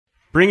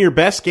Bring your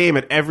best game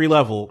at every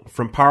level,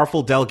 from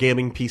powerful Dell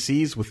gaming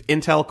PCs with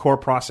Intel Core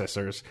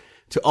processors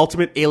to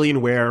ultimate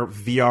Alienware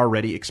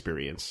VR-ready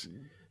experience.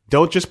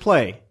 Don't just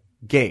play,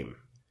 game.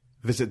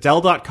 Visit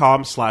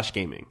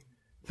Dell.com/gaming.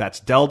 That's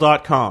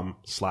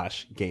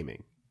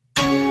Dell.com/gaming.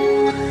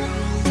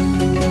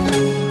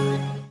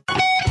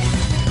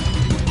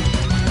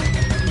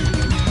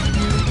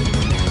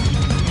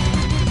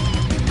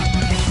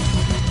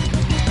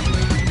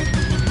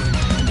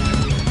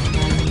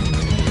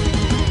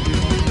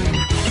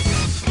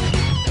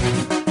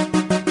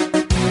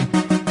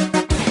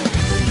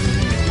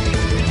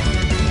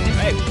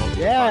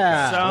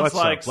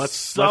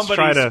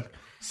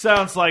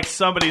 Sounds like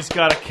somebody's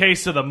got a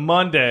case of the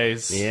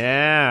Mondays.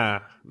 Yeah.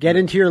 Get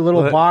into your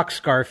little box,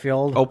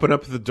 Garfield. Open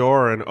up the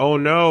door and, oh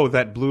no,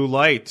 that blue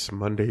light.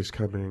 Monday's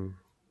coming.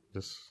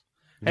 Just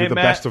do the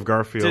Matt, best of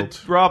Garfield.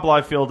 Did Rob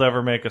Liefeld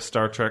ever make a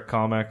Star Trek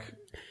comic?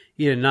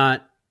 You did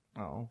not.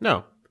 Oh.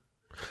 No.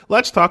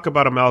 Let's talk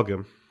about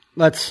Amalgam.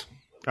 Let's.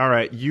 All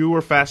right. You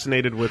were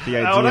fascinated with the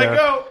How'd I idea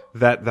go?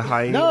 that the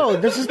hyena... No,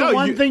 this is the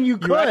one thing you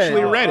could. You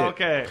actually read it.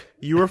 Okay.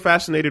 You were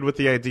fascinated with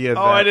the idea that...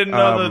 Oh, I didn't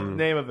know the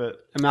name of it.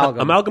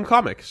 Amalgam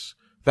Comics.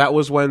 That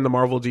was when the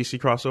Marvel DC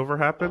crossover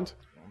happened.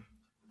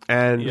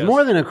 And Yes.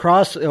 More than a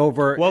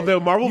crossover. Well, the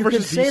Marvel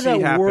versus DC You could say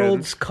that happened.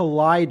 worlds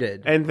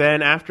collided. And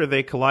then after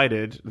they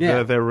collided,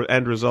 the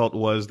end result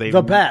was the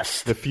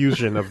best. The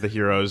fusion of the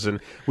heroes. And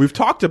we've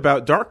talked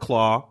about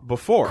Darkclaw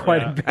before.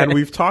 Quite a bit. And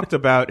we've talked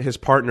about his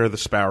partner, the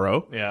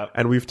Sparrow. Yeah.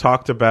 And we've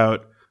talked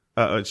about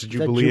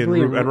Jubilee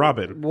and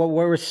Robin.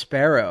 Where was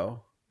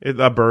Sparrow?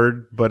 A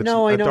bird, but it's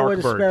No, I a know dark what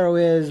a bird. Sparrow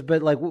is,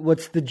 but like,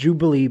 what's the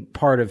Jubilee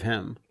part of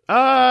him?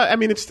 I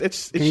mean, it's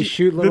Can he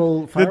shoot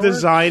little the fireworks?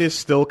 design is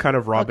still kind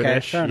of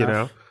Robinish, Okay, fair you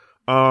know.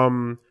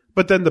 enough.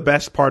 But then the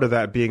best part of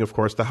that being, of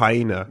course, the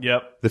hyena.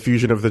 Yep. The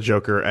fusion of the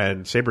Joker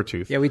and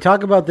Sabretooth. Yeah, we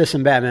talk about this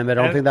in Batman, but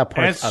I don't think that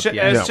part's up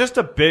yet. It's just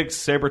a big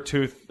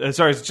Sabretooth. It's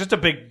just a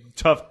big,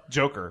 tough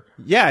Joker.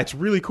 Yeah, it's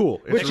really cool.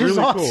 It's Which really is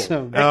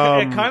awesome. Cool.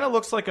 It kind of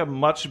looks like a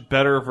much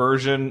better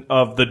version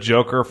of the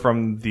Joker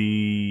from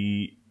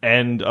the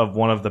end of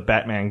one of the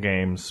Batman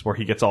games where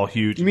he gets all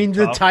huge. You mean and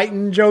the tough.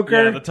 Titan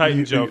Joker? Yeah, the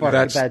Titan Joker.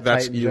 That's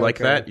Titan you like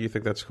Joker. that? You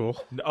think that's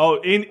cool? Oh,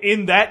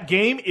 in that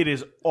game, it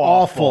is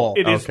awful.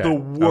 It is Okay. the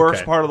worst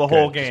Okay. part of the Good.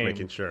 whole Just game.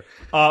 making sure.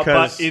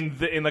 But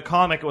in the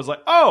comic, it was like,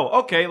 oh,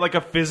 okay, like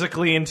a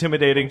physically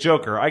intimidating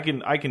Joker. I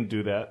can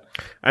do that.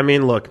 I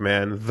mean, look,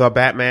 man, the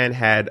Batman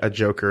had a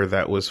Joker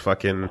that was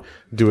fucking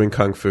doing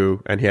kung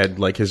fu, and he had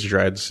like his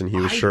dreads, and he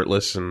was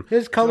shirtless, and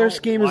His color don't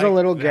scheme is a like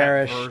little that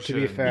garish, to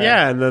be version. fair.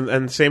 yeah,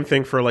 and same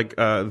thing for like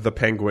the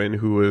Penguin,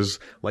 who was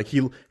like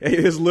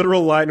his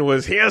literal line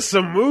was, "Here's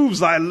some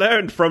moves I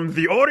learned from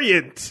the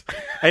Orient,"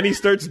 and he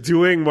starts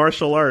doing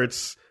martial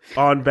arts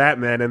on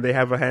Batman, and they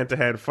have a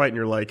hand-to-hand fight, and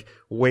you're like,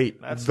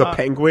 wait,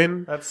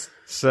 Penguin?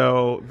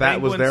 So that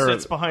Penguin was there.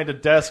 sits behind a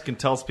desk and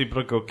tells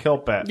people to go kill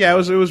Batman. Yeah, it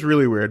was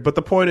really weird. But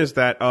the point is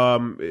that,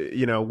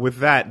 with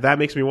that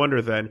makes me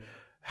wonder then,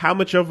 how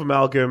much of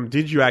Amalgam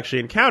did you actually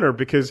encounter?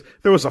 Because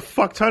there was a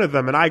fuck ton of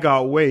them, and I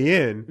got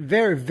way in.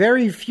 Very,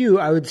 very few.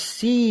 I would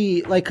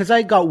see, like, because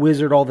I got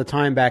Wizard all the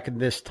time back in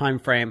this time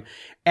frame.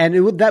 And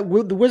the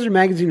Wizard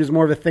magazine was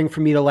more of a thing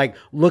for me to, like,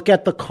 look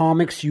at the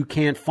comics you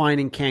can't find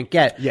and can't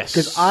get. Yes.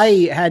 Because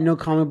I had no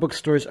comic book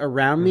stores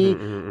around me.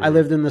 I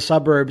lived in the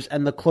suburbs,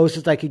 and the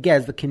closest I could get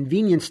is the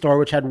convenience store,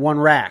 which had one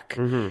rack.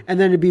 And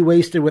then it'd be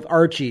wasted with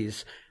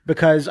Archies,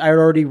 because I had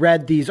already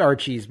read these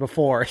Archies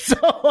before. So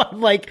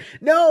I'm like,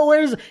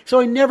 no,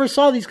 so I never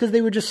saw these because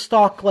they would just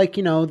stock, like,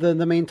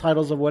 the main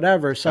titles of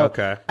whatever. So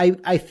Okay.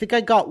 I think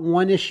I got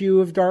one issue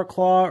of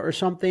Darkclaw or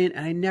something,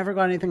 and I never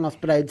got anything else,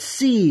 but I'd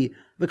see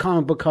the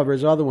comic book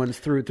covers of other ones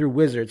through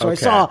Wizard. So I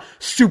saw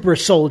Super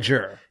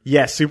Soldier.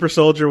 Yes, Super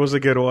Soldier was a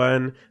good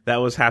one.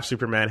 That was half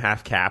Superman,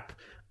 half Cap.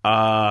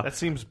 That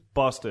seems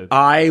busted.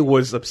 I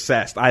was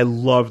obsessed. I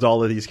loved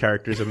all of these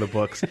characters in the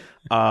books.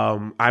 I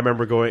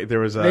remember there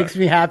was a Makes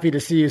me happy to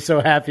see you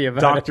so happy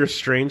about Doctor it.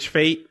 Strange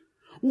Fate.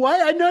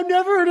 What? I've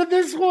never heard of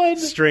this one.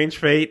 Strange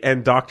Fate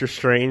and Doctor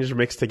Strange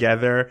mixed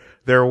together.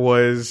 There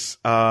was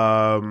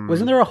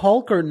Wasn't there a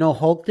Hulk, or no,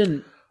 Hulk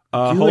didn't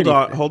hold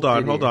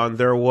on.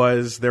 There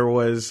was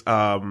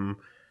oh,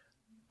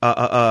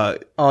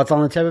 it's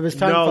on the tip of his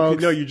tongue,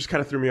 folks. No, you just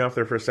kind of threw me off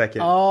there for a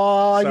second.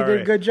 Oh, you Sorry.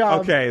 did a good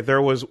job. Okay,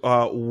 there was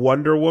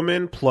Wonder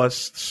Woman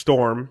plus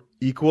Storm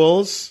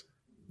equals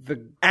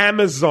The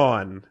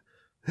Amazon.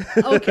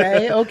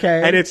 okay.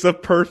 And it's the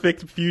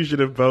perfect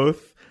fusion of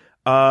both.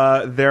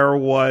 There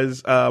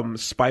was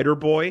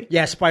Spider-Boy.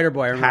 Yeah,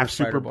 Spider-Boy. I remember Half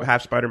Spider-Boy.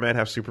 half Spider-Man,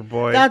 half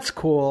Superboy. That's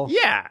cool.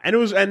 Yeah, and it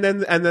was, and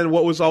then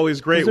what was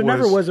always great There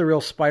never was a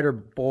real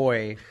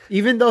Spider-Boy,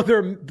 even though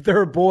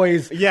they're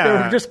boys. Yeah. they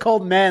were just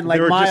called men. Like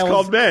They were Miles just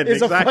called men,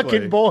 is exactly. a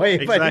fucking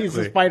boy, but he's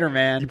Exactly. a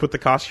Spider-Man. You put the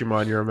costume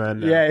on, you're a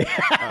man now. Yeah.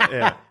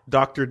 Yeah.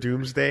 Doctor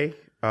Doomsday.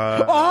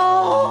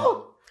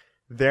 Oh.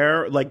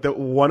 They're like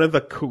one of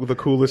the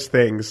coolest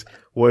things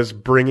was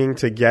bringing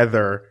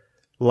together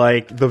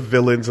like the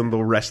villains and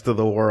the rest of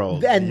the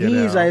world. And you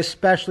these know? I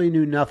especially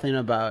knew nothing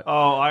about.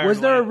 Oh, Iron was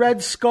there a Lantern.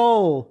 Red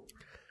Skull?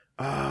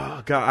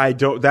 Oh, God, I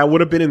don't. That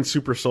would have been in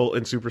Super Soldier.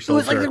 It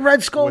was like the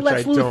Red Skull which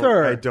Lex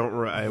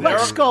Luthor.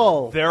 Lex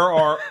Skull. There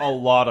are a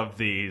lot of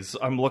these.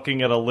 I'm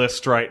looking at a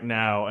list right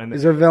now. And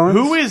is there villains?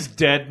 Who is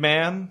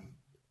Deadman?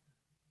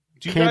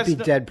 Can't be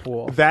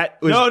Deadpool.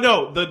 That was,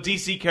 no, the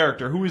DC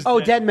character. Who is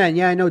Deadman.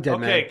 Yeah, I know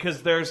Deadman. Okay,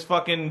 because there's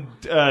fucking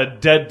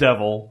Dead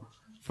Devil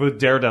for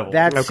Daredevil.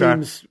 That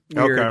seems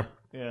weird.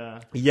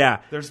 Okay. Yeah.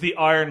 There's the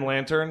Iron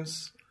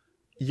Lanterns.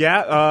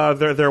 Yeah,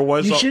 there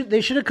was...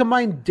 They should have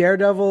combined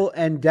Daredevil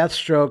and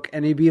Deathstroke,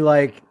 and he'd be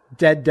like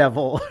Dead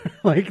Devil.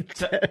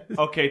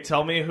 Okay,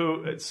 tell me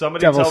who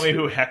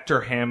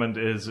Hector Hammond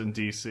is in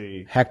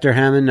DC. Hector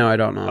Hammond? No, I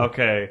don't know.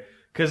 Okay,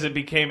 because it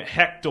became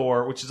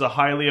Hector, which is a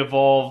highly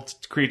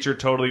evolved creature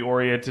totally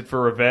oriented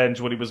for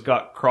revenge when he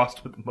got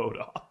crossed with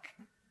MODOK.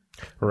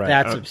 Right.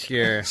 That's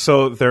obscure.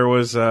 So there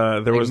was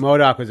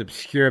MODOK was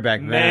obscure back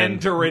then.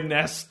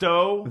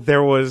 Mandarinesto.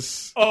 There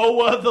was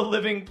Oa the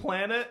Living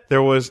Planet.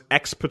 There was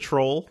X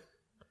Patrol.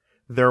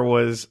 There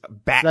was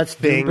Bat That's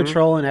Thing. Doom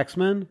Patrol and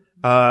X-Men.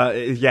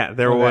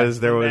 There was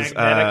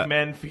Magnetic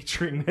Men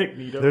featuring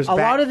Magneto. There's a Bat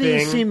lot of Thing,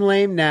 these seem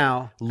lame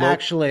now.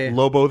 Actually,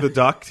 Lobo the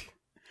Duck.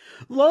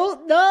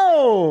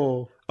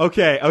 No.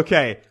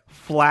 Okay.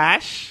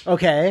 Flash.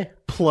 Okay.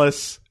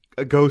 Plus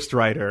a Ghost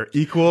Rider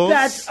equals.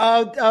 That's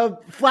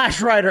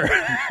Flash Rider.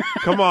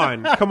 Come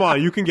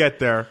on, you can get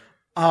there.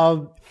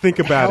 Think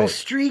about Hell it.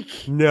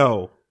 Streak?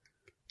 No.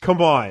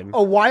 Come on.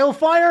 A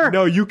Wildfire?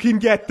 No, you can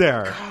get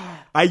there.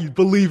 I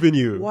believe in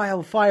you.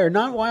 Wildfire,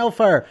 not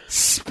Wildfire.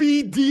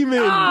 Speed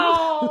Demon.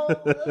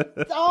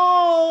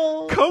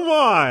 Oh. Come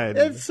on.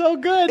 It's so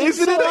good.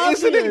 Isn't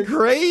it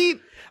great?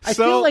 I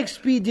feel like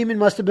Speed Demon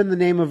must have been the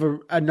name of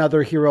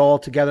another hero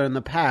altogether in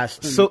the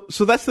past. So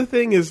that's the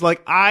thing is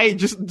like I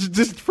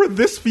just for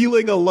this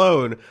feeling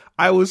alone,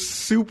 I was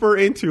super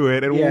into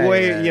it and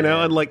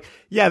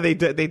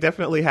they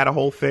definitely had a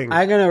whole thing.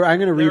 I'm gonna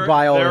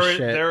rebuy all this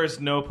shit. There is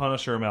no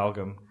Punisher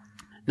amalgam.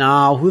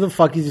 No, who the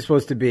fuck is he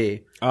supposed to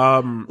be?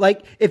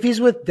 Like if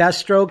he's with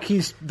Deathstroke,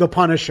 he's the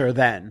Punisher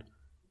then.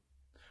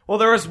 Well,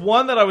 there was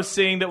one that I was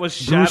seeing that was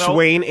Shadow. Bruce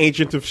Wayne,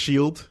 Agent of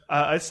S.H.I.E.L.D.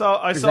 I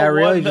saw Is that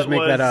real? one You just that make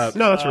was, that up.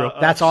 No, that's real.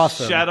 That's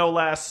awesome.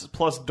 Shadowlass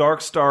plus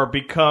Darkstar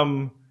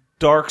become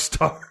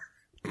Darkstar.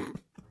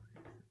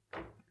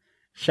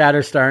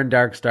 Shatterstar and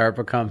Darkstar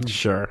become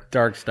Sure.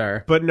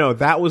 Darkstar. But no,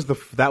 that was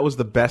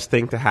the best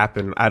thing to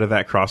happen out of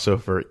that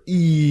crossover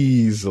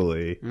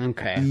easily.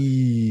 Okay.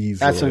 Easily.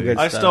 That's some good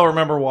I stuff. still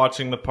remember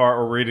watching the part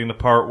or reading the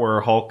part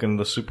where Hulk and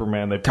the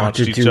Superman, they punched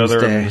Dr. each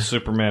other Doomsday. and the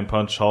Superman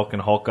punched Hulk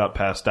and Hulk got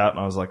passed out and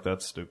I was like,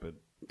 that's stupid.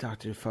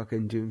 Dr.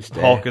 fucking Doomsday.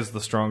 Hulk is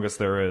the strongest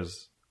there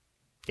is.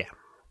 Yeah.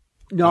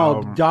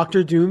 No,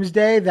 Dr.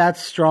 Doomsday,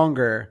 that's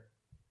stronger.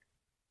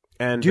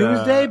 And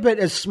Doomsday, but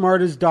as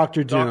smart as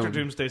Dr. Doom. Dr.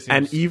 Doomsday seems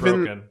and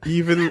broken.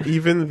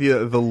 even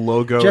the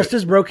logo, Just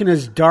as broken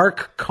as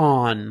Dark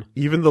Con.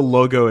 even the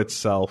logo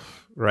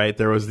itself, right?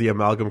 There was the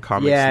Amalgam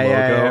Comics logo,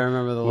 I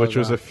remember the logo. which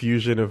was a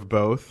fusion of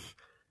both.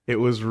 It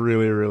was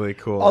really, really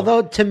cool.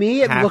 Although to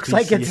me, it Half looks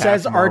like it DC,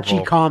 says half Archie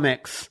Marvel.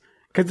 Comics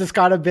because it's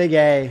got a big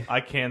A. I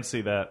can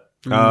see that.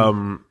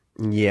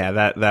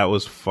 Yeah, that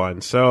was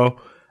fun. So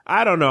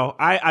I don't know.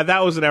 I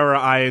that was an era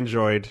I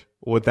enjoyed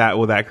with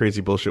that crazy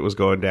bullshit was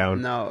going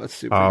down. No, it's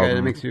super good.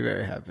 It makes me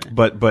very happy.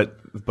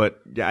 But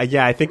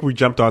yeah, I think we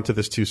jumped onto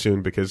this too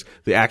soon because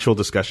the actual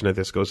discussion of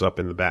this goes up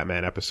in the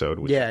Batman episode.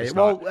 Which is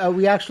not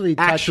we actually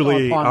touched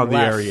upon on the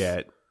less. air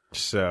yet.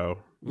 So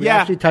We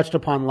actually touched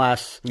upon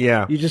less.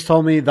 Yeah. You just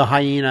told me the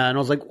hyena, and I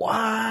was like,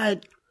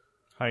 what?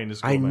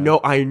 Hyena's cool, I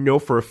man. know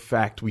for a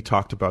fact we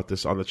talked about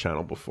this on the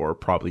channel before,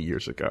 probably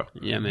years ago.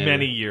 Yeah, maybe.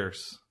 Many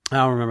years. I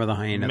don't remember the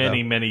hyena.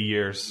 Many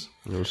years.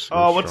 What's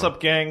What's up,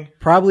 gang?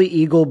 Probably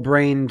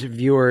eagle-brained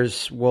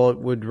viewers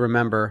would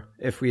remember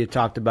if we had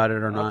talked about it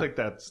or I don't not, think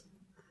that's...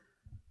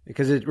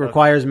 because it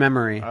requires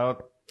memory. I don't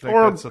think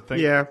that's a thing.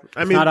 Yeah,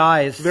 I mean, not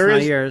eyes, it's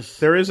not ears.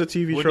 There is a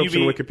TV Wouldn't Tropes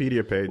you and be-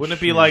 Wikipedia page. Wouldn't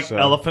it be like so-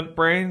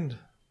 elephant-brained?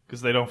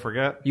 Because they don't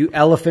forget? You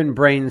elephant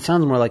brain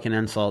sounds more like an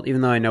insult,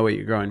 even though I know what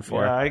you're going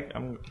for. Yeah,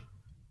 I'm...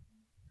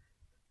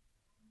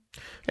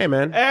 Hey,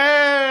 man.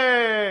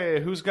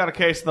 Hey! Who's got a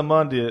case of the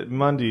Mondays?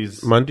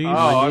 Mondays? Oh, I'm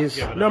Mondays?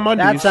 giving No, up.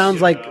 Mondays. That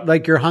sounds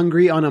like you're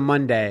hungry on a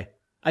Monday.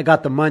 I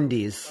got the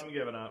Mondays. I'm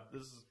giving up.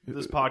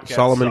 This podcast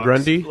Solomon sucks.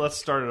 Grundy? Let's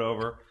start it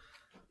over.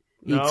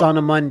 Eats No. on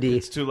a Monday.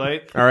 It's too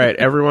late. All right,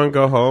 everyone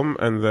go home,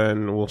 and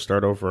then we'll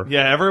start over.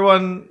 Yeah,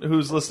 everyone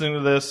who's listening to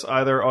this,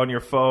 either on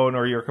your phone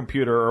or your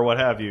computer or what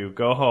have you,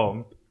 go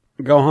home,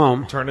 Go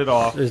home. turn it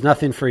off, There's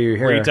nothing for you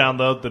here.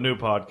 re-download the new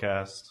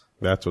podcast.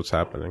 That's what's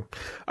happening.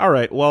 All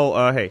right,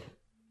 well, hey,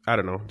 I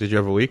don't know. Did you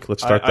have a week?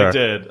 Let's start there. I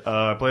did.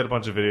 I played a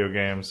bunch of video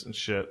games and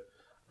shit.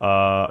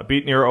 I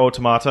beat Nier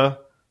Automata,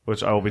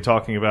 which I will be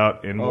talking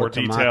about in more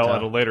Automata. detail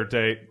at a later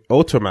date.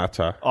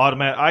 Automata. Like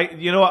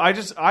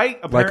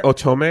Like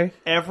Otome?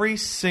 every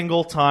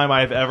single time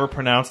I've ever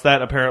pronounced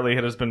that, apparently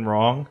it has been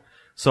wrong.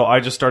 So I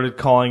just started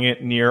calling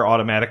it Nier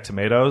Automatic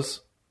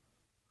Tomatoes.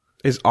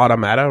 Is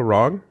Automata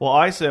wrong? Well,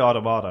 I say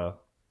Automata.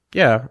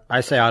 Yeah.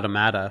 I say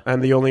automata.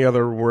 And the only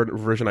other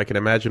version I can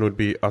imagine would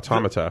be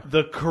automata.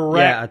 The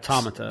correct... Yeah,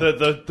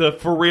 automata. The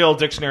for real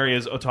dictionary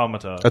is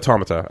automata.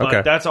 Automata, okay.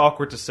 But that's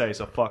awkward to say,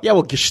 so fuck. Yeah,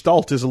 well,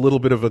 gestalt is a little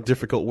bit of a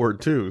difficult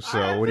word, too,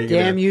 so what are you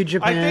Damn gonna... you,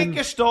 Japan. I think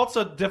gestalt's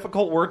a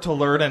difficult word to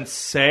learn and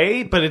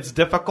say, but it's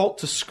difficult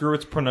to screw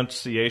its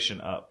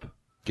pronunciation up.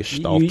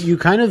 Gestalt. You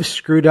kind of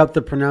screwed up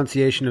the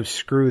pronunciation of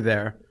screw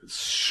there.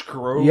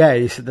 Screw? Yeah,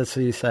 you said that's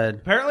what you said.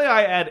 Apparently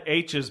I add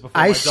H's before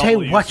I my say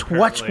W's, what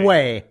apparently.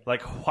 way?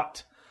 Like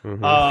what?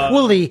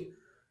 Fully.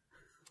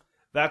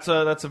 That's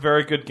a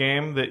very good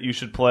game that you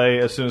should play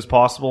as soon as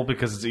possible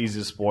because it's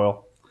easy to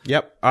spoil.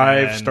 Yep,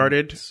 I've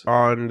started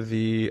on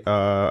the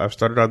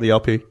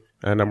LP,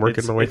 and I'm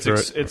working my way through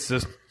it. It's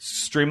an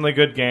extremely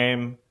good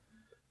game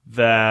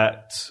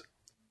that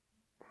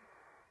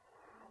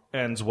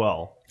ends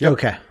well.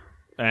 Okay.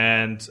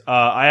 And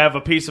I have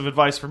a piece of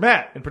advice for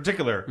Matt in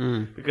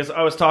particular because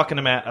I was talking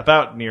to Matt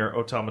about Nier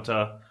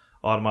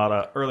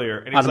Automata earlier.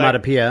 And he's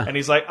Automatopoeia. And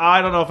he's like,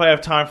 I don't know if I have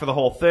time for the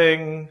whole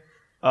thing.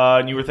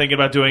 And you were thinking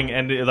about doing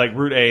like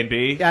route A and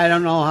B. Yeah, I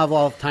don't know. I'll have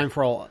all time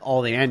for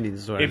all the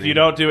endings. If you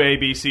don't do A,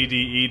 B, C, D,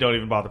 E, don't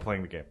even bother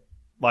playing the game.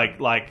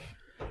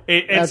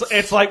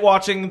 It's like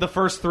watching the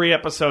first 3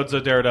 episodes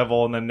of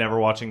Daredevil and then never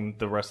watching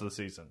the rest of the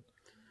season.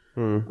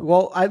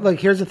 Well,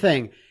 here's the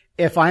thing.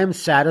 If I am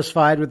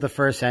satisfied with the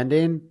first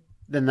ending,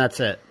 then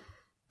that's it.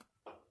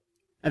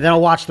 And then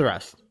I'll watch the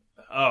rest.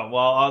 Oh,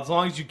 well, as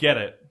long as you get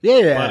it.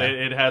 Yeah. But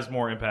it has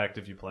more impact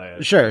if you play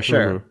it. Sure.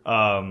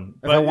 But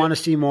If I want to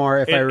see more,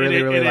 if I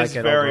really like it, it is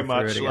very much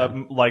I'll go through it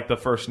again. like the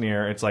first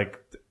Nier. It's like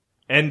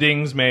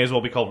endings may as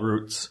well be called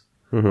routes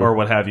or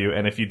what have you.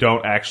 And if you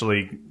don't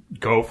actually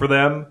go for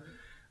them,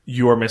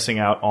 you are missing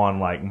out on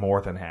like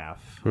more than half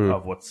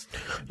of what's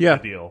the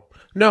deal.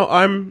 No,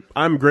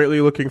 I'm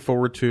greatly looking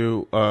forward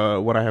to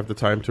when I have the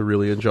time to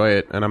really enjoy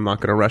it, and I'm not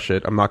going to rush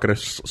it. I'm not going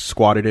to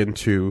squat it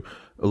into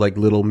like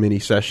little mini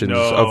sessions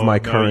of my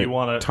current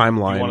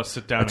timeline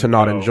sit down to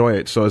not enjoy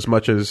it. So as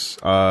much as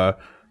I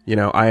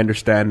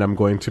understand I'm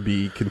going to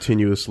be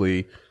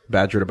continuously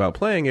badgered about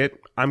playing it,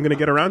 I'm going to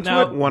get around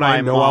to it when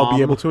I know I'll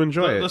be able to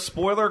enjoy it. The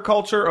spoiler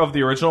culture of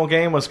the original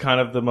game was kind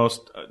of the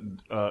most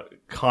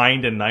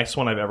kind and nice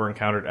one I've ever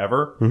encountered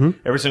ever.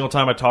 Every single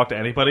time I talked to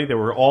anybody, they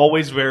were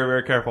always very,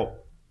 very careful.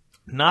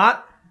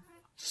 Not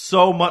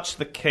so much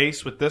the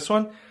case with this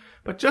one,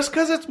 but just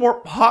because it's more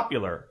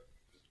popular.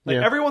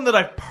 Everyone that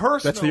I've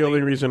personally... That's the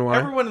only reason why.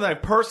 Everyone that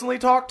I've personally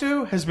talked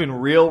to has been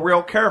real,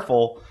 real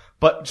careful,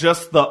 but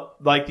just the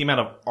amount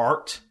of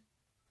art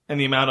and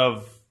the amount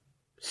of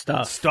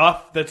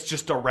stuff that's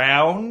just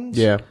around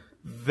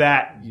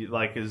that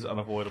is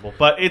unavoidable.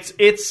 But it's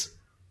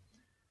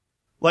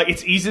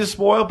easy to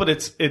spoil, but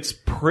it's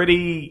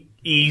pretty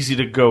easy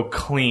to go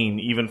clean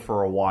even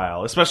for a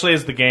while, especially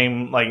as the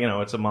game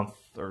it's a month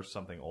or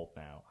something old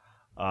now.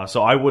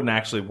 So I wouldn't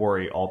actually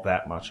worry all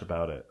that much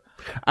about it.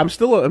 I'm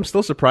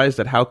still surprised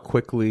at how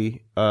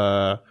quickly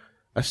a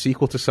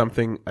sequel to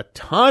something a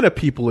ton of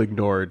people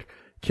ignored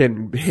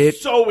can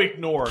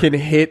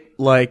hit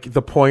like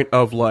the point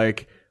of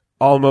like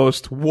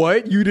almost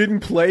what you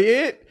didn't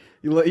play it,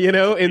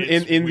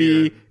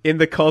 in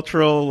the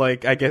cultural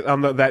like I guess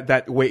on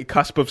that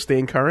cusp of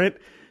staying current.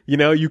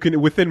 You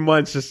can within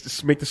months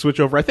just make the switch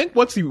over. I think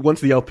once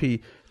the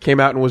LP came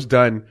out and was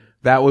done,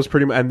 that was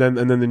pretty much, and then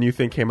the new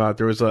thing came out.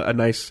 There was a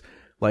nice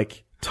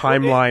like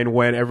timeline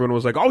when everyone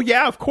was like, "Oh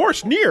yeah, of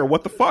course, Nier.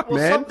 What the fuck,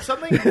 man?"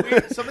 Something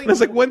weird, something. I was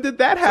like, "When did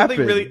that happen?"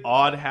 Something really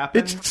odd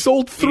happened. It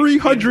sold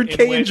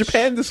 300K in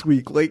Japan this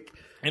week. Like,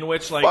 in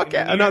which like fuck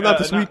Nier, not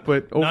this week,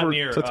 but over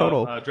Nier, to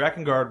total.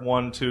 Drakengard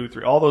 1, 2,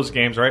 3, all those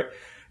games, right?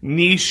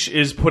 Niche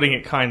is putting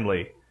it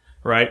kindly,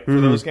 right,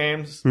 for those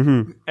games,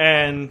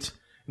 and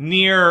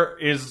Nier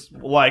is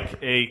like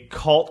a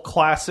cult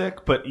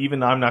classic, but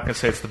even I'm not going to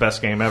say it's the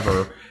best game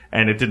ever,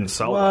 and it didn't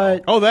sell well.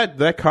 Oh,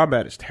 that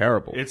combat is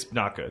terrible. It's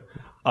not good.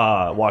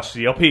 Watch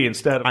the LP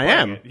instead of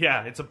playing it.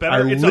 Yeah, it's a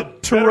better. It's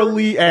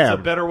a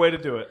better way to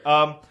do it.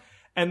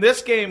 And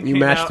this game you came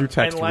mash out through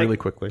text and, really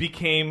quickly.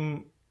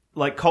 Became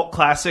like cult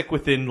classic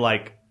within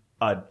like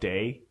a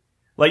day.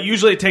 Like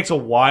usually it takes a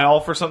while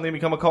for something to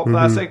become a cult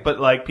classic, but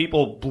like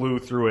people blew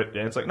through it,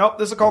 and it's like, nope,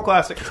 this is a cult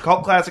classic. It's a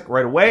cult classic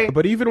right away.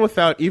 But even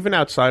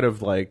outside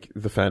of like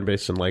the fan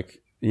base and like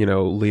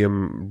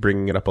Liam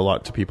bringing it up a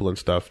lot to people and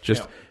stuff,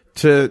 just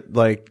to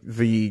like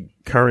the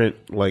current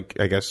like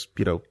I guess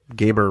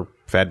gamer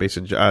fan base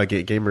and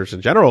gamers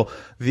in general,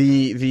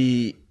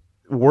 the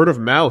word of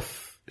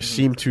mouth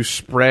seemed to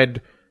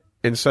spread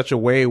in such a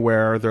way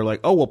where they're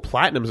like, oh, well,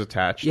 Platinum's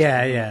attached.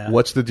 Yeah.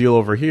 What's the deal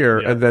over here?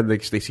 Yeah. And then they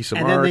see some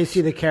art. And then they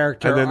see the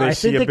character. And then they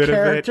see a bit of it. I think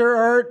the character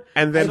art,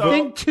 and then I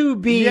think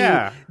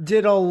 2B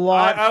did a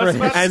lot for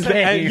this.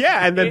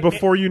 And then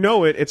before you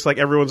know it, it's like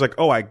everyone's like,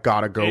 oh, I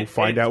gotta go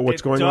find out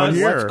what's going on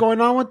here. What's going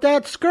on with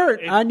that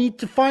skirt? I need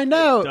to find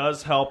out. It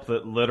does help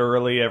that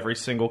literally every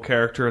single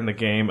character in the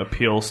game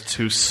appeals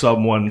to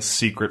someone's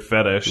secret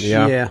fetish.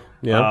 Yeah.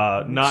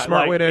 Yeah, not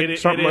smart like, way to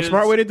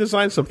smart way to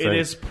design something. It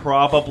is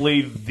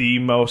probably the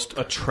most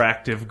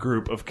attractive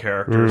group of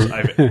characters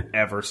I've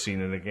ever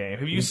seen in a game.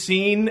 Have you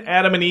seen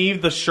Adam and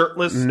Eve, the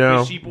shirtless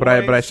fishy boys?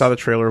 but I saw the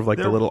trailer of like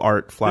the little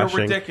art flashing.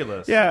 They're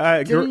ridiculous.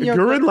 Yeah,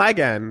 Gurren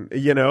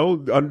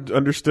Lagann,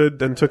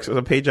 understood and took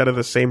a page out of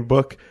the same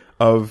book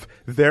of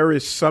there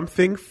is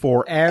something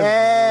for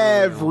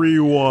everyone.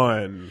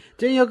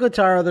 Didn't Yoko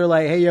Taro, they're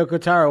like, hey,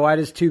 Yoko Taro, why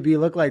does 2B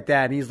look like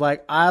that? And he's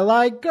like, I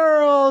like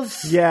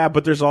girls. Yeah,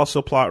 but there's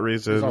also plot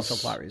reasons.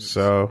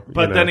 So,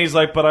 but then he's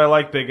like, but I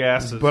like big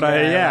asses. But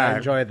I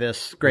enjoy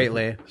this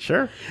greatly.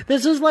 Sure.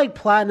 This is like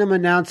Platinum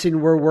announcing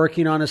we're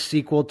working on a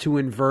sequel to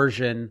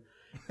Inversion.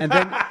 And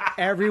then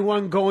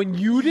everyone going,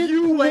 you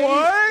didn't play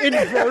what?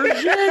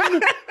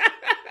 Inversion?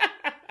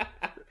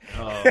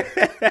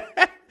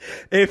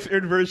 If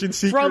Inversion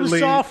secretly From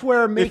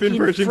software making if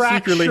Inversion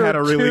Fracture secretly had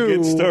a really 2.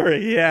 good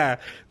story, yeah,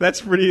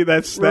 that's pretty.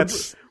 That's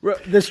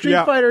the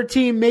Street Fighter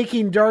team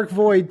making Dark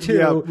Void 2.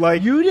 Yeah,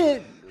 like you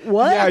did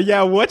what?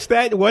 Yeah. What's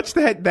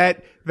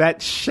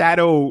that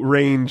shadow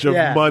range of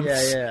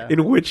months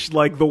in which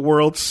like the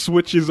world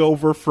switches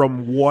over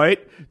from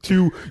what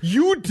to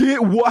you did?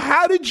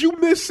 How did you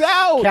miss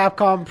out?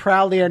 Capcom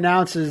proudly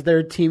announces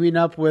they're teaming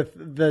up with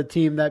the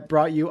team that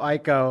brought you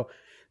Ico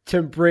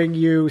to bring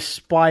you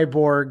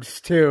Spyborgs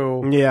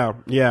too. Yeah.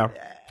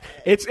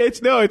 It's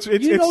don't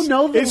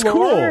know the it's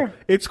lore? Cool.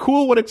 It's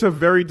cool when it's a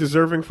very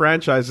deserving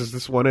franchise as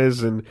this one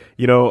is, and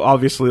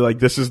obviously like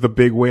this is the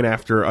big win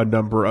after a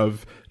number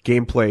of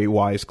gameplay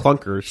wise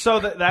clunkers. So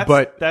the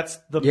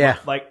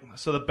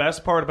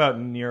best part about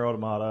Nier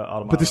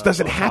Automata, but this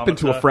doesn't happen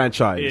to a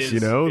franchise,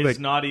 is like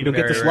not even you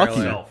don't get this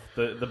lucky.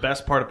 The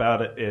best part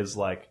about it is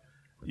like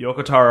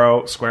Yoko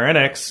Taro, Square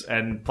Enix,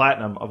 and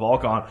Platinum have all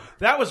gone,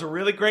 that was a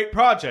really great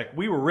project.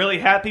 We were really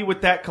happy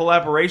with that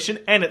collaboration,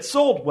 and it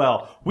sold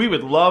well. We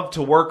would love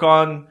to work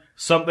on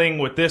something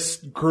with this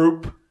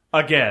group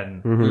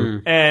again.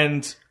 Mm-hmm.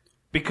 And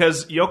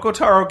because Yoko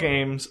Taro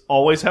games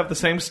always have the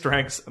same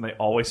strengths, and they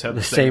always have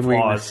the same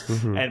flaws.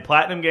 Mm-hmm. And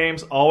Platinum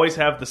games always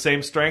have the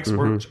same strengths,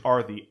 which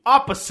are the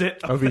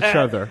opposite of each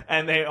other.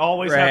 And they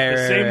always have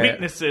the same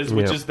weaknesses,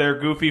 which is their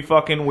goofy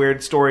fucking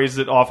weird stories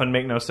that often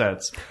make no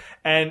sense.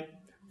 And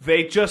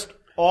they just,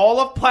 all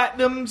of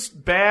Platinum's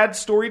bad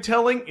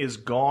storytelling is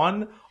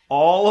gone.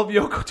 All of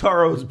Yoko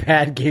Taro's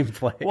bad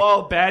gameplay.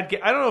 Well, I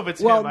don't know if it's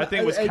him. I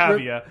think it was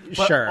Kaguya.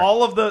 But sure.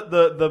 All of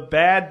the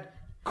bad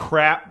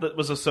crap that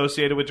was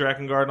associated with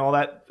Drakengard and all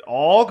that,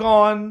 all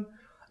gone.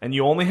 And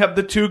you only have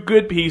the two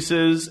good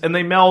pieces, and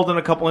they meld in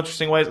a couple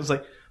interesting ways. It's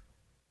like,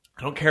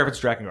 I don't care if it's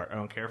Drakengard. I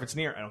don't care if it's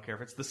Nier. I don't care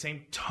if it's the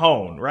same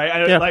tone,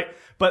 right?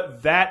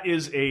 But that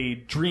is a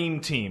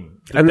dream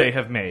team that they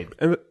have made.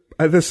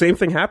 And the same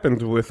thing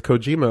happened with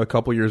Kojima a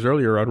couple years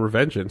earlier on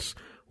Revengeance.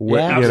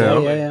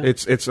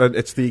 It's the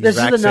exact same. This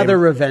is another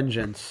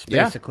Revengeance,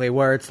 basically,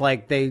 where it's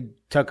like they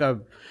took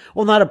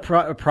not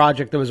a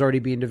project that was already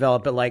being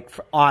developed, but like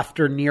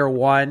after Nier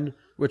 1,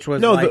 which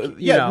was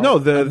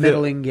a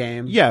middling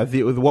game. Yeah,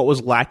 what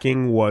was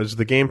lacking was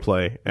the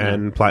gameplay,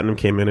 and Platinum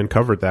came in and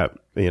covered that,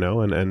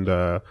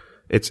 and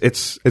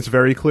it's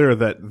very clear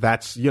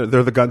that's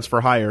they're the guns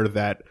for hire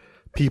that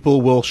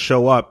people will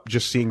show up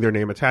just seeing their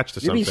name attached to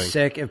something. It'd be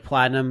sick if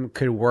Platinum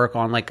could work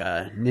on like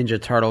a Ninja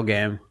Turtle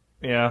game.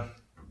 Yeah.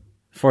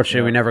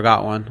 Fortunately, we never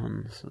got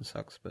one. So it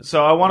sucks. But.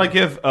 So I want to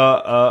give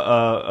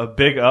a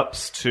big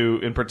ups to,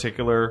 in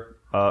particular,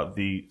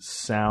 the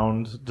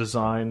sound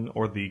design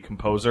or the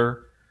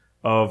composer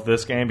of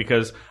this game,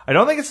 because I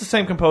don't think it's the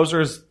same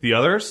composer as the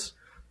others.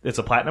 It's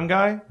a Platinum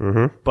guy,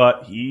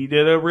 but he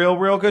did a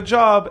real good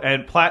job.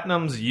 And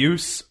Platinum's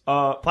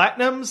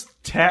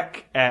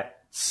tech at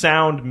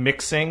sound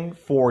mixing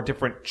for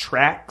different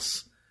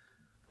tracks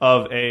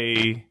of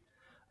a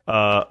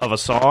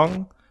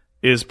song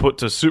is put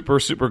to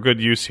super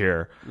good use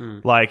here.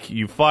 Like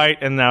you fight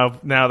and now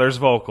there's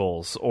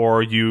vocals,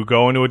 or you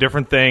go into a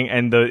different thing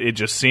and it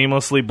just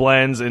seamlessly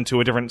blends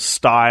into a different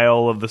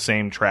style of the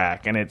same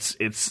track, and it's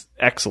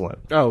excellent.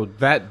 Oh,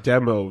 that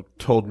demo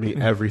told me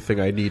everything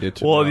I needed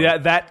to know. Well, yeah,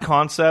 that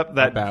concept,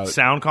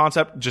 sound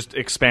concept, just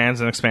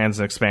expands and expands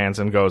and expands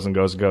and goes and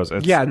goes and goes.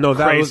 It's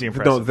crazy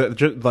impressive.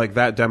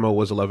 That demo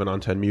was 11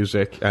 on 10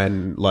 music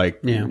and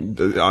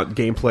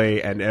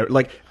gameplay and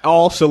like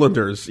all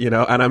cylinders, and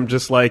I'm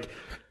just like,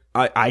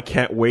 I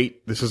can't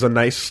wait. This is a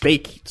nice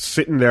steak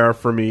sitting there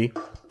for me,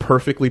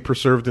 perfectly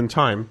preserved in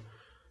time.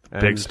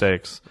 Big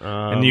stakes.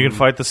 And you can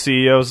fight the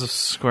CEOs of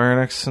Square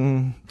Enix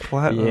and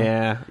Platinum.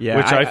 Yeah.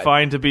 Which I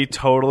find to be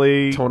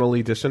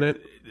tonally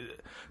dissonant.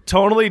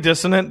 Tonally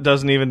dissonant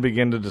doesn't even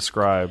begin to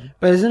describe.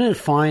 But isn't it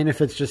fine if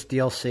it's just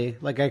DLC?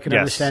 Like, I could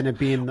understand it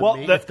being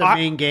the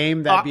main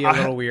game, that'd be a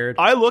little weird.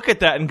 I look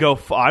at that and go,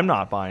 I'm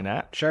not buying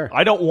that. Sure.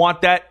 I don't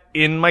want that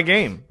in my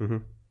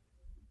game.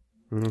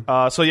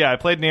 So yeah, I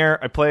played Nier.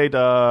 I played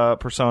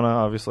Persona,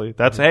 obviously.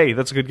 That's a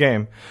good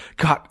game.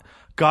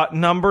 Got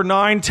number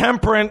 9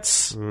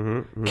 Temperance.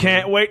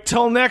 Can't wait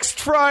till next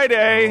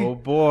Friday. Oh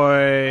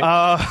boy.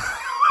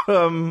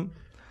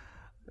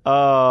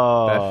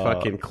 That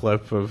fucking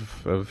clip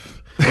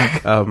of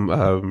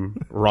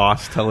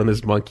Ross telling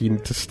his monkey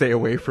to stay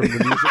away from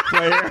the music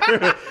player.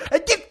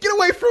 Hey, get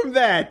away from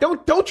that!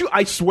 Don't you?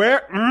 I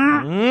swear.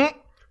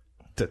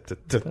 That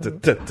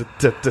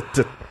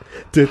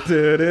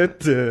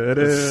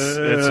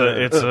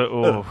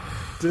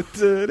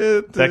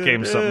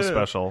game's something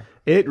special.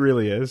 It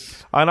really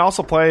is. I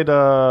also played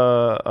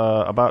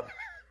about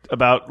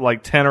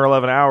like 10 or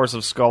 11 hours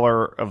of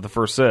Scholar of the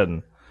First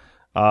Sin.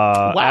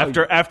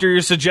 After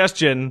your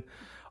suggestion,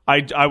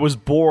 I was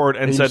bored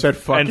and said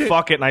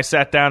fuck it, and I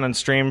sat down and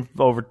streamed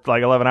over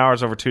like 11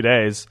 hours over 2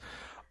 days.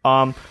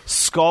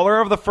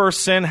 Scholar of the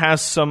First Sin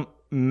has some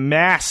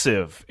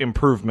massive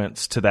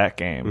improvements to that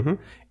game. Mm-hmm.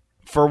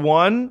 For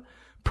one,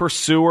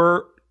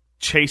 Pursuer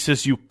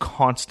chases you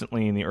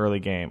constantly in the early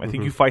game. I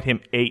think you fight him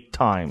 8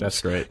 times.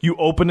 That's great. You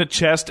open a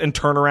chest and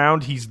turn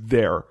around, he's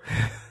there.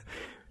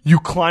 You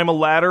climb a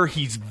ladder,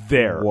 he's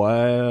there.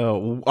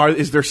 Wow.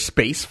 Is there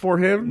space for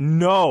him?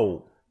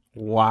 No.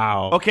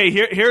 Wow. Okay,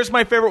 here's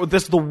my favorite.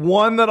 This is the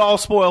one that I'll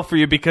spoil for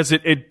you because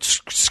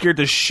it scared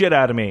the shit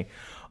out of me.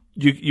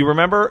 You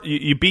remember?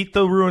 You beat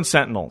the Ruined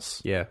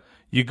Sentinels. Yeah.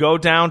 You go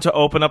down to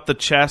open up the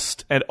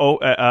chest and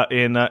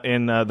in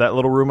that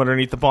little room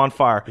underneath the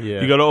bonfire.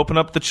 Yeah. You go to open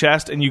up the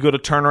chest and you go to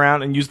turn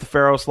around and use the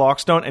Pharaoh's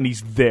Lockstone and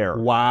he's there.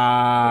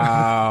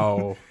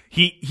 Wow.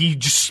 He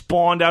just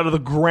spawned out of the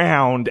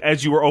ground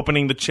as you were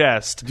opening the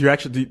chest. Do you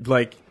actually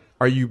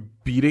are you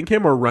beating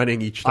him or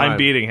running each time? I'm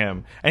beating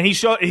him, and he'll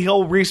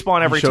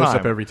respawn every time. He shows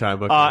up every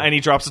time. Okay. And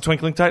he drops a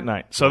Twinkling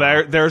Titanite. So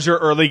there's your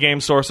early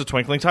game source of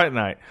Twinkling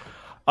Titanite.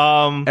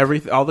 All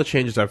the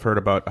changes I've heard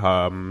about.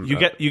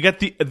 You get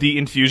the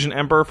Infusion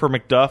Ember for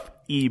Macduff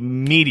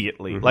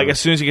immediately, like as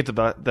soon as you get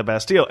to the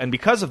Bastille, and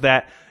because of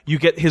that, you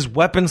get his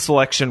weapon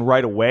selection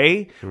right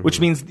away,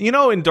 which means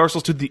in Dark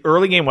Souls 2, the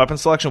early game weapon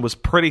selection was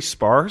pretty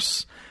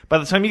sparse. By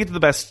the time you get to the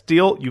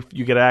Bastille, you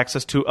get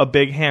access to a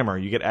big hammer,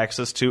 you get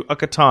access to a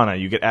katana,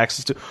 you get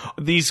access to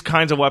these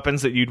kinds of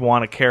weapons that you'd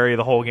want to carry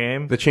the whole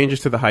game. The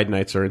changes to the Hide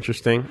Knights are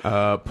interesting.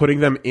 Putting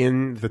them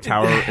in the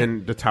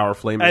tower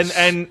flame is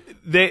and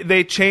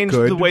they changed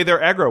the way their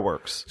aggro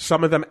works.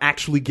 Some of them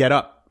actually get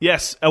up.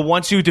 Yes,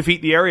 once you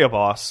defeat the area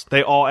boss,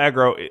 they all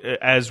aggro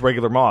as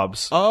regular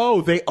mobs.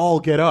 Oh, they all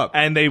get up.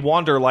 And they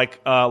wander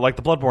like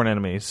the Bloodborne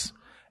enemies.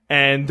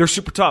 And they're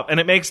super tough. And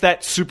it makes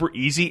that super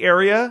easy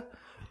area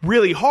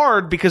really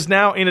hard because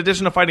now, in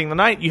addition to fighting the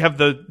knight, you have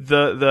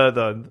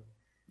the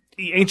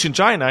ancient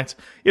giant knights.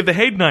 You have the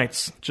Haid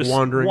Knights just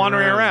wandering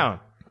around.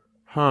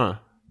 Huh.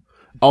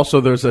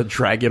 Also, there's a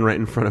dragon right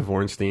in front of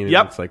Ornstein.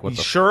 Yep. It's like, what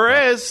the sure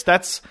fuck? Is.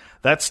 That's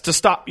to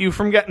stop you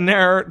from getting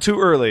there too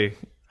early.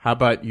 How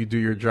about you do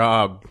your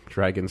job,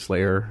 Dragon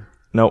Slayer?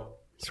 Nope.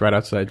 It's right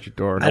outside your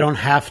door. I don't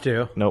have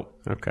to. Nope.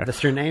 Okay.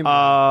 That's your name?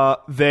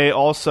 They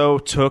also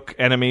took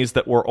enemies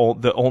that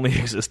only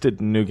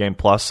existed in New Game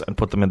Plus and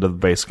put them into the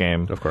base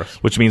game. Of course.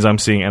 Which means I'm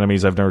seeing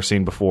enemies I've never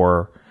seen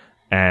before,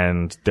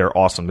 and they're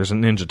awesome. There's a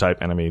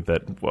ninja-type enemy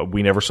that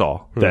we never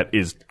saw that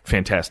is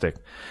fantastic.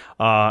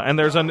 And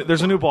there's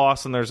a new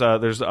boss, and there's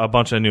a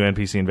bunch of new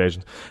NPC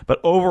invasions. But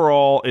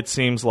overall, it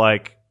seems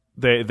like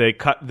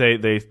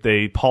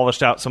they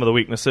polished out some of the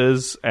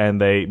weaknesses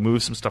and they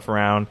moved some stuff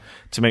around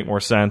to make more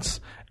sense,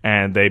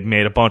 and they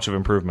made a bunch of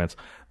improvements.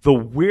 The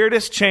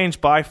weirdest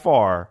change by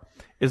far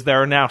is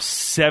there are now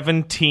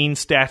 17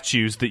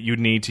 statues that you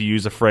need to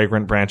use a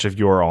Fragrant Branch of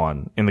Yore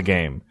on in the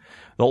game.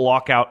 They'll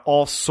lock out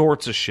all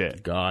sorts of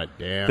shit. God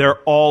damn. They're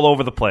all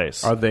over the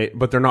place. Are they?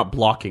 But they're not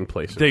blocking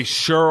places. They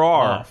sure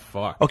are. Oh,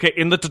 fuck. Okay,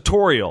 in the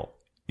tutorial.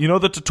 You know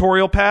the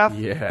tutorial path?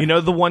 Yeah. You know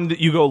the one that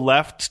you go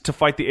left to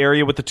fight the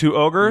area with the 2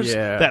 ogres?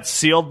 Yeah. That's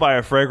sealed by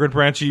a Fragrant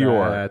Branch of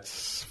Yore.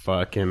 That's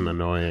fucking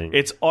annoying.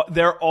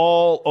 They're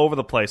all over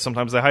the place.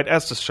 Sometimes they hide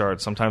Estus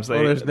shards. Sometimes they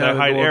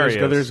hide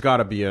areas. There's got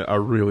to be a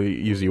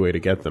really easy way to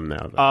get them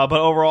now. But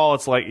overall,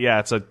 it's like,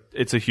 yeah,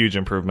 it's a huge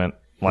improvement.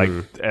 Like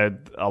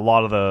a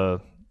lot of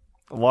the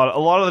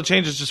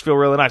changes just feel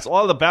really nice. A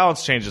lot of the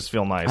balance changes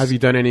feel nice. Have you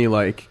done any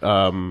like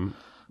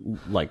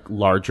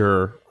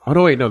larger? Oh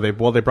no, wait, no. They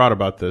brought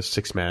about the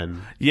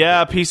 6-man.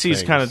 Yeah,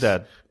 PC's kind of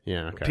dead.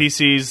 Yeah, okay.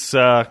 PC's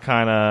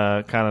kind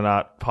of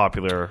not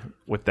popular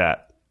with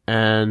that.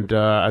 And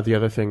the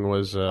other thing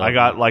was I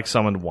got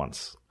summoned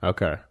once.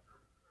 Okay.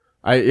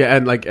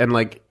 And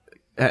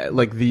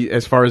the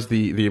as far as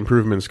the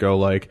improvements go,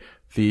 like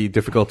the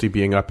difficulty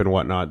being up and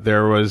whatnot,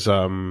 there was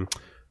the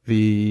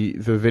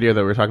video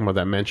that we were talking about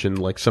that mentioned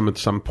like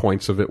some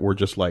points of it were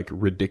just like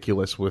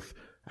ridiculous with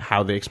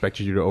how they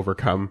expected you to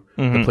overcome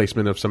the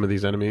placement of some of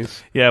these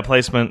enemies. Yeah,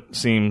 placement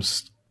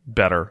seems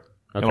better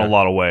in a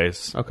lot of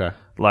ways. Okay.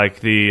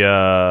 Like the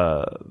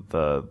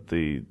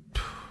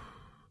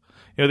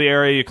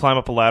area you climb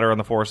up a ladder on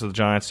the Forest of the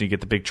Giants and you get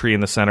the big tree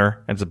in the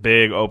center, and it's a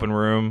big open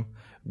room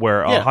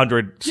where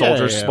 100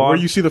 soldiers spawn. Where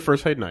you see the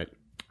first Haid Knight.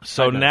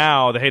 So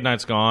now the Haid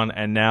Knight's gone,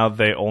 and now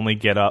they only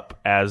get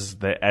up as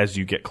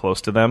you get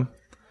close to them,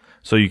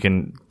 so you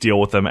can deal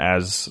with them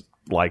as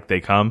like they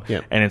come.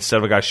 Yeah. And instead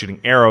of a guy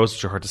shooting arrows,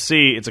 which are hard to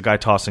see, it's a guy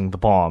tossing the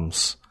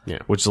bombs, yeah,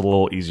 which is a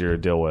little easier to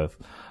deal with.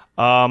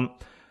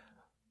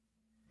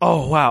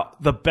 Oh, wow.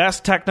 The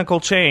best technical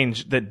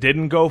change that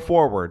didn't go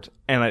forward,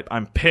 and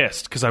I'm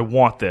pissed because I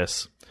want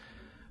this.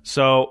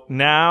 So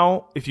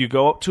now, if you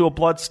go up to a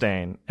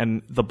bloodstain,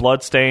 and the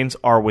bloodstains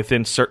are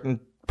within certain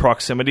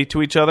proximity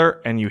to each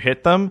other, and you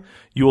hit them,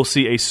 you will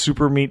see a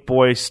Super Meat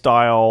Boy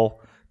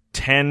style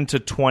 10 to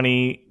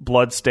 20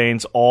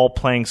 bloodstains all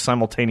playing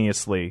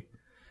simultaneously.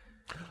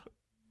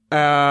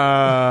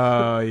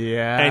 Yeah.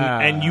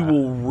 And you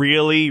will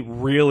really,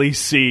 really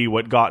see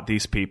what got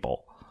these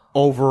people.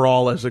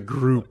 Overall as a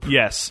group.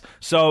 Yes.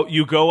 So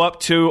you go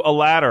up to a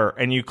ladder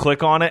and you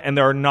click on it, and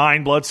there are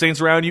 9 bloodstains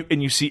around you,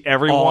 and you see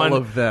everyone. All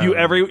of them.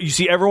 You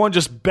see everyone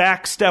just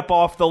back step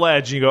off the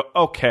ledge, and you go,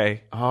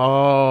 okay. Oh.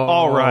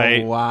 All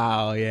right.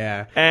 Wow,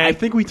 yeah. And I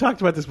think we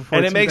talked about this before.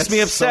 And it makes me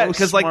upset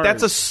because, like,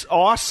 that's a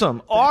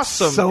awesome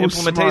so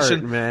implementation.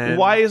 Smart, man.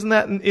 Why isn't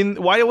that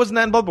why wasn't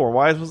that in Bloodborne?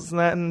 Why wasn't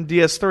that in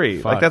DS3?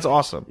 Fuck. Like, that's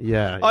awesome.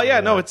 Yeah. Oh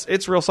yeah, no,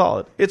 it's real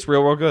solid. It's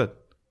real good.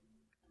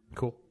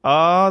 Cool.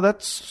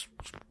 That's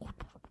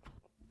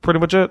pretty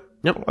much it.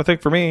 Yep. I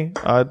think for me,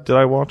 did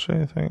I watch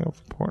anything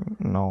important?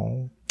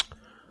 No.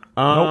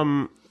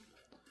 Nope.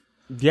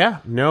 Yeah.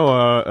 No.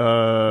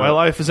 My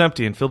life is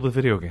empty and filled with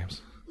video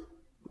games.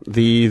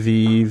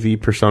 The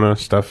Persona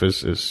stuff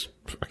is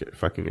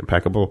fucking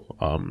impeccable.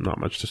 Not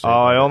much to say.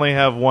 I only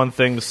have one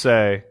thing to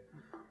say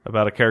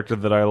about a character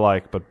that I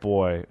like, but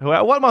boy,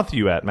 what month are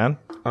you at, man?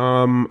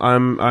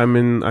 I'm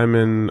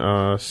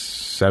in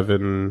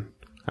 7.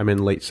 I'm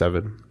in late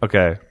 7.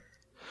 Okay.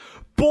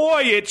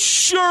 Boy, it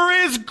sure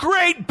is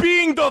great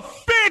being the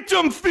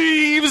Phantom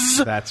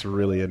Thieves! That's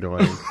really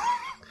annoying.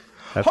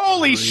 That's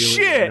Holy really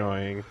shit!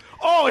 Annoying.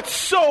 Oh, it's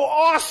so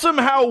awesome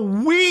how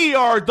we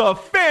are the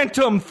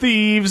Phantom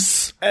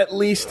Thieves! At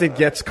least it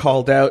gets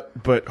called out,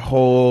 but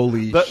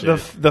holy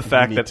shit. The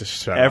fact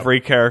that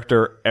every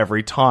character,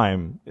 every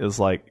time, is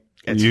like,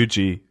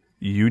 Yuji,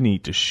 you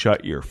need to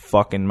shut your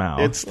fucking mouth.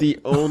 It's the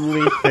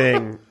only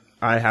thing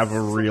I have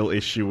a real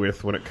issue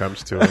with when it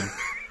comes to him.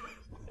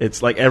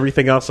 It's like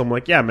everything else. I'm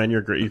like, yeah, man,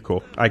 you're great. You're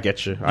cool. I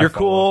get you. You're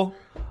cool.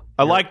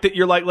 I like that.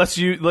 You're like, chicks.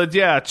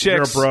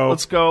 You're a bro.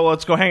 Let's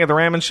go hang at the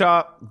ramen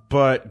shop.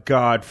 But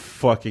God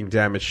fucking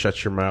damn it,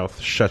 shut your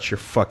mouth. Shut your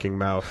fucking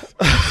mouth.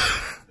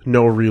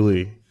 No,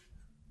 really.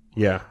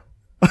 Yeah.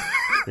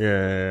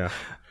 Yeah.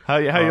 How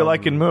you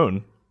liking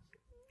Moon?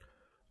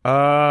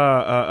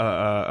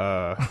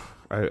 I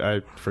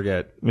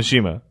forget.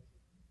 Mishima.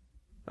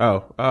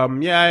 Oh,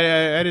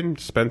 yeah, I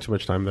didn't spend too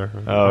much time there.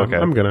 Oh, okay.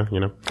 I'm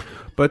gonna,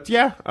 But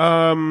yeah,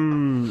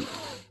 I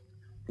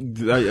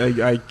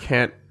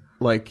can't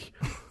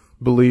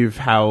believe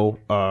how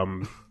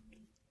in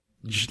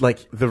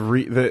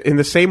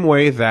the same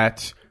way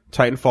that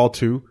Titanfall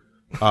 2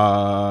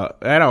 I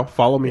know,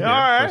 follow me here.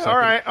 All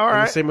right. In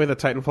the same way that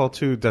Titanfall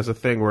 2 does a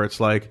thing where it's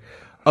like,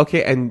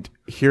 okay, and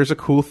here's a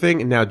cool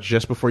thing, and now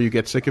just before you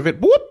get sick of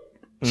it, whoop,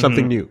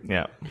 something new.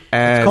 Yeah.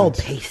 And it's called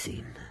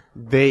pacing.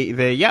 They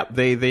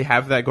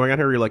have that going on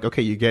here. You're like,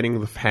 okay, you're getting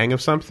the hang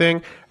of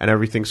something, and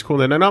everything's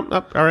cool. And then, nope,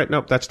 all right,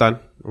 nope, that's done.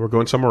 We're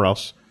going somewhere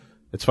else.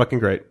 It's fucking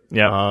great.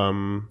 Yeah.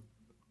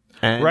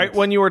 And right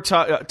when you were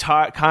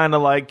kind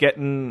of like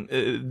getting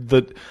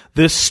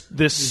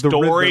this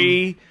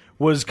story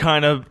was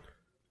kind of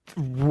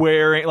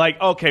wearing, like,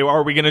 okay,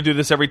 are we going to do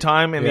this every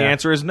time? And the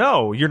answer is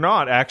no, you're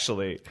not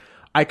actually.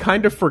 I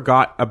kind of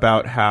forgot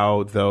about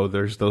how, though,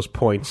 there's those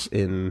points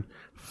in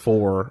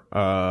 4.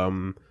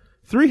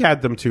 3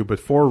 had them too, but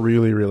 4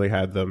 really, really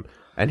had them.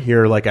 And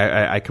here, like,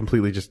 I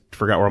completely just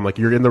forgot where I'm like,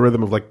 you're in the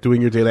rhythm of, like,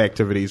 doing your daily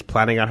activities,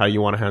 planning out how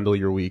you want to handle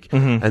your week.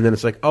 Mm-hmm. And then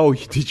it's like, oh,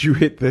 did you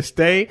hit this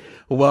day?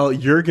 Well,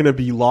 you're going to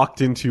be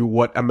locked into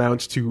what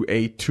amounts to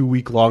a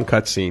 2-week-long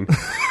cutscene.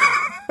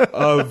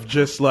 Of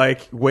just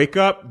like, wake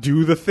up,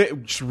 do the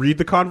thing, just read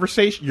the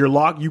conversation. You're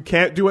locked. You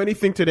can't do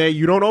anything today.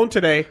 You don't own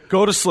today.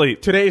 Go to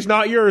sleep. Today's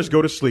not yours.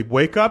 Go to sleep.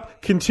 Wake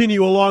up.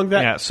 Continue along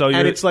that. Yeah, so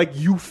and it's like,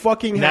 you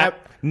fucking have.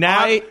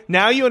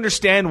 Now you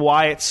understand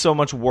why it's so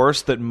much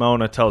worse that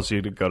Mona tells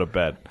you to go to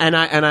bed. And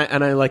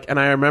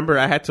I remember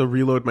I had to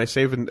reload my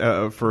save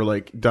for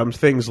like dumb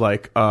things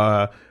like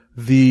the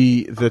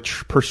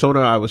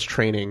persona I was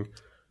training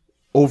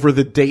over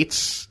the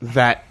dates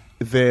that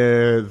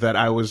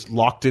I was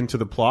locked into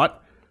the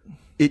plot.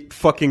 It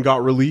fucking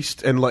got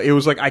released, and it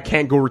was like I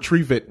can't go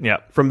retrieve it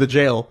from the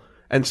jail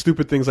and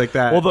stupid things like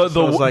that. Well,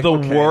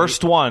 the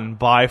worst one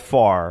by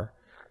far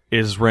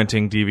is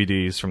renting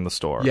DVDs from the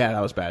store. Yeah, that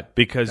was bad.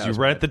 Because you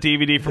rent the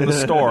DVD from the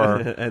store,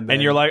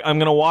 and you're like, I'm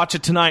going to watch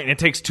it tonight, and it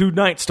takes 2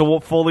 nights to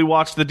fully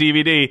watch the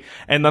DVD,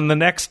 and then the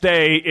next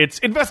day, it's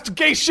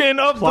investigation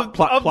of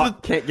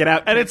plot. Can't get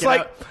out. And it's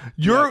like,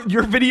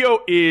 your video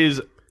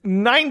is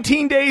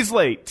 19 days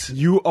late.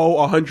 You owe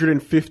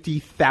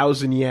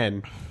 150,000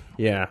 yen.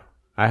 Yeah,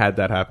 I had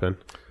that happen.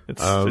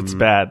 It's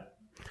bad.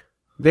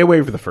 They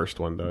waived the first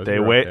one, though.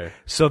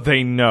 So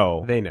they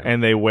know.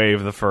 And they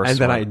waive the first one. And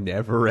then I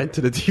never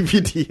rented a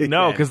DVD again.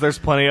 No, because there's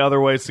plenty of other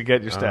ways to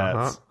get your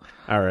stats.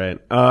 All right.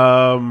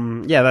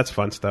 Yeah, that's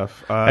fun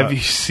stuff. Have you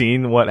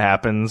seen what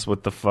happens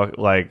with the fuck,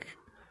 like,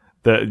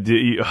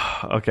 you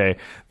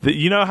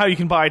know how you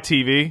can buy a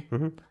TV?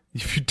 Mm-hmm.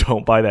 If you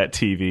don't buy that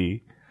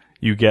TV,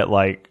 you get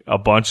like a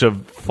bunch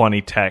of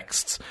funny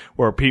texts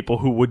where people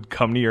who would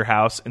come to your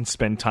house and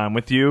spend time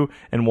with you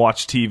and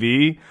watch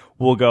TV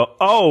will go,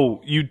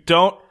 "Oh, you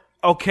don't?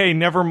 Okay,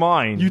 never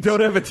mind. You don't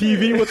have a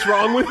TV? What's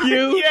wrong with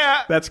you?"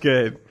 Yeah. That's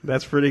good.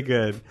 That's pretty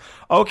good.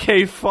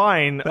 Okay,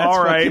 fine. That's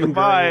All right, fucking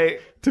bye.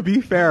 great. To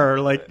be fair,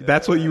 like,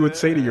 that's what you would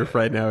say to your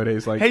friend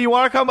nowadays. Like, Hey, you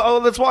want to come? Oh,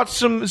 let's watch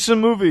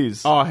some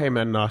movies. oh, hey,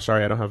 man, no,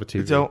 sorry, I don't have a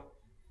TV. Don't.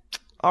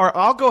 All right,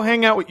 I'll go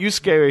hang out with you,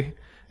 Scary,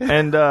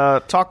 and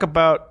talk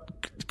about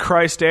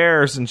Christ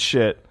airs and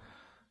shit.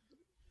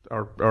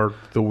 Or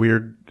the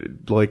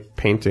weird, like,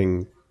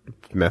 painting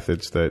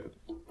methods that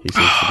he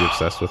seems to be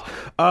obsessed with.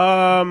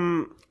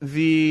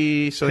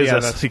 His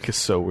aesthetic is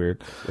so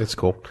weird. It's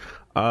cool.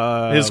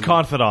 His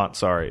confidant,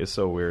 is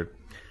so weird.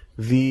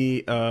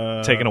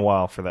 Taking a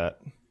while for that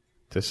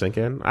to sink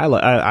in.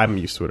 I'm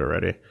used to it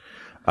already.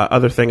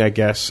 Other thing, I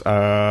guess.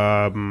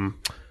 I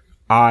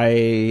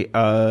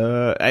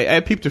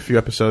peeped a few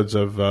episodes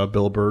of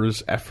Bill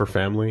Burr's F for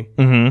Family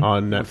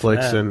on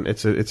Netflix, and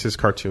it's his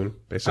cartoon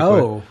basically.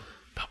 Oh,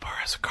 Bill Burr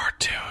has a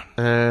cartoon,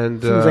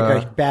 and seems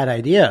like a bad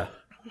idea.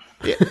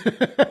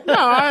 no,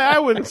 I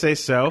wouldn't say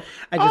so.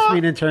 I just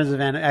mean in terms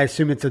of I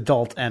assume it's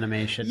adult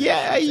animation.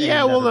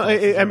 Yeah. Well, no,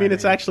 I mean,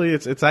 it's actually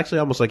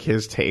almost like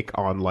his take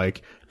on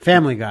like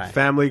Family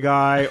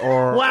Guy.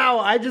 Or Wow,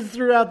 I just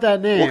threw out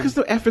that name. well, because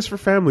the F is for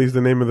Family is the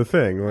name of the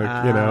thing, like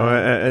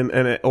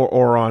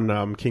or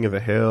on King of the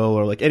Hill,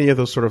 or like any of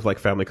those sort of like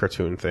family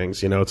cartoon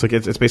things. It's like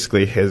it's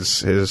basically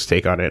his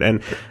take on it,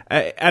 and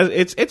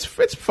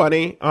it's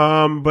funny.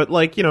 But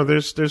like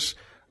there's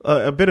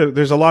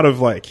a lot of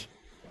like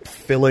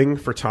filling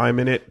for time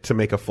in it to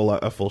make a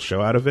full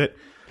show out of it.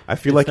 I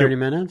feel like 30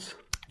 minutes.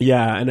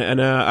 Yeah, and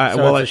it's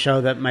a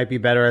show that might be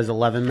better as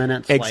 11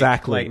 minutes.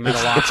 Exactly. Like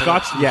it's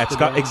got some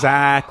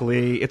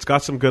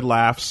good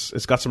laughs.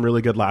 It's got some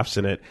really good laughs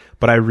in it.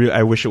 But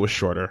I wish it was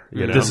shorter.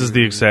 This is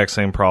the exact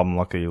same problem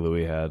Lucky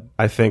Louie had.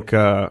 I think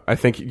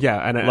yeah.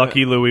 And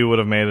Lucky Louie would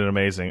have made an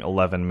amazing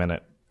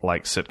 11-minute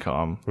like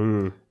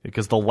sitcom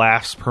because the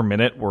laughs per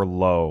minute were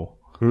low.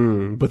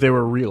 But they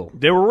were real.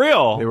 They were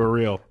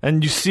real.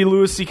 And you see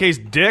Louis C.K.'s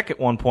dick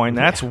at one point. And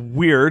that's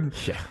weird.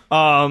 Yeah.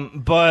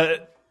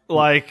 But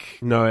like,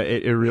 no,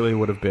 it really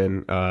would have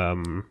been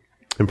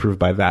improved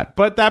by that.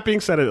 But that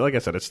being said, like I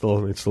said, it's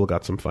still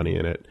got some funny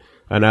in it.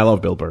 And I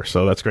love Bill Burr,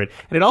 so that's great.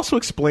 And it also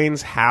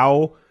explains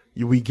how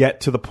we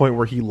get to the point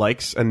where he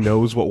likes and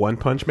knows what One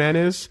Punch Man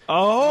is.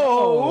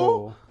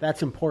 Oh,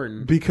 that's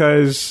important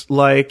because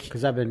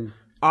I've been.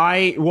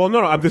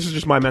 No, this is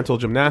just my mental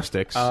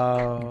gymnastics.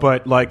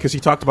 But like, because he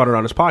talked about it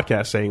on his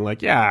podcast, saying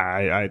like,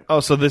 yeah,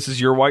 so this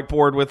is your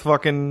whiteboard with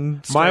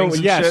fucking strings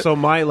and shit? So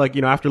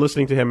after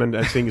listening to him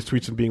and seeing his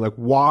tweets and being like,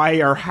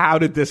 why or how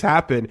did this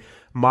happen?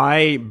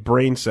 My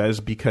brain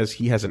says because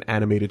he has an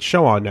animated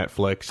show on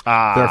Netflix,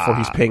 therefore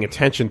he's paying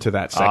attention to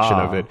that section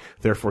of it.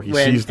 Therefore he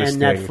sees this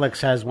thing. And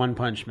Netflix has One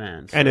Punch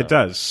Man. So. And it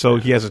does. So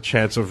he has a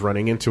chance of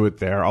running into it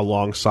there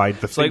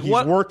alongside the thing he's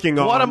working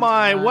on. What am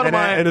I?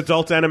 An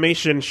adult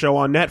animation show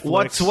on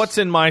Netflix. What's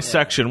in my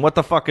section? What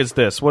the fuck is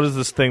this? What is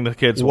this thing the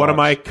kids watch? What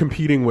am I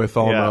competing with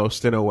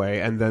almost in a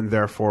way? And then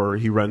therefore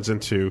he runs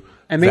into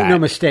and make no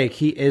mistake,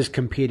 he is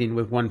competing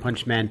with One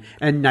Punch Man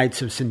and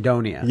Knights of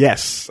Sidonia.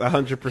 Yes,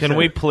 100%. Can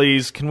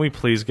we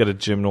please get a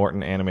Jim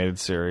Norton animated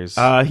series?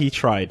 He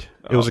tried.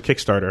 It was a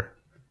Kickstarter.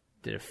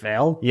 Did it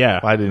fail?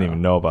 Yeah, I didn't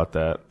even know about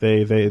that.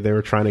 They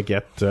were trying to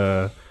get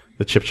the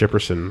Chip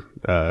Chipperson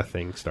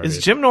thing started. Is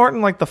Jim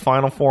Norton like the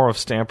final form of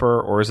Stamper,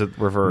 or is it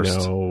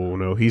reversed?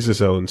 No, he's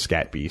his own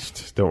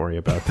Scatbeast. Don't worry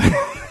about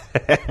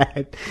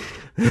that.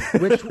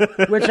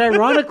 which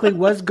ironically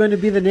was going to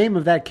be the name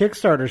of that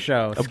Kickstarter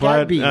show, but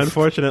Scatbeast.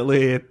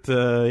 Unfortunately, it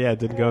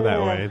didn't go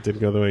that way. It didn't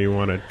go the way you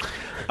wanted.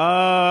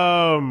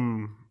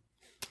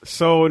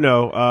 So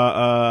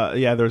no,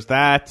 there's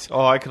that.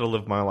 Oh, I could have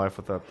lived my life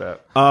without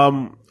that.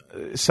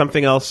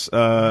 Something else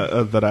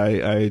that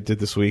I did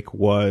this week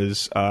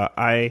was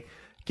I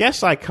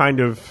guess I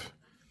kind of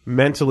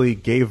mentally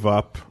gave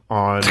up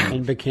on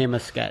and became a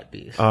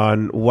Scatbeast.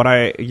 On what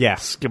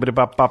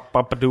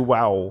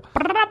Skibbity-bop-bop-bop-a-doo-wow.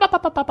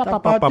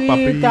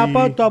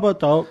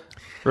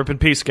 Rip in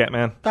peace,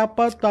 Scatman.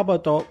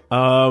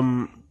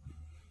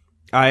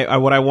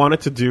 What I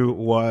wanted to do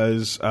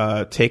was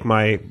take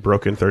my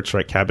broken Third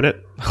Strike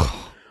cabinet.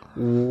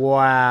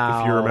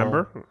 Wow. If you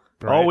remember.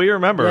 Right? Oh, we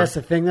remember. Yes,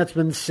 a thing that's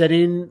been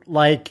sitting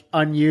like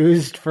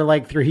unused for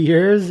like 3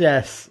 years.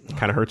 Yes.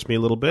 Kind of hurts me a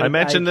little bit. I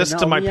mentioned this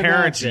to my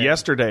parents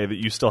yesterday that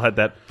you still had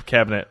that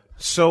cabinet.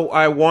 So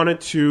I wanted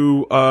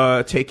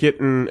to take it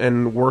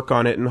and work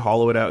on it and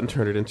hollow it out and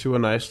turn it into a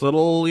nice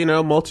little,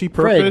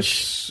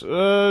 multi-purpose,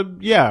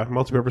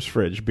 multi-purpose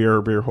fridge,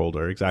 beer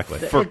holder, exactly.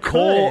 For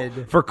cold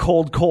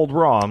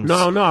ROMs.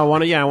 No, I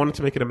wanted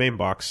to make it a main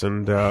box,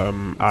 and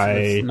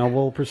it's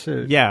noble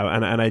pursuit. Yeah,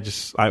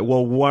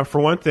 and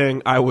for one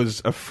thing, I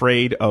was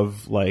afraid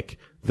of like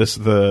the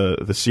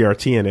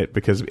CRT in it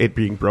because it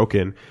being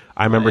broken.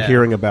 I remember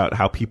hearing about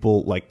how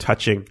people like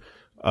touching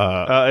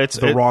It's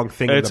the wrong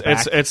thing.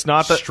 It's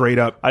not the straight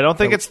up. I don't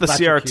think it's the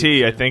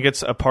CRT. electrocutes. I think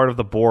it's a part of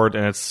the board,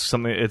 and it's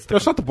something. It's No,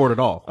 it's not the board at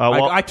all.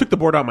 well, I took the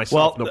board out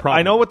myself. well, No problem.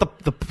 I know what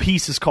the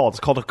piece is called. It's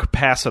called a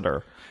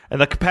capacitor,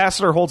 and the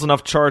capacitor holds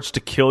enough charge to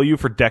kill you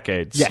for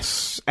decades.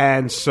 Yes,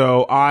 and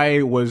so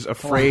I was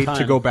afraid to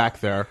time. go back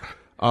there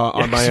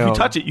on my If own. you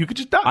touch it, you could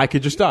just die. I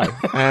could just die,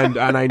 and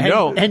I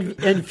know.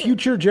 And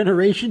future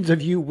generations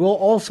of you will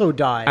also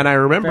die. And I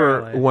remember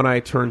apparently. when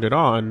I turned it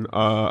on,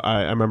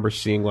 I remember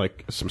seeing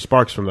like some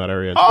sparks from that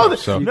area. And oh,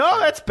 stuff, no,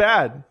 that's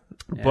bad.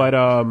 But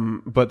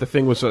the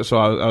thing was, so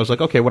I was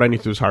like, okay, what I need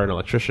to do is hire an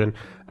electrician,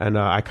 and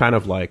I kind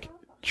of like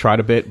tried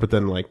a bit, but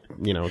then like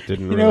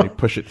didn't really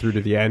push it through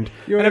to the end.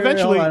 And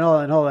eventually,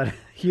 hold on.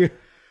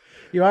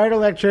 You hired an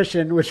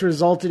electrician, which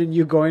resulted in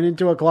you going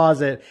into a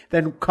closet,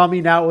 then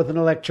coming out with an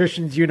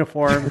electrician's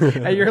uniform,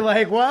 and you're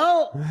like,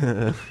 well,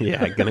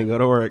 yeah, gonna go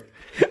to work.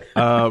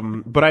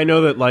 But I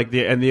know that like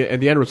the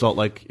end result,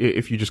 like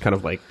if you just kind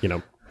of like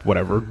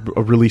whatever,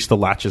 release the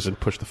latches and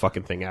push the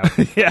fucking thing out,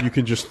 Yeah. you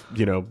can just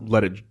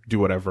let it do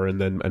whatever,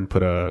 and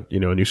put a a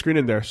new screen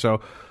in there. So,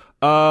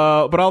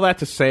 but all that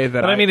to say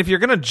that But I mean, if you're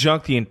gonna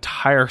junk the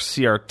entire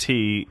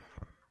CRT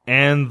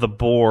and the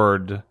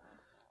board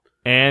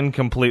and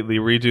completely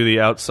redo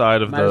the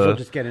outside of Might as well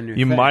just get a new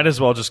you thing. might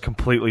as well just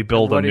completely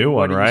build a new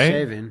one, what are you right?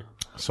 saving?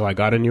 so I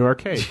got a new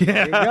arcade.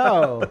 There you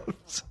go.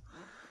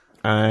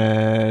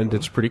 And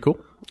it's pretty cool,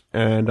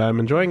 and I'm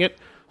enjoying it.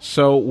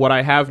 So what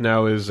I have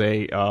now is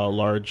a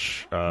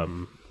large,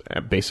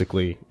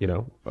 basically,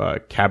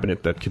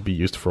 cabinet that could be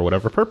used for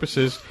whatever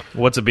purposes.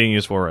 What's it being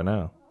used for right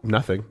now?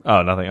 Nothing.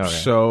 Oh, nothing. Okay.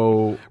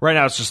 So Right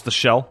now, it's just the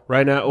shell.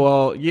 right now,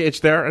 well, yeah, it's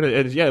there, and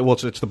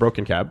it's the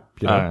broken cab,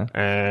 Alright.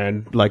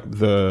 and like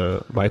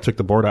I took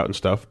the board out and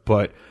stuff,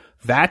 but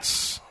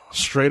that's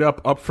straight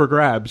up for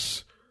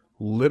grabs.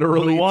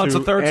 Literally, Who wants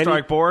to a third any-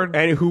 strike board?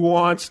 And who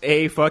wants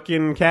a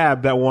fucking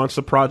cab that wants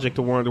a project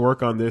to want to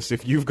work on this?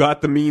 If you've got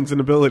the means and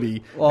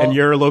ability, and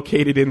you're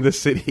located in the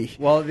city,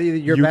 Well,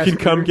 your you best, can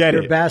come get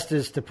your it. best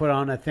is to put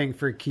on a thing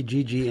for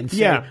Kijiji and say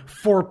Yeah.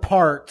 4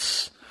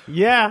 parts.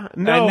 Yeah,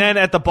 no. And then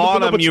at the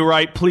bottom, you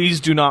write,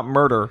 "Please do not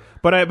murder."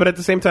 But at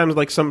the same time,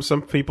 like some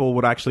people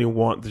would actually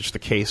want just a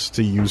case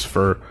to use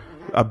for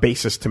a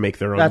basis to make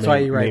their own That's name, why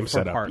you write name for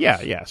setup. parts.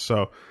 Yeah.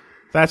 So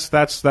that's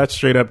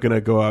straight up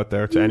gonna go out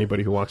there to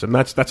anybody who wants it. And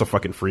that's a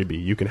fucking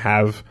freebie. You can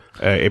have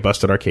a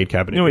busted arcade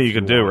cabinet. You know what if you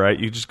could do, want. right?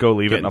 You just go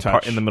leave Get it in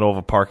touch. in the middle of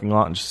a parking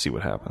lot and just see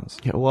what happens.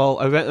 Yeah, well,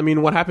 I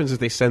mean, what happens is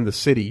they send the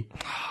city,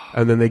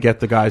 and then they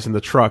get the guys in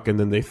the truck, and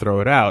then they throw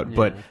it out.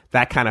 But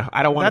that kind of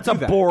I don't want That's to a do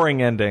that.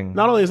 boring ending.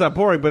 Not only is that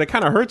boring, but it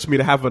kind of hurts me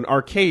to have an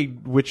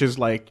arcade, which is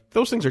like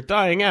those things are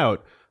dying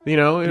out.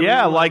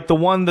 Yeah, like the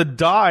one that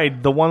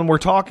died, the one we're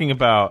talking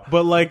about.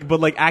 But like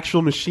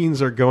actual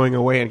machines are going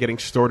away and getting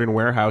stored in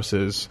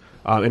warehouses.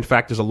 In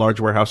fact, there's a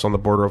large warehouse on the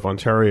border of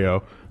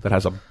Ontario that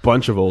has a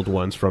bunch of old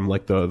ones from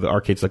like the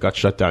arcades that got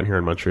shut down here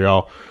in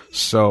Montreal.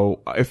 So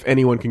if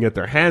anyone can get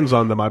their hands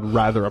on them, I'd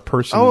rather a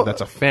person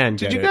that's a fan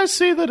get it. Did you guys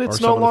see that or it's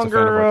no someone that's a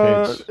fan of longer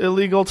arcades.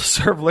 illegal to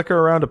serve liquor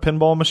around a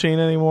pinball machine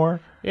anymore?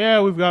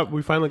 Yeah,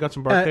 we finally got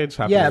some barcades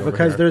happening. Yeah, over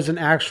because here. there's an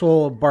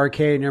actual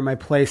barcade near my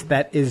place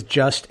that is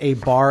just a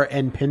bar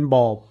and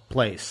pinball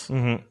place.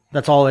 Mm-hmm.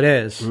 That's all it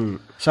is.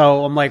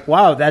 So I'm like,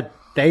 wow, that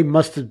they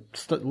must have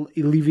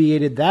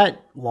alleviated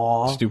that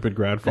law. Stupid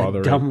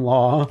grandfather. Dumb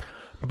law.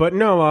 But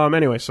no,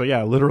 anyway, so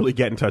yeah, literally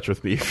get in touch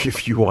with me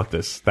if you want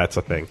this. That's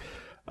a thing.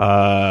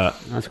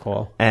 That's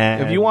cool.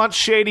 And If you want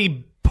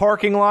shady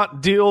parking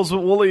lot deals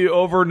with Wooly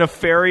over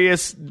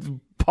nefarious,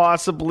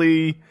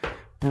 possibly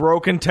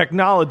broken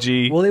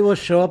technology, Willie will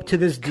show up to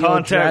this deal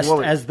Contact dressed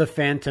Willie. as the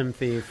Phantom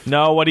Thief.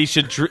 no, what he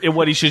should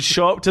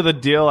show up to the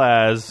deal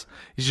as,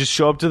 he should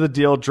show up to the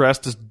deal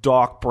dressed as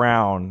Doc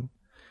Brown.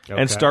 Okay.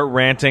 And start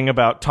ranting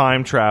about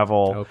time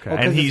travel. Okay. And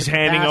 'cause he's it's a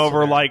handing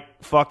over capacitor.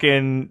 like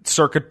fucking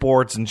circuit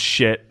boards and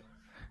shit.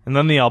 And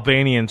then the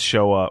Albanians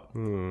show up.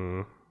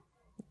 And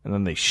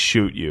then they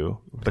shoot you.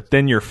 But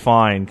then you're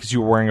fine because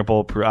you were wearing a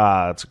bulletproof.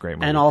 That's a great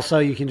movie. And also,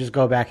 you can just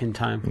go back in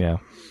time yeah.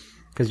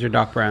 because you're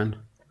Doc Brown.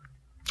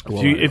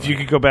 If you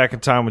could go back in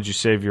time, would you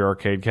save your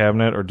arcade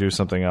cabinet or do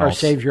something else? Or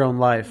save your own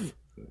life.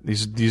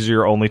 These are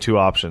your only two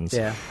options.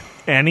 Yeah.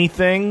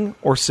 Anything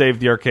or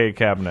save the arcade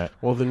cabinet.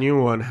 Well, the new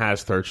one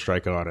has Third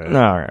Strike on it.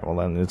 All right. Well,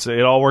 then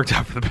it all worked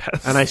out for the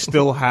best. And I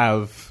still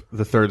have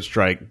the Third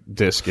Strike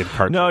disc in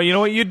cartridge. No, you know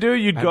what you'd do?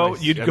 You'd And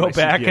go my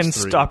back and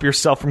CPS3. stop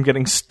yourself from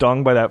getting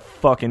stung by that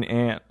fucking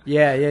ant.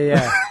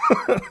 Yeah.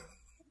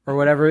 Or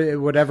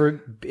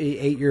whatever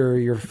ate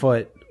your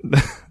foot.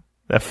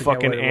 That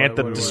fucking what ant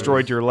that it was.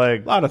 destroyed your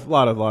leg. A lot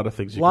of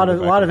things. A lot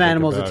of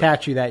animals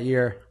attack you that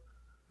year.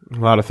 A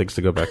lot of things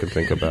to go back and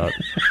think about.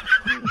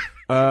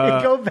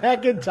 Go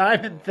back in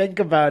time and think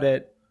about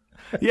it.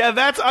 Yeah,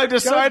 I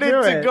decided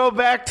do to it. go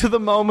back to the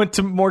moment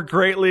to more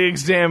greatly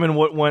examine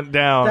what went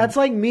down. That's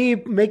like me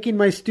making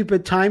my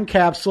stupid time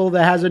capsule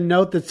that has a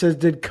note that says,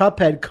 "Did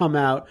Cuphead come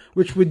out?"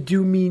 Which would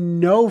do me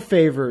no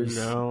favors.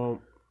 No,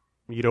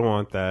 you don't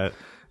want that.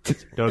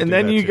 Don't and do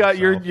then that you to got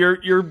yourself.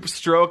 you're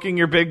stroking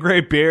your big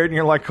gray beard and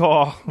you're like,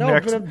 oh, No,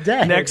 but I'm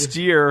dead. next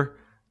year.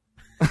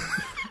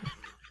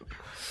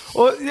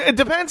 Well, it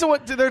depends on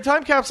what. There are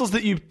time capsules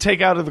that you take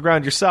out of the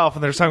ground yourself,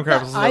 and there's time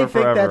capsules that I are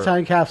think forever. that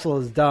time capsule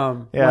is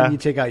dumb Yeah. when you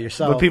take out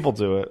yourself. But people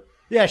do it.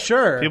 Yeah,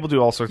 sure. People do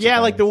all sorts of Yeah,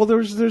 things. like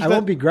there's I that,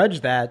 won't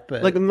begrudge that,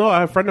 but like no,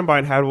 a friend of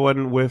mine had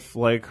one with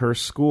like her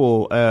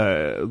school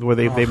where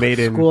they made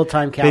it school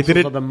time they capsules did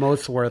it. are the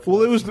most worthless.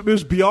 Well, it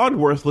was beyond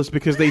worthless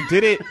because they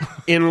did it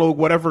in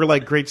whatever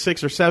like grade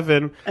 6 or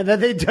 7. and then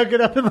they dug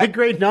it up in like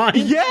grade 9.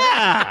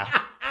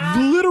 Yeah.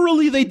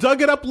 Literally, they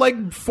dug it up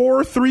like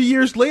 4 or 3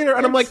 years later,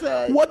 and I'm like,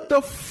 It's, "What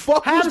the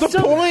fuck Have was the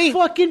some point?"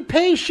 fucking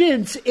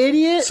patience,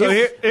 idiot. So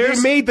they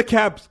made the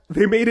caps.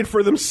 They made it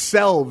for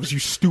themselves. You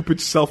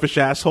stupid, selfish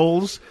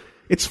assholes.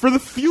 It's for the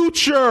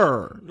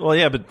future. Well,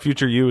 yeah, but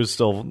future you is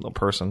still a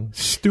person.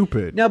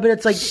 Stupid. No, but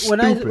it's like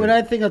Stupid. when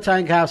I think of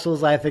time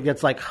capsules, I think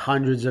it's like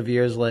hundreds of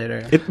years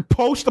later. It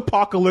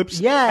post-apocalypse.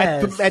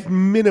 Yes. At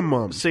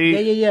minimum.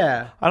 See,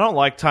 Yeah. I don't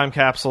like time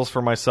capsules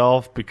for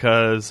myself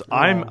because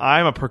I'm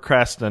a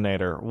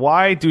procrastinator.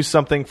 Why do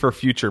something for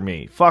future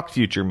me? Fuck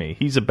future me.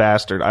 He's a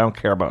bastard. I don't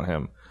care about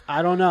him.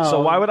 I don't know.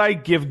 So why would I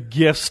give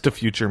gifts to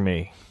future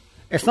me?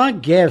 It's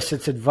not gifts;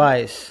 it's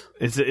advice.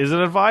 Is it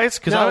advice?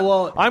 Because No,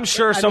 well, I'm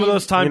sure I some mean, of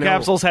those time you know,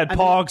 capsules had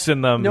pogs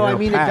in them. No, I know,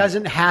 mean Pat, it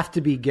doesn't have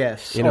to be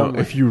gifts. You know, only.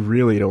 if you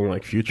really don't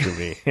like future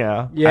me,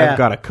 Yeah. Yeah. I've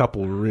got a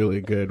couple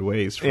really good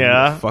ways for you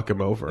Yeah. to fuck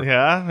him over.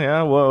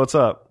 Yeah. What's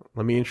up?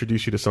 Let me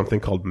introduce you to something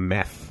called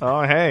meth.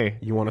 Oh, hey.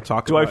 You want to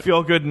talk Do about I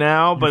feel good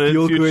now? But in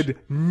feel future- good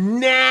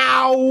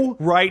now?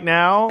 right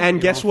now? And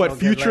guess what? don't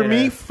feel good Future me,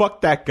 later.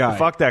 fuck that guy.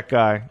 Fuck that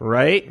guy.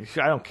 Right?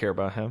 I don't care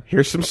about him.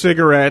 Here's some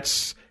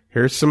cigarettes.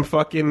 Here's some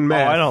fucking Oh,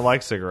 meth. I don't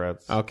like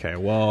cigarettes. Okay,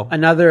 well,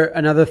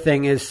 Another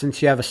thing is, since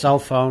you have a cell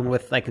phone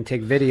with that can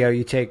take video,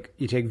 you take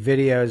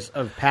videos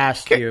of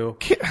past you,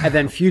 and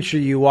then future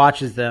you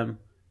watches them,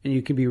 and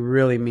you can be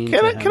really mean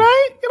to him. Can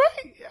I?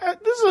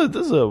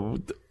 This is a.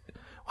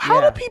 How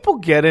Yeah. do people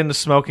get into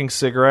smoking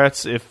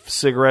cigarettes if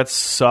cigarettes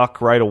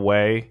suck right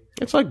away?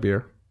 it's like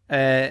beer.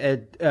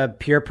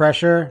 Peer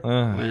pressure,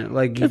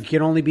 like you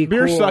can only be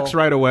Beer cool. sucks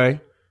right away.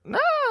 No,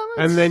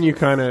 And then you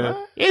kind of...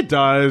 It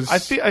does. I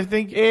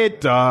think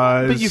it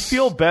does. but you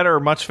feel better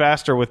much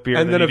faster with beer,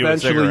 And than then you do with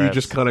eventually you cigarettes.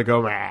 just kind of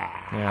go,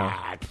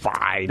 Yeah.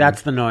 fine.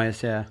 That's the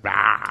noise, yeah.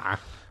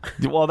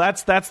 Well,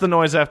 that's the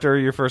noise after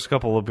your first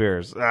couple of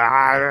beers.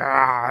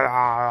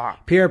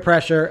 Peer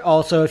pressure.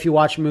 Also, if you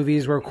watch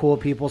movies where cool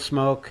people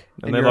smoke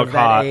and they you're look of that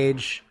hot.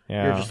 age,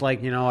 Yeah. you're just like,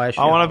 I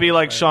should. I want to be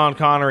like Sean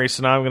Connery,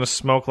 so now I'm going to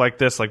smoke like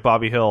this, like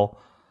Bobby Hill.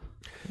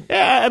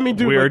 Yeah, I mean,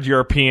 dude, Weird like,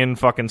 European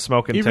fucking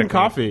smoking even technique.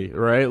 coffee,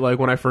 right? Like,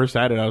 when I first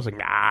had it, I was like,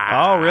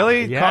 nah. Oh,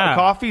 really? Yeah.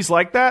 Coffee's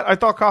like that? I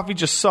thought coffee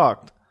just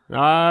sucked. No.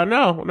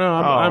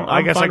 I'm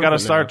I guess I fine got to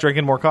with it start now.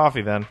 drinking more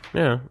coffee then.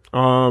 Yeah.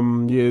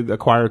 You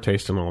acquire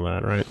taste and all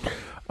that, right?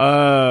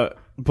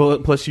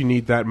 But plus, you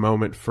need that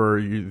moment for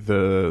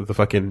the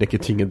fucking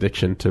nicotine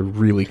addiction to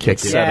really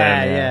kick in.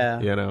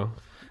 Yeah. You know,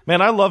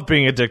 Man, I love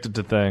being addicted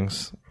to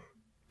things.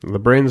 the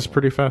brain's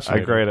pretty I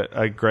fascinating. grade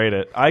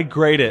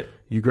it.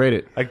 You grade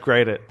it. I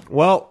grade it.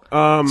 Well,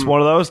 It's one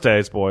of those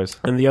days, boys.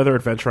 and the other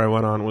adventure I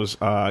went on was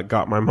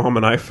got my mom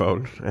an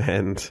iPhone,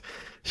 and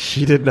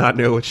she did not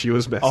know what she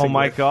was messing Oh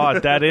my with.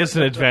 god, that is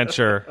an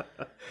adventure.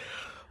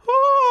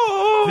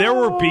 There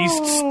were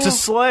beasts to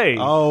slay.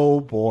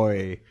 Oh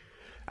boy.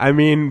 I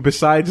mean,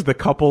 besides the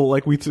couple,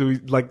 like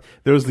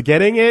there was the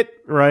getting it,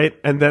 right?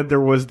 And then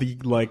there was the,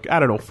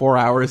 4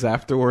 hours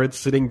afterwards,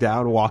 sitting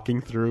down, walking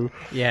through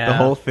the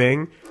whole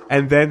thing.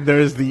 And then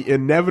there's the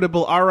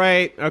inevitable, all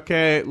right,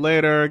 okay,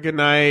 later, good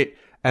night.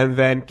 And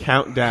then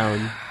countdown.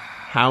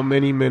 How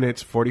many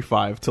minutes?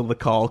 45 till the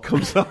call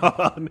comes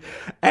on.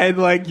 And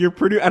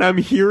and I'm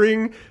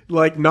hearing,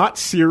 not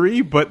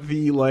Siri, but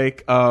the,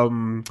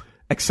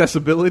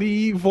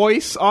 accessibility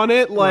voice on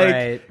it,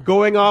 Right.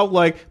 going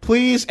off,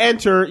 please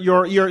enter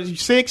your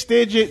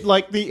 6-digit,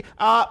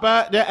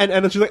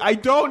 and she's like, I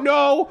don't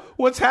know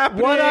what's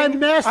happening. What I'm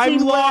messing I'm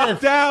locked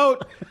with."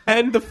 out,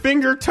 and the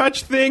finger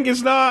touch thing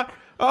is not.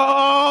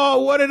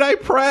 Oh, what did I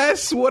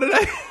press? What did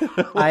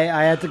I?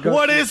 I had to go.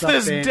 What through is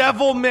this something-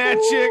 devil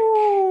magic?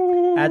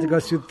 I had to go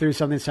through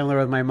something similar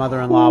with my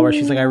mother-in-law, where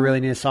she's like, "I really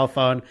need a cell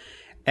phone,"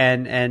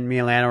 and me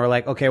and Lana were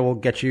like, "Okay, we'll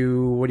get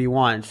you. What do you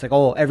want?" It's like,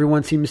 "Oh,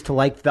 everyone seems to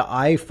like the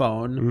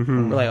iPhone."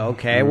 Mm-hmm. We're like,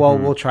 "Okay, well,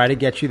 we'll try to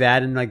get you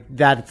that," and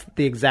that's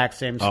the exact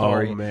same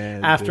story. Oh,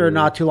 man, after dude.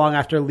 not too long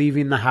after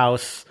leaving the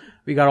house,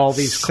 we got all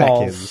these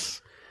calls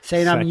Seconds.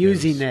 saying I'm Seconds.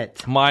 using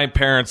it. My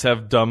parents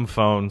have dumb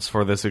phones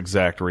for this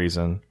exact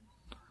reason.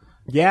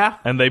 Yeah.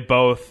 And they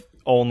both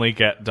only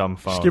get dumb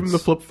phones. Just give him the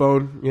flip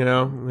phone,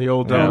 the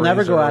old. It'll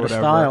never Razor go or out of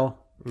whatever. style.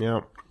 Yeah.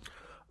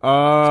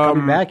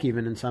 Coming back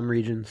even in some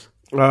regions.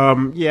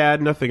 Yeah,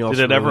 nothing else.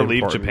 Did it ever really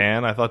leave important.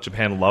 Japan? I thought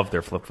Japan loved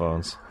their flip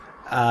phones.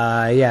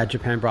 Yeah,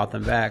 Japan brought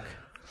them back.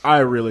 I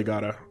really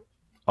gotta.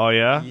 Oh,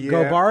 yeah?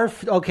 Go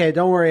barf? Okay,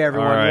 don't worry,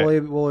 everyone. All right. Wooly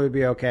will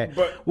be okay.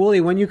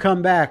 Wooly, when you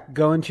come back,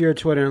 go into your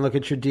Twitter and look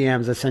at your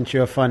DMs. I sent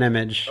you a fun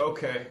image.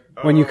 Okay.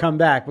 When you come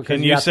back, because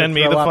Can you have to send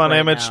me throw the up fun right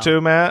image now.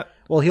 too, Matt?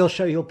 Well, he'll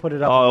put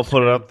it up. Oh, on I'll the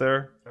put it screen. up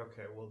there.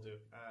 Okay, we'll do.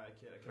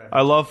 Can I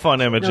I love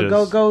fun images.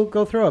 No,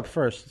 go throw up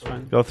first. It's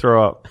fine. Go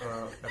throw up. I'm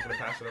gonna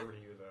pass it over to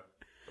you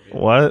though.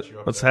 What?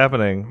 What's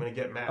happening? I'm gonna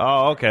get Matt.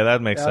 Oh, okay,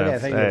 that makes Okay,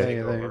 sense. thank Hey.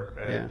 you.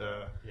 And,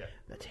 Yeah.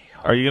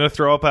 Are you gonna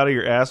throw up out of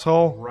your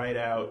asshole? right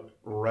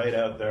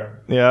out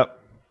there. Yep.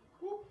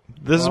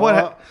 This is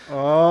what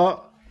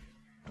All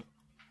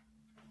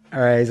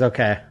right, he's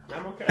okay.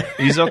 I'm okay.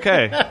 he's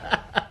okay.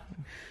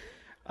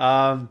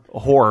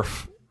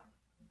 Horf.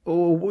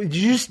 Oh,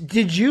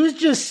 did you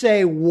just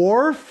say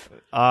Worf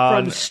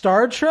from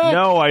Star Trek?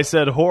 No, I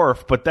said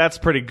Horf, but that's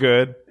pretty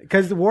good.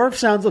 Because Worf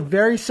sounds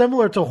very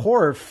similar to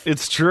Horf.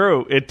 It's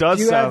true. It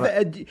does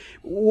sound.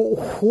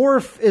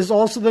 Horf is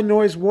also the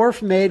noise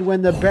Worf made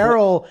when the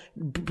barrel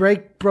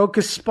broke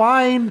his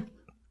spine.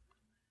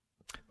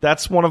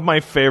 That's one of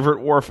my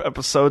favorite Worf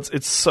episodes.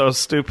 It's so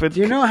stupid.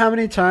 Do you know how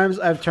many times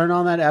I've turned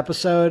on that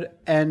episode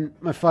and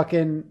my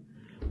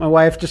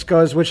wife just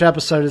goes, "Which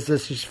episode is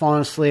this?" She's falling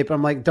asleep.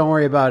 I'm like, "Don't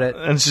worry about it."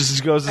 And she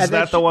just goes, "Is And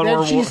then that the one then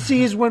where she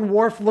sees when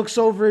Worf looks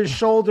over his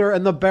shoulder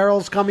and the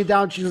barrel's coming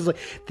down? She's just like,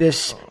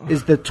 "This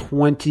is the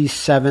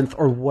 27th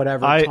or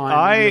whatever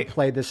time you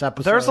played this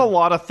episode." There's a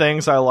lot of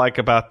things I like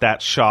about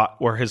that shot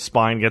where his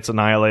spine gets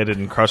annihilated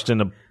and crushed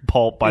into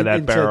pulp by that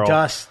into barrel.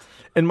 dust.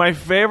 And my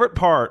favorite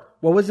part,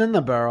 What was in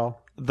the barrel?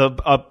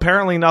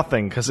 apparently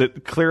nothing, because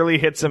it clearly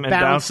hits him and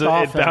Bounced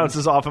off him.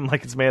 bounces off him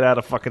like it's made out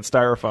of fucking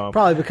styrofoam.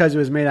 Probably because it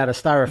was made out of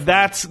styrofoam.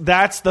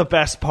 That's the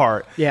best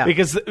part. Yeah.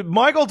 Because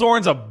Michael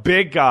Dorn's a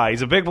big guy.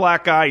 He's a big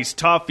black guy. He's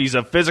tough. He's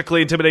a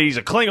physically intimidating. He's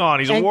a Klingon.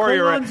 He's a and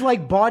warrior. Klingons,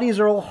 like, bodies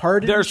are all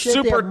hard. They're and shit.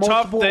 super they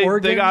tough.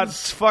 They got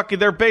fucking.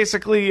 They're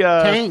basically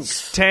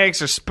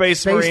tanks or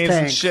space marines tanks.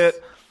 and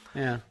shit.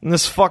 Yeah. And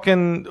this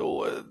fucking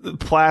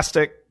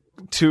plastic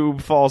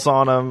tube falls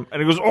on him,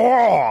 and he goes,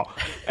 "Oh!"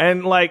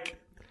 And like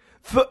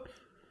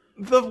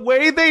the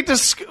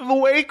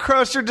way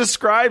Crusher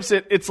describes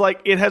it, it's like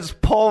it has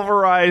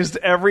pulverized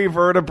every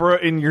vertebra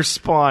in your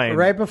spine.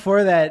 Right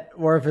before that,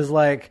 Worf is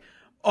like,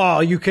 "Oh,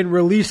 you can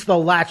release the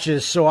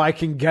latches so I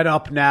can get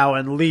up now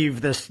and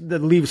leave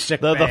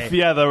sick bay."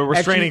 The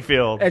restraining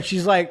field. And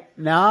she's like,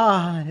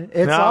 "Nah,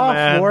 it's off,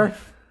 man.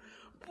 Worf."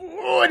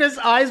 Ooh, and his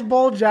eyes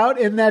bulge out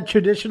in that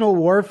traditional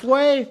Worf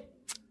way.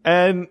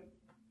 And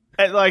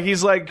like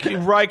he's like,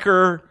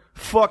 "Riker,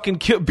 fucking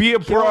be a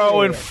bro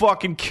me. and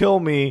fucking kill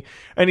me."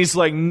 And he's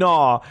like,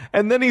 "Nah."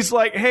 And then he's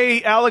like,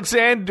 "Hey,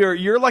 Alexander,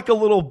 you're like a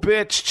little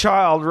bitch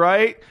child,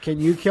 right? Can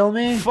you kill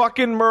me?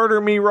 Fucking murder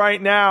me right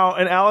now."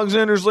 And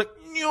Alexander's like,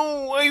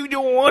 "No, I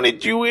don't want to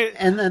do it."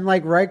 And then,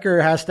 like,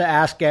 Riker has to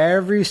ask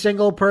every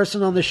single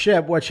person on the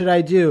ship, "What should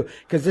I do?"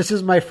 Because this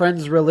is my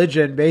friend's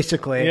religion,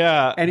 basically.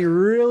 Yeah. And he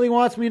really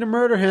wants me to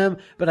murder him,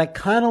 but I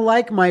kind of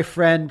like my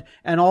friend,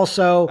 and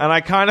also... And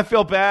I kind of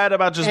feel bad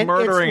about just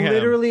murdering it's him.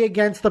 literally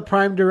against the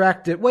Prime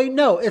Directive. Wait,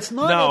 no, it's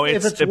not. No,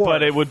 if it's Worf.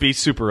 but it would be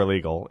super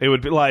illegal. It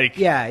would be like,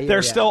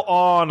 they're still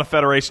on a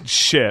Federation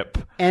ship.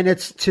 And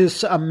it's to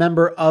a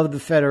member of the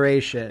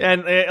Federation.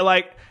 And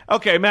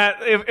okay, Matt,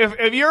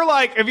 if you're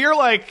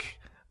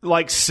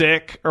like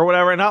sick or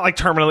whatever, and not like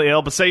terminally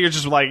ill, but say you're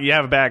just like you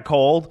have a bad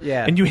cold,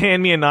 and you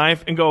hand me a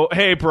knife and go,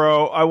 "Hey,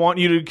 bro, I want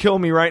you to kill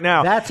me right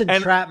now." That's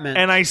entrapment.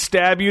 And I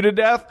stab you to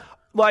death.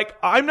 Like,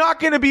 I'm not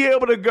going to be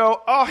able to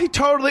go, "Oh, he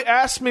totally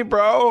asked me,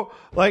 bro."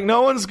 Like,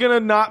 no one's going to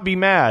not be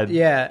mad.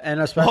 Yeah,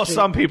 and especially... Well,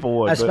 some people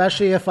would.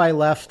 Especially if I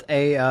left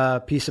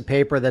a piece of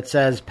paper that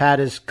says, "Pat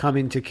is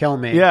coming to kill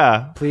me."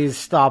 Yeah. Please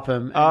stop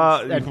him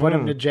and put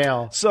him to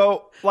jail.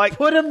 So, like...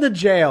 Put him to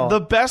jail. The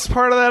best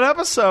part of that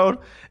episode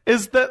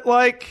is that,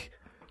 like...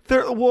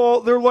 They're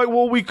like,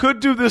 "Well, we could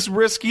do this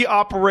risky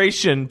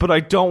operation, but I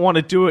don't want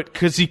to do it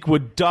because he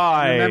would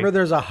die." Remember,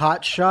 there's a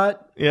hot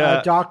shot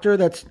doctor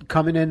that's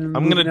coming in.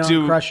 I'm gonna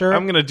do Crusher.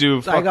 I'm gonna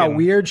do. I got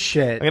weird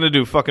shit. I'm gonna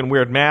do fucking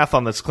weird math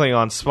on this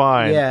Klingon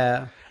spine.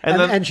 Yeah.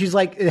 And she's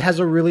like, "It has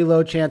a really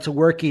low chance of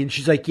working." And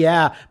she's like,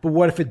 "Yeah, but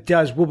what if it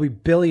does? We'll be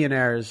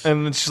billionaires."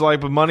 And then she's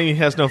like, "But money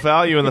has no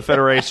value in the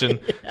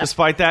Federation,"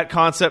 despite that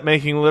concept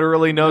making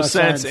literally no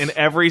sense in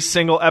every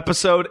single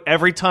episode,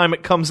 every time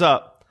it comes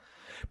up.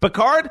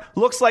 Picard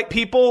looks like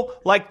people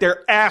like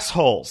they're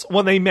assholes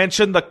when they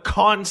mention the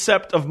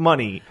concept of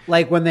money.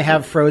 Like when they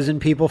have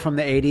frozen people from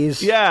the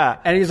 80s. Yeah.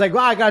 And he's like,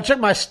 "Well, I gotta check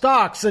my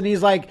stocks." And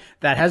he's like,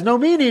 "That has no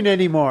meaning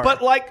anymore."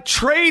 But like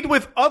trade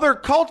with other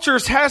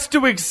cultures has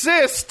to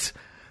exist.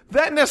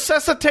 That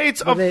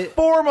necessitates a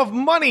form of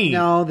money.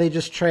 No, they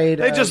just trade.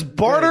 They just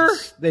barter?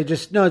 Goods. They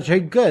just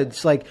trade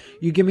goods. Like,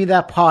 you give me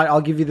that pot,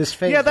 I'll give you this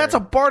favor. Yeah, that's a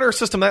barter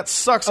system. That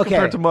sucks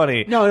compared to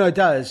money. No, it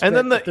does. And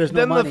then the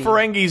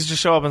Ferengis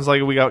just show up and it's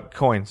like, "We got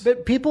coins."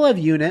 But people have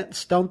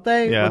units, don't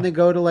they? Yeah. When they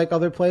go to like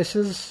other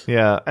places.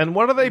 Yeah. And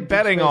what are they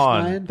betting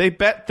on? Nine? They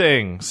bet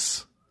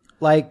things.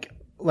 Like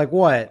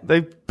what? They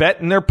bet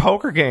in their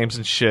poker games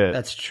and shit.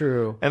 That's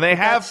true. And they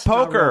have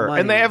poker,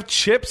 and they have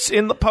chips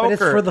in the poker. But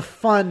it's for the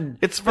fun.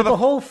 It's for the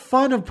whole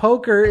fun of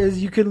poker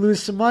is you can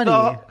lose some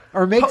money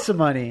or make some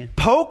money.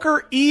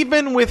 Poker,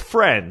 even with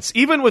friends,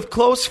 even with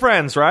close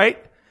friends,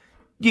 right?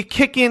 You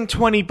kick in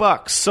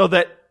 $20 so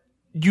that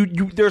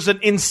there's an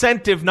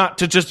incentive not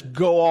to just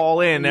go all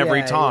in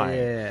every time.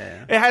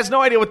 Yeah. It has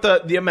no idea what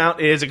the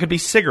amount is. It could be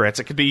cigarettes.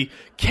 It could be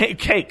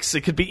cakes.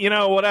 It could be,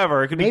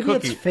 whatever. It could be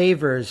cookies. Maybe it's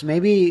favors.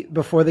 Maybe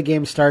before the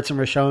game starts and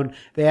we're shown,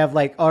 they have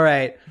like, all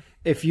right,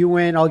 if you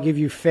win, I'll give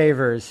you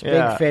favors,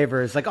 big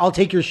favors. Like, I'll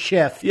take your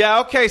shift. Yeah,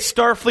 okay,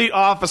 Starfleet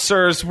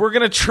officers, we're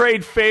going to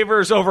trade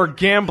favors over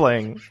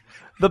gambling.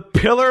 The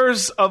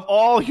pillars of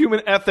all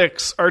human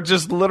ethics are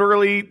just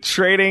literally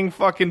trading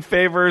fucking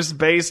favors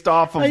based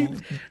off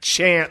of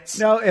chance.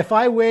 No, if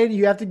I win,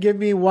 you have to give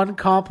me 1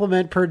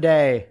 compliment per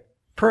day.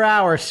 Per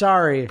hour,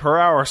 sorry. Per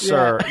hour,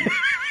 sir. Yeah.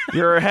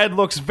 Your head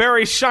looks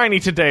very shiny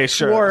today,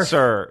 sir.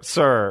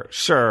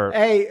 Sir.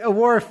 Hey,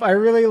 Worf, I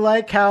really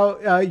like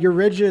how your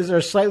ridges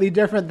are slightly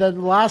different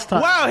than last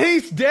time. Wow,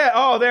 he's dead.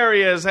 Oh, there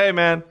he is. Hey,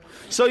 man.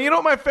 So you know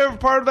what my favorite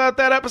part about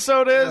that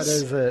episode is? What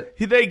is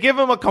it? They give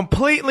him a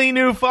completely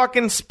new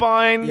fucking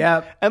spine.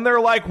 Yep. And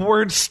they're like,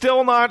 we're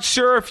still not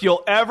sure if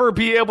you'll ever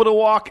be able to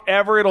walk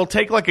ever. It'll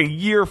take like a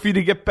year for you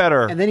to get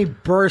better. And then he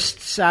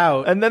bursts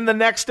out. And then the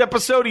next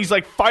episode, he's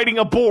like fighting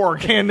a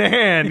Borg hand to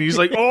hand. He's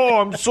like, oh,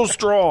 I'm so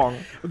strong.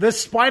 This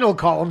spinal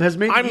column has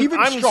made me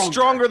even stronger. I'm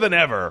stronger than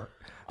ever.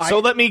 So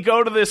let me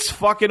go to this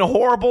fucking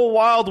horrible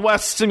Wild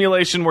West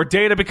simulation where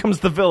Data becomes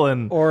the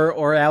villain.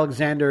 Or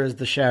Alexander is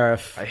the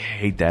sheriff. I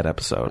hate that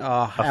episode.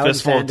 Oh, a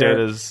fistful of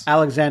Data's.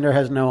 Alexander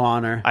has no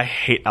honor. I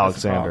hate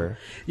Alexander.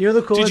 You know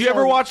the coolest. Did you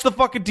ever watch the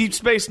fucking Deep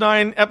Space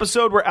Nine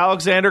episode where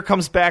Alexander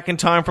comes back in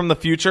time from the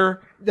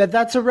future?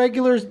 That's a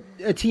regular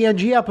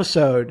TNG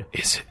episode.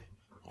 Is it?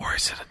 Or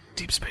is it a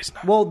Deep Space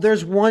Nine? Well,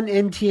 there's one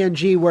in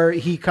TNG where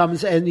he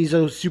comes and he's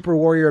a super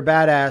warrior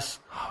badass.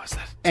 Oh, is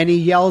that? And he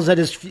yells at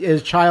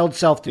his child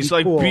self to He's be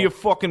like, cool. be a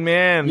fucking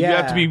man. Yeah. You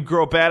have to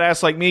grow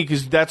badass like me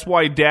because that's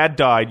why Dad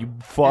died. You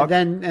fuck.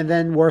 And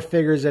then Worf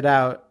figures it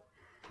out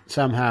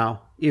somehow,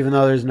 even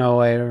though there's no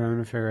way for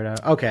him to figure it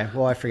out. Okay,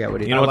 well I forget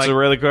what he. You know what's a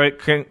really great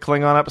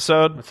Klingon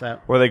episode? What's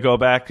that? Where they go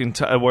back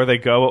where they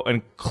go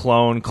and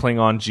clone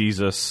Klingon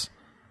Jesus.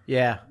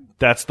 Yeah.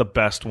 That's the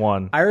best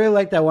one. I really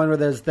like that one where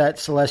there's that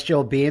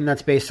celestial being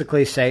that's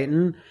basically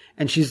Satan,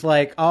 and she's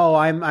like, "Oh,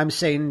 I'm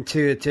Satan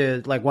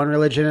to like one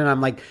religion, and I'm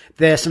like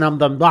this, and I'm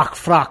the Mach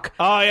Flock."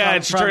 Oh yeah,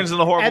 and she turns into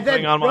the horrible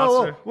Klingon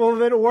monster. Well,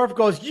 then Worf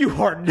goes, "You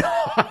are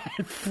not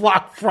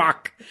Flock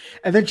Flock,"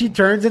 and then she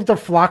turns into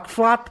Flock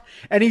Flop,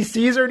 and he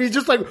sees her, and he's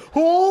just like,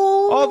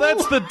 "Oh,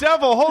 that's the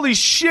devil! Holy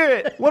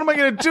shit! What am I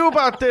gonna do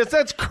about this?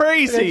 That's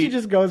crazy." And then she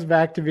just goes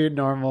back to being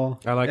normal.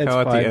 I like It's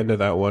how at fine. the end of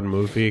that one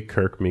movie,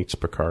 Kirk meets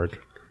Picard.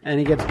 And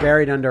he gets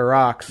buried under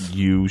rocks.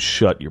 You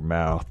shut your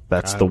mouth.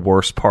 That's the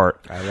worst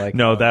part.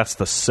 That's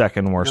the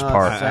second worst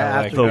part.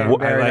 I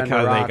like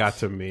how they got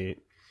to meet.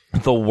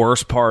 The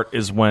worst part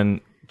is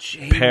when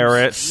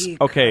Paris.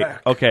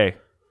 Okay.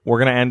 We're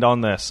gonna end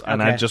on this,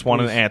 and I just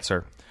want an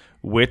answer.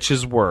 Which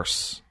is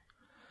worse?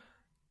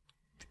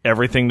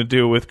 Everything to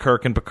do with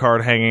Kirk and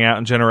Picard hanging out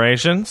in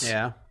Generations?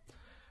 Yeah.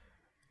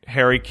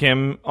 Harry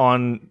Kim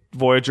on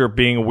Voyager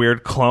being a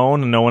weird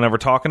clone and no one ever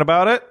talking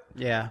about it?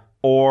 Yeah.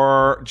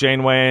 Or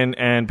Janeway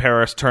and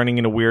Paris turning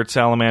into weird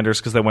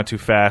salamanders because they went too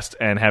fast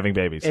and having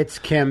babies. It's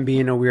Kim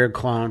being a weird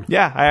clone.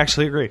 Yeah, I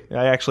actually agree.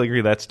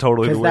 That's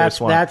totally the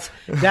weirdest one.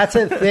 That's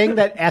a thing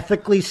that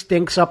ethically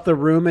stinks up the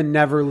room and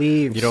never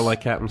leaves. You don't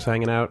like Captain's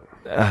hanging out?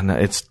 No,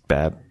 it's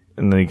bad.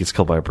 And then he gets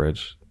killed by a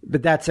bridge.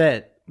 But that's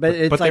it. But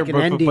it's like an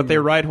ending. But they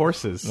ride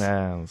horses.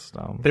 Nah, that's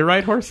dumb. They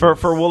ride horses.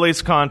 For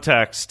Woolie's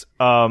context,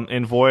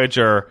 in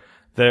Voyager,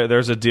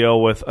 there's a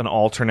deal with an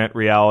alternate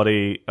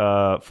reality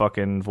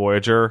fucking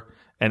Voyager,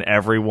 and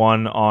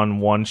everyone on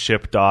one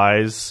ship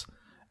dies,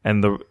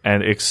 and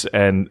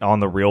on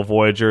the real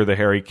Voyager, the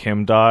Harry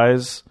Kim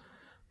dies,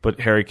 but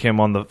Harry Kim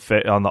on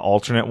the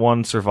alternate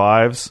one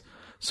survives.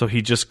 So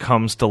he just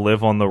comes to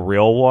live on the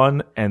real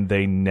one, and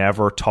they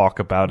never talk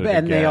about it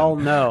again. And they all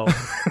know.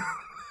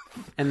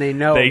 And they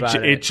know about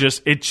it.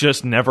 It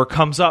just never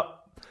comes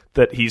up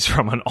that he's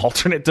from an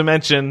alternate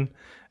dimension,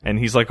 and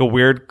he's like a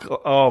weird.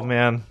 Oh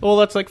man. Well,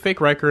 that's like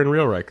fake Riker and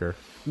real Riker.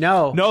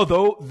 No.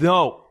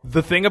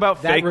 The thing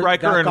about fake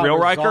Riker and real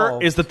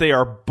Riker is that they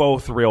are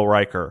both real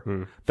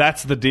Riker.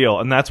 That's the deal,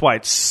 and that's why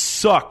it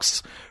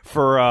sucks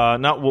for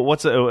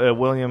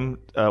William.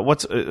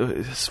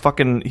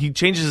 He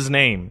changes his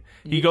name.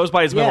 He goes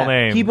by his middle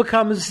name. He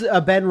becomes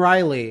Ben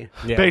Reilly.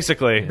 Yeah.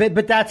 Basically.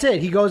 But that's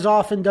it. He goes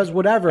off and does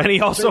whatever. And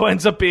he also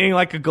ends up being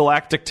like a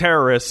galactic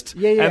terrorist.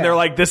 Yeah. And they're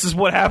like, this is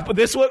what happened.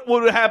 This is what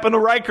would happen to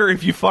Riker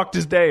if you fucked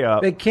his day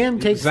up. But Kim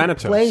takes the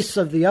place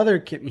of the other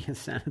Kim.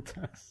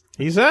 Xanatos.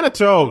 He's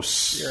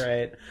Xanatos.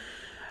 You're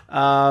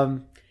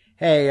right.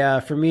 Hey,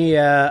 for me,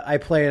 I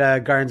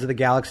played Guardians of the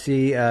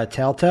Galaxy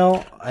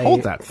Telltale.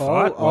 Hold that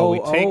thought while we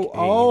take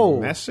a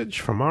message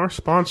from our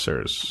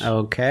sponsors.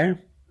 Okay.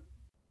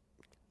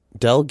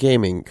 Dell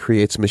Gaming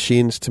creates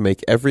machines to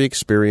make every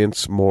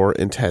experience more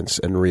intense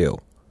and real.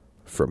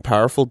 From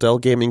powerful Dell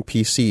Gaming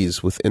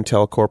PCs with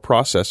Intel Core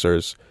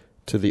processors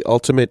to the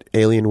ultimate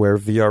Alienware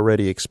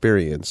VR-ready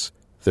experience,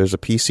 there's a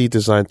PC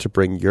designed to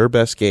bring your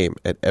best game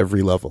at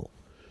every level.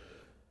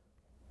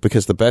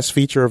 Because the best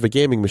feature of a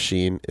gaming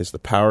machine is the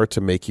power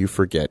to make you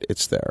forget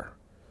it's there.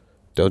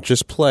 Don't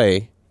just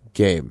play,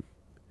 game.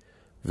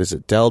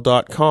 Visit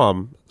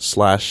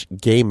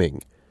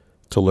Dell.com/gaming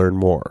to learn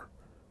more.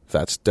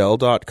 That's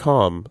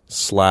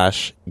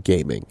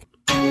Dell.com/gaming.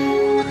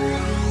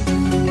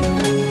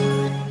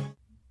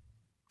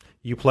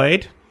 You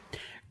played?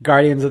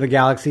 Guardians of the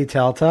Galaxy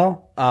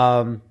Telltale.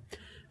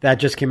 That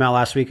just came out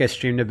last week. I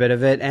streamed a bit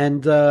of it.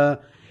 And, I'm...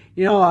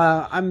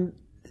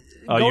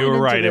 Oh, you were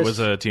right. This, It was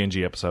a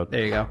TNG episode.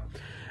 There you go.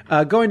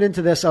 Going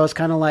into this, I was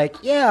kind of like,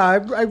 yeah,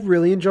 I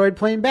really enjoyed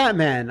playing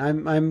Batman.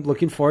 I'm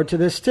looking forward to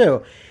this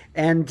too.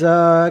 And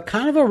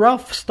kind of a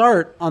rough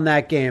start on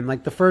that game.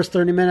 Like the first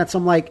 30 minutes,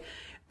 I'm like,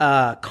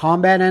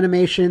 combat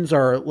animations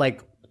are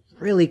like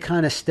really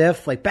kind of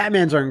stiff. Like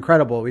Batman's are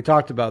incredible. We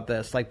talked about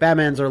this. Like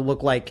Batman's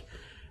look like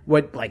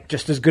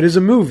just as good as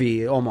a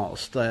movie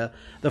almost. The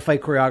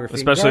fight choreography,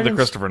 especially the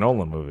Christopher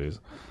Nolan movies.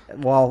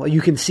 Well,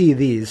 you can see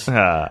these.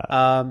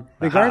 The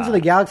Guardians of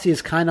the Galaxy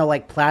is kind of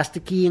like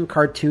plasticky and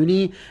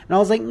cartoony, and I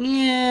was like,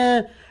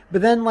 yeah.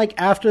 But then, like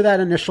after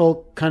that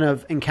initial kind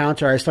of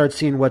encounter, I started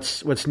seeing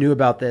what's new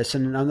about this,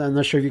 and I'm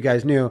not sure if you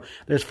guys knew.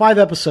 There's 5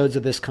 episodes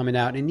of this coming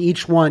out, and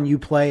each one you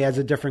play as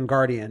a different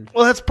Guardian.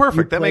 Well, that's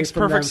perfect. That makes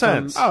perfect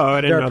sense. Oh, I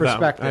didn't know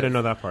that. I didn't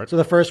know that part. So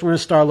the first one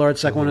is Star-Lord,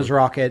 second one is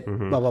Rocket,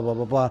 blah blah blah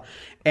blah blah,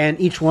 and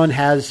each one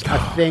has a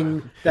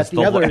thing that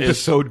the other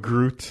episode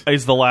Groot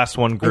is the last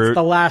one. Groot. It's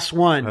the last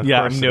one.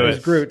 Yeah, I knew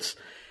it. Groot's,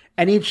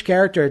 and each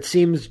character, it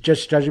seems,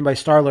 just judging by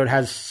Star-Lord,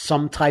 has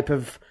some type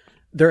of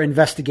their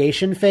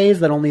investigation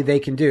phase that only they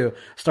can do.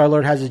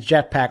 Star-Lord has his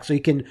jetpack, so he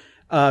can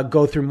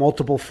go through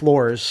multiple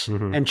floors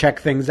and check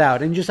things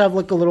out. And you just have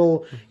like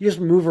you just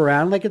move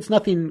around. Like it's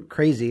nothing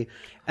crazy.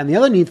 And the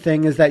other neat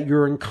thing is that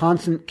you're in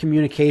constant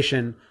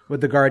communication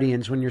with the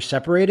Guardians when you're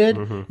separated.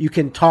 You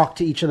can talk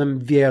to each of them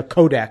via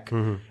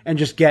codec and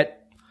just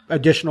get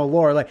additional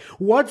lore. Like,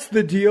 what's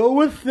the deal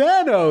with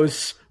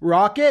Thanos,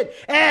 Rocket?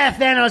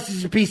 Thanos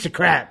is a piece of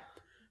crap.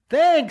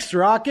 Thanks,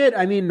 Rocket.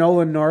 I mean,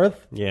 Nolan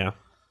North. Yeah.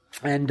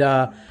 And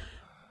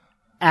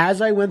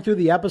as I went through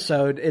the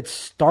episode,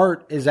 its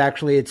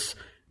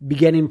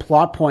beginning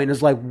plot point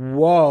is like,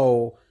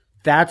 whoa,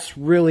 that's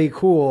really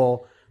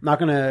cool. I'm not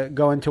going to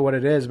go into what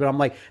it is, but I'm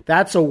like,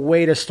 that's a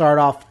way to start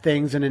off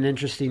things in an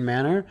interesting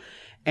manner.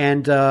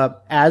 And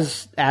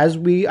as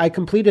I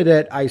completed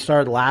it, I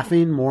started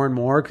laughing more and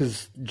more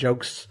because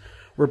jokes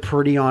were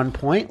pretty on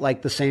point,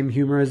 like the same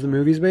humor as the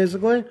movies,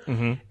 basically.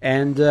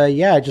 And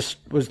I just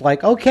was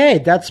like, okay,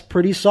 that's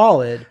pretty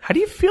solid. How do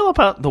you feel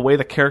about the way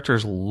the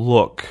characters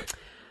look?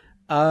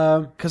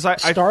 Because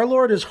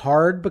Star-Lord is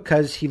hard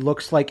because he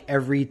looks like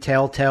every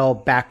Telltale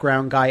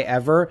background guy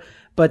ever.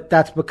 But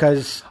that's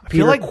because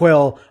Peter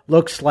Quill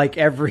looks like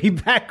every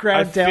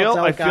background Telltale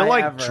guy ever. I feel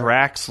like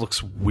Drax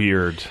looks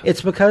weird.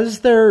 It's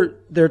because they're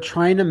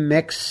trying to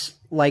mix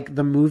like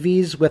the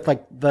movies with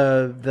like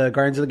the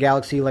Guardians of the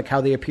Galaxy, like how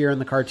they appear in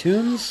the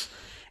cartoons,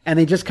 and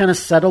they just kind of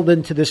settled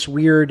into this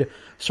weird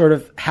sort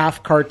of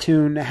half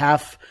cartoon,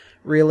 half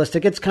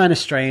realistic. It's kind of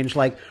strange.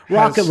 Like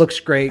Rocket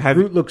looks great,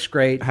 Groot looks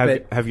great.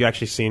 Have you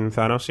actually seen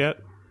Thanos yet?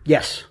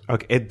 Yes.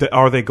 Okay.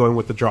 Are they going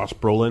with the Josh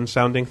Brolin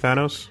sounding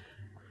Thanos?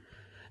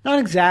 Not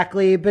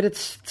exactly, but it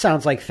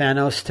sounds like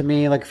Thanos to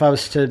me. Like if I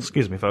was to,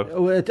 excuse me,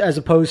 folks, as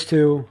opposed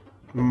to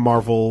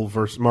Marvel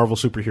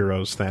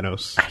superheroes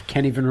Thanos. I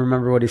can't even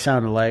remember what he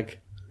sounded like.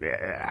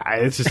 Yeah,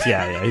 it's just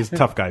he's a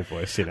tough guy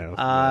voice, you know.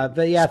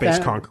 But yeah, Space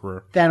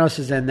Conqueror. Thanos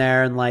is in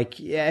there, and like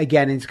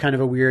again, he's kind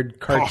of a weird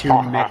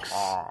cartoon mix.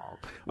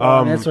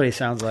 That's what he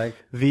sounds like.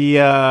 The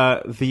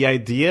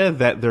idea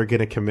that they're going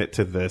to commit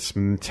to this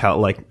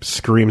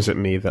screams at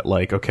me that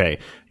like, okay,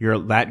 you're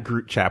that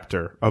Groot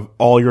chapter of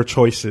all your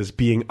choices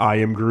being I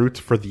am Groot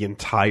for the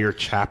entire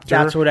chapter.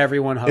 That's what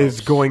everyone hopes.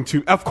 Is going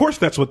to. Of course,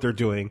 that's what they're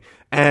doing,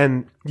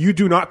 and you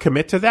do not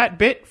commit to that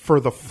bit for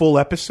the full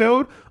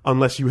episode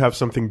unless you have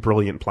something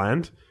brilliant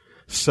planned.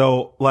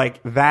 So,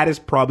 like, that is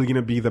probably going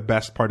to be the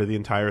best part of the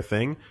entire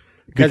thing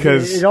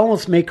because it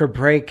almost make or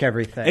break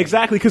everything.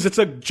 Exactly, because it's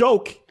a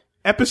joke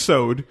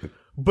episode,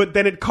 but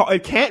then it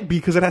can't be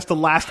because it has to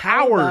last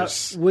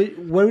hours.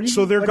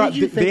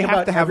 They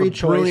have to have a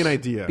brilliant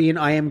idea. Being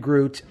I am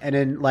Groot, and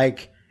then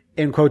like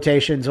in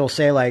quotations, they'll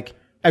say like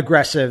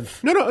aggressive.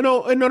 No.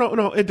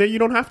 You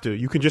don't have to.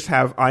 You can just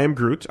have I am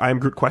Groot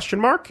question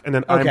mark, and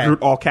then I am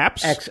Groot all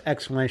caps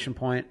exclamation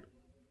point.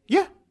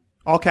 Yeah,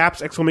 all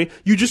caps exclamation.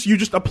 You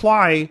just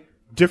apply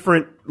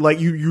different, like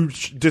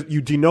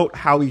you denote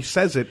how he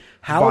says it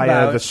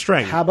via the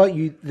string. How about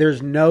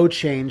there's no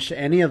change to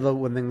any of the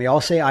one thing. They all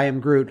say I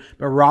am Groot,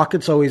 but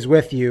Rocket's always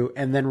with you,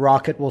 and then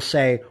Rocket will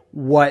say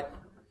what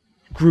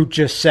Groot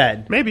just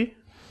said. Maybe.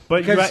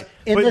 But because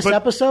in this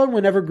episode,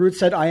 whenever Groot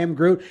said I am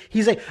Groot,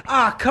 he's like,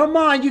 come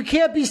on, you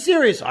can't be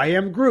serious. I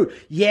am Groot.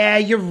 Yeah,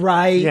 you're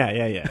right.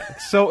 Yeah.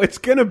 So it's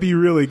going to be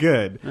really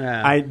good.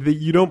 Yeah.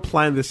 You don't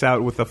plan this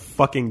out with a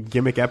fucking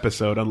gimmick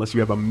episode unless you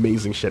have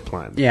amazing shit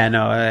planned. Yeah,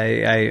 no,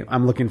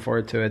 I'm looking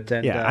forward to it.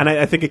 And, and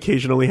I think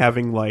occasionally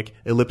having like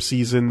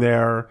ellipses in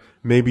there,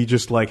 maybe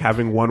just like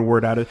having one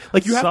word out of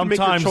like you have sometimes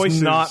to make your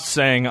choices. Not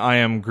saying I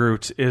am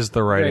Groot is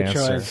the right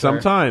answer.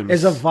 Sometimes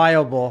is a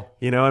viable,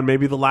 and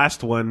maybe the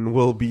last one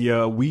will be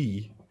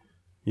we.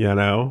 You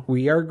know?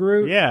 We Are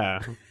Groot? Yeah.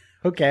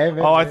 Okay.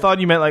 Oh, I thought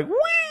you meant like,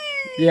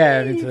 wee!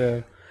 Yeah, me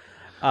too.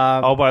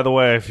 Oh, by the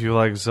way, if you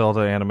like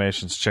Zelda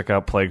animations, check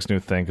out Plague's new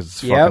thing because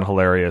it's Yep. fucking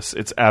hilarious.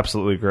 It's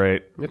absolutely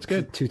great. It's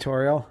good.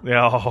 Tutorial.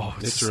 Yeah, oh,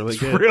 It's really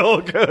good.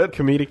 real good.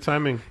 Comedic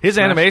timing. His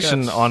Smash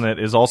animation cuts. on it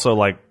is also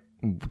like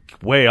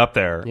way up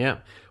there. Yeah.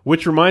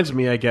 Which reminds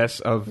me, I guess,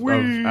 of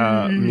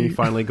me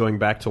finally going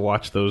back to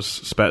watch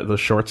those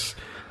shorts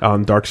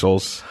on Dark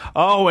Souls.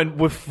 Oh, and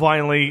we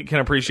finally can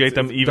appreciate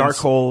them even. Dark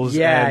Holes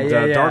Yeah, and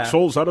yeah, yeah. Dark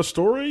Souls had a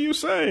story, you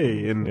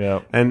say? And, Yeah.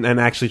 and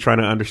actually trying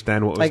to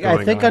understand what was Like, going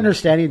on. I think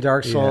understanding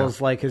Dark Souls,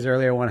 like his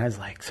earlier one, has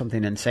like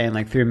something insane,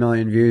 like 3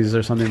 million views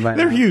or something. By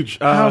They're now. huge.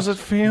 How's it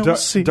feel?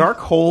 Dark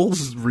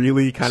Holes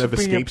really kind of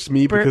escapes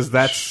me because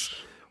that's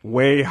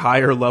way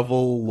higher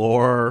level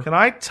lore. Can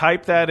I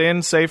type that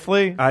in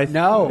safely?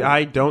 No.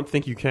 I don't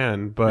think you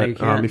can, but you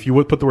can't. if you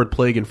would put the word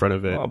plague in front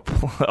of it.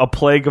 A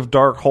plague of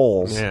dark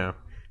holes. Yeah.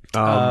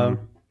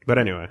 But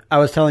anyway. I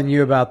was telling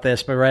you about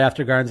this, but right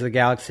after Guardians of the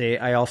Galaxy,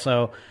 I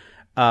also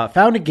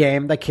found a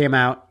game that came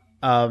out.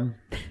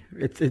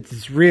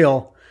 It's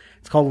real.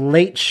 It's called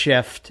Late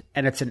Shift,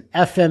 and it's an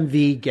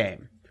FMV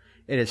game.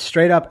 It is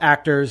straight up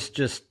actors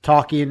just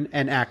talking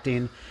and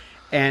acting,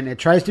 and it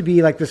tries to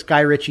be like this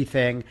Guy Ritchie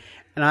thing.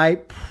 And I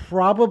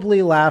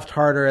probably laughed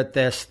harder at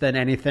this than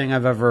anything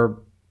I've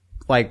ever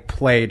like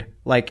played.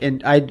 Like,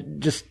 and I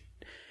just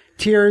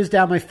tears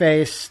down my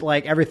face,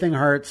 like everything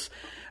hurts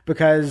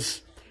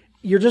because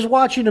you're just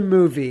watching a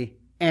movie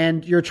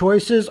and your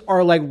choices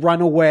are like run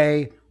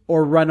away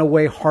or run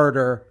away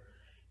harder.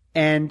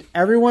 And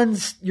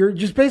you're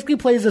just basically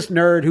plays this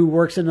nerd who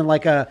works in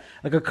like a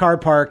car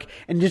park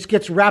and just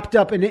gets wrapped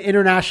up in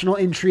international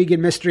intrigue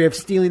and mystery of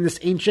stealing this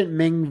ancient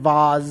Ming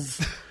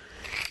vase.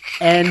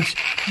 And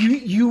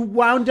you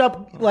wound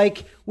up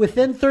like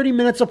within 30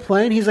 minutes of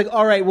playing, he's like,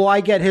 all right, well, I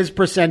get his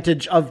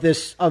percentage of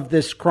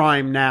this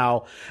crime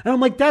now. And I'm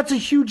like, that's a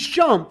huge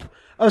jump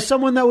of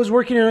someone that was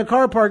working in a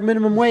car park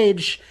minimum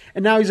wage.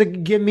 And now he's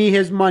like, give me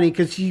his money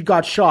because he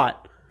got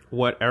shot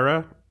What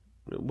era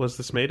was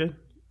this made in?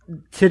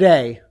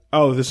 today.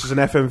 Oh, this is an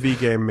FMV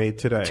game made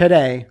today.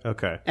 Today.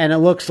 Okay. And it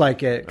looks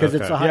like it because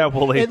it's Okay. a high, Yeah,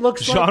 well, it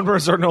looks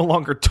genres are no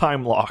longer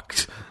time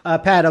locked.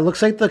 like, Pat, it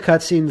looks like the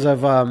cutscenes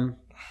of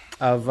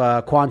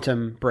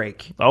Quantum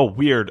Break. Oh,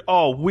 weird.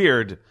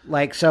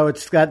 Like, so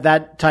it's got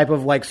that type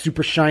of like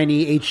super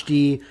shiny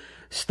HD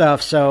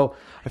stuff. So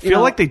I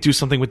feel like they do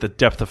something with the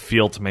depth of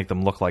field to make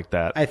them look like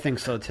that. I think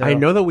so too. I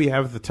know that we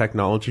have the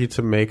technology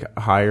to make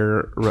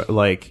higher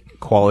like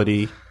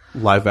quality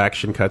live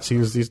action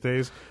cutscenes these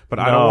days, but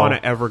I don't No. want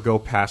to ever go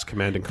past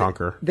Command and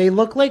Conquer. They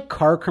look like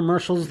car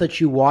commercials that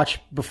you watch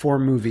before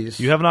movies.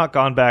 You have not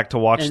gone back to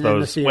watch And in the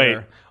those. theater. Wait.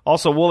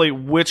 Also, Wooly,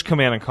 which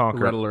Command and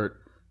Conquer? Red Alert.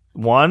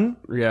 One?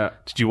 Yeah.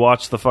 Did you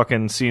watch the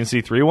fucking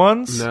CNC3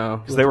 ones? No.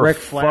 Because they were Ric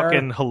Flair?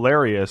 fucking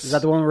hilarious. Is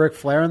that the one with Ric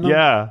Flair in them?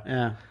 Yeah.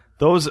 Yeah.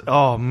 Those,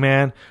 oh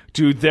man.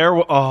 Dude,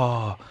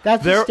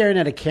 That's just staring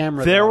at a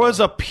camera. There though. was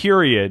a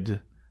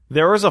period.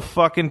 There was a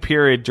fucking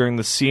period during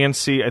the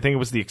CNC, I think it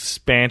was the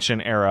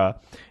expansion era,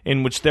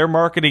 in which their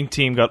marketing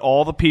team got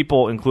all the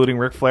people, including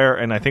Ric Flair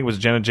and I think it was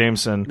Jenna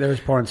Jameson,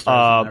 There's porn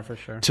stars in there for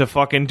sure. to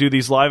fucking do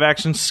these live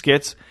action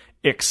skits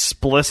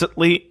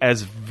explicitly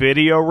as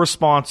video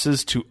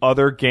responses to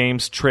other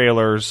games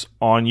trailers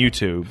on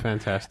YouTube.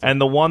 Fantastic. And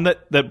the one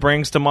that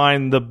brings to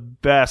mind the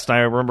best, I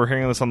remember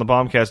hearing this on the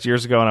Bombcast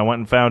years ago and I went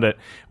and found it,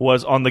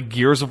 was on the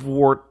Gears of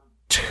War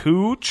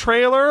 2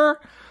 trailer.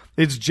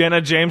 It's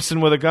Jenna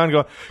Jameson with a gun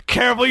going,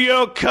 careful you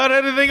don't cut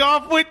anything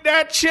off with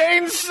that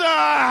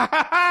chainsaw!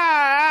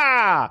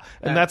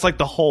 And that's like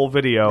the whole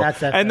video.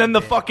 That's and then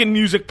the fucking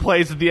music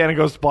plays at the end and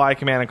goes, bye,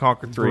 Command and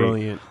Conquer 3.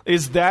 Brilliant.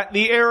 Is that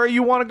the era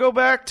you want to go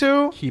back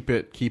to? Keep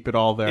it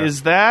all there.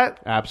 Is that?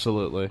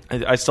 Absolutely.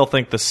 I still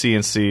think the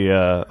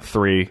CNC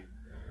 3,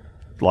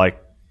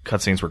 like,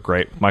 cutscenes were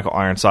great. Michael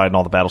Ironside and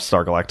all the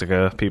Battlestar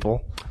Galactica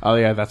people. Oh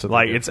yeah, that's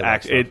Like it's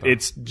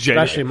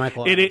Especially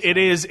Michael it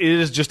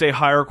is just a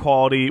higher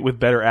quality with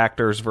better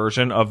actors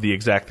version of the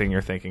exact thing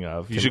you're thinking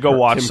of. You should go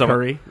watch Tim some.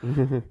 Curry.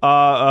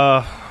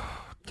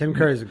 Tim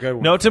Curry's a good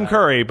one. No for Tim that.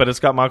 Curry, but it's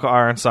got Michael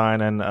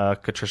Ironside and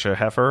Patricia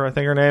Heffer, I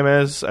think her name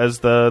is, as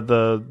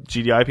the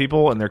GDI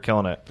people, and they're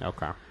killing it.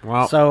 Okay.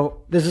 Well,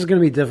 So this is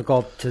going to be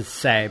difficult to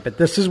say, but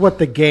this is what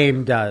the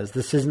game does.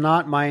 This is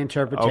not my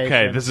interpretation.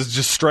 Okay, this is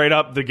just straight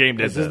up the game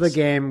did This is the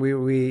game.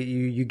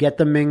 You get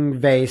the Ming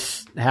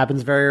vase. It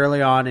happens very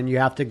early on, and you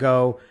have to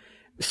go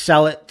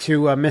sell it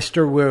to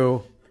Mr.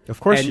 Wu. of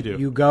course And you do.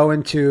 You go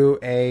into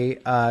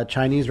a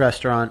Chinese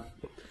restaurant,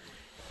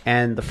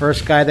 and the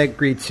first guy that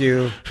greets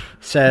you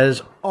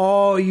says,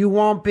 "Oh, you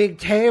want big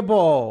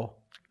table?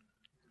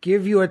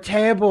 Give you a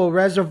table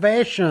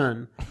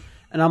reservation."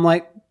 And I'm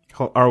like,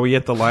 Are we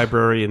at the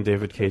library in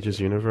David Cage's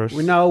universe?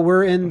 "No,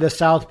 we're in the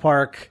South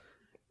Park."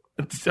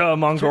 It's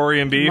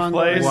Mongolian beef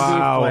Mongolian place. beef.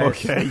 Wow.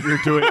 place. Okay, you're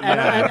doing And,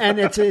 that. and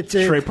it's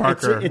Trey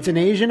Parker. It's an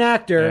Asian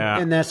actor Yeah.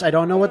 in this. I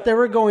don't know what they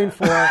were going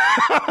for,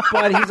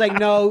 but he's like,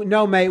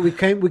 no, mate, we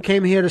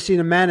came here to see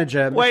the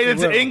manager. Wait, Mr.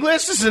 it's Wu.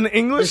 English? This is an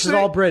English This is thing?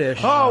 all British.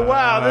 Oh,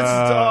 wow.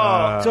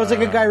 This is... So it's like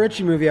a Guy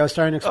Ritchie movie. I was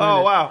trying to explain Oh,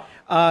 it.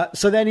 wow.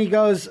 So then he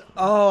goes,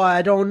 "Oh,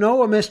 I don't know,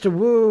 Mr.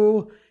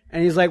 Wu,"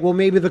 and he's like, "Well,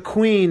 maybe the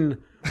Queen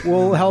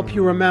will help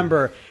you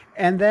remember."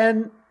 And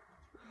then,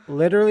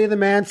 literally, the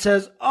man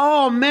says,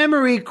 "Oh,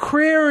 memory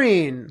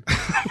clearing."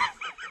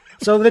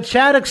 So the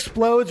chat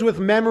explodes with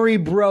 "memory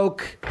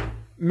broke,"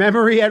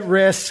 "memory at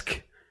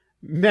risk,"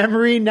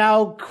 "memory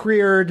now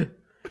cleared."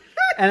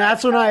 And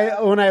that's when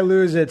I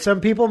lose it.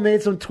 Some people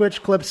made some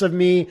Twitch clips of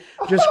me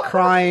just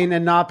crying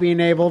and not being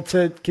able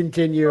to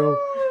continue.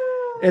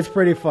 It's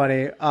pretty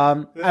funny.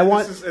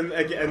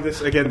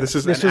 This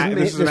is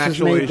an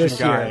actual Asian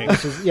guy.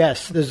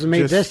 This is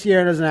made this year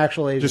and is an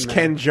actual Asian Just man.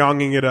 Ken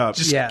Jonging it up.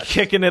 Just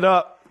kicking it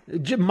up.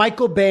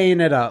 Michael Baying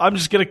it up. I'm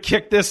just going to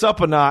kick this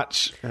up a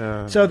notch.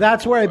 So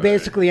that's where I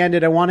basically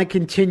ended. I want to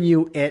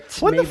continue it.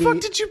 When the fuck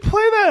did you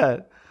play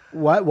that?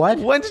 What?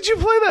 When did you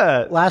play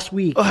that? Last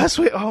week. Last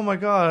week? Oh my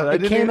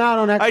god! It came out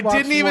on Xbox I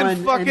didn't even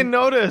One fucking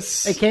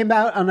notice. It came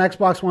out on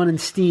Xbox One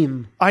and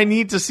Steam. I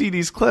need to see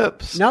these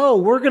clips. No,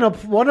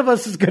 one of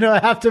us is gonna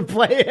have to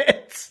play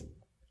it.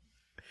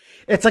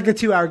 It's like a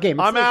 2-hour game.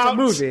 I'm out.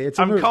 It's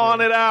a movie. I'm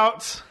calling it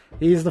out.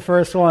 He's the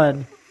first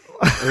one.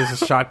 Is this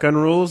shotgun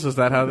rules? Is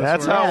that how this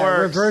That's works? how it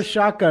works. Reverse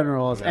shotgun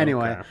rules.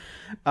 Anyway,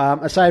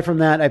 aside from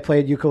that, I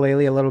played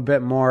ukulele a little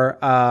bit more.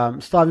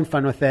 Still having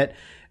fun with it.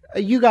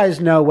 You guys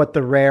know what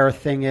the rare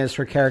thing is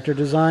for character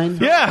design.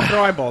 Yeah.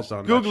 Throw eyeballs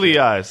on that Googly shit.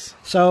 eyes.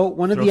 So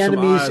one of Throw the some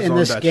enemies eyes in on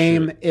this that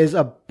game shit. is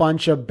a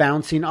bunch of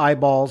bouncing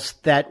eyeballs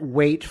that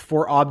wait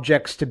for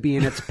objects to be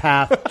in its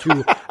path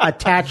to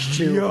attach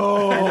to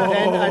and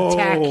then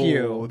attack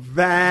you.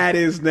 That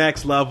is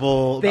next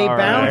level. They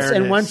bounce, and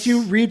awareness. once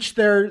you reach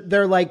their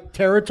like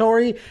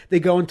territory, they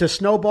go into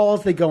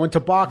snowballs, they go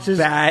into boxes,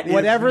 That is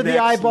whatever the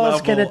next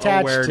eyeballs can level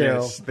attach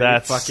awareness. to. They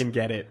That's- fucking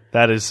get it.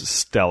 That is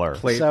stellar.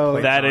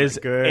 So- that is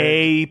good.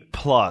 A+.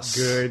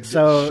 Good.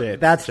 So shit,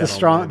 that's the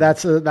strong.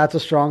 gentlemen. That's a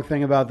strong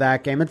thing about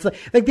that game. It's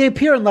like they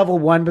appear in level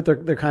 1, but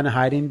they're kind of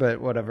hiding. But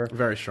whatever.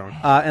 Very strong.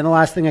 And the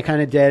last thing I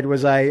kind of did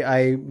was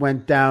I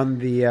went down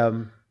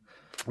the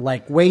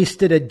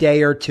wasted a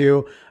day or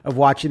two of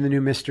watching the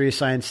new Mystery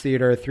Science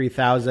Theater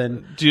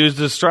 3000. Do you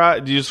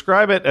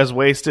describe it as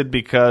wasted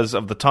because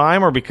of the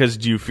time, or because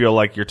do you feel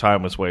like your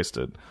time was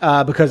wasted?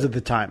 Because of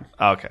the time.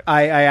 Okay.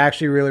 I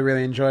actually really,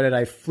 really enjoyed it.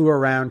 I flew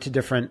around to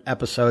different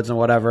episodes and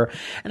whatever.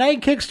 And I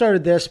had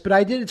kickstarted this, but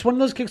it's one of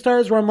those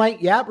Kickstarters where I'm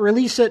like, yeah,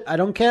 release it. I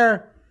don't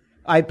care.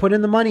 I put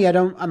in the money.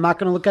 I'm not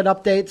going to look at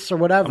updates or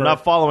whatever. I'm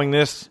not following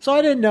this. So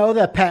I didn't know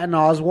that Patton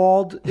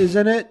Oswalt is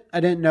in it. I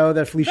didn't know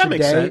that Felicia That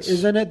makes Day sense.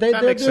 is in it.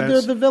 That makes They're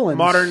sense. the villains.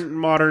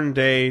 Modern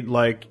day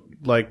like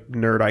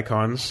nerd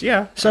icons.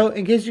 Yeah. So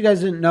in case you guys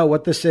didn't know,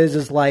 what this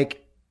is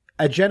like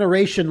a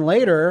generation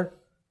later,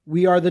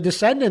 we are the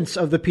descendants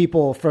of the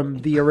people from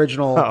the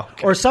original,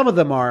 or some of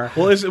them are.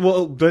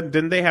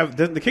 Didn't they have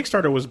the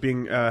Kickstarter was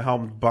being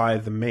helmed by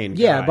the main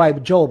Yeah, guy. by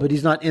Joel, but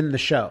he's not in the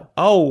show.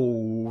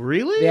 Oh,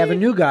 really? They have a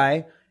new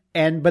guy,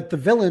 but the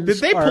villains Did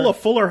they are pull a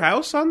Fuller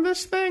House on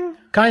this thing?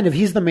 kind of.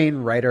 He's the main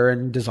writer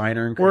and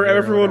designer, and Where creator or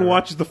everyone whatever.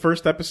 watches the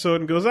first episode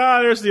and goes,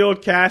 there's the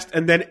old cast,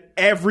 and then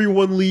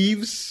everyone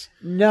leaves?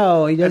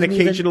 No, he doesn't. And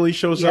occasionally even,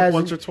 shows he up hasn't-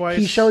 once or twice?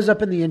 He shows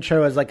up in the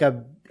intro as like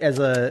as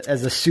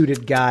a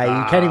suited guy.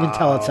 You can't even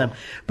tell it's him.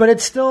 But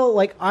it's still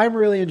like I'm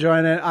really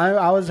enjoying it.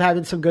 I was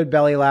having some good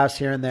belly laughs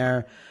here and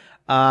there.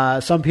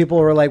 Some people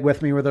were like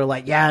with me where they're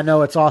like, yeah,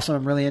 no, it's awesome.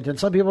 I'm really into it. And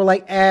some people were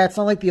like, it's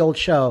not like the old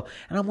show.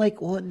 And I'm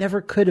like, well, it never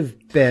could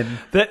have been.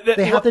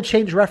 They have to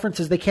change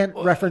references. They can't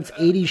reference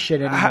 80s shit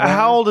anymore.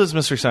 How old is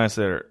Mystery Science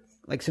Theater?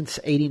 Like since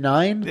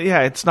 89?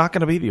 Yeah, it's not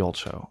going to be the old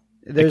show.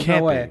 There's it can't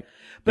no way. Be.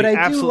 But It I do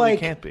absolutely like,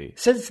 can't be.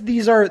 since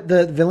these are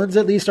the villains,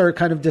 at least are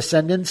kind of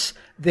descendants,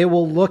 they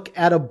will look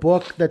at a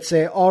book that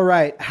say, all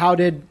right, how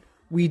did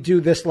we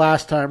do this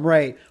last time?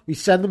 Right. We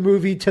send the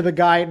movie to the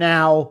guy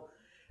now.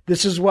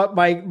 This is what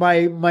my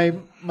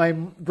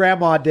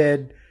grandma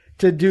did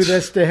to do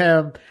this to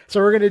him. So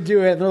we're going to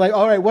do it. And they're like,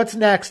 all right, what's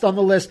next on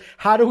the list?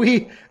 How do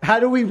we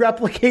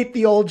replicate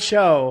the old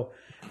show?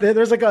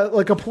 There's like a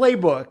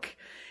playbook.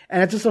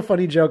 And it's just a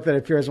funny joke that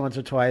appears once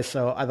or twice,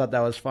 so I thought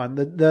that was fun.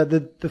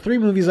 The 3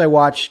 movies I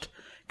watched,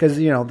 because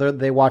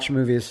they watch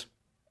movies,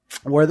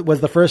 was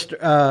the first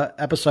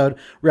episode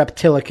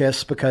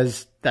Reptilicus,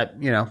 because that's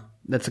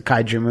a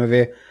kaiju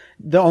movie,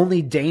 the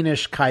only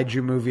Danish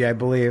kaiju movie I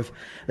believe.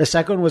 The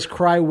second one was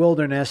Cry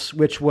Wilderness,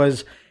 which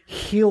was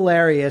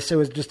hilarious. It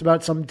was just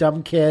about some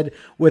dumb kid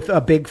with a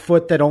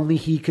Bigfoot that only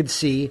he could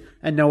see,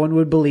 and no one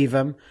would believe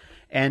him.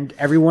 And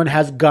everyone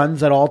has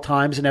guns at all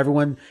times, and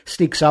everyone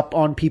sneaks up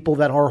on people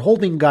that are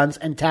holding guns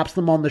and taps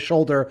them on the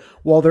shoulder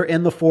while they're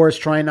in the forest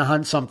trying to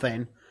hunt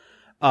something.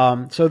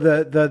 So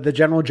the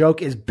general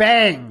joke is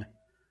bang!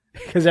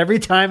 Because every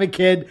time a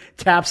kid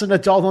taps an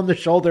adult on the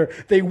shoulder,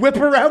 they whip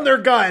around their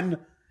gun.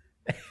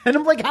 And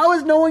I'm like, how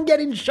is no one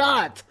getting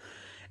shot?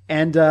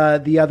 And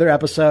the other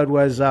episode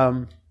was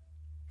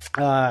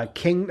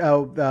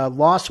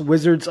Lost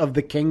Wizards of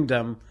the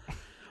Kingdom,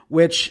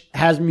 which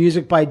has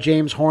music by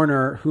James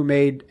Horner, who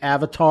made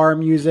Avatar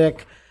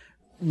music,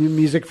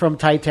 music from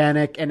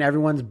Titanic, and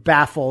everyone's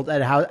baffled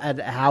at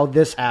how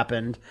this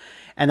happened.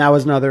 And that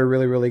was another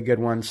really, really good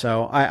one.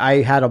 So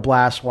I had a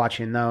blast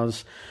watching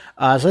those.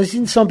 So I've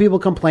seen some people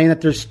complain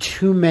that there's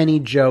too many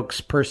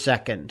jokes per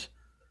second.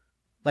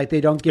 Like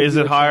they don't give. Is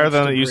you it a higher chance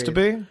than to it used to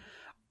breathe. be?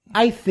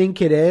 I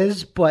think it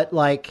is, but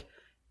like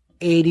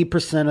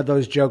 80% of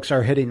those jokes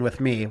are hitting with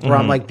me, where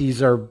I'm like,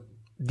 these are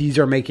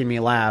making me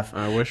laugh.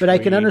 But I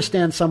can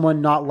understand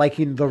someone not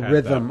liking the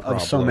rhythm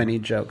of so many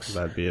jokes.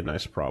 That'd be a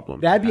nice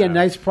problem. That'd be a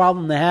nice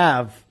problem to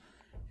have.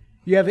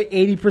 You have an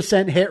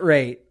 80% hit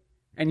rate,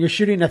 and you're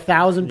shooting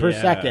 1,000 per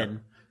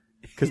second.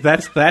 Because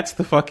that's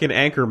the fucking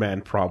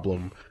Anchorman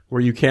problem,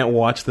 where you can't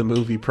watch the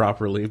movie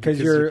properly because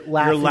you're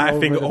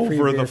laughing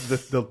over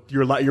the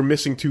you're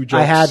missing two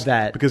jokes. I had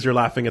that because you're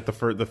laughing at the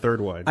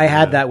third one. I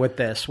had that with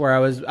this, where I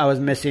was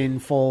missing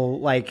full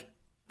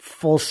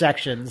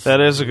sections. That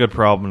is a good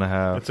problem to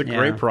have. It's a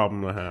great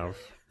problem to have.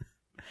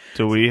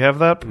 Do we have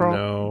that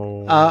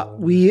problem? No.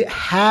 We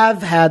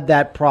have had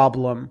that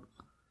problem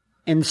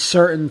in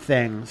certain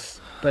things,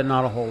 but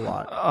not a whole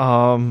lot.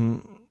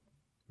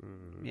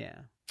 Yeah.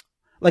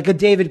 Like a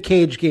David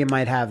Cage game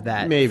might have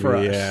that. Maybe, for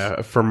us.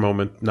 yeah. For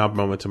not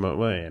moment to moment.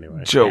 Well,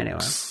 anyway.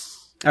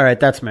 Jokes. All right,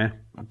 that's me.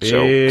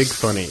 Big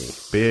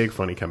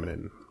funny coming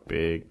in.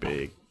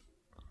 Big.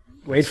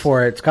 Wait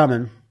for it. It's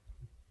coming.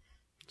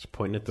 Just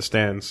pointing at the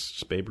stands.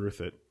 Just Babe Ruth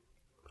it.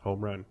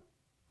 Home run.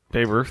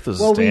 Babe Ruth is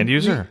a stand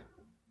user.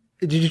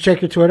 Did you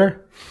check your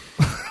Twitter?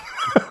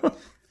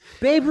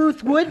 Babe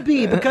Ruth would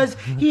be, because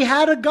he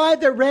had a guy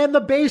that ran the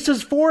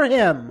bases for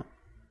him.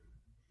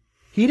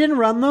 He didn't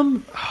run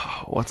them.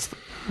 What's the...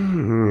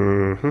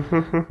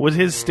 Would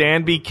his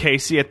stand be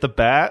Casey at the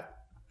bat?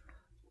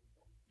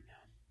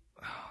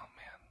 Oh,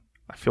 man.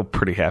 I feel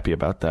pretty happy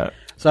about that.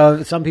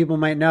 So some people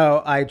might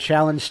know I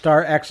challenged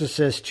Star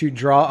Exorcist to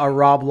draw a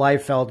Rob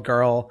Liefeld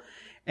girl,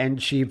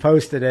 and she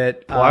posted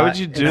it. Why would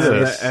you do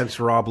this? It's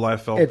Rob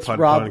Liefeld. It's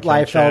Rob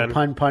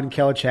Liefeld pun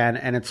kill Chan,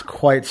 and it's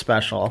quite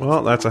special.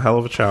 Well, that's a hell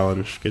of a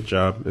challenge. Good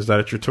job. Is that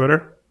at your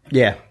Twitter?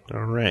 Yeah.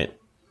 All right.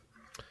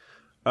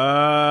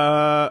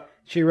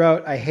 She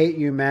wrote, "I hate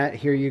you, Matt.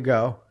 Here you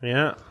go."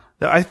 Yeah.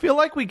 I feel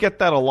like we get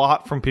that a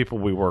lot from people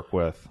we work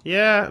with.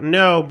 Yeah,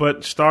 no,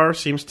 but Star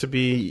seems to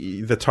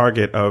be the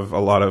target of a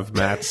lot of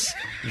Matt's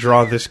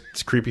draw this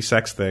creepy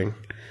sex thing.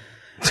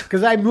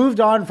 Because I moved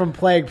on from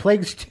Plague.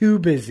 Plague's too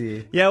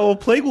busy. Yeah, well,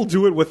 Plague will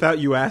do it without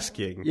you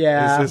asking.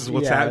 Yeah, this is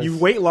what's happening. You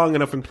wait long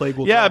enough, and Plague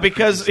will. Yeah,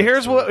 because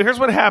here's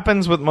what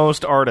happens with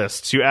most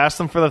artists. You ask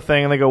them for the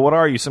thing, and they go, "What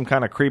are you, some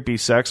kind of creepy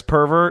sex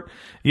pervert?"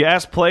 You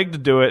ask Plague to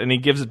do it, and he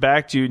gives it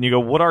back to you, and you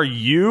go, "What are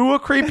you, a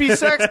creepy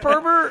sex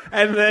pervert?"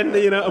 And then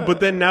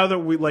but then now that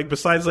we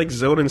besides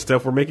Zone and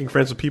stuff, we're making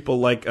friends with people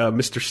like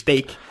Mr.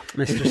 Steak.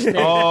 Mr. Steak.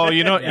 Oh,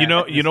 you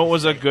know what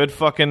was a good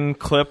fucking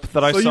clip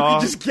that I So saw? you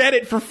can just get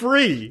it for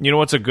free. You know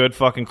what's a good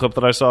fucking clip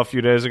that I saw a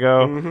few days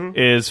ago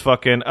is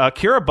fucking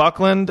Kira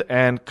Buckland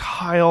and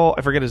Kyle.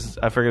 I forget his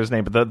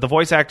name, but the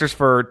voice actors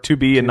for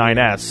 2B and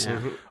 9S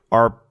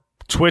are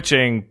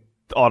twitching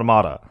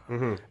Automata.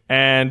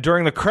 And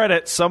during the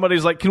credits,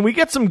 somebody's like, "Can we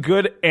get some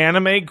good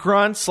anime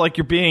grunts like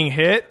you're being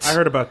hit?" I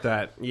heard about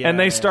that. Yeah, and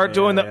they start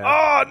doing the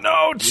 "Oh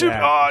no, too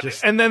odd,"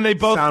 and then they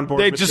both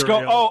just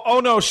go,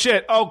 "Oh no,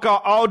 shit, oh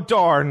god, oh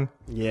darn."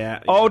 Yeah.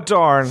 Oh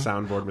darn.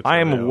 Soundboard material. I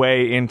am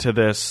way into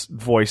this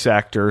voice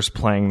actors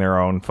playing their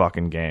own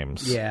fucking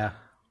games. Yeah.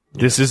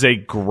 This is a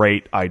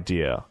great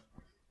idea.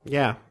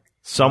 Yeah.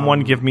 Someone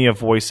give me a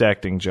voice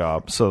acting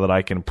job so that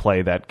I can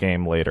play that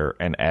game later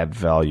and add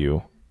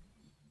value.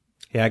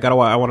 Yeah,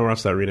 I want to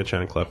watch that Rena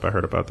Chan clip. I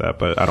heard about that,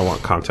 but I don't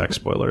want context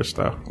spoilers,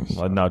 though.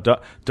 No,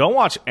 don't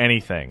watch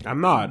anything.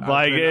 I'm not.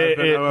 Like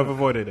I've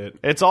avoided it.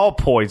 It's all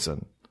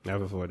poison.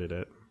 I've avoided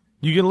it.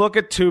 You can look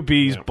at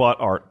 2B's butt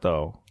art,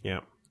 though.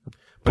 Yeah.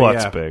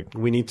 Butt's big.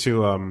 We need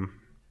to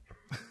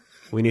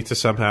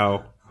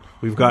somehow,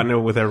 we've gotten it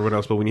with everyone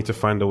else, but we need to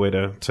find a way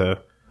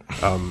to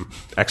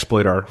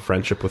exploit our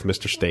friendship with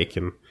Mr. Steak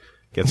and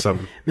get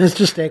some.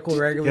 Mr. Steak will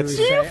regularly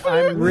say,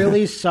 "I'm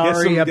really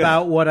sorry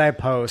about what I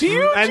post."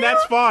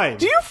 That's fine.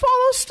 Do you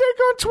follow Steak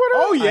on Twitter?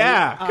 Oh,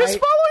 yeah. Because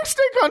following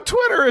Steak on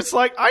Twitter, it's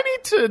like, I'm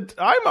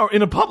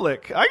in a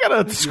public. I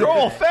gotta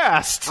scroll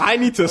fast. I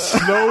need to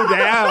slow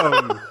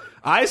down.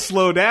 I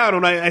slow down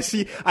when I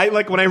see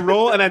when I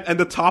roll and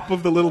the top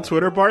of the little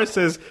Twitter bar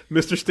says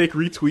Mr. Steak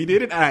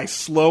retweeted it, and I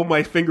slow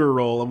my finger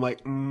roll. I'm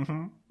like,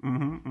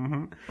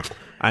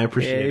 I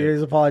appreciate it.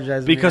 He's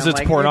apologizing because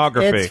it's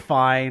pornography. It's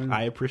fine.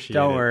 I appreciate it.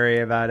 Don't worry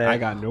about it. I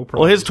got no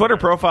problem. Well, his Twitter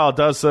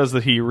profile says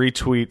that he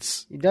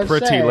retweets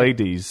pretty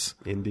ladies.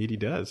 Indeed, he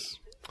does.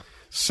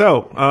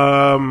 So,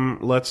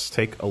 let's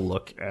take a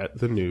look at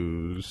the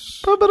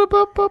news.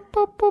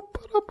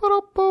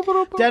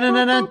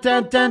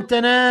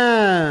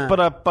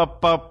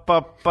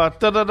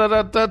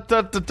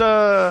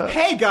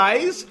 Hey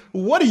guys,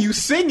 what are you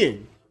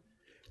singing?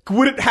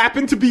 Would it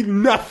happen to be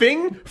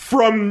Nothing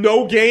from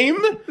No Game?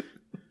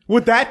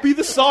 Would that be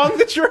the song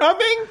that you're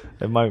humming?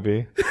 It might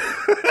be.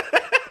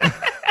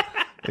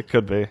 It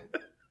could be.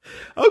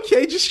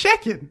 Okay, just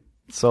checking.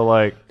 So,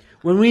 like...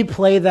 When we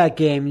play that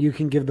game, you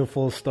can give the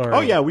full story. Oh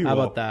yeah, we How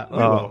will. about that? We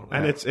will.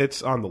 And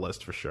it's on the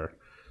list for sure.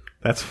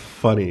 That's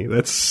funny.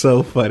 That's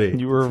so funny.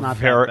 You were not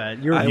very, that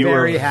bad. You were you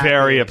very were happy.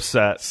 very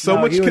upset.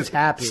 No, he was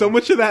happy. So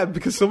much of that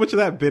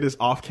bit is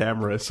off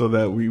camera, so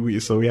that we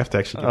have to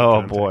actually. Give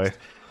Oh context. boy.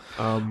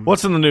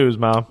 What's in the news,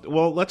 Mom?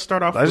 Well, let's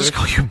start off. I just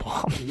call you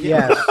Mom.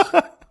 Yes.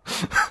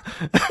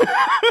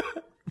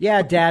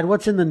 Yeah, Dad,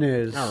 what's in the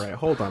news? All right,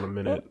 hold on a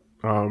minute.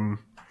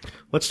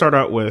 Let's start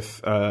out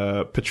with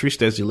Patrice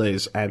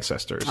Desilay's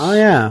ancestors. Oh,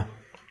 yeah.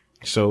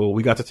 So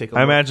we got to take a I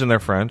look imagine they're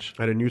French.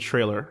 at a new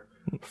trailer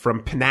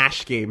from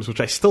Panache Games,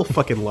 which I still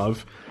fucking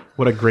love.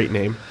 What a great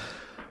name.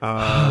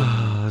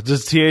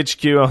 Does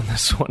THQ on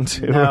this one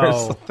too, No. or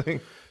something?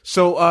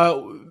 So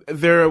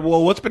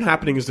what's been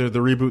happening is the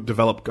Reboot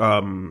Develop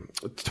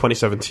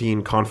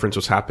 2017 conference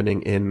was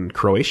happening in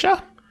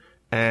Croatia.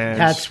 And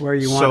That's where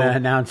you want to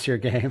announce your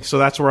game. So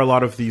that's where a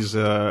lot of these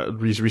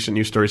recent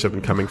news stories have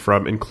been coming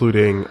from,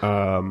 including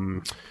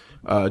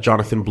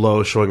Jonathan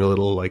Blow showing a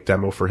little like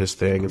demo for his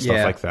thing and stuff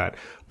Yeah. like that.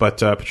 But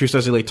Patrice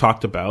Desilets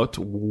talked about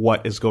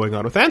what is going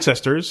on with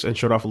Ancestors and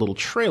showed off a little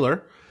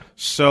trailer.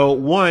 So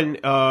one,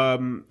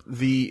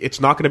 it's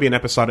not going to be an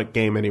episodic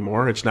game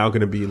anymore. It's now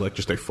going to be like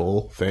just a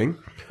full thing.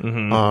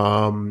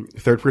 Mm-hmm.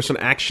 Third person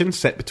action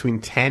set between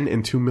 10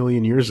 and 2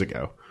 million years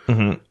ago.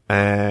 Mm-hmm.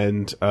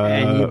 And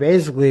you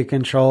basically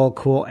control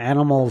cool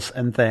animals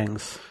and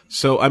things.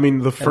 So I mean,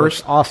 the It first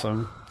looks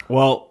awesome.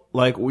 Well,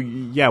 like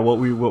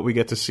what we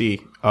get to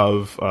see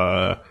of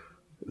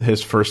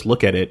his first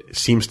look at it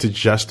seems to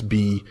just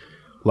be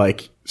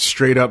like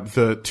straight up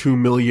the 2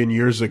 million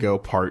years ago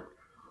part,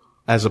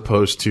 as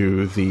opposed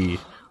to the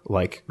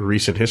like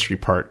recent history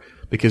part,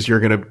 because you're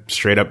gonna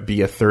straight up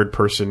be a third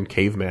person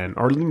caveman,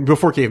 or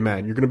before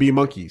caveman, you're gonna be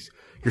monkeys.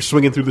 You're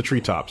swinging through the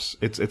treetops.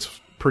 It's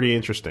pretty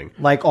interesting.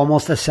 Like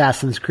almost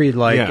Assassin's Creed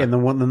like Yeah. in the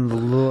one in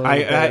the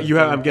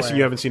I'm guessing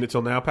you haven't seen it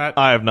till now, Pat?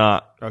 I have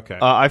not. Okay.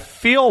 I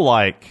feel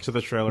like So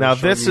the trailer now is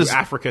showing this you is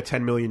Africa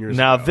 10 million years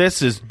now ago.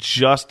 this is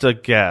just a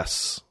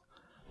guess.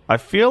 I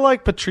feel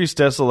like Patrice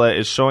Desilets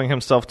is showing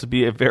himself to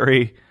be a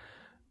very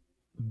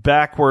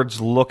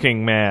backwards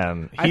looking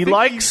man. I He think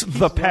likes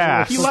the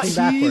past. Looking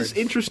backwards. He's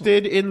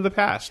interested in the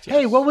past.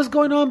 Hey, what was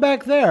going on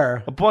back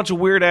there? a bunch of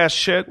weird ass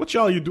shit. What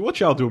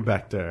y'all doing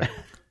back there?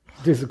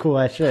 Do some cool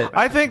ass shit.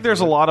 I think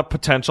there's a lot of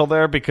potential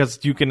there because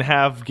you can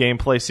have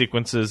gameplay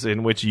sequences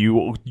in which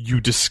you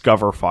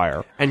discover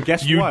fire. And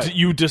guess you what?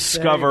 You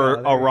discover There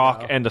you go, a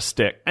rock and a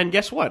stick. And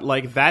guess what?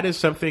 Like, that is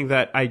something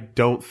that I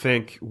don't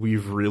think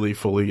we've really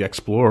fully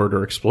explored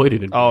or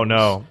exploited in Oh games.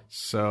 no.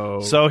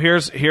 So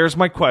here's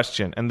my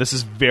question, and this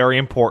is very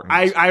important.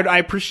 I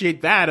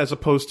appreciate that as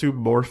opposed to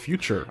more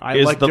future. I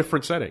Is like the-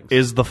 different settings.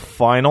 Is the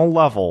final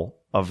level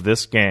of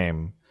this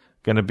game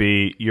going to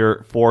be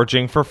you're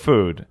foraging for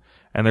food,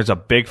 and there's a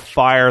big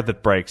fire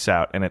that breaks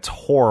out, and it's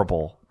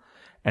horrible.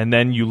 And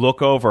then you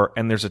look over,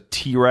 and there's a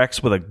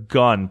T-Rex with a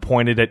gun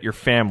pointed at your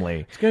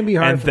family. It's gonna be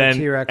hard and for the then,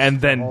 T-Rex And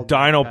to then hold that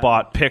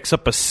Dinobot picks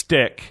up a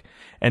stick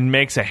and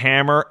makes a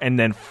hammer, and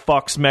then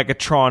fucks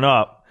Megatron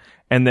up.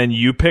 And then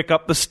you pick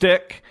up the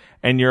stick,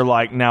 and you're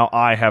like, now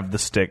I have the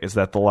stick. Is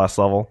that the last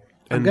level?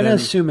 I'm going to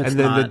assume it's And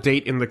then the not.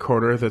 date in the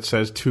corner that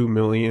says 2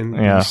 million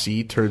Yeah.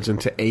 BC turns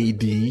into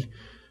AD,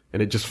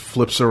 and it just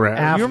flips around.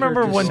 After You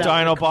remember when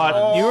Decepticons.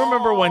 Dinobot? You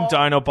remember when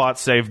Dinobot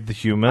saved the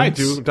humans? I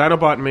do.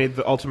 Dinobot made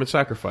the ultimate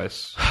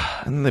sacrifice,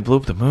 And then they blew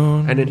up the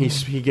moon. and then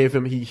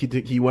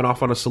he went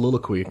off on a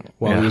soliloquy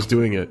while he was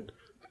doing it.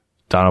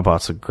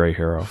 Dinobot's a great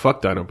hero.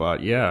 Fuck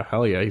Dinobot. Yeah,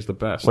 hell yeah, he's the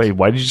best. Wait,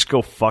 why did you just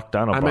go fuck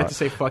Dinobot? I meant to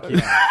say fuck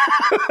yeah.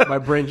 My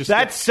brain just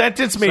that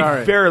sentence made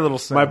Sorry. very little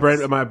sense.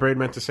 My brain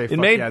meant to say fuck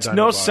It made yeah,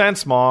 no Dinobot.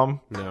 sense, Mom.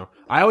 No,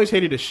 I always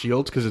hated his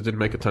shield because it didn't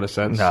make a ton of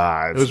sense.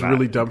 Nah, it it's was not.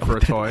 really dumb for a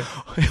toy.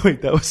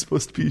 Wait, that was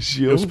supposed to be a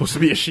shield. It was supposed to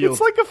be a shield.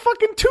 It's like a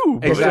fucking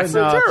tube. exactly. It's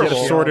No, it's He had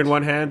terrible. a sword in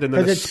one hand and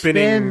then a Because it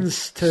spinning.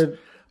 spins to...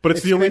 But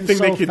it's it the only spins thing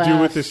they so could do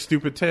with fast. this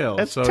stupid tail.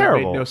 It's so It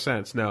terrible. made no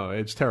sense. No,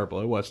 it's terrible.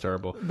 It was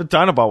terrible. But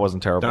Dinobot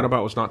wasn't terrible.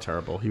 Dinobot was not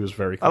terrible. He was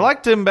very I cool.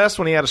 liked him best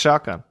when he had a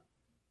shotgun.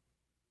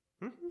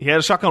 He had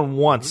a shotgun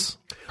once.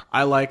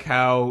 I like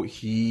how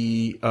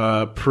he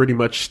pretty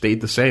much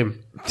stayed the same.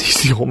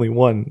 He's the only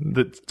one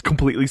that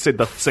completely stayed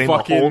the same the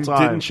Fucking whole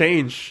time. didn't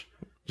change.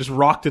 Just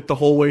rocked it the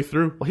whole way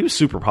through. Well, he was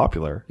super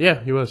popular.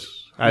 Yeah, he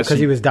was. Because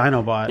he was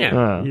Dinobot.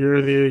 Yeah, you're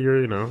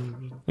you know.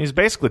 He's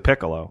basically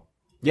Piccolo.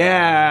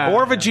 Yeah.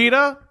 Or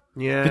Vegeta.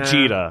 Yeah.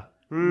 Vegeta.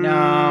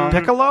 No.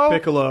 Piccolo?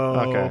 Piccolo.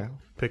 Okay.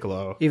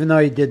 Piccolo. Even though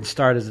he did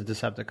start as a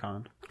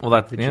Decepticon. Well,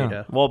 that's Vegeta.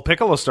 yeah. Well,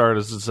 Piccolo started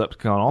as a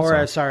Decepticon also. Or,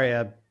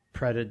 a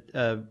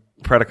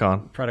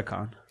Predacon.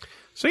 Predacon.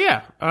 So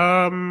yeah,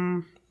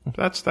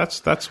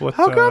 that's what.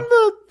 How come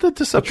the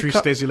Patrice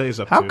Decepticons? Desilets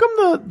up How to?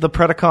 come the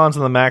Predacons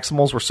and the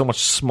Maximals were so much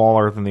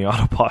smaller than the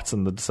Autobots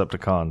and the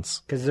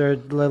Decepticons? Because they're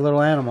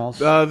little animals.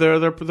 They're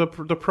the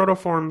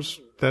protoforms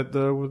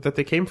that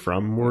they came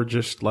from were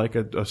just like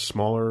a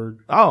smaller.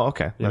 Oh,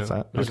 okay, that's know,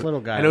 that. Just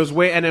little guys. And it was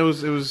way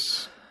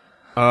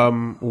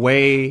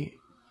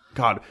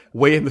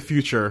in the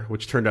future,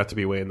 which turned out to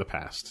be way in the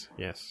past.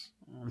 Yes.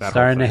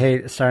 Starting to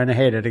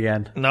hate it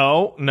again.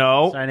 No.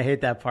 Starting to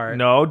hate that part.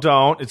 No,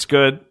 don't. It's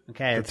good.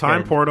 Okay, The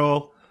time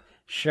portal.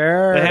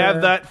 Sure. They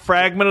have that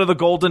fragment of the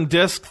golden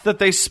disc that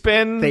they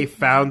spin. They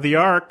found the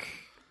Ark.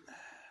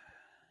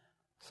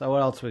 So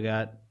what else we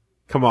got?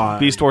 Come on.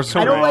 Beast Wars.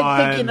 I don't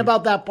like thinking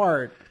about that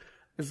part.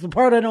 It's the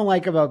part I don't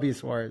like about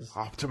Beast Wars.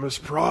 Optimus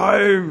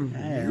Prime.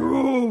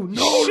 You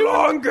no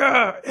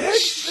longer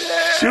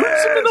exist.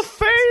 Shoots him in the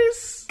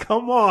face.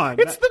 Come on.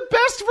 It's the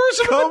best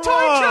version of the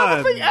time travel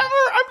on. thing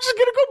ever. I'm just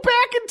going to go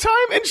back in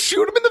time and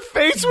shoot him in the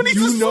face when he's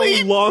You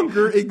asleep. no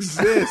longer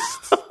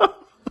exist.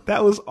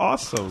 That was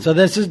awesome. So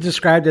this is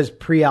described as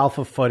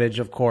pre-alpha footage,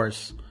 of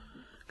course,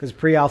 because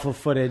pre-alpha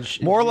footage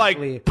is More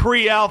usually like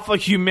pre-alpha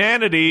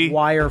humanity.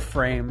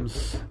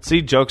 wireframes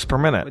See, jokes per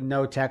minute. with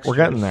no textures. We're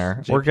getting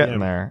there. We're getting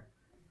there.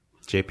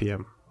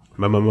 JPM.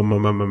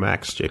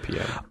 Max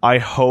JPM. I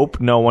hope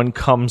no one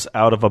comes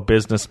out of a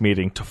business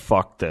meeting to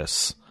fuck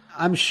this.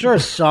 I'm sure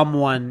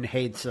someone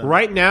hates it.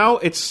 Right now,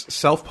 it's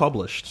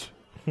self-published.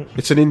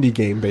 It's an indie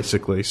game,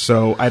 basically.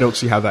 So I don't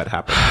see how that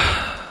happens.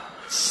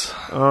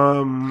 I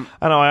don't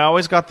know. I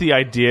always got the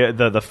idea,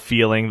 the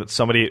feeling that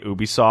somebody at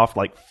Ubisoft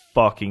like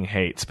fucking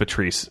hates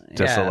Patrice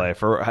Désilets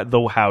for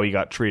how he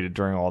got treated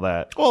during all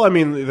that. Well, I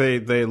mean,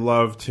 they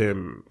loved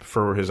him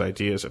for his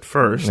ideas at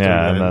first.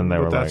 Yeah, and then they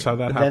were that's like- how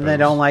that Then happens. they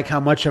don't like how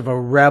much of a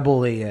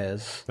rebel he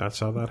is. That's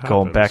how that happens.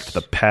 Going back to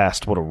the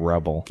past, what a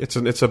rebel. It's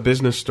a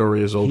business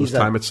story as old He's as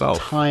time a itself.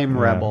 Time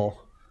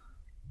rebel.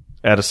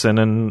 Edison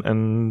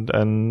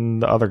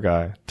and the other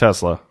guy,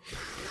 Tesla.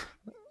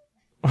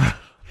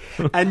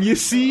 And you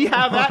see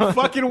how that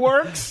fucking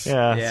works?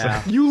 Yeah.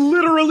 Yeah. You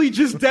literally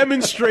just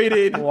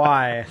demonstrated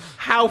Why?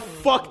 how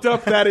fucked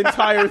up that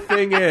entire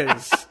thing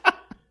is.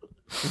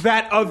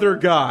 That other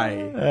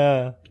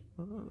guy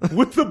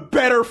with the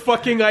better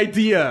fucking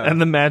idea And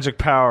the magic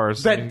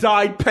powers. that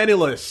died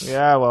penniless.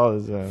 Yeah,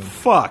 well,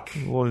 Fuck.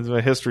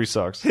 history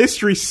sucks.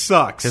 History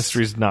sucks.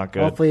 History's not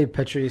good. Hopefully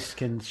Patrice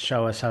can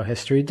show us how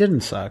history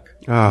didn't suck.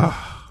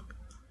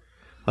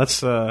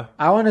 Let's. I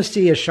want to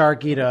see a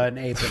shark eat an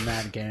ape in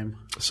that game.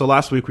 So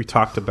last week we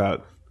talked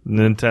about.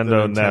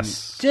 Nintendo The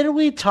NES. Didn't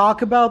we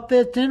talk about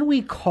this? Didn't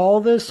we call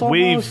this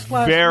We almost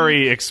last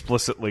very week?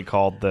 explicitly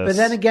called this. But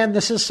then again,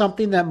 this is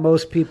something that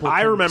most people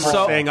I can remember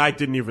call. saying I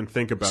didn't even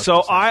think about. so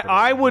this I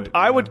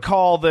happening. would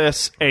call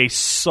this a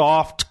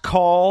soft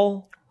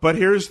call. But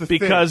here's the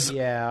Because, thing.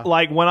 Yeah.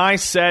 like, when I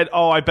said,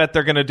 "Oh, I bet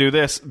they're going to do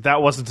this,"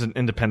 that wasn't an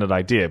independent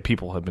idea.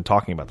 People have been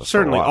talking about this.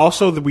 Certainly. For a while.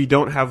 Also, that we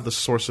don't have the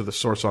source of the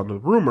source on the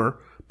rumor,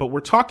 but we're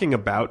talking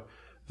about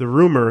the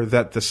rumor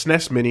that the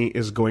SNES Mini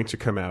is going to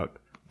come out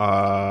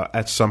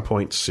at some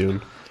point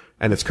soon,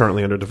 and it's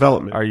currently under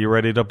development. Are you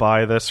ready to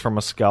buy this from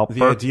a scalper?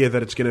 The idea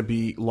that it's going to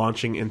be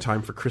launching in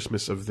time for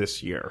Christmas of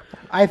this year.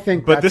 I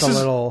think But that's this a is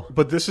little.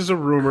 but this is a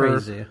rumor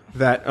crazy.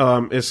 that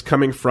is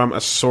coming from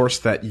a source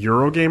that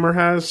Eurogamer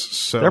has.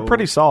 So They're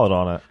pretty solid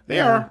on it.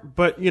 They are,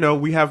 but you know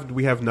we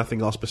have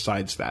nothing else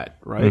besides that,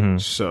 right?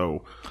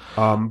 So,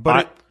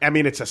 but I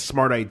mean, it's a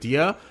smart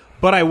idea.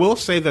 But I will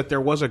say that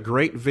there was a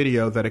great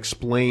video that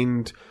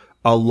explained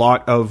a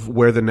lot of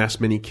where the NES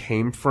Mini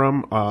came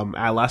from.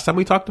 Last time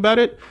we talked about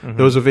it,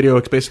 there was a video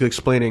basically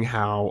explaining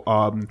how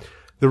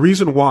the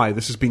reason why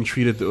this is being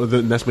treated,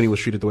 the NES Mini was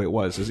treated the way it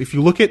was, is if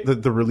you look at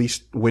the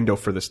release window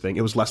for this thing,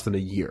 it was less than a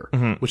year,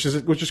 which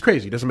is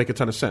crazy. It doesn't make a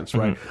ton of sense,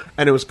 right?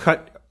 And it was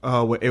cut.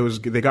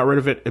 They got rid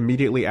of it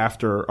immediately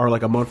after, or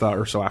like a month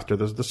or so after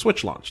the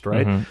Switch launched,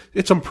 right?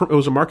 It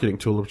was a marketing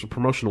tool. It was a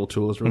promotional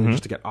tool. It was really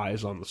just to get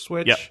eyes on the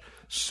Switch. Yep.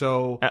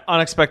 So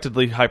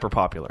Unexpectedly hyper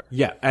popular.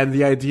 yeah, and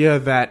the idea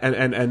that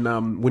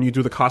and when you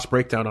do the cost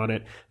breakdown on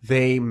it,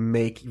 they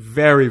make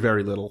very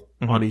very little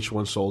on each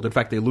one sold. In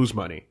fact, they lose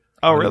money.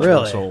 Oh, on really? each one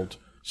Really? sold.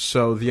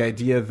 So the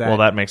idea that Well,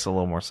 that makes a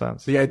little more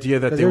sense. the idea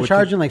that They're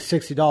charging like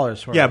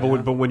 $60 for it. yeah,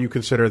 but when you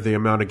consider the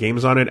amount of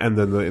games on it, and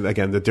then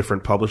the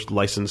different published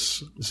licenses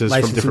from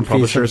Licensing different fees from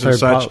publishers and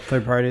such,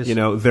 third parties. you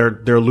know,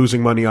 they're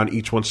losing money on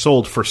each one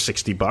sold for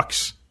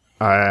 $60.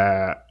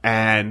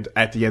 And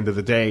at the end of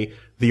the day,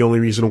 the only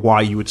reason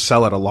why you would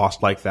sell at a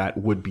loss like that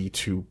would be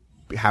to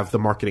have the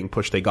marketing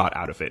push they got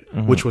out of it,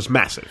 which was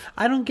massive.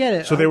 I don't get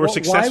it. So they were Why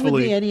successfully-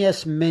 would the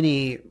NES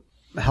Mini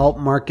help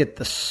market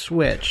the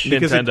Switch?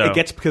 Because Nintendo.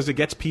 it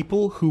gets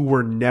people who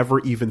were never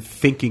even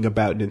thinking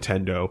about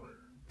Nintendo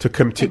to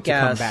come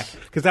guess. back,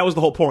 because that was the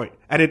whole point,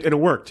 and it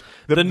worked.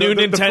 The new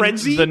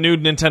frenzy,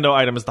 Nintendo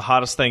item is the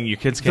hottest thing you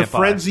kids the can't buy.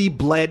 frenzy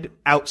bled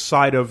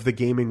outside of the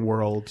gaming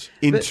world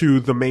into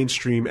the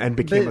mainstream and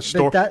became a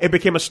story. It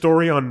became a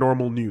story on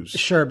normal news.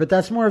 Sure, but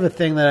that's more of a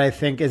thing that I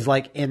think is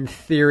like in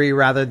theory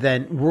rather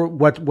than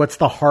what's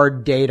the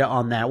hard data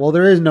on that. Well,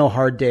 there is no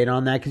hard data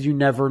on that because you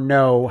never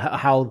know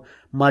how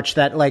much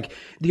that, like,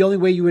 the only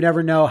way you would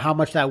ever know how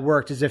much that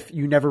worked is if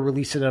you never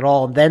release it at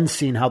all and then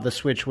seen how the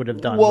Switch would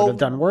have done. Well, would have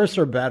done worse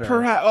or better?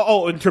 Perhaps,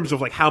 in terms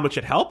of like how much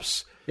it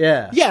helps.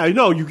 Yeah. Yeah,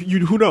 no, you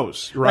who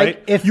knows, right?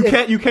 Like, if-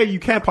 you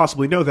can't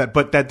possibly know that,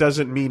 but that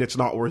doesn't mean it's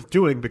not worth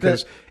doing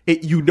because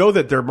you know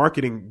that their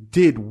marketing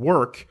did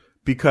work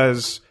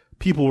because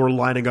people were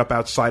lining up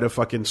outside of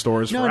fucking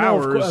stores for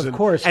hours. Of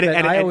course. And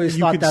I always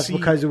thought that's see,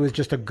 because it was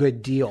just a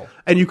good deal.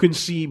 And you can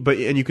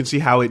see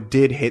how it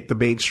did hit the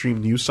mainstream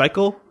news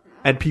cycle,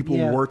 and people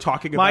were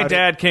talking about it. My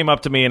dad came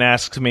up to me and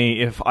asked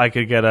me if I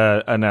could get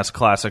a NES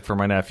Classic for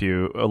my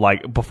nephew,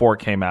 like before it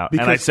came out,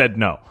 and I said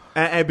no.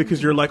 And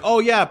because you're like, oh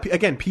yeah,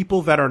 again,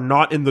 people that are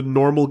not in the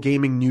normal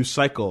gaming news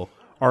cycle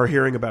are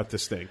hearing about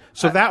this thing.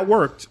 So that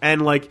worked,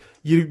 and like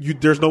you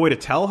there's no way to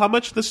tell how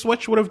much the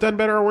Switch would have done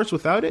better or worse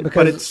without it.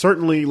 But it's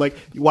certainly like,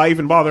 why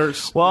even bother?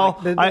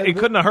 Well, it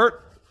couldn't have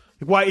hurt.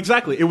 Why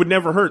exactly? It would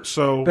never hurt.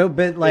 So,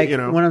 but like,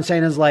 what I'm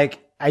saying is like,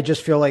 I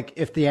just feel like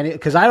if the NES,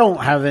 because I don't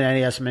have an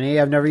NES Mini,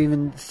 I've never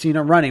even seen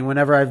it running.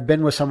 Whenever I've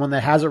been with someone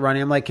that has it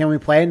running, I'm like, can we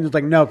play it? And it's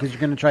like, no, because you're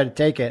going to try to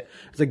take it.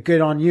 It's like,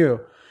 good on you.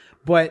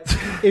 But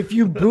if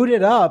you boot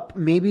it up,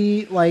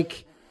 maybe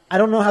like, I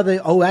don't know how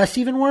the OS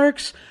even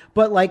works,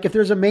 but like if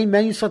there's a main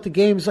menu select the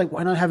games, like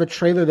why not have a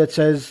trailer that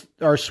says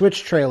our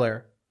Switch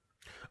trailer?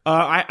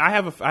 I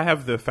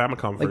have the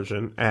Famicom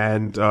version,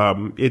 and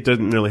it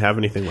doesn't really have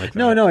anything like that.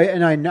 No,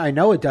 and I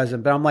know it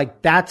doesn't, but I'm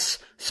like, that's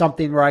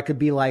something where I could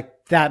be like,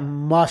 that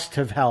must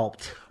have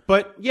helped.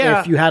 But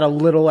yeah, if you had a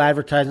little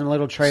advertising, a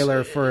little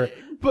trailer for,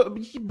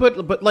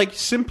 but like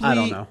simply, I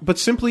don't know. But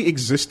simply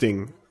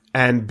existing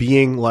and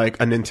being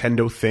like a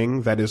Nintendo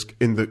thing that is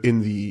in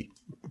the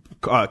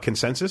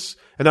consensus,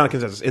 and not a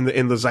consensus,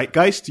 in the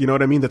zeitgeist, you know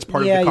what I mean? That's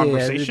part of the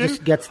conversation. It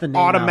just gets the name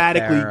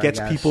automatically out there, gets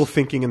people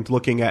thinking and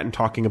looking at and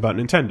talking about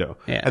Nintendo.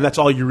 Yeah. And that's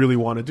all you really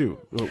want to do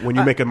when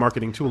you make a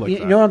marketing tool like that.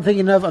 You know what I'm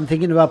thinking of? I'm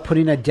thinking about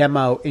putting a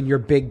demo in your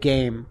big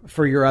game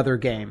for your other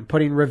game.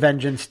 Putting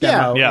Revengeance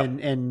demo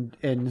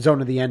in Zone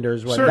of the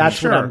Enders. What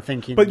I'm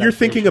thinking. But you're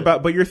thinking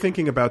about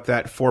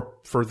that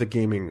for the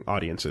gaming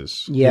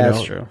audiences. Yeah,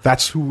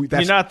 that's true.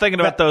 You're not thinking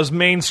about those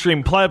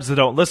mainstream plebs that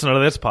don't listen to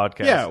this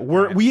podcast. Yeah,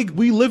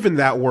 we live in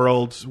that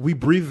world. We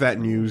breathe that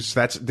news.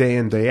 That's day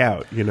in, day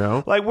out, you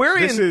know? Like we're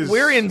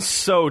in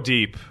so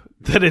deep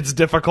that it's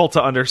difficult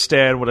to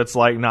understand what it's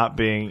like not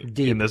being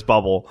in this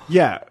bubble.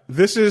 Yeah,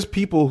 this is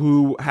people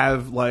who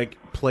have like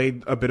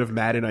played a bit of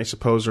Madden, I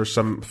suppose, or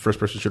some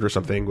first-person shooter or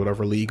something,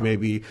 whatever league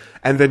maybe,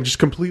 and then just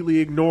completely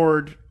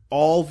ignored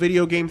all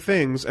video game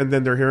things, and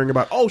then they're hearing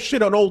about, oh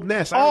shit, an old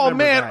NES. Oh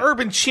man,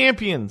 Urban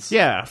Champions.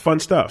 Yeah, fun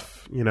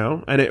stuff, you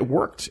know, and it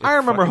worked. I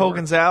remember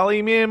Hogan's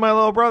Alley. Me and my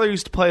little brother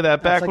used to play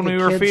that back when we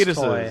were fetuses.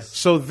 Toy.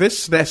 So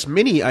this NES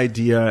Mini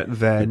idea,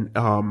 then,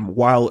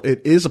 while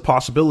it is a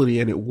possibility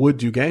and it would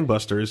do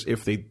gangbusters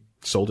if they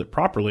sold it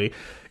properly,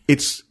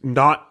 it's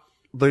not.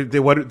 They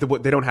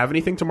don't have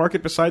anything to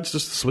market besides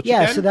just the Switch.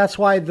 Yeah, again? so that's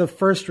why the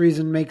first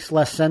reason makes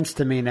less sense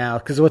to me now.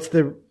 Because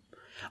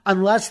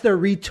unless they're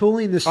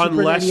retooling the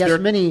Super NES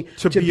Mini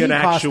to be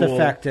cost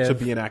effective, to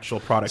be an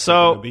actual product.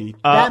 So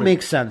that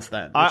makes sense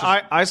then.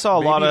 I saw a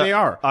lot of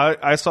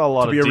I saw a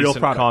lot of decent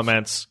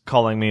comments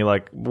calling me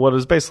like what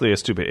is basically a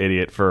stupid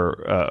idiot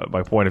for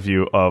my point of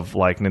view of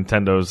like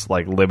Nintendo's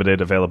like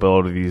limited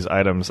availability of these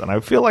items, and I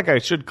feel like I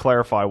should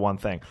clarify one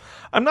thing.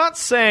 I'm not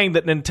saying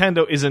that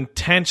Nintendo is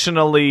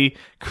intentionally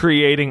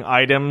creating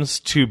items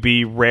to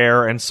be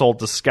rare and sold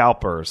to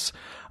scalpers.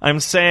 I'm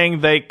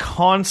saying they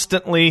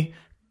constantly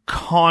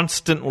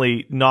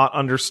not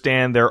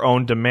understand their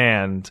own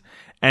demand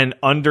and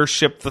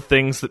undership the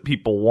things that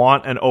people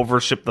want and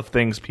overship the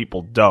things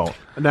people don't.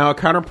 Now, a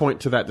counterpoint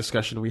to that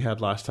discussion we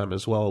had last time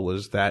as well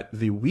was that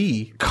the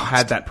Wii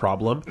had that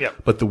problem,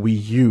 but the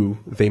Wii U,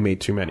 they made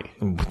too many.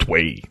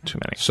 Way too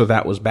many. So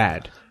that was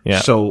bad.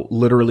 Yeah. So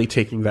literally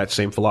taking that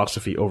same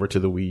philosophy over to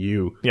the Wii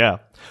U. Yeah.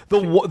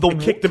 It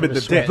kicked them in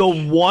the dick. The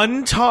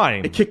one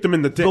time. It kicked them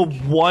in the dick. The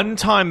one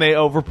time they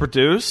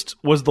overproduced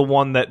was the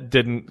one that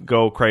didn't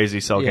go crazy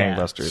sell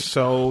gangbusters.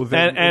 So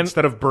then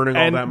instead of burning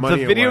all that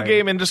money the video away,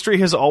 game industry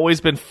has always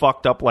been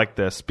fucked up like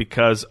this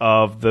because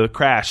of the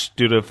crash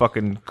due to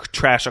fucking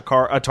trash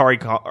Atari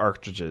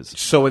cartridges.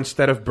 So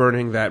instead of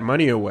burning that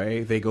money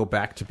away, they go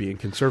back to being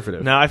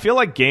conservative. Now, I feel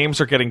like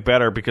games are getting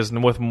better because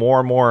with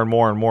more and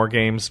more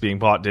games being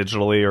bought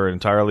digitally or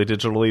entirely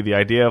digitally, the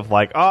idea of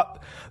like,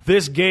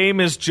 this game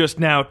is just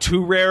now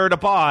too rare to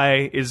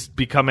buy is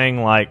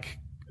becoming like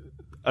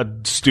a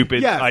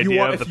stupid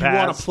idea of the past. If you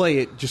want to play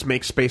it, just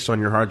make space on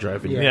your hard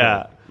drive.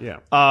 Yeah.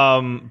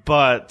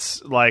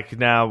 But like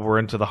now we're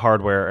into the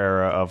hardware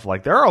era of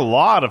like there are a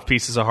lot of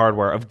pieces of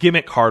hardware, of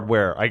gimmick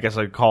hardware, I guess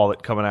I'd call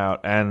it, coming out.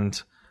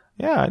 And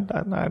yeah,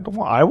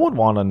 I would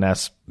want a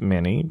NES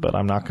Mini, but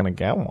I'm not going to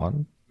get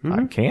one. Mm-hmm.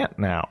 I can't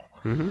now.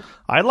 Mm-hmm.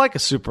 I'd like a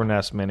Super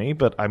NES Mini,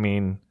 but I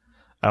mean,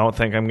 I don't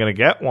think I'm going to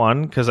get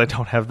one because I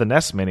don't have the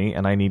NES Mini,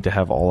 and I need to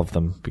have all of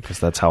them because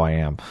that's how I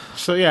am.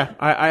 So yeah,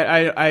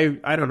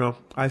 I don't know.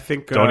 I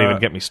think don't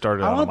even get me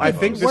started on my.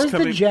 Where's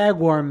the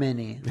Jaguar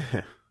Mini?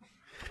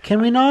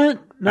 Can we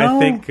not? No. I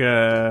think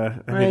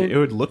it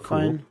would look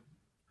cool.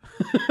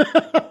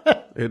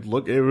 It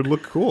would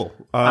look cool.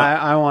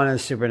 I want a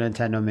Super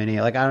Nintendo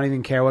Mini. Like I don't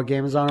even care what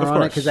games are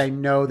on it because I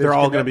know they're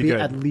all going to be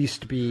at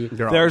least be.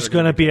 There's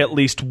going to be at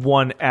least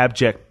one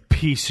abject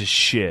piece of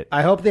shit.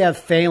 I hope they have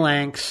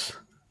Phalanx.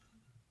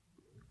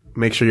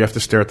 Make sure you have to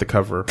stare at the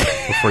cover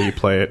before you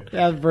play it.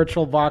 Yeah,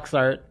 virtual box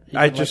art.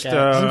 I just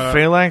Isn't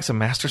Phalanx a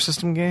Master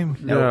System game?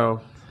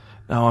 no.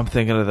 No, I'm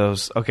thinking of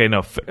those. Okay,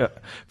 no.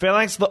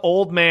 Phalanx, the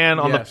old man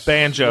on Yes. the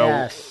banjo.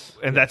 Yes.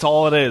 And that's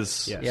all it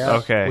is. Yes. Yeah.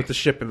 Okay. With the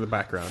ship in the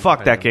background.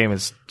 Fuck, that game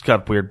has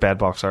got weird bad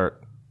box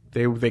art.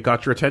 They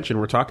got your attention.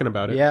 We're talking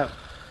about it. Yeah.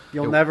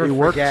 You'll never it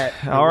worked. forget.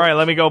 All right,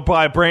 let me go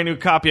buy a brand new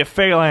copy of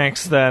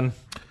Phalanx then.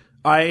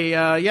 But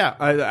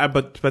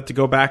to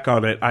go back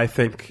on it, I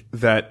think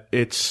that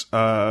it's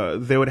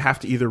they would have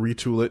to either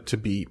retool it to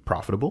be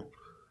profitable,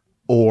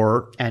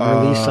 or And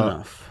release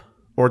enough.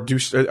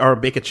 or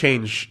make a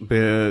change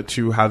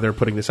to how they're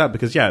putting this out.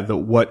 Because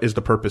what is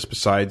the purpose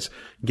besides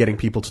getting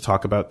people to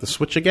talk about the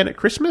Switch again at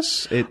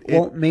Christmas?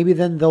 Well, maybe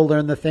then they'll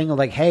learn the thing of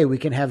like, hey, we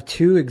can have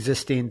two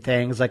existing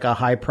things, like a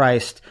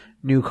high-priced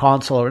new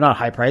console, or not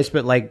high-priced,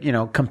 but like,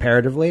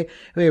 comparatively.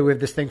 Hey, we have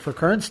this thing for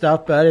current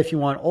stuff, but if you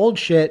want old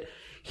shit,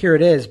 here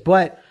it is.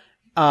 But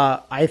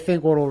I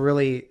think what will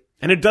really...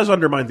 And it does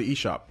undermine the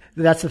eShop.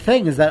 That's the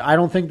thing, is that I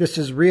don't think this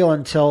is real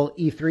until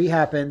E3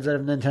 happens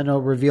and if Nintendo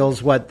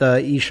reveals what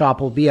the eShop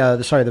will be,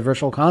 the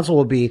virtual console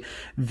will be.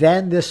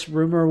 Then this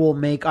rumor will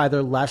make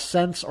either less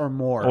sense or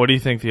more. What do you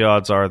think the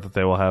odds are that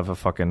they will have a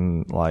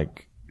fucking,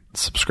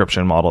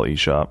 subscription model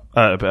eShop?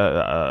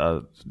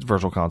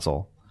 Virtual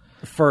console?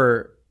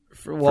 For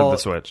the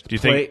Switch. Do you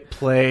think...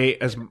 Play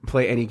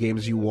any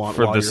games you want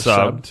for while the you're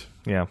sub? subbed?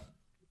 Yeah.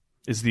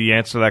 Is the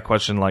answer to that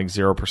question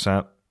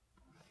 0%?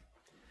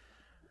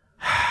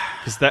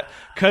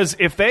 Because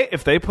if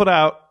they put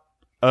out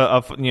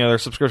their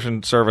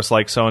subscription service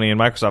like Sony and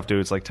Microsoft do,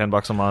 it's like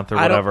 $10 a month or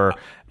whatever,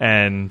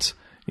 and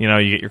you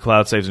get your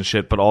cloud saves and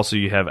shit, but also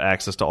you have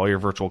access to all your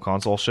virtual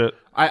console shit.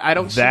 I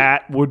don't.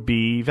 That would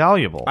be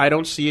valuable. I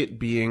don't see it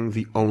being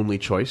the only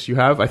choice you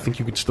have. I think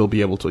you could still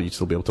be able to. You'd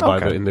still be able to buy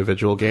the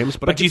individual games,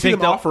 but I do you can see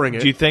think them offering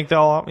it. Do you think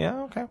they'll?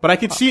 Yeah, okay. But I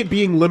could see it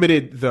being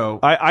limited though.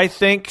 I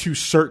think to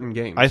certain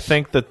games. I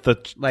think that the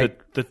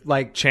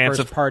chance first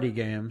of party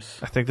games.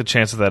 I think the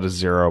chance of that is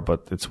 0,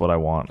 but it's what I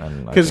want.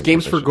 Because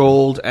Games for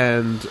Gold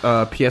and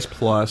PS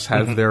Plus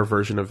has their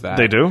version of that.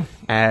 They do,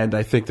 and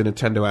I think the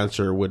Nintendo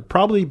answer would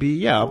probably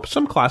be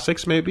some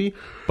classics maybe,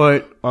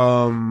 but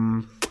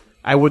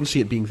I wouldn't see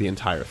it being the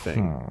entire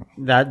thing.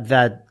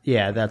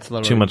 That's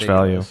literally too much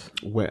value.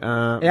 It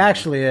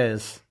actually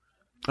is.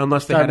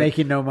 Unless they Start had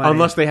making no money.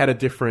 Unless they had a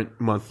different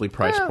monthly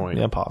price point.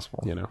 Yeah,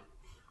 possible.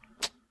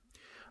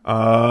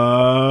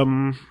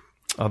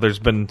 There's there's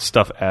been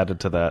stuff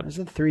added to that. There's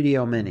a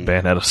 3DO Mini.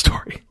 Bayonetta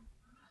story.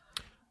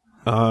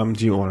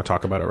 Do you want to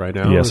talk about it right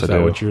now? Yes, I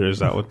do. Is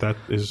that what that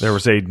is? There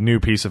was a new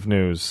piece of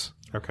news.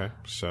 Okay,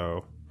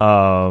 so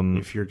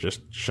if you're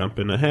just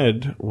jumping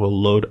ahead,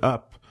 we'll load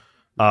up.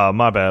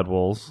 My bad,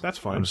 Wolves. That's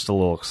fine. I'm just a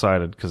little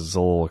excited because it's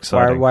a little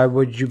exciting. Why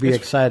would you be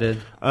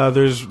excited?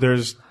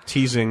 There's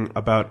teasing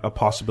about a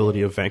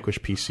possibility of Vanquish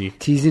PC.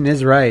 Teasing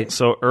is right.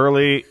 So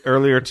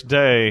earlier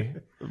today,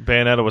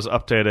 Bayonetta was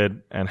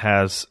updated and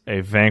has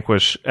a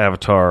Vanquish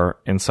avatar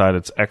inside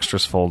its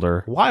extras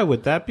folder. Why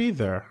would that be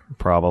there?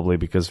 Probably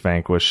because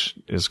Vanquish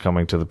is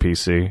coming to the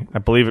PC. I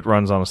believe it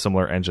runs on a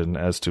similar engine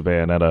as to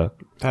Bayonetta.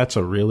 That's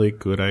a really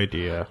good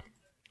idea.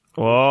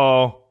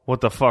 Whoa.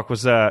 What the fuck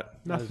was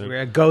that? Nothing.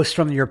 A ghost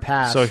from your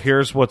past. So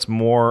here's what's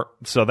more.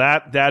 So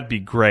that'd be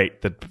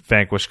great that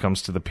Vanquish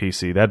comes to the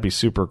PC. That'd be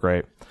super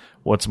great.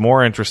 What's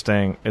more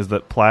interesting is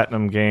that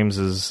Platinum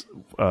Games'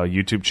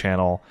 YouTube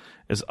channel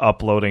is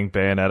uploading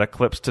Bayonetta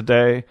clips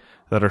today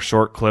that are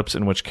short clips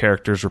in which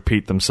characters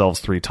repeat themselves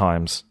 3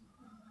 times.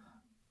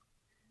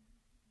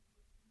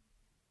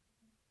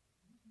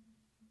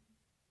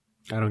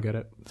 I don't get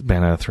it. It's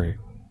Bayonetta 3.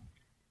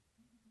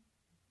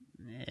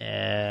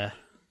 Yeah.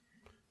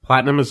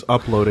 Platinum is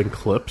uploading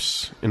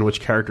clips in which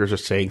characters are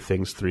saying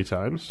things 3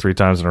 times. 3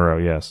 times in a row,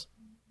 yes.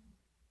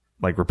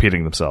 Like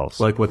repeating themselves.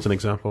 Like, what's an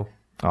example?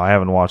 Oh, I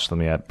haven't watched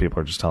them yet. People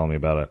are just telling me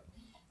about it.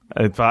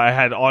 If I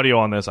had audio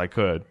on this, I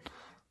could.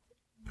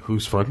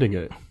 Who's funding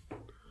it?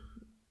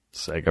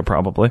 Sega,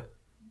 probably.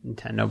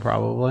 Nintendo,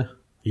 probably.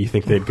 You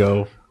think they'd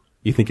go?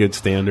 You think it'd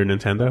stay under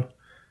Nintendo?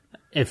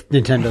 If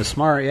Nintendo's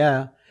smart,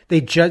 yeah.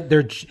 The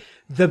Bayonetta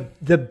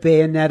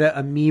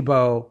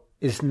amiibo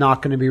is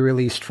not going to be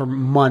released for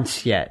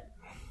months yet.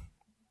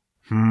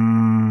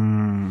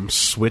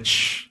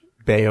 Switch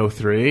Bayo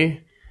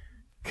 3?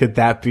 Could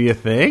that be a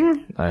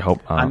thing? I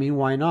hope not. I mean,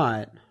 why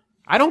not?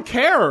 I don't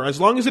care,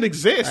 as long as it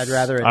exists. I'd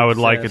rather I would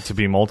like it to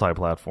be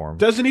multi-platform.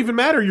 Doesn't even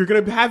matter. You're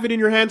going to have it in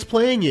your hands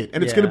playing it,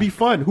 and it's going to be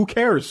fun. Who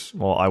cares?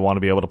 Well, I want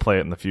to be able to play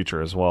it in the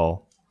future as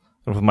well.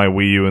 And with my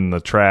Wii U in the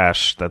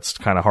trash, that's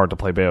kind of hard to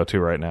play Bayo 2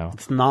 right now.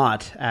 It's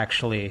not,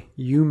 actually.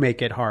 You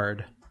make it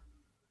hard.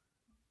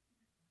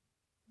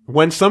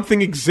 When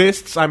something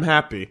exists, I'm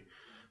happy.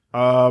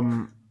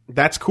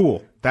 That's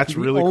cool. That's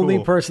really cool. The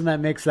only person that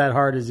makes that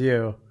hard is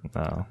you.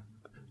 No.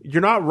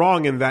 You're not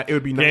wrong in that. It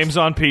would be nice. Games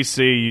on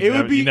PC,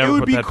 you never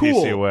put that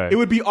cool. PC away. It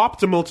would be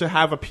optimal to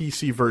have a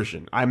PC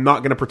version. I'm not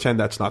going to pretend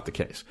that's not the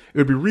case. It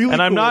would be really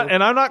cool. I'm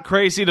not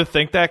crazy to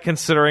think that,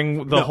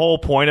 considering the whole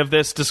point of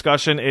this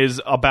discussion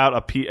is about a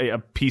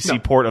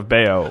PC port of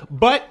Bayo.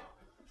 But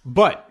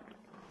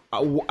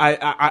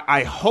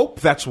I hope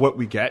that's what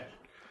we get.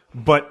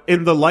 But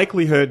in the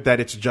likelihood that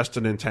it's just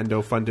a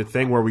Nintendo funded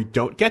thing where we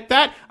don't get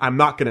that, I'm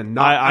not gonna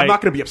I'm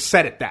not gonna be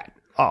upset at that.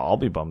 Oh, I'll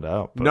be bummed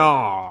out. But... No,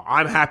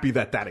 I'm happy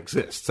that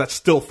exists. That's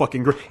still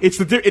fucking great. It's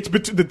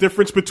the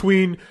difference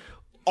between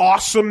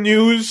awesome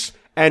news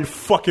and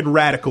fucking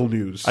radical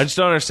news. I just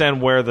don't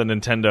understand where the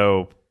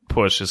Nintendo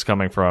push is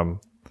coming from.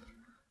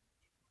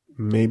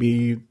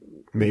 Maybe.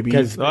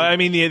 I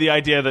mean, the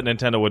idea that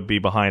Nintendo would be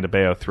behind a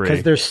Bayo 3.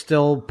 Because they're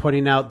still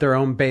putting out their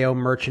own Bayo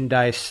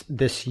merchandise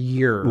this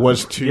year.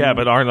 Yeah,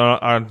 but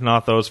are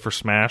not those for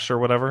Smash or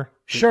whatever?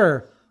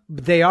 Sure,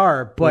 they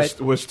are,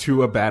 but... Was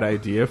 2 a bad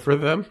idea for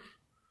them?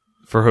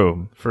 For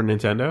whom? For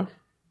Nintendo?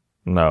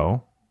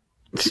 No.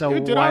 So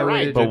It did why all right.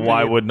 would it But be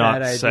why a would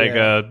not bad idea?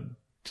 Sega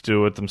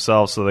do it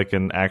themselves so they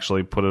can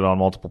actually put it on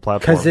multiple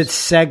platforms? Because it's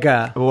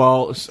Sega.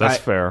 Well, That's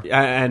fair.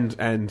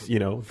 And you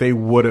know, they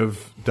would have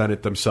done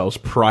it themselves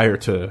prior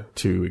to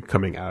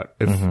coming out.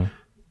 If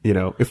you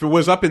know, if it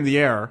was up in the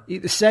air,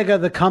 Sega,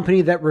 the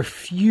company that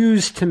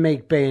refused to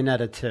make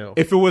Bayonetta 2.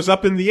 if it was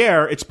up in the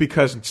air, it's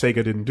because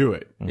Sega didn't do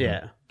it.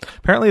 Yeah.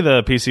 Apparently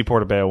the PC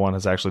port of Bayo 1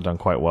 has actually done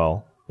quite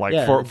well. Like,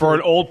 Yeah, for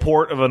an old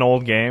port of an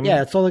old game.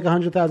 Yeah, it sold like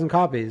 100,000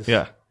 copies.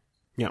 Yeah.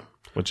 Yeah.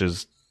 Which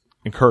is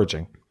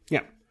encouraging.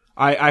 Yeah.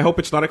 I hope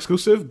it's not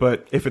exclusive,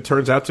 but if it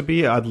turns out to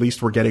be, at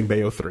least we're getting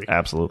Bayo 3.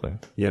 Absolutely.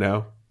 You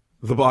know?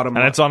 The bottom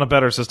And it's on a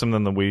better system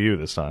than the Wii U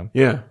this time.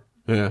 Yeah.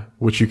 Yeah.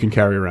 Which you can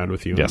carry around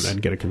with you Yes.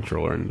 and get a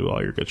controller and do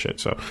all your good shit.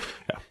 So,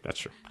 yeah, that's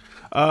true.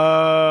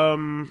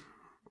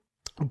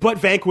 But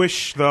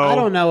Vanquish, though. I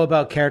don't know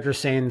about characters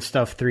saying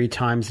stuff 3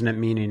 times and it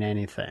meaning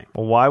anything.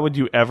 Well, why would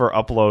you ever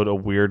upload a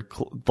weird,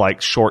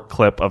 short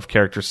clip of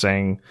characters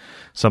saying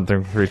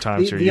something 3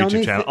 times to your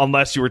YouTube channel,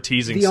 unless you were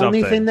teasing The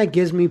something? only thing that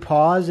gives me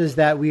pause is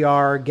that we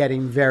are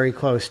getting very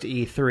close to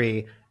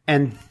E3,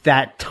 and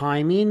that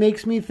timing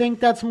makes me think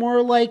that's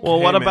more like...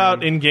 Well, what man.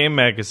 about in-game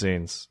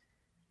magazines?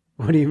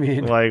 What do you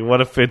mean? Like, what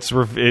if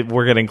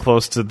we're getting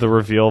close to the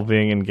reveal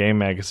being in game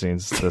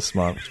magazines this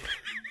month?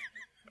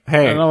 I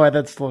Hey, don't know why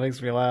that still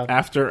makes me laugh.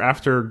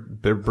 after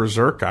the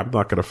Berserk, I'm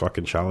not going to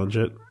fucking challenge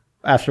it.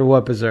 After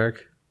what,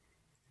 Berserk?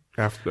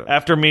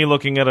 After me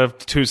looking at a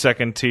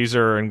 2-second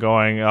teaser and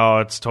going, "Oh,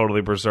 it's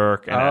totally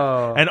Berserk,"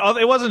 and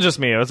it wasn't just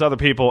me; it was other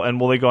people, and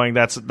Wooly going,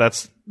 "That's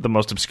the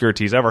most obscure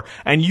tease ever."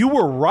 And you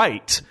were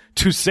right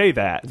to say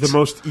that. The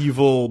most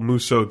evil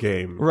Muso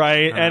game.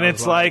 Right, and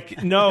it's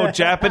like, no,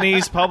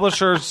 Japanese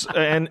publishers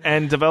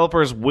and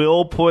developers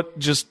will put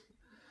just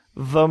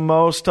the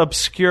most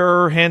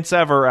obscure hints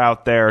ever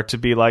out there to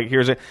be like,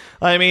 here's it.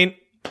 I mean,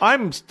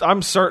 I'm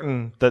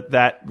certain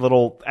that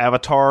little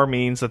avatar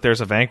means that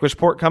there's a Vanquish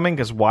port coming,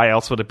 because why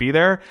else would it be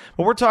there?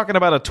 But we're talking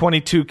about a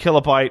 22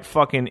 kilobyte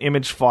fucking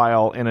image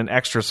file in an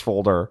extras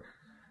folder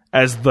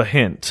as the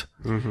hint.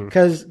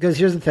 Because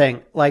here's the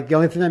thing, like the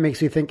only thing that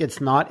makes me think it's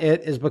not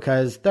it is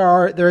because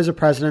there is a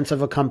precedence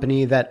of a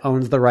company that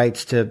owns the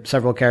rights to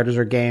several characters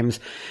or games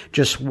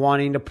just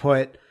wanting to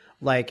put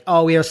like,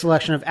 oh, we have a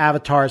selection of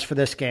avatars for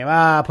this game.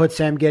 Put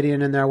Sam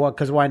Gideon in there. What?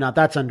 Because why not?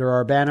 That's under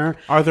our banner.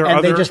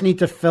 They just need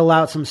to fill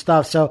out some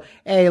stuff. So,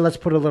 hey, let's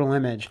put a little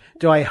image.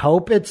 Do I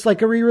hope it's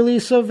like a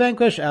re-release of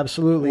Vanquish?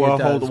 Absolutely, it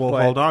does.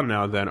 Hold on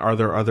now. Then, are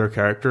there other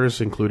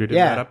characters included in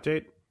that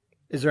update?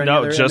 Is there any No,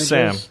 other just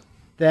images? Sam.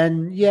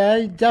 Then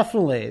yeah,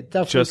 definitely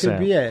Just could Sam.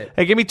 be it.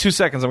 Hey, give me 2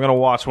 seconds. I'm going to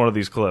watch one of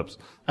these clips.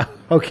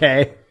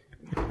 Okay.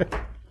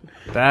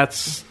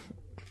 That's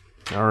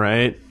all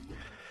right.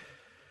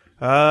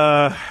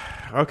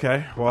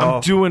 Okay. Well,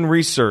 I'm doing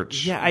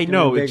research. yeah, I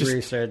know. Big It just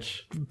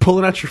research.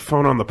 pulling out your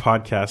phone on the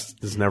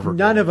podcast is never. a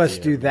None good of us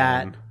idea, do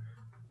that. man.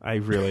 I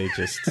really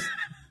just.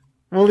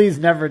 Willie's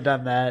never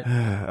done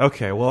that.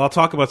 Okay, well, I'll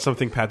talk about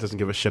something Pat doesn't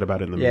give a shit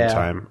about in the Yeah.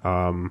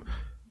 meantime.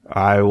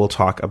 I will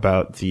talk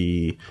about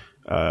the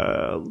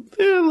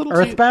little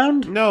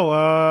Earthbound?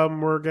 No,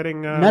 we're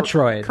getting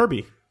Metroid.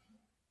 Kirby.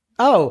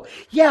 Oh,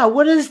 yeah,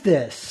 what is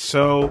this?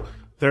 So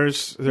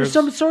there's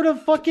Some sort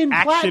of fucking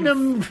action-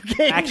 platinum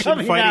game action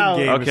coming fighting out.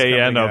 game. Okay, yeah,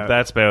 coming no, out.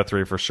 that's Bayo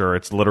 3 for sure.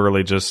 It's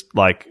literally just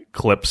like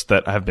clips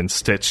that have been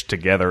stitched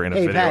together in a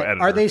Hey, video Pat,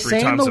 editor. are they 3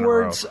 saying times the in a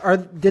row. words?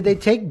 Did they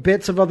take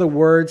bits of other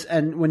words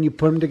and when you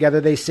put them together,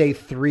 they say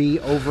 3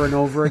 over and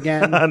over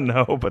again?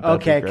 No, but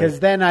that'd Okay, be great. because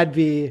then I'd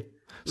be.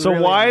 So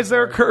really why is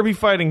there a bored. Kirby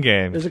fighting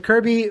game? There's a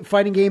Kirby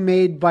fighting game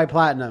made by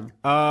Platinum.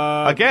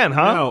 Again,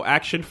 huh? No,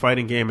 action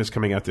fighting game is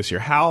coming out this year.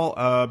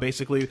 Hal,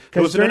 basically, there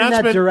 'Cause was an during that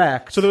announcement.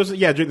 Direct- So there was,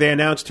 they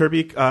announced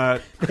Kirby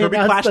Clash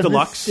Announced the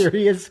Deluxe.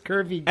 mysterious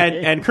Kirby game.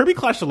 And Kirby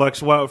Clash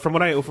Deluxe, well, from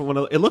what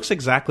it looks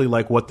exactly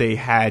like what they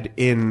had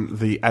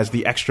in as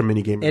the extra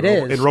mini game. It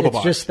in is. Robobot.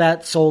 It's just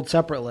that sold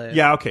separately.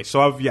 Yeah. Okay.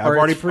 So I've Or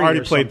already it's free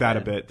or played that a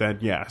something. bit. Then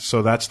yeah.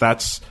 So that's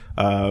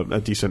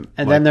a decent.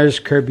 And then there's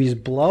Kirby's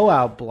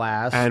Blowout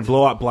Blast, and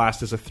Blowout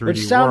Blast is a 3D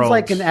which sounds world.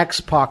 like an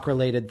X-Pac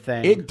related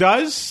thing. It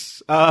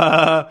does,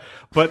 but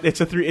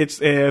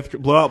it's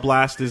Blowout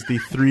Blast is the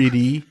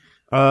 3D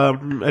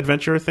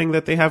adventure thing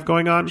that they have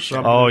going on.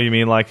 So Oh, you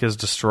mean like his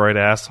destroyed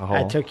asshole?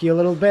 I took you a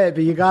little bit,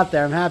 but you got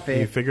there. I'm happy.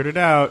 you figured it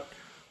out.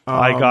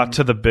 I got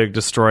to the big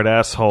destroyed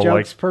asshole.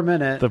 Jokes like per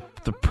minute.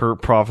 the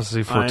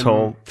prophecy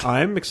foretold.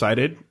 I'm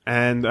excited,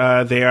 and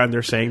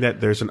they're saying that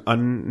there's an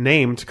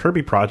unnamed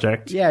Kirby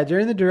project. Yeah,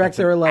 during the direct,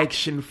 they were like,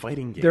 action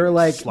fighting game. they were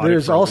like, slotted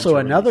there's for also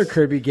winter another release.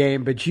 Kirby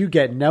game, but you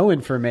get no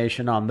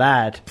information on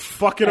that.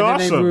 Fucking And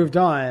awesome. then they moved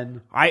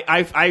on.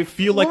 I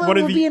feel like Well, one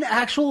it of would the be an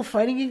actual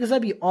fighting game because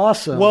that'd be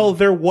awesome. well,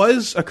 there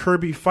was a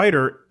Kirby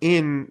fighter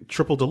in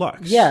Triple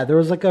Deluxe. yeah, there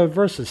was like a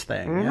versus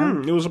thing.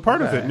 Mhm. It was a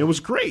part of it, and it was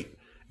great.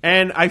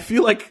 And I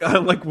feel like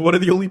I'm like one of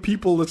the only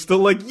people that's still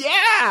like,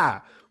 yeah,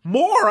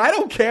 more. I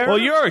don't care. Well,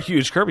 you're a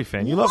huge Kirby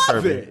fan. You love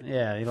Kirby. it.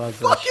 Yeah, he loves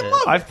that Fucking shit.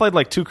 love it. I've played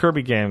like 2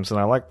 Kirby games and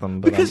I like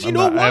them. But Because I'm you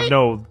know not- I what? have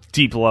no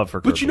deep love for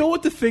Kirby. But you know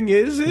what the thing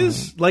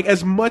is like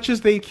as much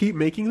as they keep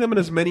making them and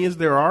as many as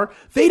there are,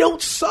 they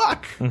don't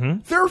suck.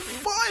 They're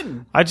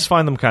fun. I just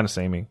find them kind of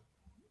samey.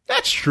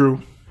 That's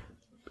true.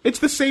 It's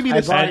the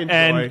sameiness I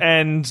enjoy.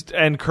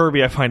 And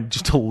Kirby, I find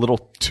just a little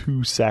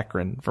too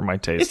saccharine for my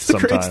taste. it's the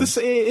sometimes.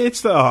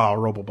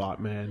 Robobot,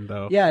 man.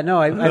 Though. Yeah,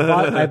 no, I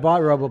bought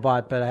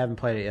Robobot, but I haven't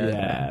played it yet.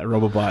 Yeah,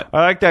 Robobot.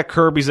 I like that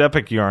Kirby's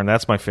Epic yarn.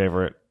 That's my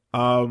favorite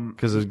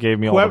because it gave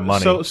me all the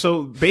money.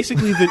 So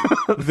basically,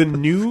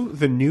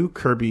 the new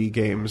Kirby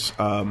games,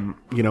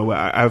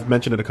 I've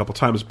mentioned it a couple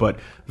times, but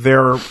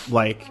they're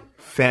like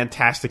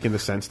fantastic in the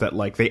sense that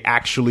like they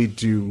actually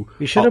do.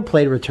 We should have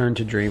played Return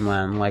to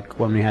Dreamland like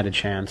when we had a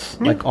chance,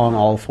 like on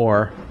all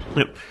 4.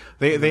 Yep.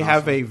 They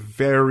have a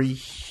very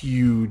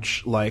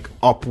huge like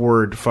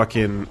upward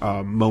fucking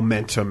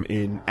momentum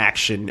in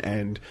action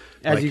and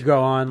As like, you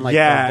go on, like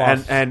yeah,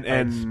 the boss and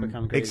fights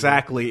become crazy.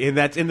 exactly, and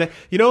that's in the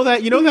you know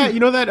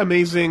that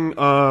amazing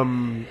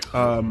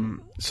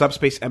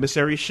subspace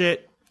emissary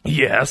shit.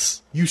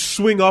 Yes, You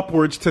swing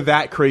upwards to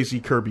that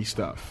crazy Kirby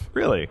stuff.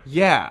 really.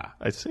 Yeah,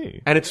 I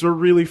see. and it's a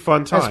really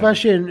fun time.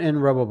 especially in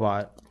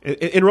Robobot.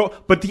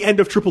 But the end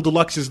of Triple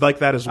Deluxe is like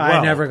that as well.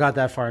 I never got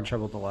that far in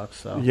Triple Deluxe,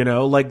 so You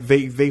know, like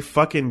they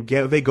fucking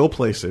they go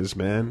places,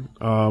 man.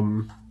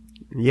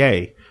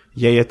 Yay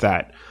at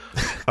that.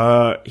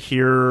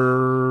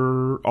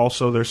 Here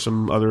also there's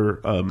some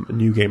other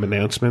new game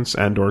announcements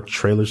and or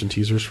trailers and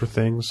teasers for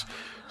things.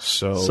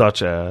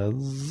 Such as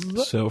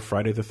So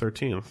Friday the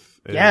 13th.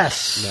 is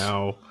Yes.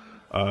 Now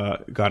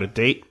got a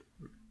date.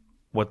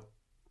 what?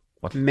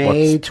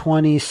 May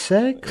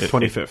 26th.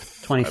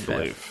 25th. 25th. I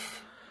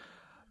believe.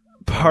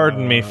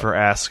 Pardon me for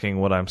asking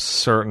what I'm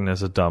certain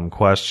is a dumb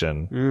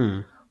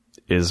question.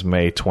 Is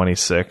May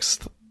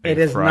 26th? It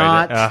is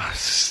Friday? not.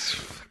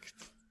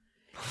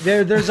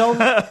 There's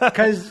only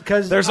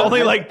because There's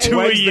only like 2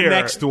 a When's year. the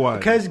next one?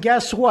 Because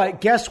guess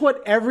what? Guess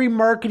what? Every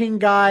marketing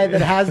guy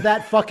that has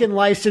that fucking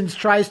license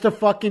tries to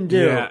fucking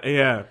do.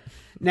 Yeah.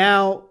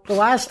 Now, the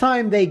last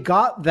time they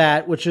got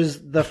that, which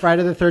is the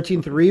Friday the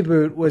 13th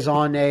reboot, was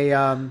on a,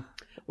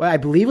 I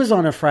believe it was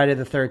on a Friday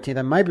the 13th.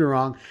 I might be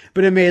wrong,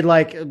 but it made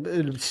like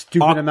a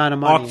stupid amount of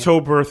money.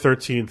 October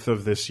 13th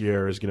of this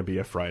year is going to be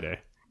a Friday.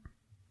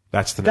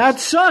 That's the That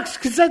next. sucks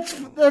because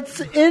that's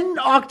in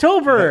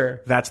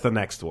October. That's the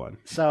next one.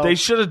 So They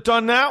should have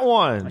done that I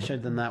one. should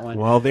have done that one.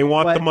 Well, they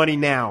want But- the money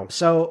now.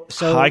 So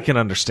I can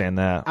understand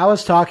that. I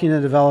was talking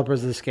to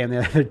developers of this game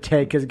the other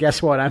day because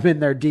guess what? I'm in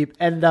there deep,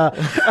 and like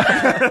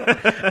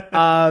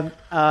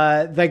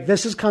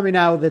this is coming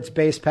out with its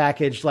base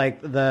package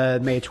like the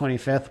May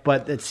 25th,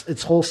 but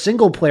its whole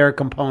single player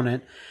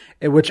component,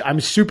 which I'm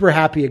super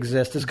happy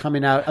exists, is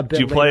coming out a bit.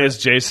 Do you play later. as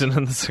Jason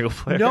in the single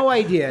player? No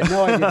idea.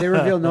 They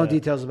revealed no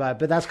details about it,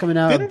 but that's coming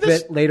out a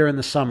bit later in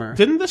the summer.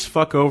 Didn't this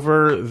fuck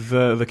over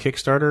the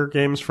Kickstarter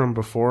games from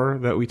before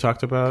that we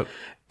talked about?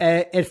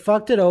 It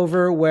fucked it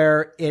over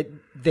where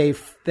they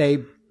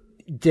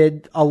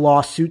did a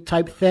lawsuit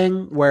type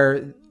thing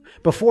where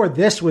before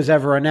this was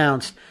ever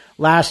announced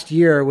last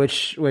year,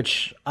 which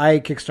I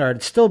kickstarted,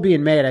 it's still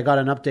being made. I got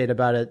an update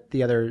about it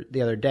the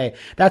other day.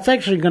 That's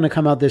actually going to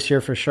come out this year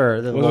for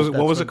sure. What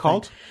was it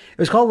called? It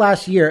was called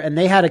last year, and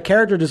they had a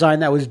character design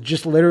that was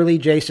just literally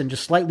Jason,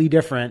 just slightly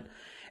different.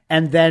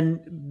 And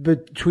then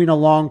between a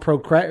long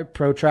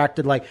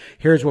protracted, like,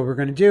 here's what we're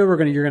going to do. You're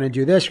going to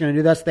do this. You're going to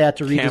do this. They had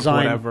to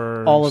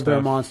redesign all of their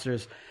stuff.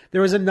 monsters.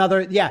 There's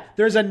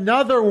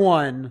another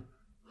one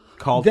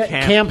Called that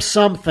Camp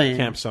something.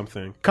 Camp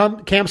something.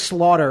 Camp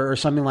Slaughter or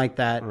something like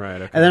that.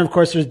 Right, okay. And then of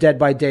course there's Dead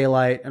by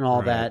Daylight and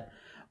all that.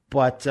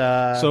 But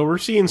So we're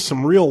seeing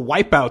some real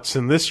wipeouts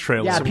in this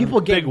trailer. yeah, Some people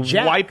get Big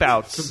jacked.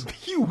 wipeouts.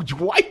 huge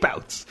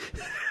wipeouts.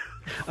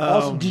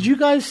 Also, did you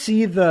guys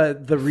see the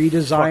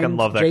Fucking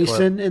love redesigned that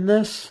Jason in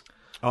this?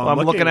 I'm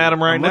looking at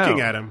him right now.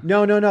 Looking at him.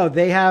 No.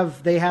 They have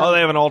Oh, they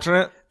have an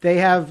alternate? they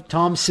have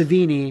Tom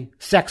Savini,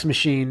 Sex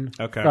Machine,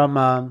 Okay.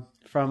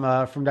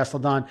 from Dusk Till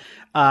Dawn,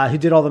 who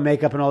did all the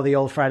makeup and all the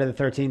old Friday the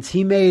 13th.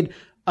 He made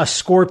a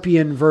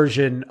scorpion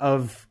version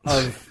of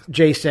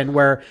Jason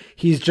where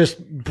he's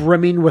just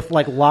brimming with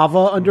like lava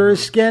under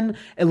his skin.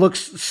 It looks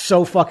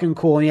so fucking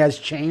cool, and he has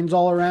chains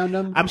all around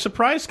him. I'm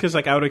surprised because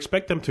like I would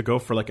expect them to go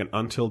for like an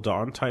Until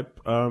Dawn type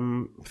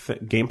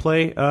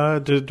gameplay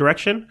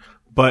direction,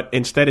 But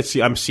instead, I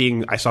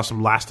saw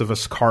some Last of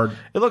Us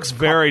It looks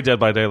very Dead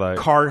by Daylight.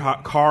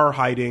 car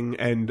hiding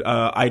and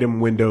item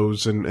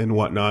windows and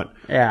whatnot.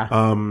 Yeah.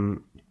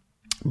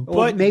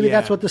 But maybe yeah.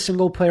 that's what the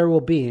single player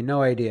will be.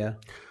 No idea.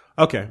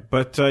 Okay,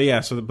 but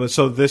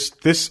so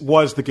this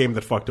was the game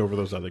that fucked over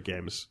those other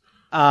games.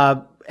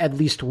 At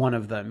least one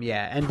of them,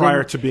 yeah. And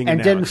Prior to being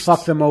didn't announced.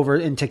 fuck them over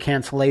into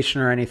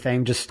cancellation or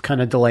anything. Just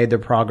kind of delayed their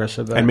progress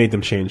a bit And made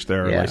them change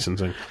their Yeah.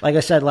 licensing. Like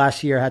I said,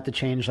 last year had to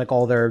change like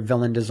all their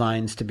villain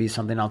designs to be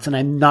something else, and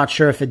I'm not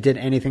sure if it did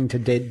anything to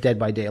Dead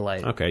by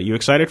Daylight. Okay, you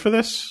excited for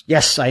this?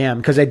 Yes, I am,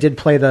 because I did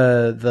play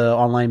the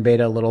online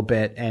beta a little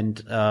bit,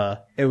 and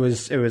it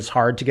was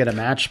hard to get a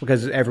match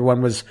because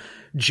everyone was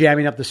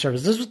jamming up the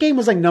servers. This game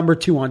was like number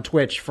 2 on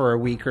Twitch for a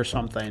week or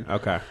something.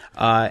 Okay.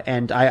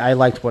 And I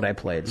liked what I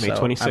played, May so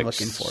 26th. I'm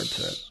looking forward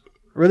to it.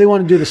 Really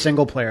want to do the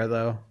single player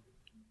though.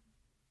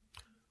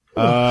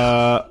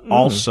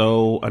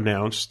 Also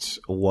announced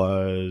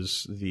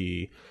was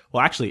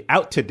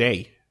out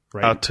today,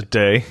 right? Out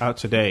today. Out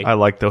today I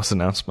like those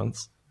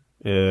announcements.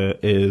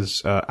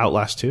 is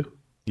Outlast 2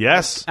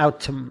 Yes. Out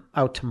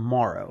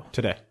tomorrow.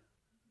 today,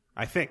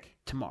 I think.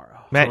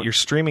 Tomorrow. Matt, you're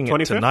streaming it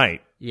 25th?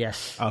 tonight.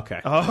 Yes. Okay.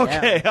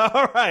 Okay.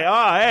 All right.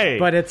 Oh, hey.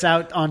 But it's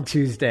out on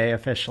Tuesday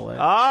officially.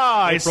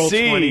 I April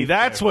see. 25th.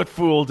 That's what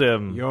fooled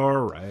him.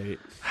 You're right.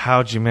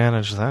 How'd you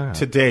manage that?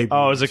 Today.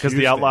 Oh, is it because the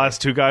Tuesday.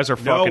 Outlast 2 guys are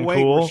fucking No, wait,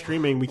 cool? we're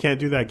streaming. We can't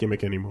do that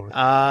gimmick anymore.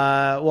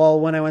 Well,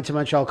 when I went to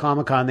Montreal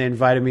Comic Con, they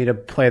invited me to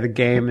play the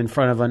game in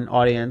front of an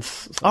audience.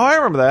 So, Oh, I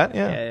remember that.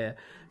 Yeah. yeah.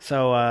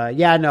 So,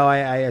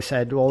 I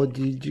said, well,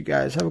 did you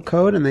guys have a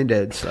code? And they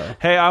did, so.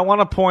 Hey, I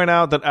want to point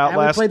out that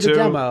Outlast played the 2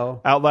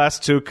 demo.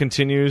 Outlast 2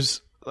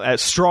 continues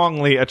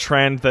strongly a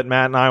trend that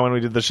Matt and I, when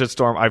we did the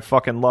shitstorm, I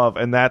fucking love,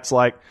 and that's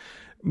like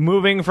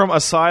moving from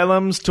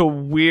asylums to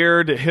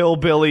weird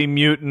hillbilly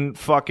mutant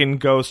fucking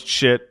ghost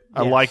shit.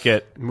 I Yes. like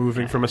it.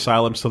 Moving from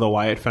asylums to the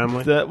Wyatt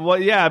family. But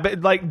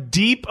like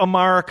deep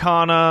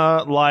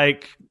Americana,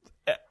 like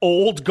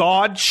old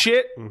god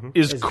shit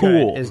is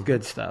cool. Is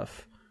good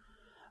stuff.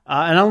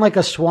 And unlike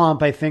a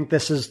swamp, I think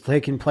this is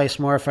taking place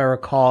more, if I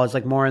recall, is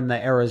like more in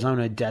the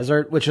Arizona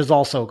desert, which is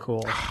also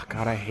cool.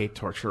 God, I hate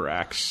torture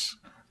racks.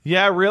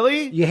 Yeah,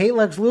 really? You hate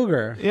Lex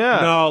Luger.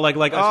 Yeah. No,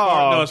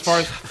 as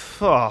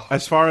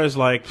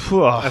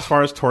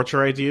far as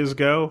torture ideas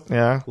go,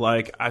 Yeah.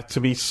 like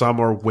to me, some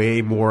are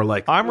way more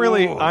like. I'm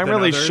really than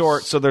really others.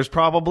 short, so there's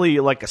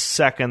probably like a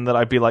second that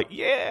I'd be like,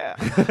 yeah.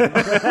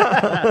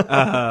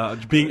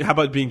 How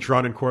about being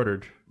drawn and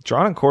quartered?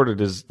 Drawn and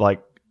quartered is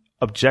like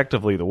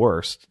objectively the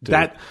worst.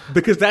 Dude.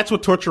 Because that's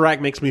what torture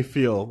rack makes me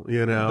feel.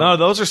 You know. No,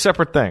 those are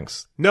separate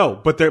things. No,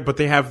 but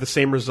they have the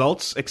same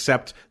results,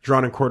 except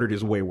drawn and quartered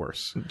is way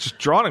worse. Just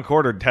drawn and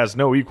quartered has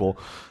no equal.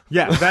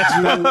 Yeah, that's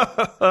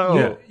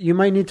yeah. You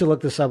might need to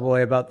look this up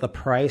away about the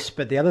price,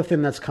 but the other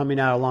thing that's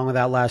coming out along with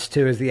Outlast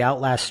 2 is the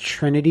Outlast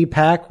Trinity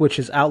Pack, which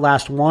is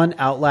Outlast 1,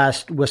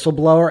 Outlast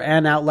Whistleblower,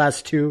 and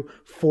Outlast 2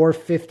 for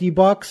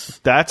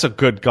 $50. That's a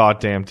good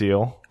goddamn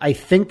deal. I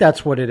think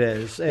that's what it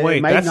is. Wait,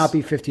 it might that's- not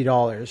be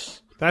 $50.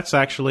 That's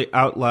actually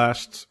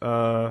Outlast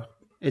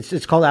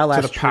It's called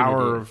Outlast to the power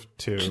Trinity. of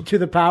 2. To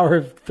the power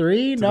of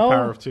 3? To No. the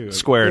power of 2.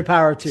 Squared. The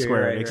power of 2.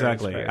 Square, right,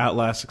 exactly. right.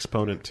 Outlast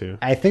exponent 2.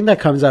 I think that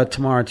comes out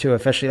tomorrow too,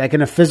 officially, like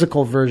in a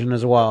physical version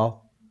as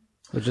well,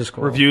 which is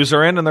cool. Reviews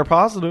are in and they're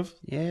positive.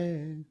 Yeah.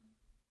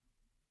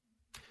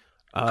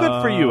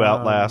 Good for you,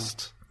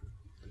 Outlast.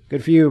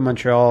 Good for you,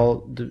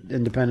 Montreal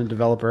independent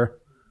developer.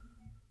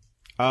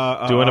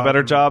 Doing a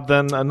better job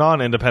than a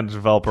non-independent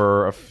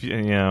developer.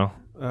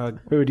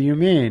 Who do you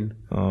mean?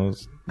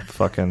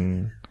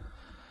 Fucking.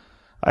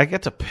 I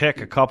get to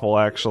pick a couple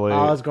actually.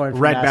 I was going for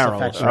Red Mass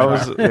Barrel. Effect. I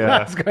was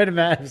I was going to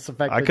Mass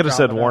Effect. I could have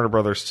said Warner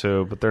Brothers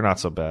too, but they're not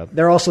so bad.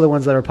 They're also the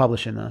ones that are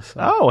publishing this. So.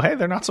 Oh, hey,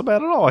 they're not so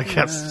bad at all, I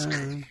guess.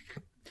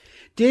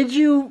 Did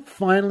you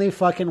finally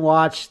fucking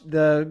watch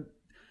the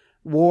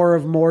War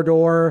of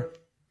Mordor?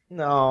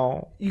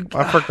 No,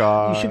 I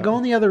forgot. You should go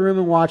in the other room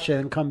and watch it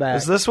and come back.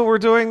 Is this what we're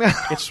doing now?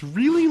 It's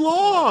really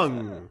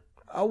long.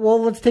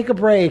 Well, let's take a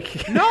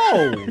break.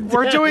 No.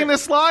 We're doing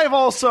this live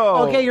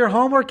also. Okay, your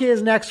homework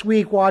is next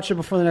week. Watch it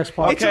before the next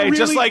podcast. Okay, really-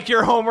 just like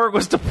your homework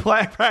was to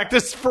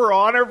practice For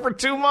Honor for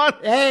 2 months.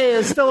 Hey,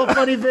 it's still a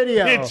funny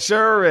video. It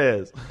sure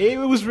is.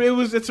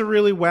 It's a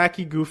really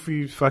wacky,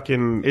 goofy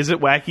fucking. Is it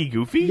wacky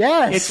goofy?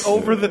 Yes. It's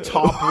over the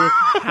top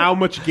with how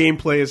much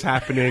gameplay is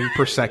happening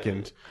per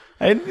second.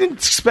 I didn't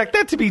expect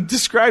that to be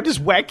described as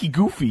wacky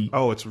goofy.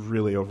 Oh, it's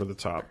really over the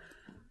top.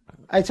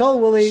 I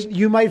told Willie,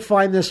 you might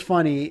find this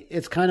funny.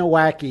 It's kind of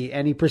wacky.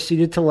 And he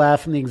proceeded to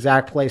laugh in the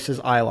exact places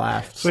I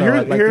laughed. So I'd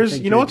like to here's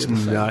think you know you're what's good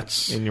to say.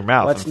 nuts? In your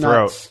mouth What's and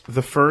throat. nuts?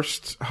 The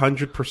first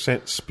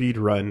 100% speed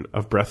run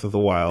of Breath of the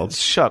Wild.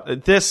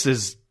 Shut. This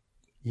is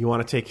You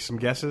want to take some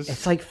guesses?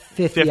 It's like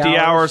 50 50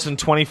 hours and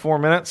 24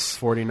 minutes.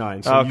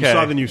 49. So Okay. you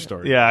saw the news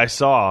story. Yeah, I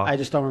saw. I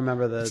just don't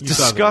remember the... You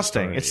saw the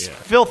Disgusting. story, It's yeah.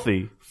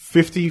 filthy.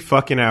 50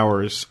 fucking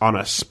hours on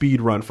a speed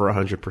run for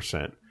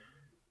 100%.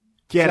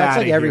 Get That's out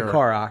like of every here.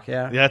 Korok,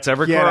 yeah? Yeah, it's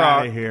every Get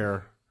out Korok. of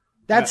here.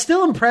 That's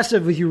still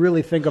impressive if you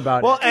really think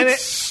about it. And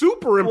It's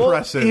super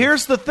impressive.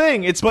 Here's the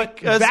thing.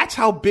 That's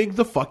how big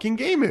the fucking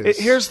game is.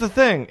 Here's the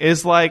thing.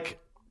 Is like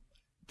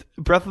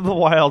Breath of the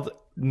Wild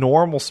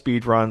normal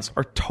speedruns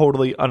are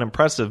totally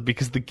unimpressive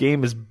because the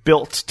game is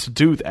built to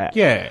do that.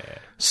 Yeah.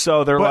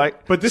 So they're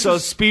so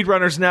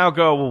speedrunners now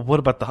go, well, what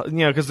about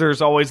because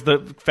there's always the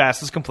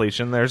fastest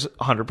completion. There's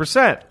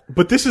 100%.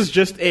 But this is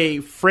just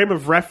a frame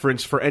of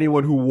reference for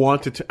anyone who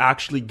wanted to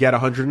actually get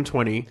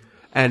 120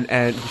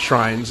 and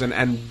shrines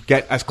and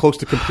get as close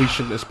to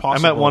completion as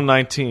possible. I'm at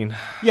 119.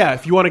 Yeah,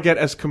 if you want to get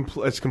as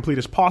complete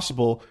as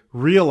possible,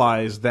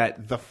 realize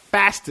that the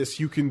fastest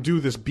you can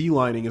do this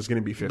beelining is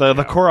going to be 50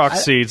 The Korok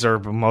seeds are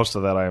most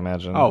of that, I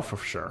imagine. Oh, for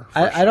sure.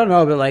 I don't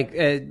know, but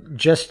like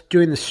just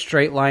doing the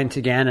straight line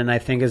to Ganon, I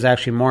think is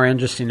actually more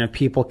interesting if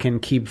people can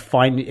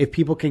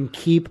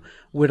keep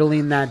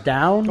whittling that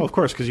down. Oh, of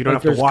course, because you don't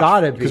Like, have to there's watch.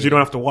 gotta be. Because you don't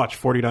have to watch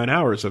 49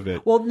 hours of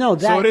it. Well, no,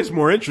 that so it is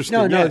more interesting.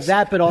 No, yes.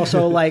 that, but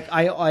also like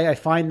I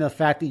find the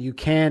fact that you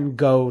can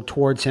go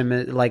towards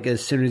him like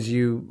as soon as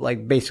you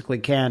like basically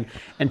can,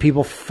 and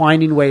people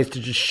finding ways to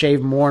just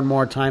shave more and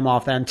more time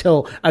off that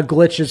until a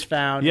glitch is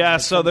found. Yeah,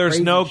 Like, so some there's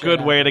crazy no shit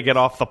good way happens. to get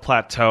off the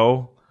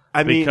plateau.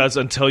 I mean, because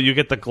until you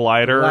get the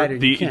glider,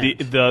 you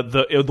can't.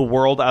 the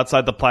world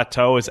outside the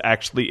plateau is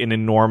actually an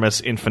enormous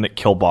infinite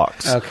kill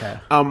box. Okay.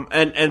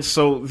 And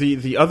so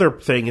the other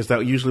thing is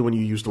that usually when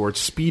you use the word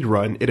speed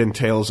run, it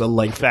entails a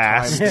length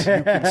Fast. of time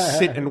you can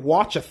sit and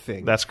watch a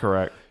thing. That's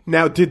correct.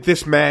 Now, did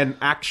this man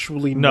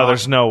actually? No,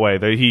 there's no way.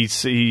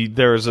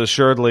 There's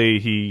assuredly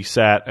he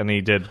sat and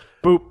he did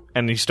boop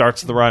and he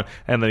starts the run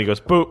and then he goes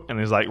boop and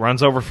he's like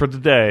runs over for the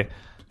day.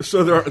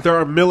 So there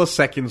are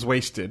milliseconds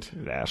wasted.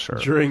 Yeah, sure.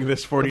 During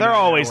this 40. There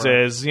always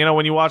is.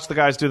 When you watch the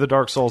guys do the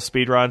Dark Souls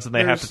speedruns and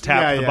they have to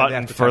tap the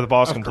button for the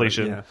boss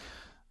completion.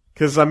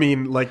 Because I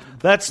mean, like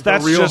that's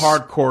real just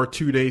hardcore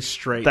 2 days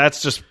straight.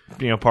 That's just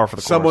par for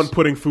the course. Someone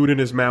putting food in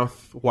his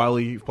mouth while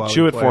he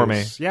chew it plays. for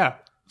me. Yeah,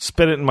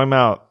 spit it in my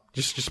mouth.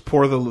 Just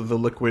pour the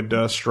liquid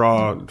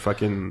straw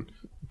fucking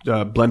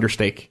blender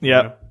steak.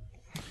 Yeah.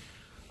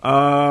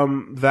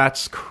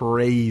 That's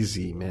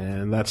crazy,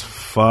 man. That's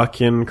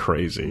fucking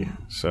crazy.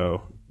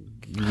 So,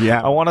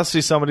 yeah. I want to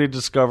see somebody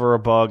discover a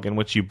bug in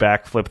which you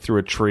backflip through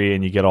a tree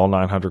and you get all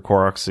 900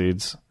 Korok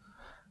seeds.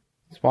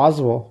 It's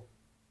possible.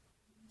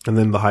 And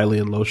then the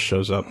Hylian Los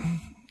shows up.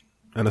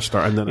 And a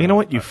star. And then you know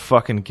what you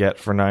fucking get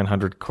for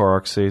 900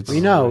 Korok seeds? We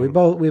know. We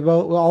both.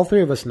 All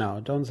three of us know.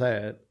 Don't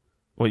say it.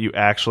 What you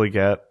actually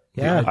get?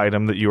 Yeah. The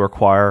item that you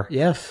acquire?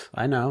 Yes,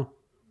 I know.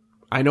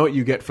 I know what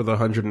you get for the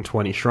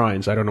 120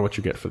 shrines. I don't know what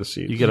you get for the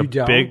seeds. You get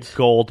a big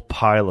gold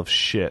pile of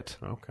shit.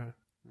 Okay.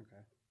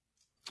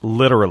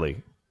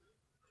 Literally.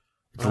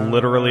 It's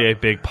literally a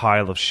big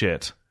pile of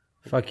shit.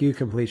 Fuck you,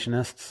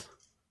 completionists.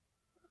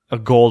 A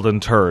golden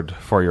turd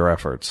for your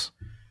efforts.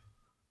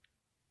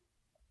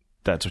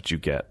 That's what you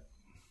get.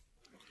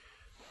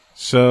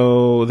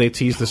 So they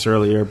teased this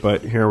earlier,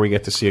 but here we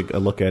get to see a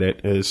look at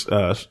it. Is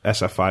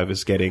SF5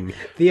 is getting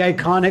the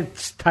iconic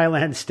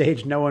Thailand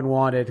stage no one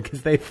wanted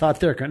because they thought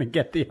they were going to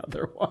get the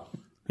other one.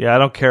 Yeah, I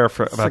don't care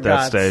about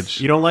that stage.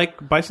 You don't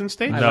like Bison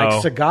stage? I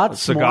like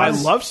Sagat's more. I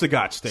love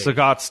Sagat stage.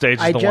 Sagat stage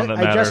is the one that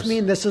matters. I just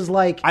mean this is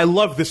like I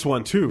love this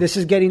one too. This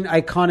is getting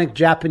iconic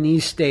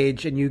Japanese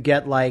stage, and you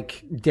get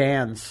like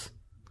dance.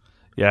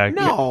 Yeah,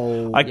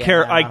 no, I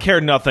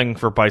care nothing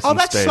for Bison stage. Oh,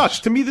 that sucks.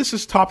 To me, this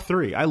is top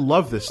 3. I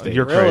love this stage.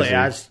 You're really? crazy.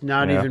 That's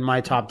not even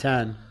my top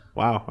 10.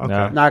 Wow. Okay.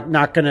 No.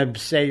 Not going to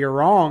say you're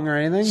wrong or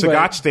anything.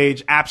 Sagat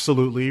stage,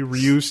 absolutely.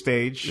 Ryu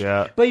stage.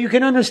 Yeah. But you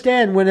can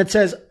understand when it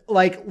says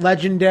like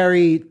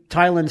legendary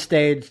Thailand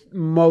stage,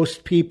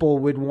 most people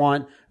would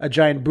want a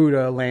giant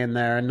Buddha laying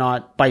there and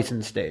not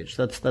Bison stage.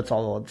 That's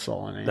all it's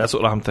all I mean. That's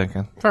what I'm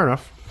thinking. Fair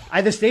enough.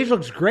 The stage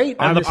looks great.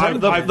 And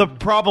the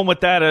problem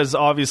with that is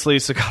obviously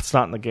Sagat's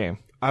not in the game.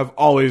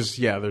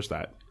 There's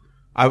that.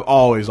 I've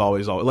always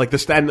like the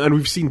stand, and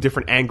we've seen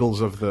different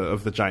angles of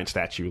the giant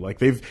statue. Like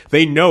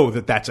they know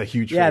that's a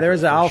huge. Yeah,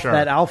 there's that sure.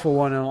 alpha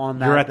one on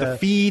that. You're at the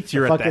feet.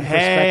 You're at the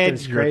head.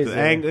 You're at the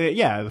angle.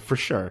 Yeah, for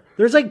sure.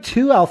 There's like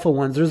 2 alpha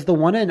ones. There's the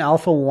one in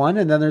Alpha 1,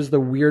 and then there's the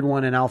weird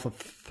one in Alpha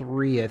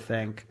 3. I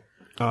think.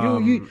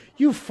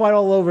 You fight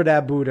all over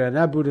that Buddha, and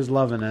that Buddha's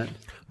loving it.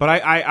 But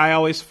I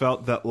always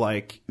felt that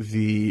like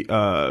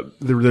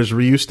there's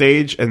Ryu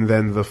stage, and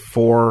then the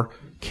 4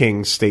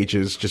 King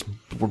stages just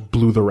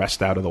blew the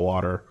rest out of the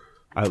water.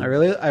 I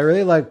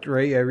really liked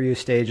Ryu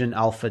stage in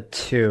Alpha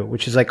 2,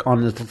 which is like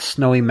on the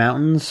snowy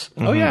mountains.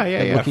 Oh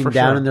yeah. Looking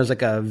down and there's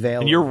like a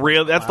veil.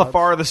 And that's the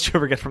farthest you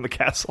ever get from the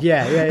castle.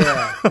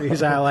 Yeah.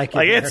 Because I like it.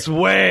 Like it's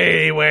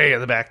way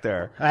in the back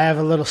there. I have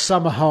a little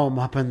summer home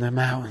up in the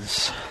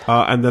mountains.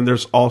 And then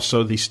there's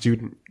also the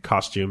student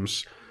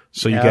costumes.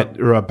 So you get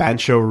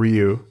Bancho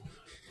Ryu.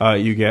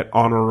 You get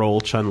Honor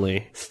Roll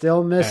Chun-Li.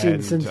 Still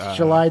missing since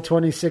July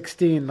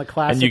 2016. The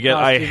classic. And you get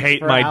I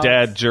Hate My Alex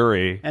Dad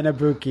Jury. and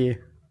Ibuki.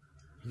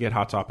 You get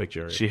Hot Topic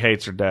Jury. She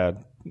hates her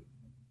dad.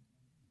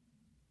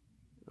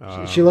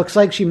 She looks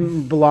like she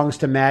belongs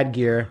to Mad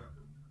Gear.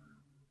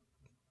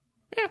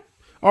 Yeah.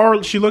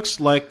 Or she looks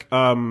like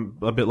a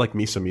bit like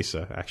Misa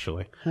Misa,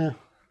 actually. Huh.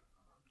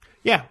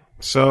 Yeah,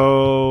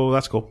 so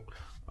that's cool.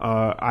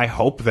 I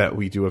hope that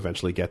we do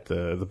eventually get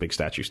the big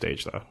statue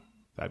stage, though.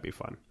 That'd be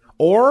fun.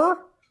 Or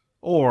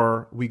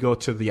we go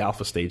to the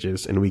alpha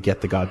stages and we get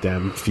the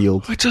goddamn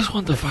field. I just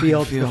want the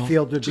field. The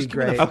field would be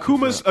great.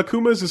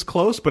 Akuma's is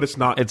close, but it's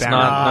not. It's barren.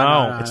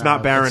 not. No, it's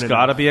not barren. It's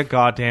got to be a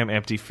goddamn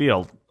empty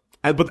field.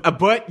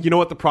 But you know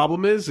what the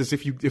problem is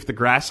if the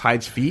grass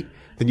hides feet,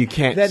 then you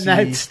can't. Then see,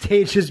 that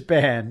stage is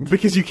banned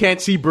because you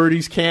can't see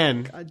Birdie's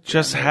can.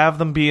 Just have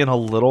them be in a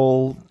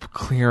little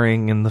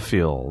clearing in the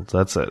field.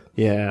 That's it.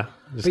 Yeah.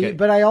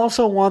 But I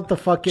also want the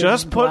fucking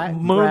just put grass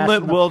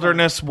Moonlit in the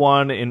Wilderness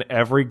 1 in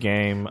every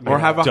game, or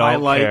have a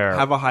highlight. Care.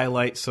 Have a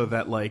highlight so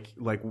that like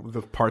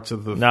the parts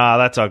of the. Nah,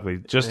 that's ugly.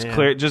 Just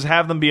clear. Just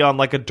have them be on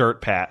like a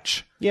dirt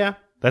patch. Yeah,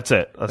 that's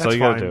it. That's all you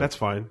gotta do. That's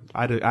fine.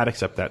 I'd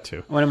accept that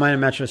too. Wouldn't mind a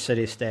Metro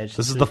City stage.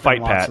 This is the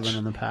fight lots patch. of them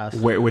in the past.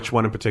 Which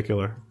one in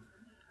particular?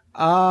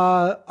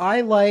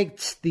 I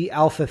liked the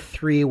Alpha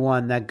 3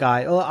 one. That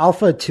guy. Well,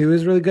 Alpha 2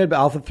 is really good, but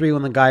Alpha 3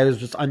 when the guy was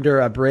just under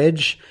a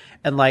bridge.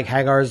 And like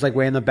Hagar is like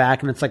way in the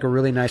back, and it's like a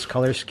really nice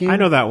color scheme. I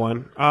know that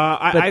one.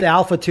 But the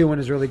Alpha 2 one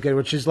is really good,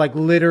 which is like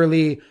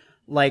literally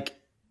like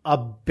a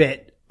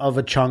bit of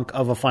a chunk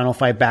of a Final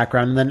Fight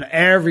background, and then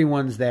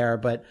everyone's there.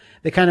 But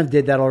they kind of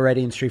did that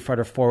already in Street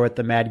Fighter 4 with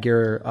the Mad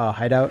Gear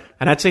hideout.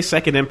 And I'd say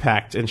Second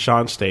Impact in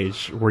Sean's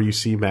stage, where you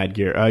see Mad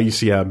Gear, you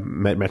see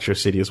Metro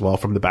City as well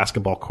from the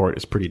basketball court,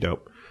 is pretty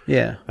dope.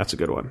 Yeah, that's a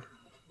good one.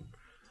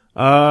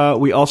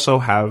 We also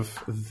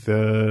have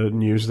the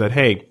news that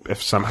hey,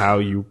 if somehow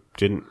you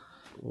didn't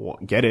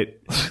get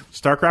it,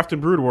 StarCraft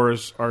and Brood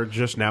Wars are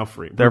just now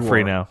free. They're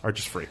free now. Are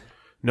just free.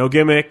 No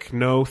gimmick,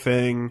 no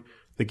thing.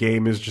 The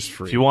game is just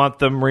free. If you want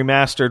them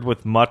remastered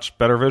with much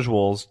better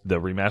visuals,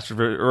 the remastered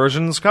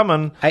version's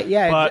coming.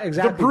 Exactly.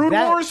 The Brood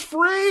War's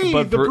free.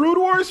 The Brood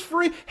War's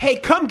free. Hey,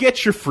 come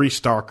get your free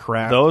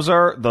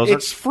StarCraft.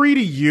 It's free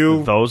to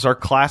you. Those are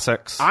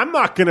classics. I'm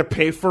not going to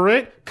pay for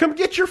it. Come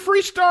get your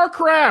free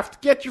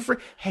StarCraft. Get your free.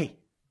 Hey.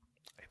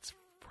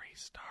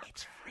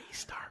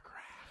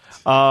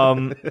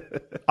 I'm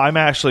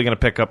actually going to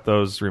pick up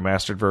those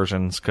remastered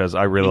versions because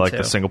I really like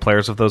the single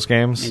players of those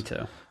games. Me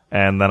too.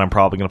 And then I'm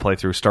probably going to play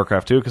through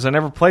StarCraft 2 because I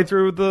never played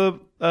through the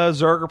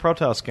Zerg or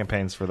Protoss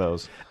campaigns for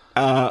those.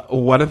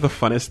 One of the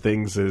funnest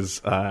things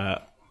is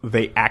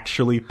they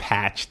actually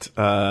patched.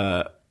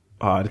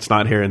 It's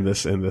not here in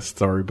this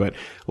story, but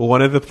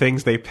one of the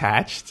things they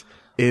patched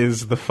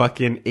is the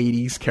fucking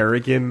 80s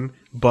Kerrigan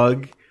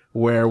bug.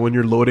 Where when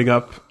you're loading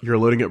up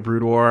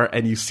Brood War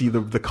and you see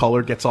the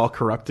color gets all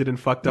corrupted and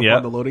fucked up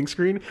on the loading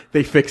screen,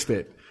 they fixed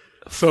it.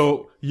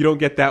 So you don't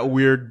get that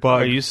weird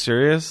bug. Are you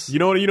serious? You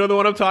know the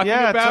one I'm talking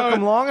about? Yeah, it took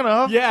them long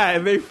enough. Yeah,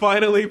 and they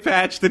finally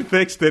patched and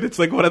fixed it. It's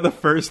like one of the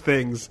first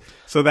things.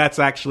 So that's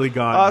actually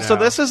gone now. So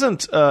this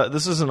isn't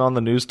on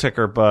the news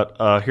ticker,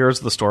 but Heroes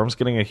of the Storm's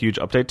getting a huge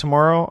update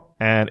tomorrow,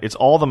 and it's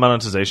all the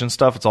monetization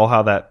stuff. It's all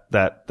how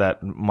that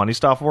money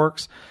stuff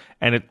works,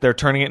 and they're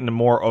turning it into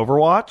more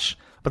Overwatch.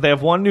 But they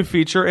have one new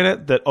feature in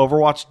it that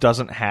Overwatch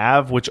doesn't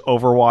have, which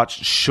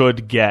Overwatch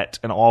should get,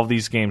 and all of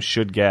these games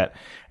should get.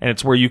 And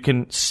it's where you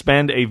can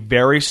spend a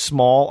very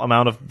small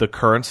amount of the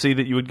currency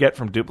that you would get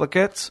from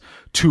duplicates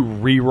to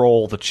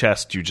re-roll the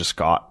chest you just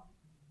got.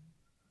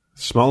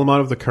 Small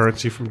amount of the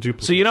currency from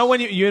duplicates. So you know when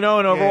in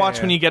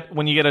Overwatch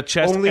when you get a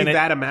chest only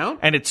that amount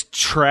and it's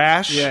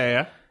trash.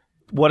 Yeah.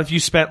 What if you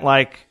spent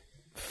like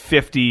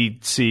 50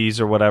 Cs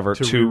or whatever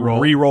to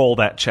re-roll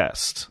that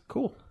chest?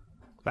 Cool.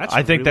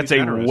 I think that's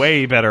a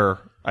way better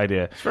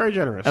idea. It's very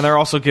generous. And they're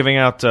also giving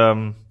out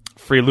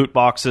free loot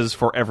boxes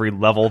for every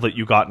level that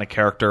you got in a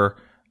character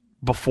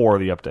before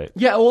the update.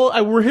 Yeah,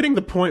 well, we're hitting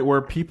the point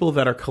where people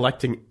that are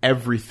collecting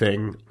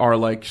everything are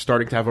like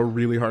starting to have a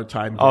really hard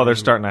time. They're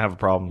starting to have a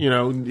problem. You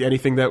know,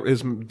 anything that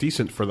is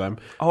decent for them.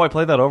 I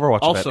played that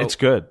Overwatch also, bit. It's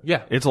good.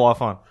 Yeah. It's a lot of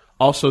fun.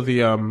 Also,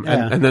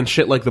 and then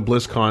shit like the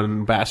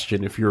BlizzCon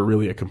Bastion, if you're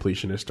really a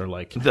completionist, are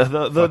like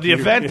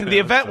the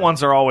event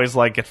ones are always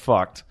like get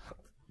fucked.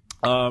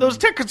 Those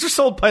tickets are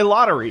sold by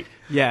lottery.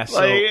 Yeah,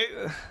 so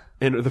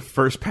in the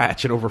first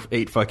patch in over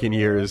 8 fucking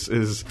years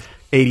is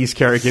 80s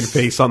Kerrigan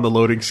face on the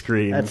loading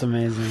screen. That's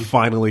amazing.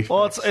 Finally.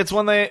 Well, it's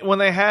when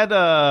they had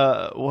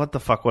what the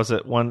fuck was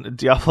it? When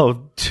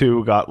Diablo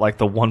 2 got like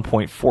the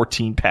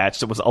 1.14 patch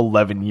that was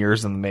 11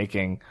 years in the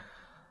making.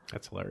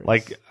 That's hilarious.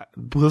 Like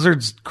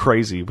Blizzard's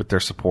crazy with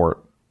their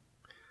support.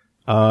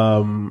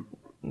 Why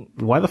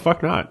the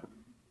fuck not?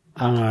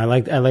 I don't know. I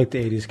like the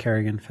 80s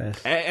Kerrigan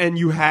face. And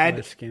you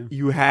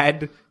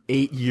had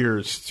 8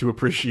 years to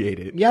appreciate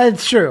it. Yeah,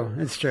 it's true.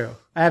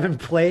 I haven't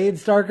played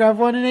StarCraft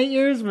 1 in 8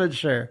 years, but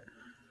sure.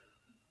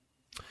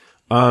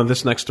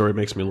 This next story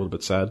makes me a little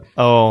bit sad.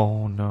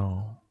 Oh,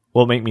 no.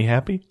 Will it make me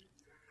happy?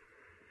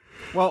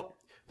 Well,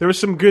 there was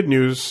some good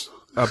news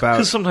about...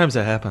 Because sometimes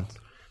that happens.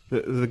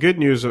 The good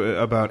news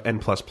about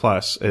N++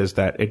 is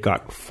that it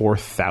got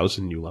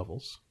 4,000 new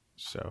levels.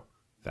 So,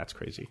 that's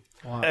crazy.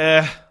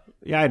 Wow.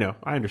 Yeah, I know.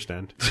 I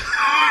understand.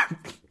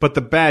 But the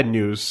bad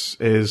news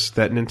is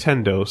that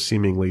Nintendo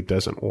seemingly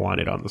doesn't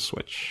want it on the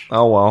Switch.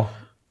 Oh, well.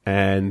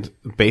 And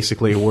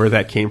basically where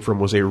that came from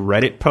was a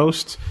Reddit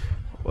post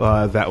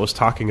that was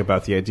talking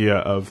about the idea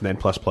of N++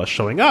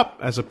 showing up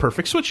as a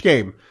perfect Switch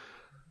game.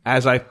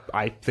 As I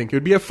think it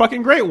would be a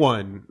fucking great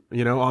one.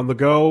 You know, on the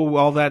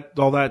go,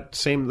 the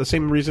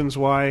same reasons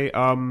why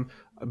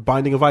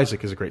Binding of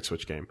Isaac is a great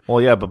Switch game.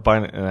 Well, yeah, but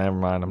never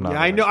mind. I'm not.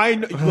 Yeah, I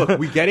know. Look,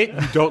 we get it.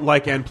 You don't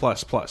like N++.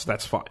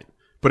 That's fine,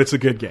 but it's a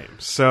good game.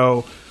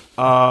 So,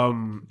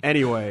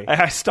 anyway,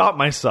 I stopped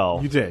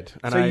myself. You did,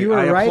 and So you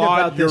were right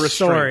about your this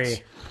story.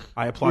 restraint.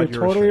 I applaud You're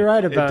your totally restraint.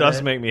 right about it. It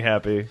does make me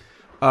happy.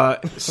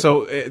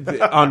 So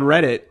on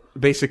Reddit,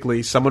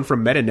 basically, someone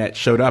from MetaNet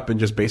showed up and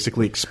just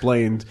basically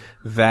explained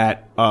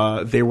that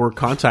they were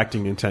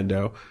contacting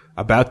Nintendo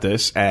about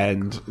this,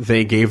 and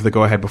they gave the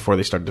go-ahead before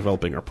they started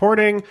developing or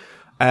porting.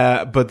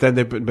 But then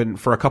they've been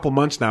for a couple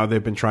months now,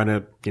 they've been trying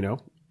to,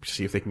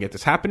 see if they can get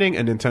this happening,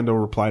 and Nintendo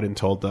replied and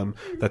told them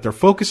that they're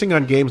focusing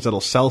on games that'll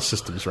sell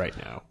systems right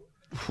now.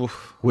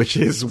 Which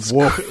is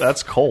woof.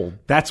 That's cold.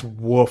 That's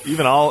woof.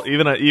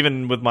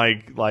 Even with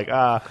my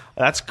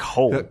that's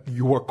cold.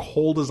 You are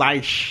cold as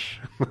ice.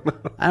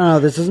 I don't know.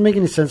 This doesn't make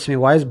any sense to me.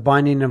 Why is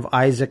Binding of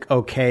Isaac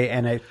okay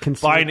and a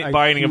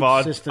Binding of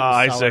Isaac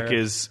seller?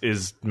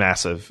 is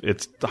massive.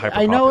 It's hyper.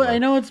 I know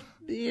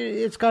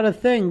it's got a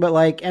thing, but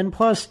like N+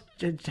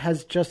 it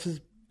has just as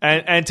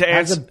and to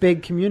has answer a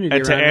big community.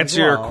 and to around it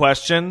answer as well. your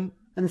question.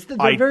 And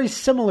they're very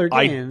similar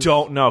games. I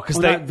don't know because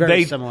Well, not very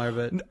they similar,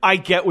 but I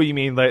get what you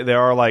mean. They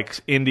are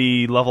like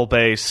indie level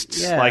based,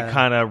 Yeah. like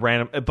kind of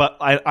random. But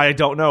I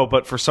don't know.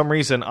 But for some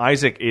reason,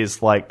 Isaac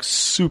is like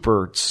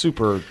super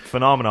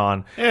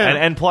phenomenon, Yeah. and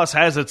N+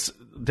 has its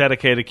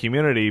dedicated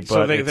community. But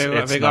So they it's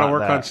got to not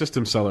work that. on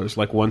system sellers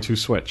like 1-2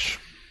 Switch.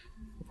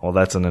 Well,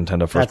 that's a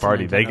Nintendo first That's a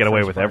party. They Nintendo get away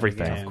first with party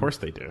everything. game. Of course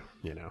they do.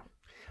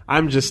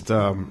 I'm just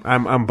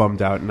I'm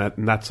bummed out,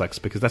 and that sucks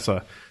because that's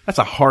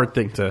a hard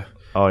thing to.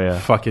 Oh yeah.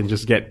 Fucking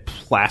just get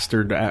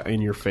plastered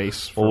in your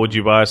face. Well, would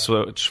you buy a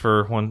Switch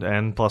for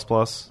N++?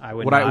 I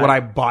would. Would I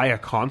buy a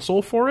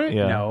console for it?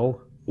 Yeah.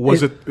 No.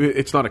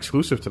 It's not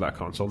exclusive to that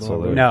console.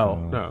 No.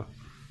 No.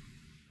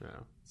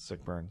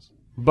 Sick burns.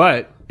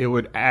 But it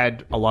would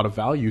add a lot of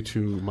value to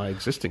my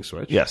existing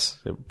Switch. Yes,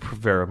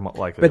 very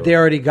likely. But they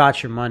already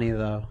got your money,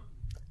 though.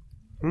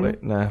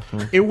 Wait, nah.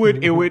 It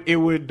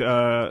would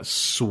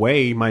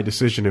sway my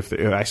decision if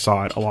I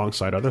saw it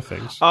alongside other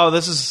things. Oh,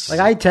 this is Like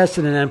I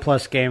tested an N+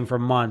 game for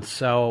months,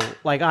 so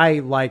like I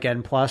like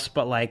N+,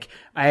 but like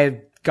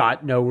I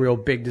got no real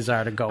big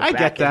desire to go. I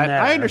back get that. In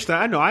there. I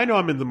understand. I know.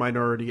 I'm in the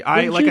minority.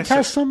 Didn't you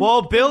test some?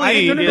 well,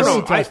 Billy no, no, is. no,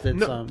 Billy tested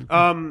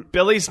some.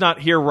 Billy's not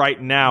here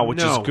right now, which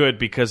No. is good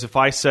because if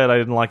I said I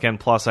didn't like N+,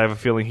 I have a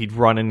feeling he'd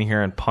run in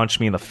here and punch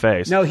me in the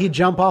face. No, he'd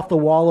jump off the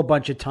wall a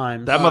bunch of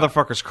times. That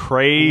motherfucker's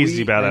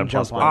crazy about then N+.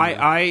 jump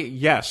on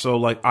Yeah. So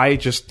like, I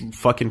just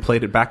fucking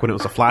played it back when it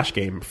was a Flash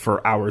game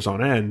for hours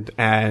on end,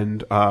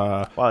 and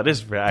Well, it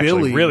is actually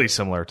Billy- really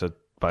similar to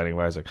Binding of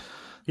Isaac.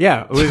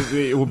 yeah,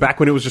 it was back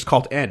when it was just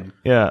called N.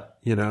 Yeah.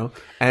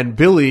 And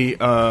Billy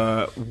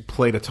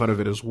played a ton of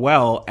it as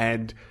well,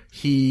 and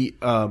he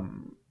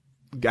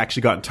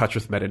actually got in touch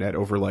with MetaNet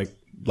over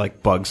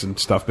like bugs and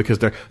stuff because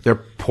their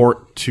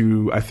port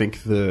to I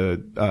think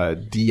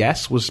the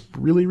DS was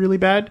really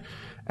bad,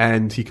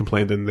 and he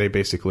complained, and they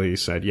basically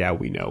said, "Yeah,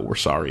 we know, we're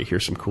sorry.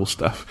 Here's some cool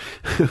stuff."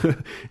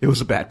 It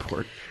was a bad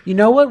port. You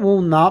know what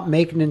will not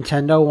make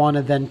Nintendo want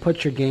to then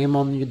put your game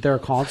on their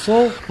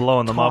console?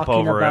 Blowing them up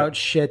Talking over about it.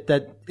 shit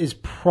that is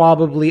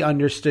probably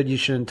understood you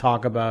shouldn't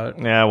talk about.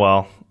 Yeah,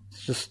 well,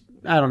 It's just,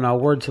 I don't know,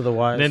 word to the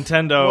wise.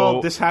 Nintendo.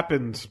 Well, this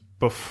happened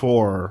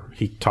before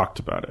he talked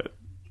about it.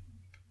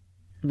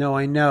 No,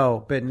 I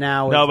know, but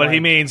now No, it's but he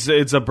like- means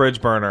it's a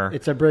bridge burner.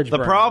 It's a bridge The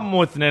burner. problem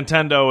with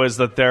Nintendo is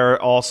that they're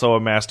also a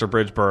master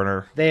bridge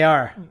burner. They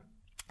are.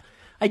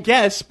 I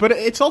guess, but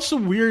it's also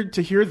weird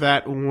to hear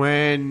that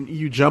when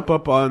you jump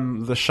up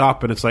on the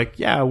shop and it's like,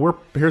 yeah,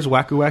 here's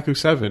Waku Waku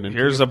 7 and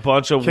Here's a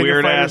bunch of King of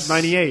weird Fighters ass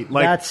 98.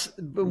 Like,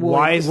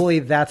 why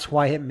that's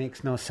why it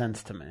makes no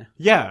sense to me.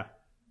 yeah.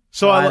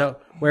 So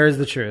Where's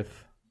the truth?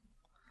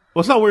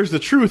 well, it's not where's the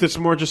truth. It's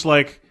more just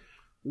like,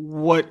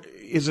 what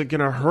is it going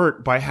to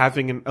hurt by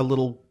having a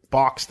little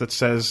box that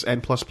says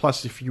N++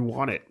 if you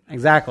want it?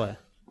 Exactly.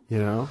 You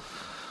know,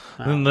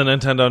 And the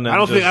Nintendo ninjas.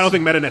 I don't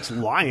think MetaNet's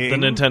lying. the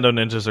Nintendo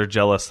ninjas are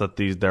jealous that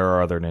there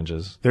are other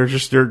ninjas.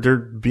 They're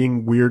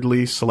being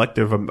weirdly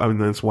selective in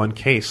this one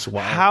case.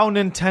 Wow. How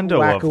Nintendo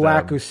of Waku them?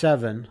 Waku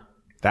 7.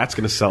 That's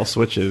going to sell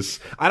Switches.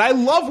 And I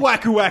love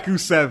Waku Waku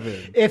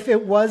 7. If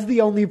it was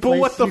the only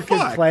place what the you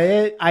fuck? could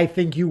play it, I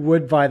think you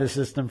would buy the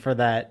system for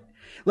that.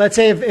 Let's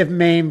say if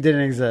MAME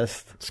didn't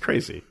exist. It's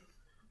crazy.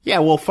 Yeah,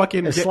 well,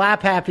 fucking... If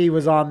Slap Happy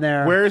was on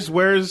there. Where's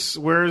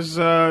Windjammer's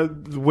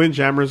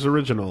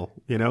original?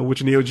 You know,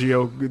 which Neo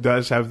Geo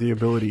does have the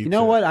ability. You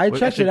know what? I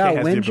checked it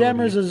out.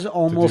 Windjammers is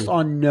almost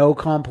on no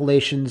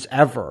compilations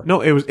ever. No,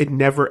 it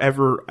never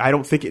ever. I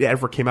don't think it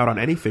ever came out on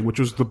anything, which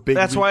was the big.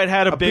 That's why it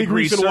had a big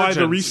reason why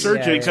the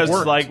resurgence. resurgence Yeah, Because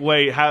worked. like,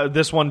 wait, how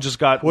this one just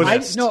got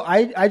missed.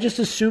 I just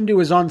assumed it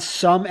was on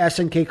some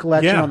SNK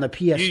collection Yeah. on the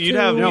PS2. You'd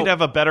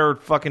have a better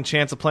fucking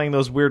chance of playing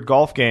those weird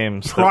golf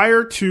games.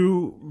 prior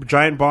to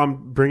Giant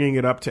Bomb bringing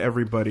it up to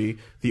everybody.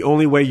 The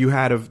only way you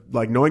had of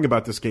like knowing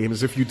about this game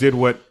is if you did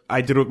what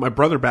I did with my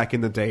brother back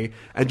in the day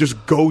and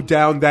just go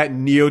down that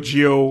Neo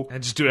Geo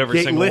and just do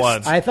every single list.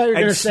 one. I thought you were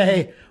going to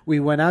say we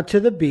went out to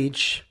the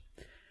beach,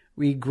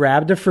 we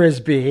grabbed a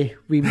frisbee,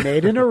 we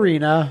made an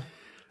arena,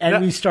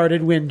 and we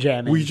started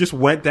windjamming. We just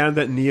went down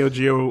that Neo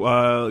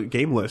Geo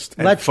game list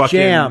and Let's fucking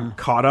jam.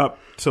 caught up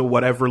to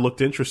whatever looked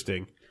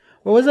interesting.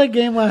 What was that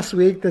game last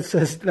week that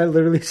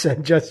literally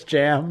said just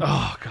jam?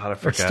 Oh God, I Or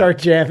forgot. start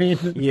jamming.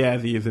 Yeah,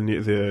 the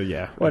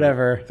yeah.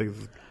 Whatever. I think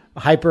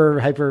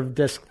Hyper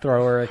disc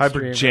thrower.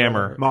 Hyper extreme,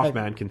 jammer. whatever.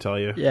 Mothman can tell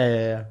you.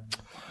 Yeah.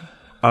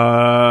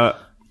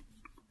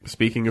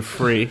 Speaking of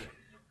free,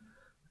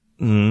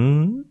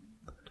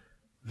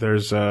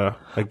 there's a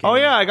game. Oh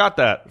yeah, I got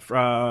that.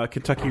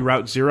 Kentucky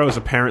Route Zero is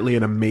apparently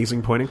an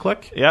amazing point and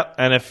click. Yep,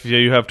 and if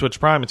you have Twitch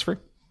Prime, it's free.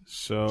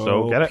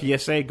 So get it.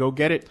 PSA, go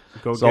get it.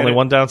 There's only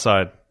one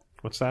downside.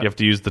 What's that? You have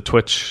to use the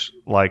Twitch,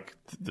 like,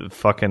 the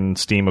fucking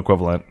Steam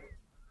equivalent.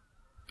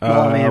 Well,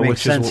 I mean, it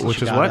makes sense.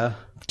 Which You is gotta- what?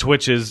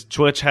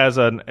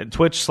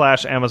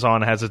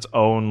 Twitch/Amazon has its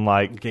own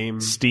like Game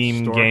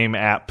Steam store. game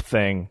app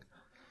thing,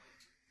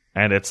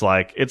 and it's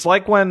like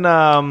when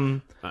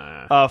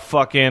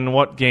fucking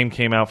what game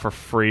came out for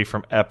free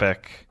from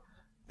Epic?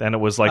 Then it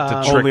was like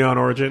the trick. Only on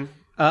Origin.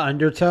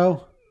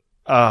 Undertow.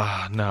 No,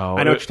 I know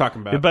what you're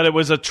talking about. But it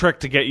was a trick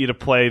to get you to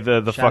play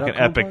the Shadow fucking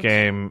Complex? Epic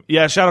game.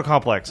 Yeah, Shadow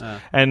Complex.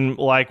 And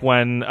like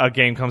when a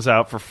game comes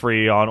out for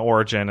free on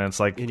Origin, and it's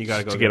like And you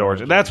gotta go to get get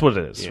Origin. Origin. That's what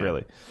it is, Yeah.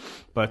 really.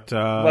 But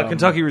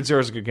Kentucky Route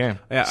Zero is a good game.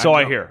 yeah, So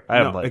I know. hear. I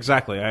haven't No, played.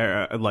 exactly.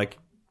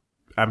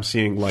 I'm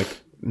seeing like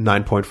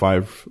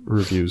 9.5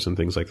 reviews and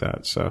things like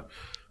that. So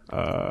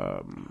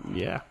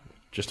yeah,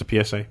 just a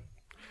PSA.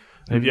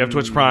 If you have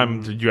Twitch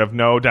Prime, you have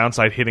no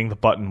downside hitting the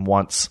button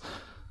once.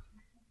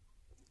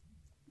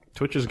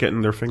 Twitch is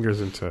getting their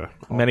fingers into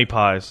Many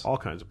pies. all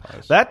kinds of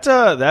pies.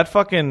 That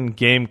fucking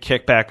game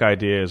kickback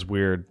idea is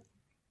weird.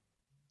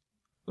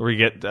 Where you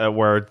get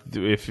where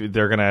if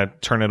they're gonna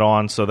turn it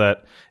on so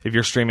that if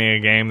you're streaming a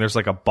game, there's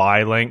like a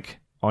buy link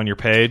on your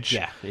page.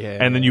 Yeah.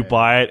 And then you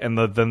buy it, and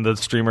then the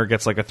streamer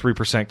gets like a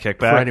 3% kickback.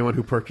 for anyone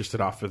who purchased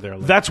it off of their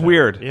link. That's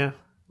weird. Yeah.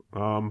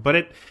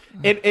 But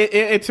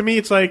it to me,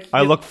 it's like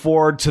I look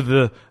forward to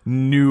the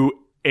new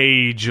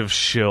age of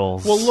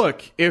shills. Well,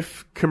 look,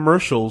 if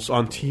commercials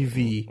on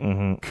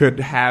TV could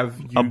have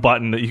you, a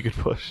button that you could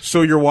push.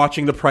 so you're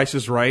watching The Price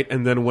is Right,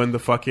 and then when the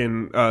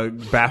fucking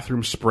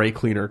bathroom spray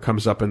cleaner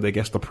comes up and they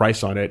guess the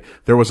price on it,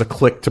 there was a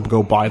click to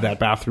go buy that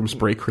bathroom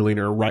spray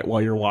cleaner right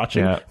while you're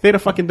watching. Yeah. They'd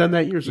have fucking done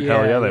that years ago.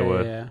 Hell yeah, they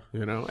would. Yeah.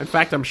 You know, in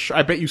fact,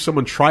 I bet you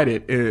someone tried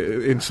it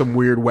in some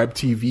weird web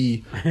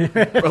TV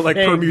or like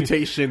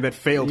permutation that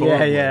failed.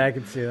 horribly. Yeah, I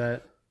can see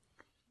that.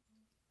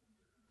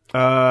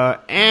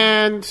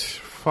 And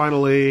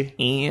finally,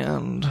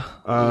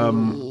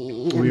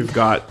 we've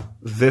got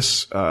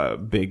this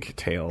big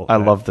tale. I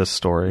love this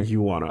story.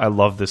 I I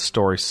love this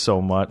story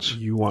so much.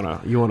 You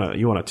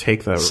wanna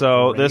take the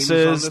So reins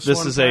this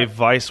on is one, a Pat?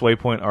 Vice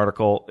Waypoint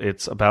article.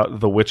 It's about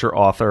the Witcher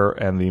author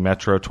and the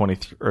Metro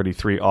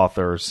 2033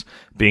 authors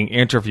being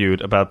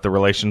interviewed about the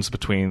relations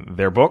between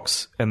their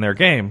books and their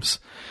games,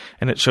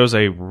 and it shows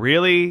a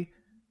really,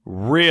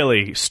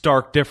 really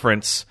stark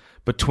difference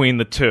between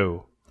the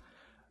two.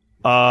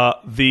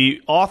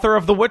 The author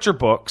of the Witcher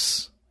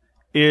books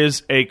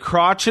is a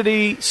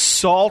crotchety,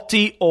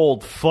 salty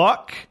old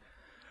fuck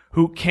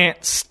who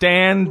can't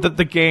stand that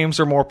the games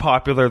are more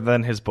popular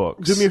than his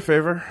books. Do me a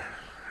favor.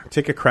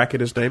 Take a crack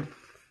at his name.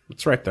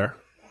 It's right there.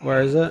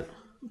 Where is it?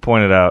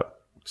 Point it out.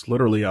 It's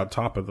literally on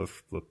top of the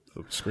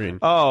screen.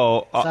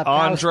 Oh, Sapkowski.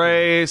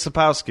 Andrei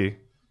Sapkowski.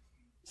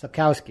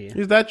 Sapkowski.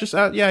 Is that just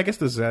yeah? I guess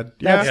the Z. That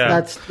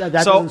Yeah. So-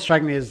 doesn't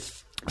strike me as.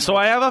 So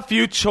I have a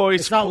few choice.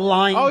 It's not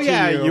lying. Oh to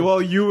yeah, you.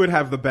 you would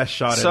have the best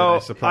shot So, at it, I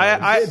suppose.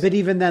 I- But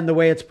even then, the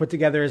way it's put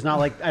together is not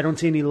like I don't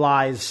see any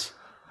lies.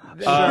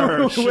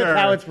 Sure. With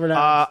how it's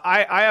pronounced.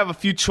 I have a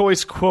few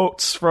choice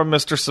quotes from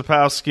Mr.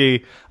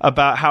 Sapkowski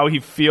about how he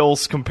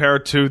feels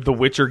compared to the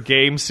Witcher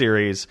game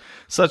series,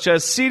 such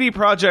as CD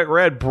Projekt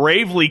Red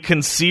bravely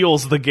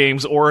conceals the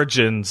game's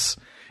origins.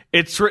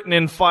 It's written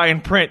in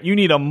fine print. You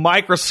need a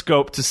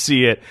microscope to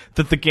see it,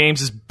 that the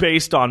games is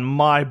based on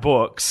my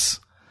books.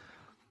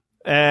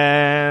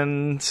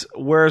 And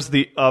where's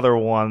the other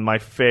one, my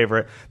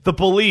favorite? The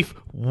belief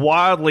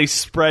wildly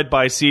spread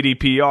by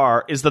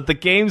CDPR is that the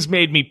games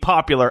made me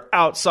popular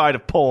outside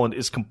of Poland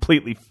is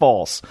completely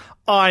false.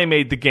 I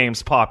made the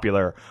games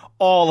popular.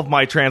 All of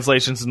my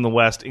translations in the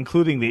West,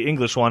 including the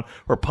English one,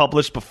 were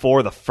published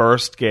before the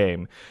first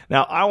game.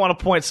 Now, I want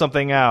to point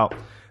something out,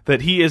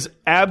 that he is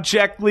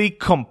abjectly,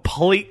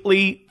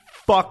 completely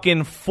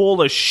fucking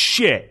full of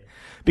shit.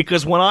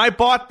 Because when I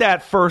bought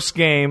that first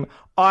game,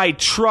 I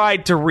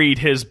tried to read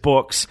his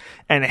books,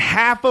 and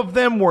half of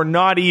them were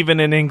not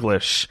even in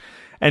English.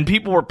 And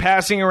people were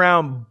passing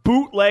around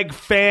bootleg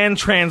fan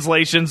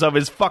translations of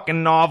his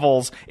fucking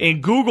novels in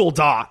Google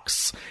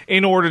Docs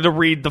in order to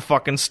read the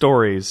fucking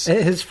stories.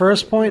 His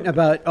first point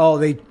about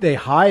they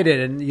hide it,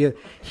 and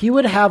he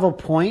would have a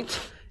point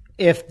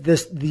if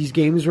these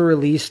games were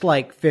released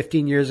like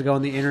 15 years ago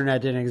and the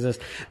internet didn't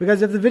exist.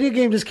 Because if the video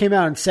game just came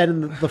out and said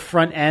in the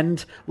front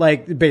end,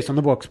 like based on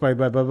the books by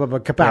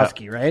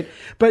Kapowski, right?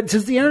 But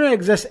since the internet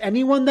exists,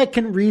 anyone that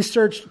can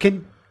research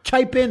can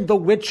type in The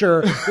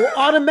Witcher will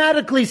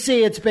automatically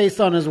see it's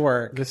based on his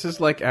work. This is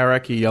like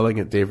Araki yelling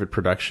at David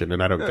Production,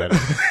 and I don't get it.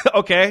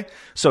 Okay,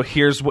 so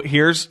here's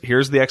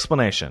the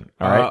explanation.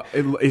 All right,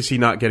 is he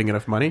not getting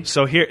enough money?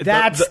 so here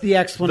That's the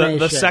explanation.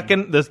 The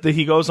second,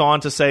 he goes on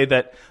to say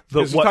that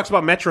He talks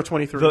about Metro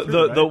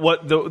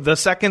 2033. the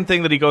second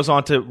thing that he goes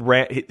on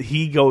to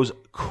he goes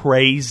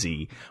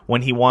crazy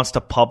when he wants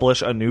to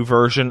publish a new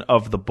version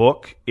of the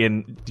book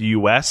in the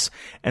US,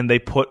 and they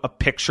put a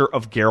picture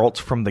of Geralt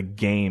from the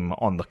game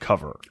on the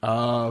cover.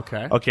 Oh,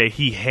 okay. Okay,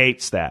 he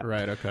hates that.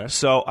 Right, okay.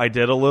 So I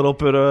did a little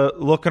bit of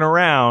looking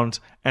around,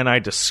 and I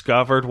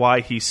discovered why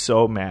he's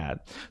so mad.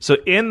 So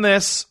in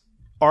this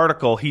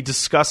article, he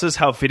discusses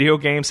how video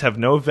games have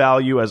no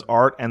value as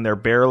art, and they're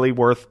barely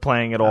worth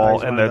playing at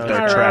all, and they're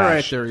trash. All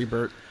right there,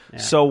 Ebert. Yeah.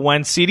 So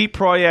when CD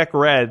Projekt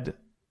Red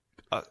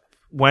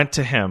went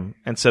to him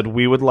and said,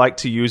 we would like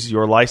to use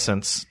your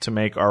license to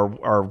make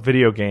our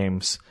video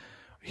games,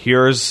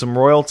 here's some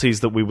royalties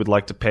that we would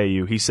like to pay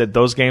you. He said,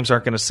 those games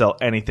aren't going to sell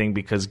anything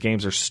because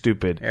games are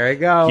stupid. There you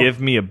go.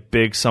 Give me a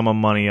big sum of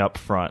money up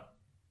front.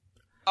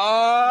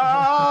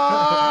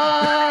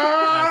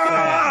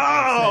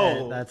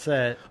 Oh! That's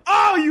it.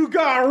 Oh, you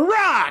got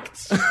rocked!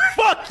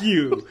 Fuck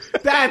you!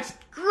 That's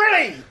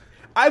great!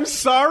 I'm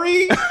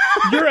sorry.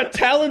 You're a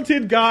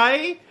talented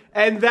guy,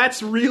 and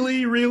that's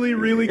really, really,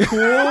 really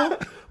cool.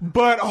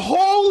 But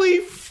holy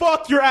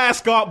fuck, your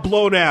ass got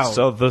blown out.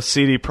 So the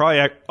CD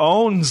Projekt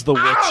owns The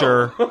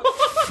Witcher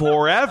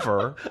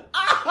forever.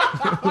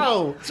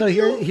 Oh, So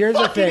here's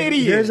the thing.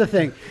 idiot. Here's the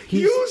thing.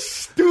 You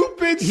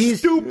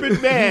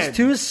stupid man. He's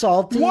too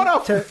salty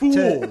What a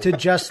fool. to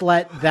just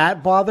let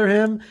that bother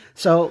him.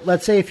 So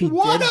let's say if he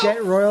What did a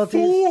get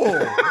royalties,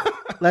 fool.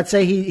 let's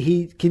say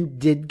he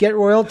did get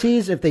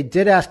royalties. If they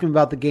did ask him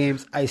about the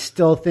games, I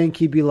still think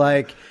he'd be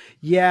like,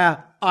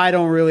 yeah, I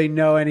don't really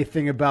know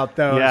anything about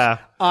those. Yeah.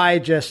 I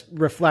just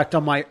reflect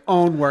on my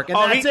own work. And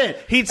that's it.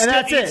 He'd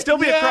And still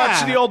be a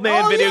crotchety old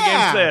man. Video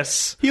games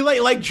this. He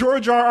like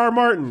George R.R.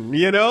 Martin,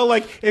 you know?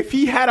 Like, if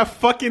he had a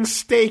fucking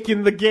stake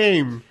in the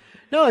game.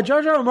 No,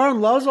 George R. R. Martin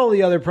loves all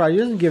the other projects. He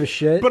doesn't give a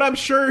shit. But I'm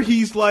sure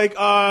he's like,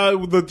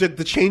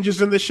 the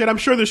changes in this shit, I'm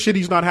sure there's shit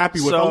he's not happy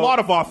with. So- A lot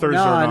of authors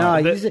are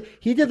not.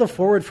 He did the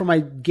forward for my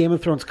Game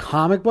of Thrones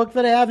comic book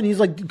that I have, and he's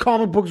like,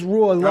 comic books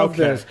rule. I love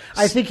Okay. this.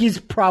 I think he's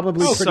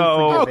probably pretty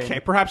forgiving. Okay,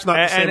 perhaps not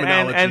the same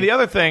analogy. And the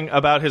other thing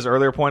about his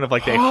earlier point of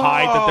like they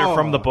hide that they're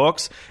from the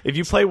books. If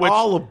you play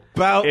all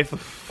about if- the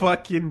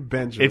fucking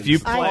Benjamin. if you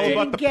I play- didn't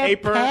about the get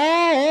paper.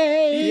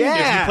 paid.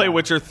 Yeah. If you play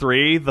Witcher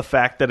 3, the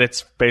fact that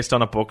it's based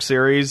on a book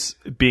series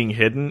being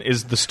hidden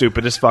is the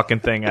stupidest fucking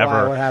thing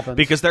ever. What happens?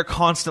 Because they're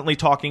constantly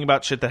talking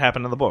about shit that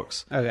happened in the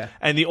books. Okay.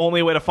 And the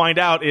only way to find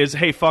out is,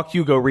 hey, fuck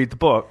you, go read the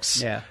books.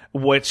 Yeah.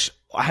 Which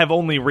have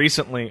only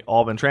recently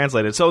all been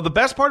translated. So the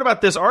best part about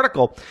this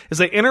article is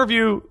they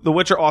interview the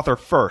Witcher author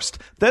first.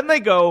 Then they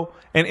go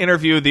and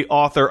interview the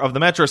author of the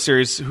Metro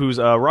series, who's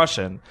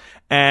Russian.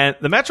 And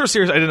the Metro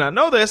series, I did not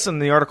know this,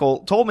 and the article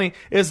told me,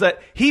 is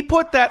that he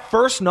put that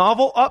first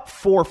novel up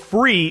for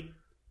free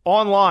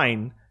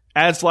online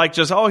as like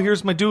just, oh,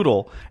 here's my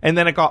doodle. And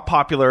then it got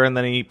popular, and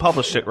then he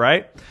published it,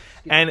 right?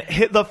 And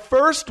the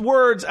first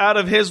words out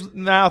of his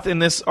mouth in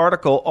this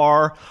article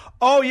are,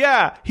 oh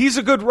yeah, he's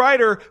a good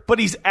writer, but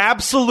he's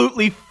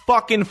absolutely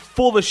fucking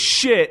full of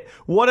shit.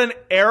 What an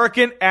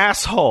arrogant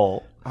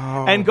asshole.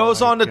 And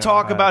goes on to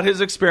talk about his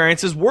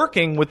experiences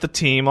working with the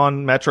team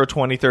on Metro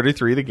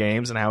 2033, the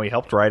games, and how he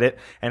helped write it,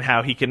 and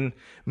how he can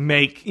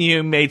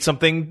made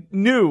something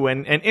new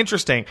and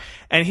interesting.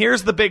 And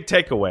here's the big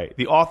takeaway.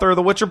 The author of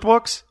the Witcher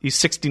books, he's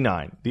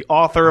 69. The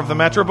author of the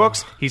Metro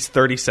books, he's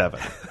 37.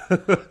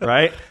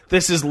 Right?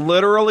 This is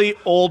literally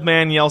old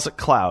man yells at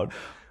cloud.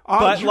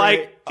 But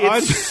like,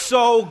 it's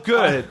so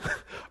good.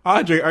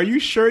 Andre, are you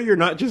sure you're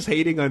not just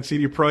hating on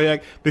CD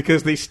Projekt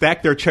because they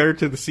stack their cheddar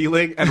to the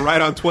ceiling and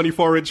write on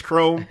 24-inch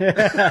chrome?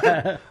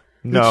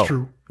 No. It's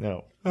true.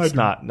 No. It's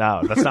not.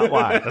 No, that's not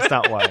why. That's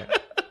not why.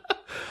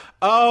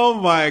 Oh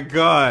my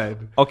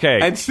god. Okay.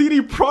 And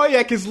CD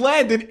Projekt is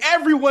landing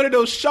every one of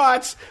those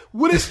shots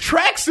with his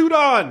tracksuit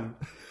on.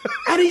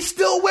 And he's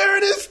still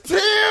wearing his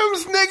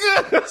Timbs,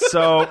 nigga.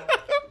 So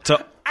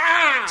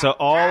to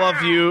all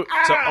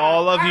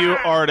of you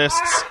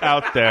artists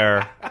out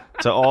there,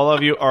 to all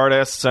of you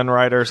artists and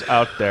writers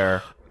out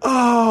there,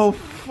 Oh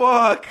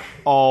fuck.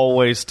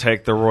 always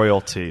take the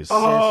royalties.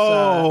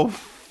 Oh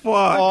fuck.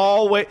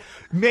 Always.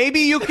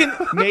 Maybe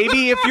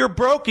if you're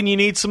broke and you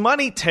need some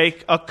money,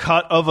 take a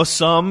cut of a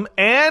sum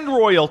and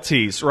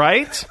royalties,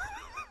 right?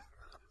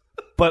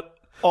 But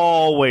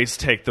always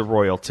take the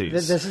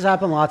royalties. This has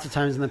happened lots of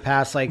times in the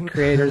past, like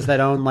creators that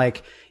own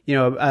like,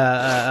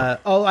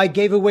 oh, I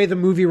gave away the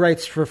movie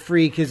rights for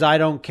free because I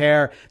don't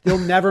care. They'll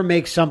never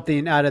make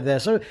something out of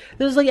this. So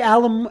there's like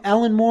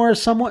Alan Moore,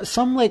 some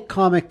like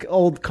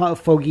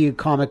fogey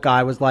comic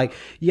guy was like,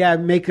 yeah,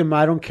 make them,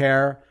 I don't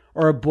care.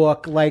 or a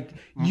book. Like,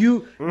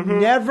 you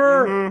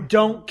never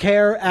don't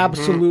care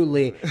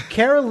absolutely.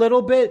 Care a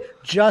little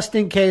bit just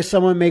in case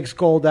someone makes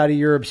gold out of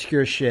your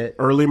obscure shit.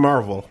 Early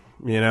Marvel,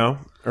 you know?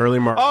 Early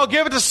Marvel. Oh,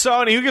 give it to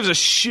Sony. Who gives a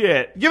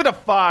shit? Give it to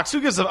Fox. Who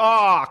gives a...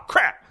 Oh,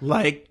 crap.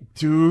 Like,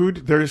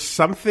 dude, there's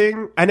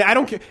something... And I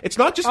don't care. It's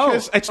not just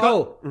because...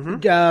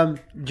 J.R.R.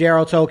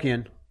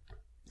 Tolkien.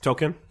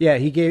 Tolkien? Yeah,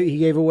 he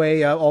gave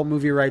away all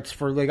movie rights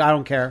for, like, I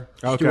don't care.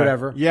 Just do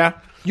whatever. Yeah.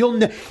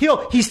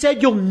 He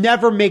said you'll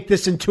never make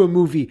this into a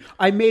movie.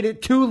 I made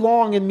it too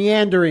long and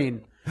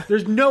meandering.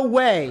 There's no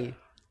way.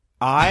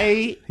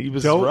 He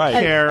was don't right.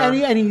 care.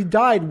 And he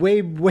died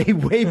way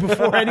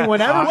before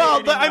anyone ever.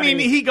 Well, I mean,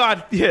 he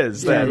got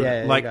his.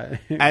 Yeah, like,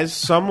 as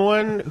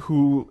someone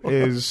who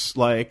is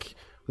like,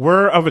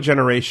 we're of a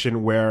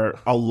generation where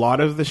a lot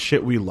of the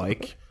shit we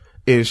like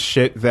is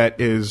shit that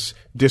is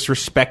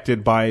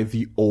disrespected by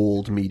the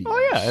old media.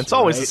 Oh yeah, it's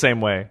always the same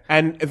way.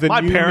 And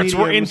my parents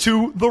were mediums,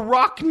 into the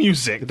rock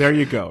music. There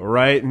you go,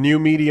 right? New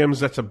mediums,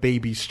 that's a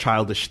baby's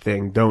childish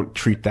thing. Don't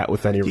treat that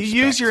with any respect.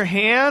 You use your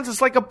hands,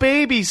 it's like a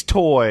baby's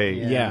toy.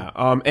 Yeah.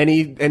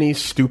 Any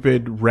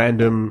stupid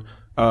random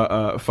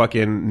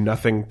fucking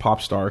nothing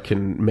pop star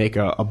can make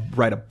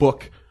write a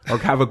book or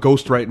have a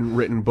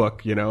written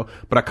book, you know,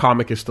 but a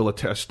comic is still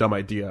a dumb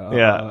idea.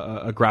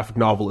 Yeah. A graphic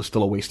novel is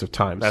still a waste of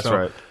time. That's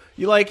right.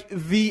 You like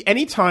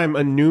anytime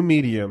a new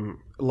medium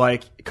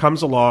like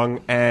comes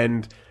along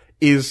and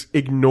is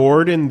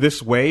ignored in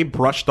this way,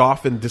 brushed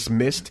off and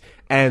dismissed,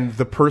 and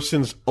the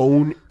person's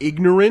own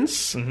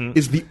ignorance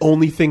is the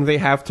only thing they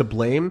have to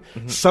blame,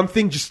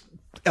 something just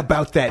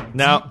about that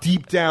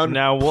deep down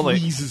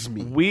pleases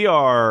me. We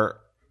are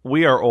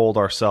old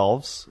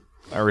ourselves.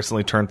 I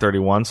recently turned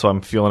 31, so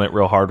I'm feeling it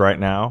real hard right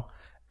now.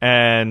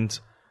 And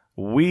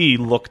we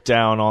look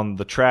down on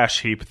the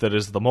trash heap that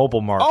is the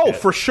mobile market. Oh,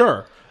 for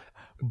sure.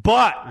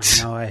 But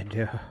No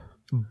idea.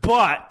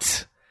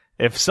 But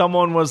if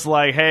someone was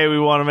like, "Hey, we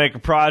want to make a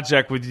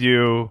project with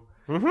you.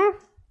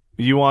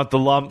 You want the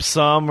lump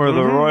sum or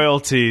the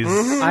royalties?"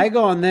 I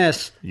go on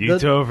this. You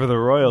dove for the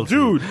royalties,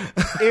 Dude,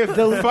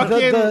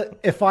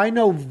 If I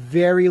know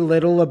very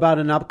little about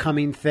an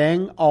upcoming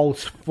thing, I'll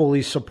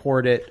fully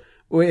support it.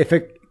 If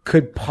it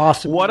could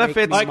possibly, What if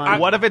make it's me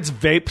money. what if it's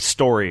vape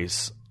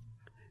stories?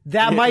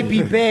 That might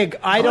be big.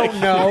 I don't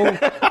know.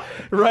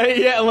 right?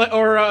 Yeah,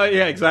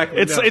 yeah,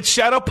 exactly. It's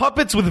shadow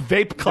puppets with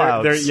vape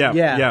clouds.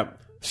 Yeah.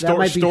 That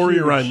might be Story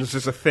huge. runs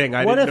is a thing.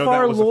 I What didn't if know that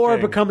our was a lore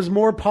thing. becomes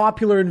more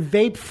popular in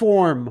vape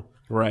form?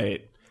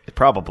 Right? It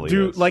probably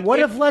Dude, is. like, What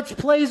if Let's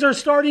Plays are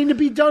starting to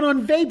be done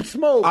on vape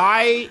smoke?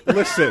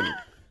 listen.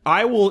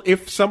 I will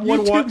if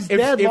someone wants YouTube's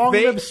dead, long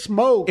live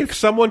smoke. If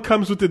someone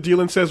comes with the deal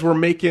and says we're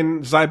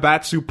making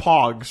Zaibatsu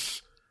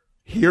Pogs,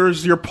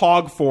 here's your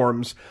Pog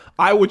forms,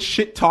 I would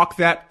shit talk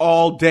that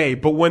all day.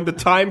 But when the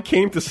time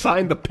came to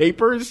sign the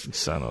papers,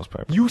 sign those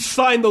papers. you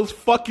sign those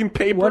fucking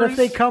papers. What if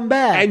they come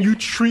back? And you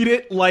treat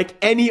it like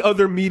any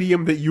other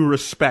medium that you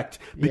respect.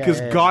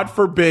 Because God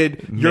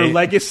forbid your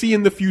legacy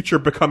in the future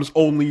becomes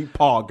only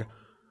Pog.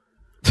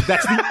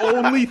 That's the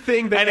only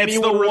thing that And it's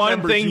anyone the one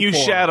remembers thing you for.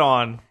 shat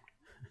on.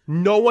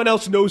 No one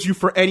else knows you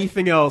for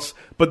anything else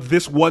but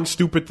this one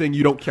stupid thing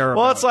you don't care about.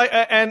 Well, it's like,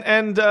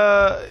 and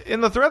in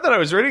the thread that I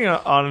was reading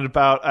on it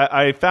about,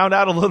 I found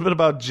out a little bit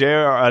about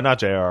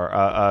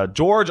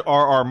George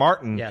R.R.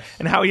 Martin, Yes.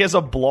 and how he has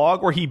a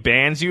blog where he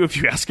bans you if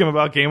you ask him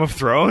about Game of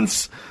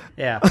Thrones.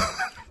 Yeah.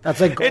 That's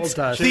like gold It's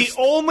dust. the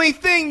only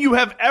thing you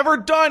have ever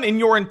done in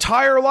your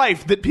entire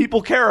life that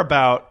people care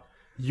about.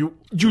 You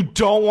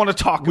don't want to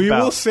talk we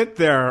about. will sit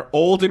there,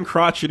 old and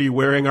crotchety,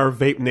 wearing our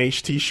Vape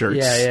Nation t-shirts.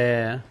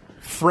 Yeah.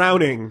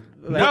 Frowning.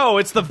 No,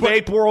 it's the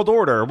Vape World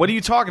Order. What are you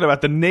talking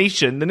about? The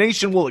nation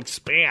will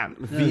expand.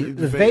 The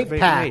vape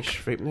pack.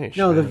 Vape Nation.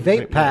 No, the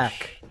vape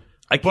pack.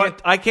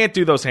 I can't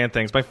do those hand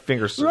things. My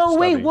fingers. are No,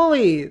 wait, stubby.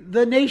 Wooly.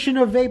 The nation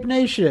of Vape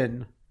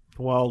Nation.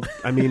 Well,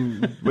 I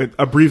mean,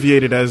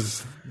 abbreviated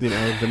as, the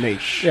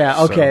Nation.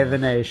 Yeah, okay, So, the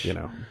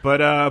nation. But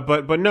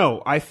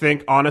no, I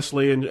think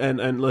honestly,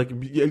 and like,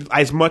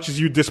 as much as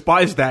you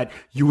despise that,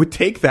 you would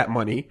take that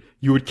money,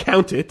 you would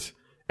count it,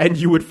 and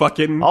you would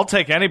fucking. I'll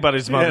take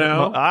anybody's money.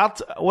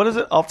 What is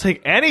it? I'll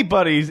take any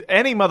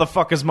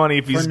motherfucker's money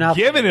if he's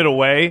nothing. giving it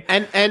away.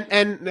 And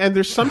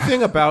there's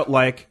something about,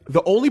 like,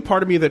 the only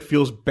part of me that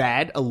feels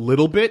bad a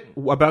little bit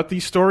about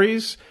these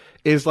stories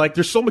is, like,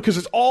 there's so much, because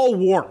it's all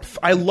warmth.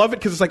 I love it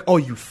because it's like, oh,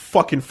 you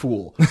fucking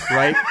fool,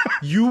 right?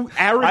 You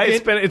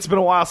arrogant. It's been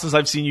a while since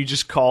I've seen you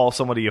just call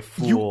somebody a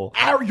fool.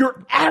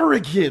 Your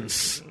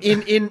arrogance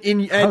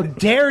in How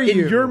dare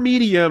you? in your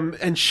medium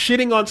and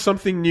shitting on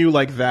something new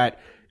like that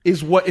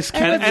is what is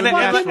kind of And it's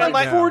fucking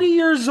like 40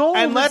 years old.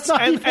 And let's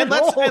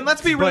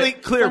be really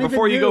clear not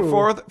before you even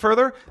go new.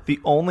 further.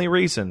 The only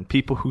reason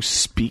people who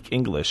speak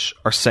English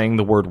are saying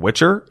the word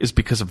Witcher is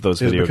because of those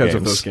video because games.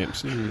 of those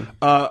games.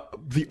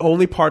 The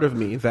only part of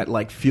me that,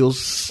 like, feels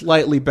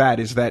slightly bad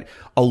is that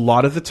a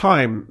lot of the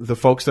time the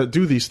folks that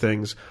do these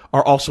things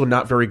are also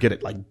not very good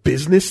at, like,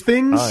 business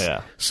things. Oh,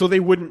 yeah. So they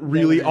wouldn't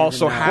really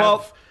also have.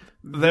 Well,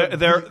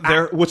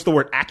 they're what's the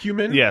word?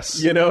 Acumen.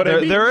 Yes, You know what I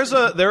mean?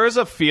 There is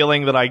a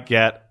feeling that I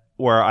get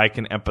where I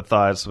can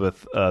empathize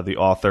with the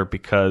author,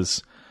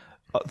 because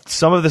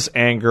some of this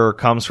anger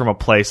comes from a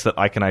place that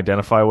I can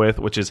identify with,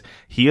 which is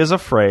he is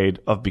afraid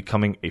of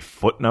becoming a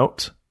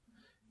footnote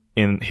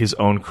in his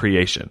own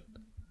creation.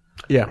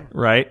 Yeah.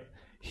 Right?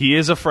 He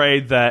is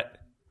afraid that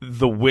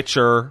The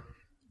Witcher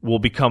will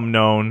become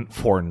known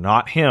for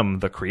not him,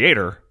 the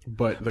creator,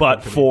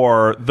 but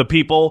for the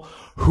people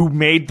who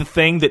made the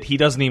thing that he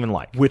doesn't even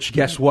like. Which,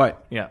 guess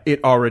what? Yeah.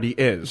 It already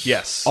is.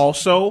 Yes.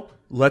 Also,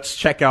 let's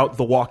check out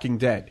The Walking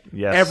Dead.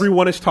 Yes.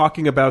 Everyone is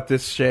talking about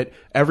this shit.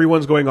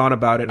 Everyone's going on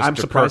about it. I'm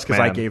surprised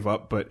because I gave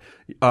up, but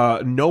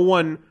no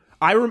one...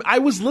 I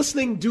was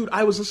listening, dude,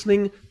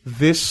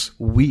 this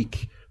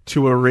week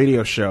to a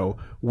radio show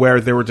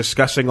where they were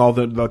discussing all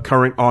the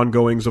current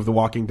ongoings of The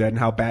Walking Dead and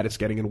how bad it's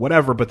getting and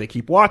whatever, but they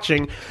keep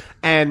watching.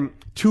 And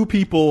two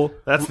people...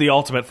 That's the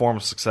ultimate form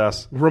of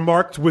success.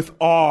 ...remarked with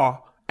awe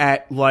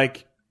at,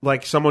 like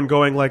someone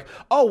going like,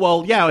 oh,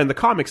 well, yeah, in the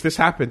comics this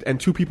happened. And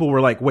two people were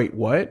like, wait,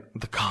 what?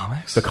 The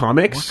comics? The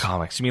comics? What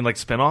comics? You mean like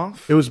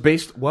spin-off? It was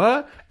based...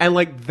 What? And,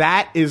 like,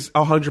 that is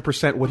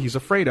 100% what he's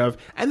afraid of.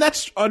 And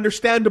that's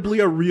understandably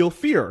a real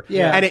fear.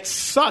 Yeah. And it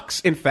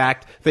sucks, in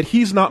fact, that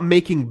he's not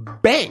making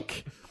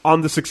bank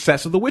on the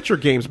success of the Witcher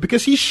games,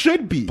 because he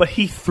should be. But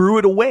he threw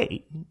it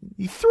away.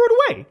 He threw it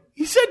away.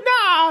 He said,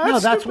 nah.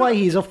 That's why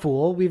he's a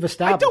fool. We've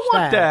established I don't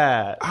want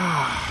that.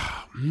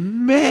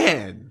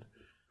 Man.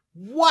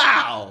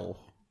 Wow.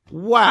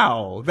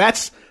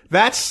 That's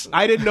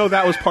I didn't know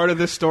that was part of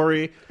this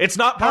story. It's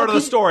not part of the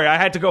story. I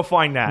had to go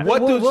find that.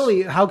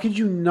 Willie, how could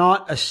you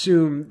not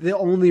assume the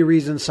only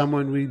reason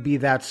someone would be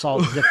that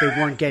salty is if they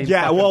weren't getting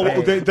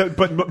paid?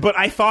 But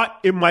I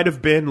thought it might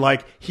have been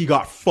like he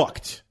got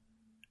fucked.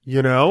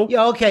 You know?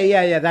 Yeah, okay,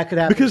 yeah, that could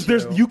happen. Because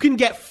you can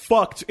get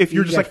fucked if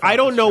you're just like, I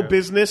don't know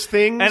business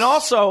things. And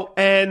also,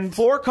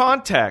 for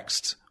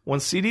context, when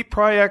CD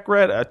Projekt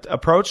Red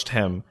approached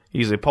him,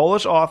 he's a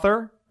Polish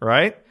author,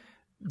 right?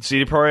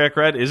 CD Projekt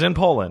Red is in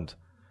Poland.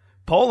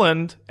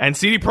 Poland and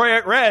CD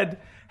Projekt Red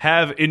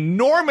have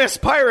enormous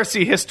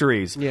piracy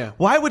histories. Yeah.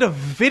 Why would a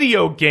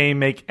video game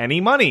make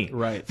any money?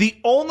 Right. The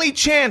only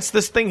chance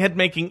this thing had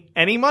making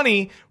any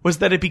money was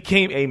that it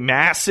became a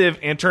massive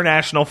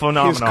international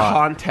phenomenon. His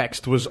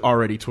context was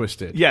already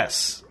twisted.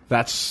 Yes.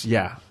 That's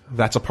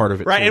a part of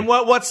it. Right. Too. And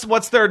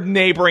what's their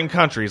neighboring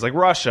countries, like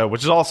Russia,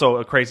 which is also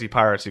a crazy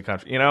piracy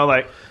country, you know,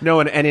 like. No,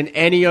 and in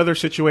any other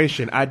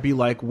situation, I'd be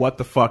like, what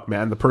the fuck,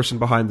 man? The person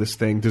behind this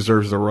thing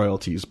deserves the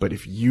royalties. But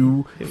if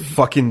you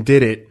fucking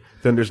did it,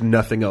 then there's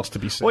nothing else to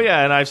be said. Well,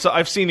 yeah, and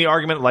I've seen the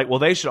argument like, well,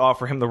 they should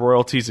offer him the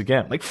royalties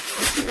again. Like,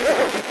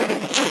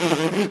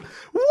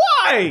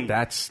 why?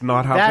 That's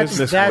not how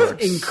business works.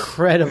 That's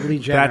incredibly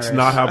generous. That's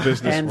not how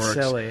business and works.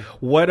 Silly.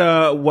 What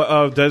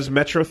does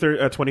Metro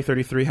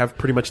 2033 have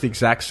pretty much the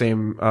exact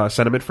same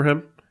sentiment for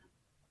him?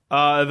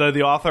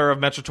 The author of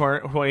Metro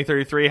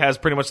 2033 has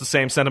pretty much the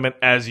same sentiment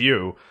as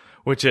you,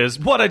 which is,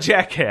 what a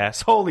jackass.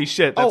 Holy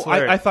shit. That's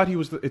I thought he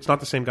was... It's not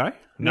the same guy?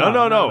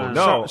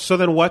 No. So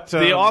then what...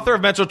 the author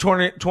of Metro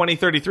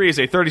 2033 is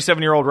a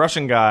 37-year-old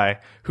Russian guy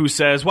who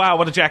says, wow,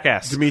 what a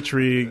jackass.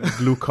 Dmitry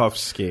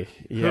Glukovsky.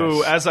 Yes.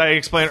 Who, as I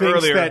explained thinks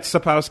earlier... that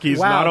Sapowski's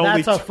wow, not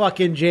only... that's a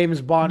fucking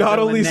James Bond not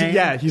only name.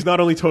 Yeah, he's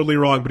not only totally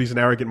wrong, but he's an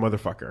arrogant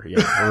motherfucker.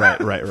 Yeah,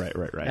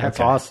 right. That's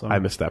awesome. I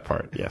missed that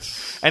part,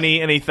 yes. And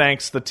he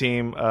thanks the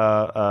team...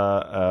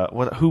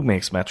 who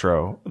makes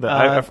Metro?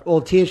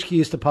 Well, THQ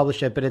used to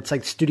publish it, but it's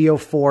like Studio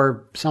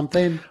 4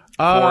 something.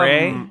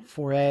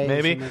 4A,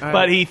 maybe. something.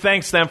 But he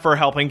thanks them for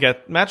helping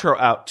get Metro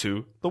out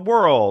to the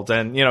world.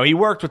 And, you know, he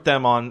worked with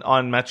them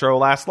on Metro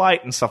Last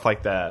Light and stuff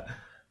like that.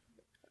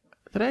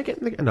 Did I get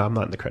in the... No, I'm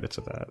not in the credits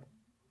of that.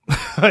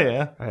 Oh,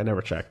 yeah. I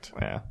never checked.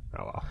 Yeah.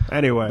 Oh, well.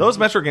 Anyway. Those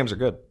Metro games are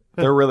good.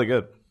 They're really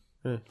good.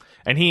 Yeah.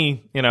 And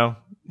he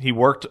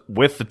worked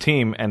with the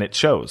team, and it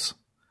shows.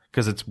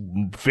 Because it's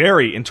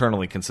very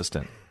internally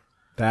consistent.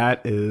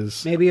 That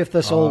is... Maybe if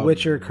this old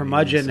Witcher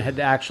curmudgeon had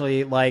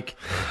actually, like,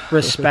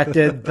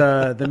 respected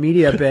the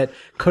media bit,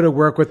 could have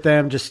worked with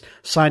them, just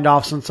signed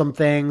off on some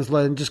things,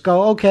 and just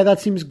go, okay, that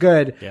seems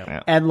good.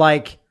 Yeah. And,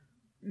 like...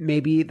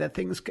 Maybe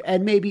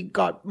maybe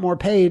got more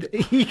paid.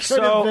 He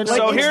could have been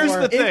so here's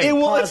the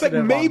thing. It's like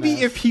maybe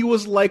if he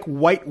was like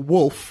White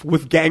Wolf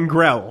with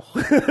Gangrel.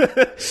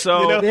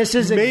 So this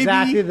is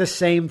exactly the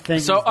same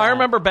thing. So I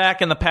remember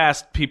back in the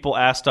past, people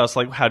asked us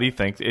like, "How do you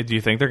think? Do you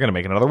think they're going to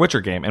make another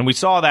Witcher game?" And we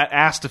saw that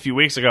asked a few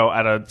weeks ago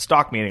at a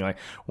stock meeting, like,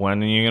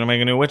 "When are you going to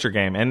make a new Witcher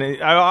game?" And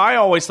I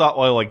always thought,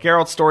 well, like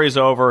Geralt's story is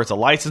over. It's a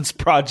licensed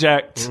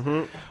project,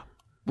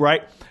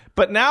 right?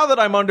 But now that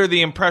I'm under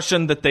the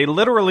impression that they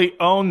literally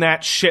own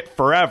that shit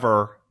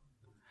forever,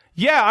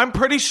 yeah, I'm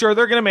pretty sure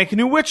they're going to make a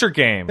new Witcher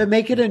game. But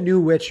make it a new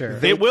Witcher.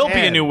 It will be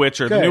a new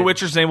Witcher. Good. The new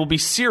Witcher's name will be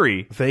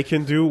Ciri. They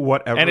can do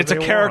whatever and it's a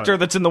they character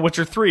want. that's in The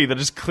Witcher 3 that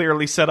is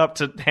clearly set up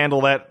to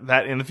handle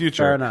that in the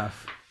future. Fair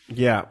enough.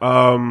 Yeah.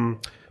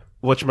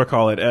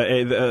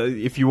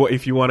 Whatchamacallit? If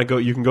you want to go,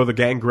 you can go the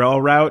Gangrel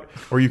route,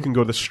 or you can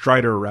go the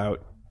Strider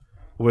route.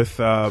 with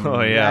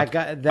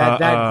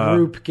that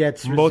group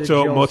gets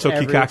Moto residuals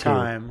every Kikaku.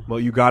 time. Well,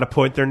 you got to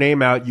point their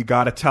name out. You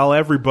got to tell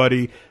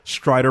everybody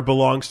Strider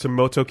belongs to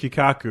Moto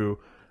Kikaku,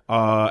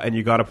 and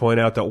you got to point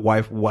out that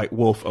White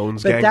Wolf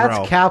owns But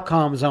Gangrel. that's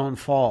Capcom's own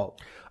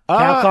fault.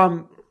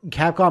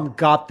 Capcom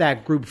got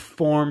that group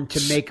formed to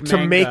make manga.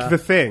 To make the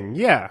thing,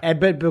 yeah. And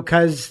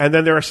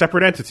then they're a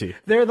separate entity.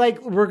 they're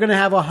like, we're going to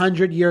have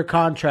 100-year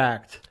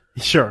contract.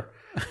 Sure.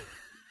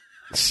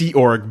 Sea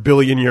Org,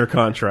 billion-year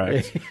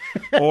contract.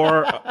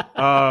 Or,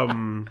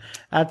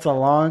 That's a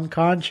long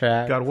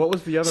contract. God, what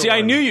was the other See, one?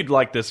 I knew you'd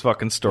like this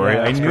fucking story.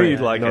 Yeah, I that's knew great. you'd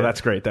like it. No,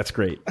 that's great. That's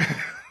great.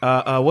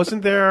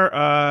 Wasn't there...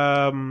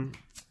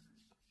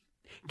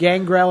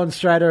 Gangrel and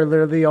Strider are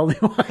literally the only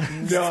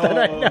ones that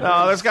I know.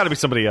 No, there's got to be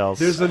somebody else.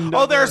 There's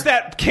another- there's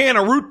that can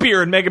of root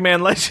beer in Mega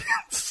Man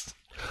Legends.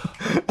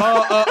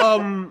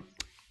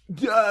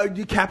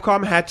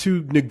 Capcom had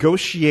to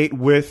negotiate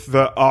with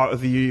the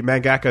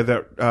mangaka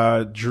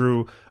that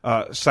drew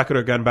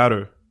Sakura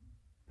Ganbaru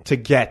to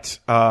get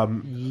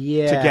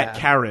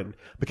Karen,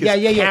 because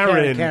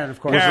Karen of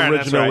course. was Karen,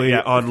 that's originally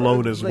right, yeah. on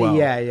loan as well.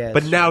 Yeah,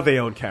 But that's now they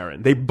own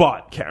Karen. They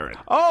bought Karen.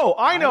 Oh,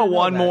 I know didn't know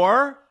one that.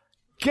 more.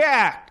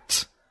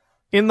 Gact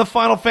in the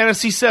Final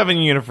Fantasy VII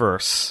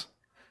universe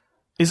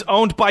is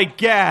owned by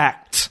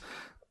Gact.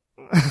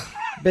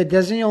 But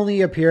doesn't he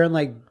only appear in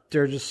like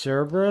Dirge of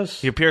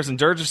Cerberus? He appears in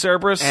Dirge of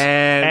Cerberus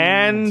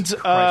And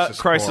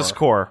Crisis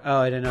Core. Oh,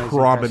 I didn't know. He was in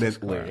Crisis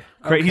Prominently.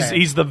 Core. Okay.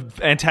 He's the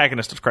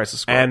antagonist of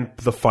Crisis Core. And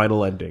the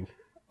final ending.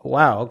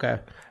 Wow. Okay.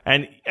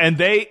 And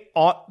they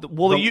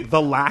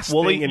The last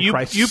thing in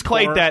Crisis you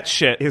played Core that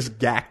shit. is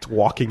Gact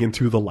walking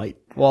into the light.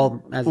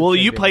 Well,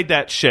 You played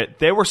that shit.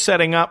 They were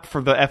setting up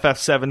for the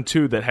FF7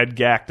 2 that had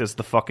Gact as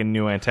the fucking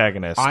new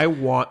antagonist. I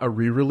want a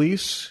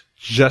re-release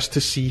just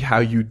to see how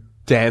you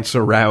dance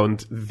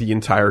around the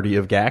entirety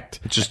of Gact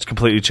It just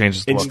completely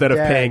changes the look. instead of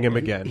paying him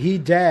again. He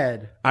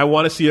dead. I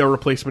want to see a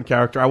replacement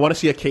character. I want to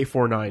see a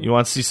K49. You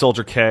want to see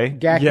Soldier K?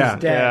 Gak Yeah.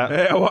 is dead.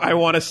 Yeah. I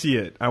want to see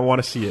it. I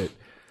want to see it.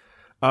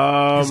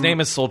 His name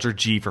is Soldier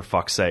G, for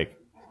fuck's sake.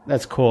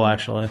 That's cool,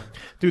 actually.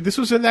 Dude, this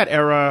was in that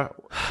era,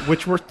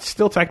 which we're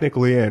still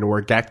technically in,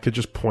 where Gact could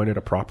just point at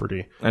a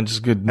property And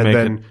just good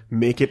and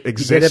make it He did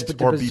exist it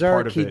to or be Berserk.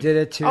 part of He it. did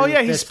it to. Oh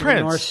yeah, he's Fist of the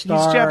North Prince.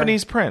 Star. He's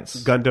Japanese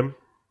Prince. Gundam.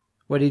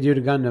 What did he do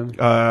to Gundam?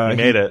 He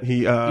made it. He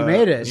You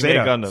made it. He made Zeta.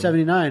 Gundam.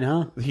 79,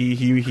 huh?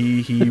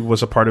 He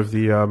was a part of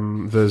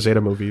the Zeta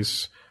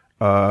movies.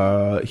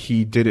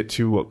 He did it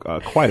to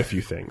quite a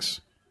few things.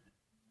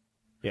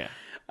 Yeah.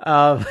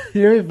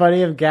 It'd be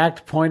funny if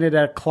Gact pointed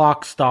at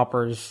clock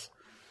stoppers.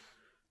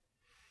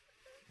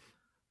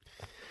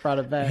 Brought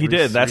it back. He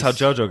did. That's how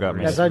JoJo got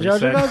made. That's how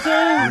JoJo got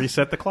made?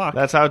 Reset the clock.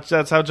 That's how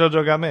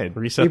JoJo got made.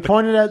 Reset He the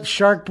pointed at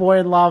Shark Boy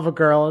and Lava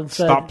Girl and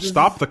said,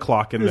 stop the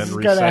clock and This then is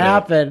reset gonna it.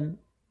 happen.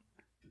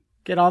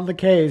 Get on the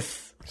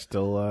case.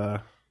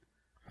 Still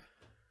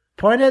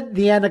Point at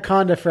the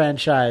Anaconda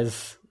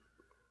franchise.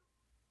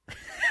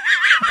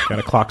 got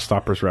a Clock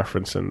Stoppers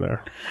reference in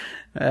there.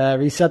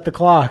 Reset the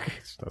clock.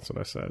 That's what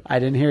I said. I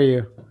didn't hear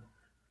you.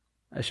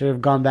 I should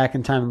have gone back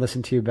in time and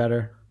listened to you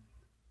better.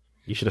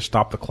 You should have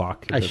stopped the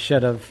clock. I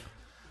should have.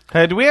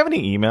 Hey, do we have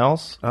any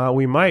emails?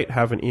 We might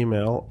have an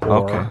email.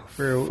 Or Okay.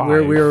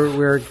 five. We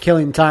were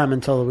killing time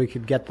until we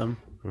could get them.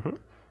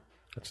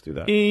 Let's do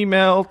that.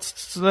 Email.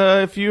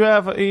 If you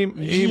have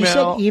email. You said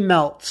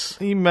emails.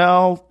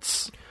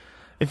 Emails.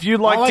 If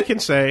you'd like All I to, can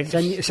say,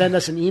 Send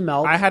us an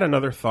email. I had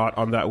another thought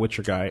on that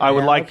Witcher guy. I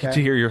would Yeah, like okay.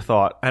 to hear your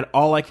thought. And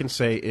all I can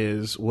say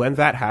is, when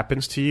that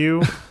happens to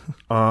you,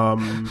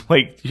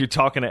 Wait, you're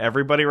talking to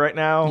everybody right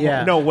now?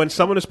 Yeah. no, when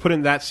someone is put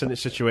in that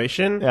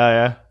situation,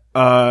 Yeah.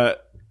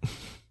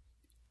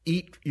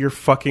 eat your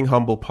fucking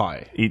humble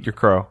pie. Eat your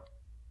crow.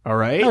 All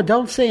right? No,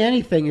 don't say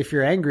anything if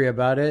you're angry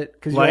about it,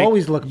 because Like, you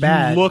always look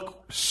bad. You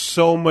look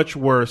so much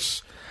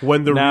worse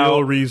when the Now-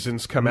 real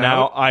reasons come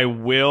Now, out.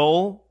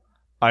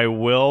 I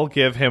will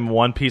give him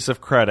one piece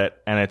of credit,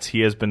 and it's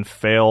he has been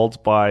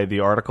failed by the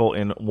article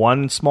in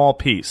one small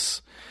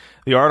piece.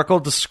 The article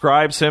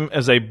describes him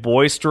as a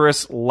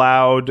boisterous,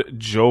 loud,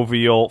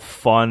 jovial,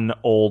 fun,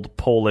 old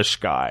Polish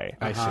guy.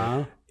 I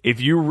see.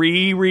 If you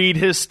reread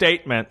his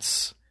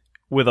statements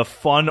with a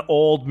fun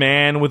old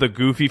man with a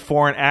goofy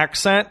foreign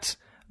accent,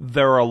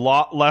 they're a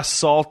lot less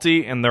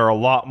salty, and they're a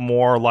lot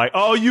more like,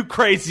 oh, you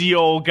crazy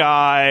old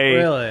guy.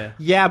 Really?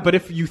 Yeah, but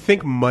if you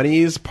think money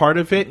is part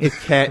of it, it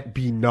can't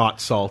be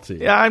not salty.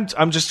 Yeah,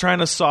 I'm just trying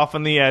to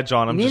soften the edge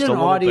on him We need just a an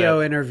little audio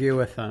bit. interview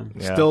with him.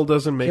 Yeah. Still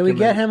doesn't make Can we him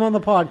get him on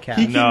the podcast?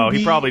 He He, No, can he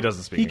be- probably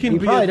doesn't speak He can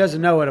be probably a,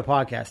 doesn't know what a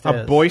podcast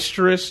a is.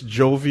 boisterous,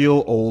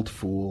 jovial old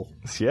fool.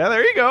 Yeah,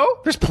 there you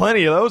go. There's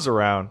plenty of those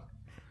around.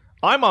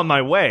 I'm on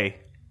my way.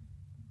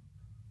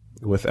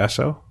 With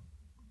Esso?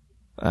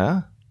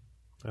 Huh?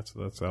 That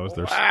was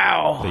their.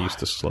 Wow. They used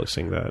to slow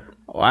sing that.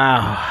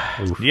 Wow.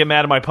 You get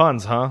mad at my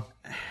puns, huh?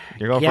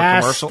 You're going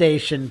Gas for commercial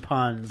station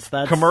puns.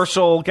 That's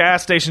commercial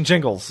gas station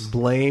jingles.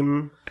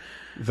 Blame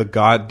the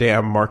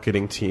goddamn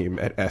marketing team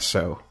at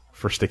Esso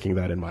for sticking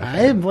that in my I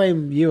head. didn't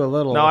blame you a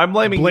little. No, I'm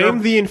blaming Blame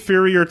your- the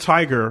inferior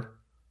tiger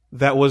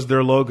that was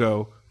their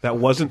logo That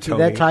wasn't Did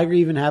Tony. that tiger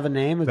even have a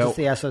name? It's just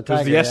the Esso tiger. It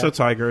was the Esso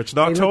tiger. It's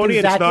not He Tony. looked And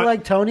exactly it's not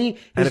like Tony. His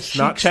and it's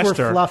not cheeks were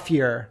Chester.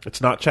 fluffier.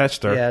 It's not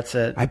Chester. Yeah, that's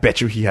it. I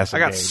bet you he has a I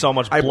got name. so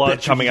much I blood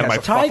bet you coming he out of my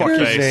has a fucking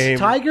fucking face. name.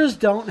 Tigers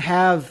don't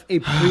have a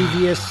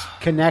previous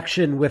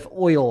connection with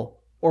oil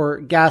or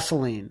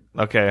gasoline.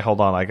 Okay, hold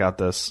on. I got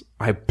this.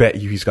 I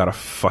bet you he's got a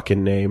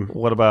fucking name.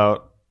 What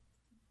about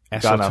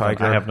Esso got nothing.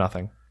 tiger. I have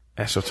nothing.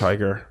 Esso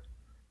tiger.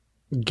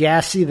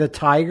 Gassy the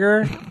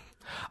tiger.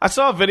 I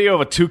saw a video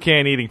of a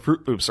toucan eating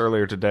Fruit Loops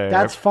earlier today.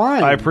 That's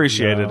fine. I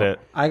appreciated it.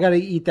 I got to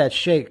eat that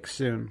shake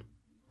soon.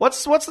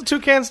 What's the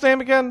toucan's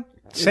name again?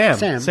 Sam.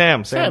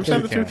 Sam the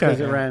toucan. Because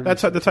it ran-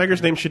 That's the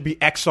tiger's name should be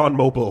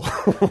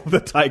ExxonMobil, the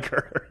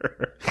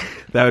tiger.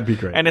 That would be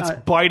great. And it's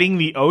biting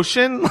the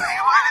ocean?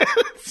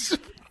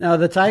 No,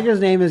 the tiger's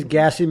name is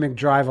Gassy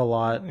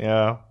McDrive-a-lot.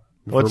 Yeah.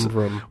 Vroom,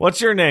 vroom. What's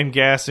your name,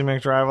 Gassy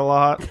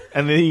McDrive-a-lot?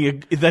 And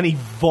then he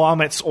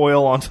vomits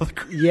oil onto the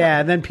ground. Yeah,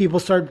 and then people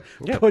start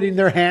putting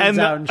their hands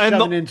out and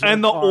shoving into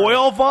and the the car.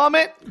 oil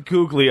vomit?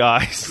 Googly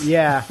eyes.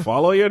 Yeah.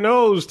 Follow your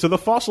nose to the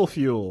fossil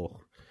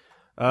fuel.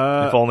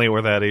 If only it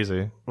were that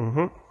easy.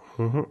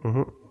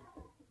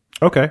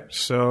 Okay,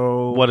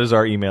 so What is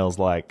our emails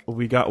like?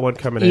 we got one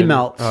coming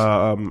Emails.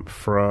 in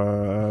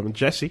from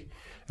Jesse.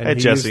 And Hey, he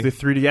Jesse. is the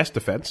 3DS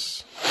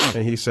defense.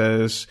 And he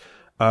says,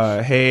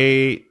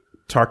 hey,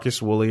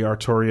 Tarkus, Wooly,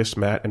 Artorius,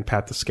 Matt, and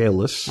Pat the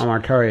Scaleless. I'm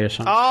Artorius.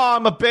 Huh? Oh,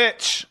 I'm a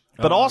bitch.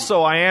 But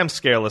also, I am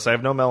scaleless. I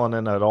have no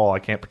melanin at all. I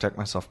can't protect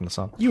myself from the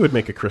sun. You would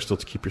make a crystal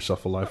to keep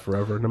yourself alive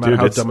forever, no matter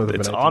how dumb of an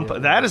it's idea.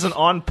 that is an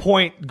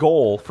on-point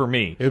goal for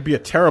me. It would be a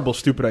terrible,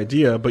 stupid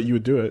idea, but you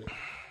would do it.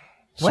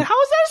 How is that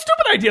a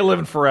stupid idea,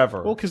 living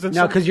forever? Well, because then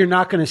No, because you're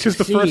not going to because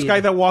succeed. the first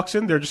guy that walks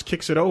in there just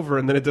kicks it over,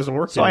 and then it doesn't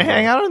work. So I anymore.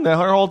 hang out in there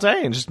all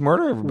day and just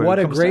murder everybody. What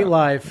who a comes great down.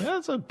 life. Yeah,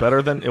 that's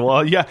better than.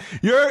 Well, yeah,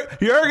 you're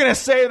gonna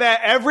say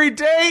that every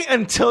day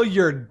until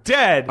you're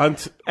dead,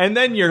 and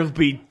then you'll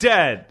be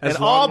dead, and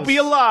I'll be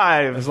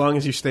alive. As long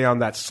as you stay on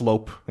that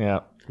slope,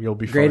 Yeah. you'll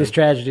be fine. Greatest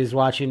tragedy is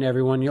watching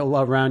everyone you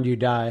love around you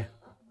die.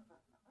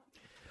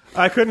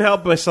 I couldn't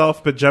help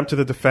myself but jump to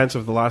the defense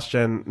of the last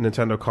gen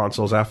Nintendo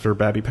consoles after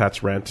Babby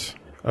Pat's rant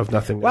of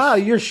nothingness. Wow,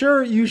 you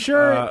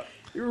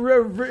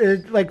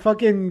like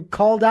fucking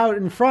called out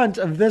in front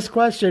of this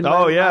question.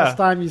 Oh, when yeah. Last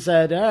time you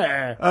said,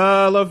 eh.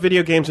 I love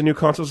video games and new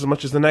consoles as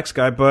much as the next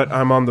guy, but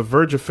I'm on the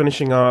verge of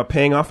finishing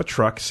paying off a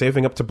truck,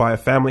 saving up to buy a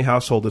family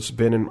household that's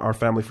been in our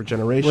family for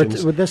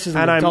generations. This is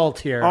an and adult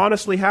I'm here.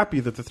 honestly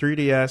happy that the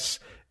 3DS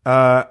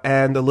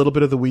and a little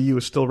bit of the Wii U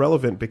is still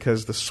relevant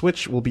because the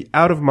Switch will be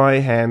out of my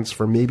hands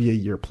for maybe a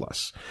year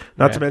plus.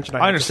 Not to mention I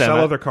have to understand sell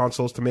that. other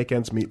consoles to make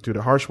ends meet due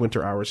to harsh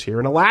winter hours here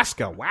in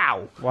Alaska.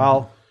 Wow.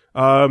 Well,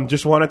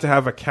 Just wanted to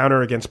have a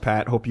counter against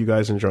Pat. Hope you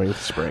guys enjoying the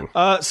spring.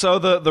 So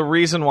the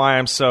reason why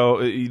I'm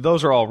so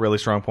those are all really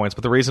strong points,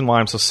 but the reason why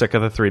I'm so sick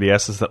of the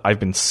 3DS is that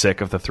I've been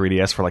sick of the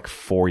 3DS for like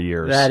 4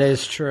 years. that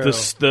is true.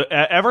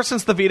 Ever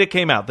since the Vita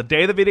came out, the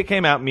day the Vita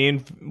came out, me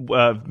and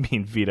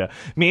Liam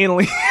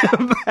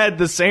had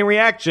the same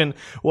reaction.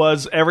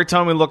 Was every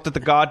time we looked at the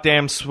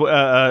goddamn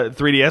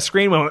 3DS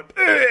screen, we went,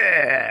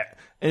 ugh!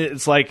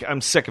 It's like,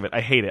 I'm sick of it. I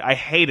hate it. I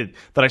hated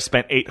that I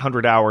spent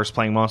 800 hours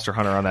playing Monster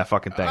Hunter on that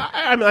fucking thing.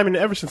 I mean,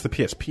 ever since the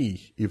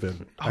PSP,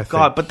 even. Oh,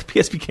 God, but the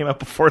PSP came out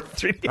before the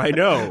 3DS. I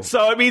know.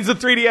 So it means the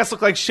 3DS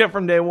looked like shit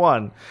from day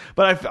one.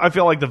 But I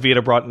feel like the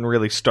Vita brought in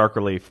really stark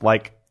relief.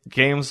 Like,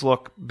 games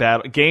look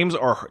bad. Games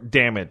are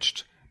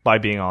damaged by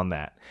being on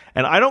that.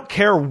 And I don't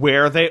care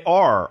where they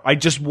are. I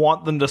just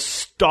want them to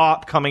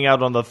stop coming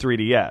out on the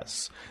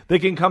 3DS. They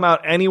can come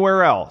out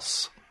anywhere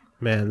else.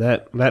 Man,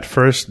 that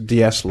first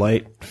DS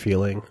Lite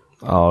feeling.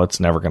 Oh,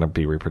 it's never going to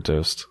be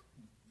reproduced.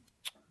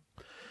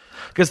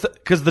 Because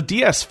the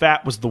DS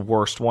Fat was the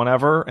worst one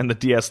ever, and the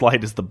DS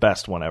Lite is the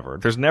best one ever.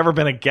 There's never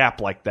been a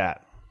gap like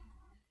that.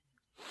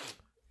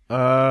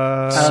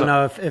 I don't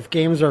know. If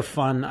games are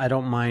fun, I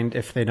don't mind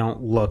if they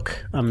don't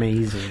look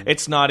amazing.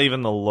 It's not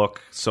even the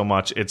look so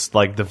much. It's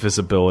like the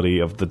visibility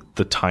of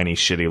the tiny,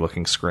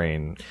 shitty-looking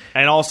screen.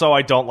 And also,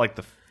 I don't like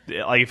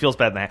it feels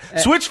bad in the hand.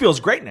 Switch feels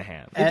great in the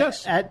hand. It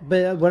does.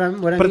 But what I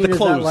But mean the is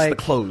close, that, like, the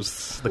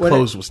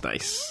close was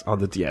nice on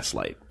the DS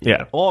Lite.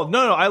 Yeah. Well,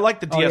 no, I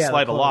like the DS yeah, the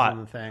Lite a clothes lot. on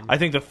the thing. I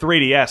think the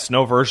 3DS,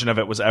 no version of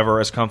it was ever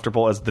as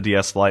comfortable as the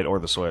DS Lite or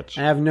the Switch.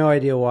 I have no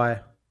idea why.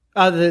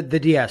 The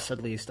DS,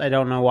 at least. I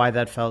don't know why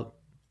that felt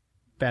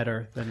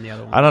better than the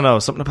other one. I don't know.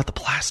 Something about the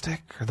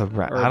plastic or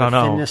I don't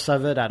know. Thinness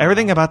of it. I don't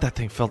Everything know. about that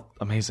thing felt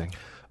amazing.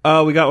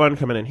 We got one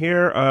coming in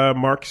here.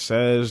 Mark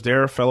says,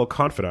 "Dear fellow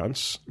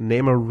confidants,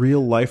 name a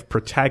real-life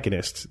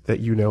protagonist that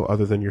you know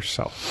other than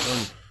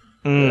yourself."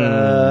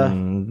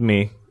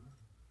 Me.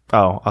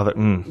 Oh, other.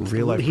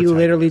 Real-life He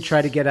literally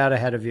tried to get out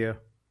ahead of you.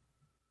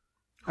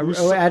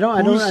 I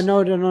don't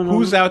know.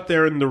 Who's out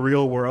there in the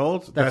real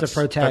world? That's a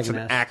protagonist.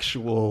 That's an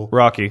actual.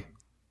 Rocky.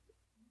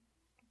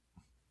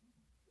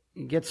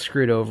 He gets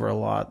screwed over a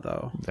lot,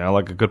 though. Yeah,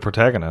 like a good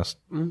protagonist.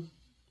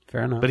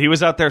 Fair enough. But he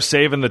was out there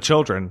saving the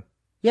children.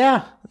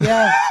 Yeah.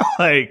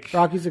 Like,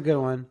 Rocky's a good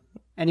one.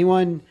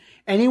 Anyone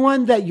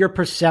that your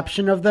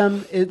perception of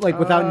them is like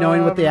without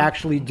knowing what they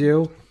actually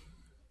do.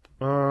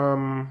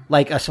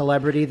 Like a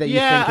celebrity that you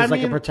think is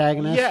like a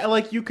protagonist? Yeah,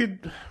 like you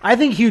could... I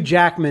think Hugh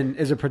Jackman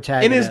is a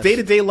protagonist. In his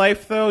day-to-day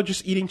life, though,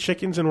 just eating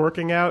chickens and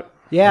working out.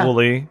 Yeah.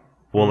 Wooly.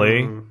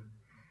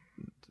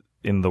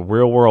 In the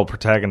real world,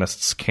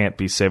 protagonists can't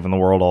be saving the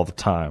world all the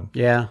time.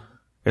 Yeah.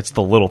 It's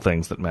the little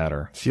things that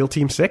matter. SEAL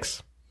Team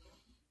 6?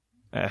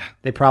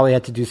 They probably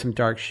had to do some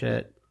dark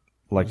shit.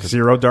 Like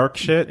Zero dark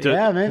shit?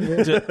 Yeah, maybe.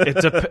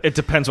 It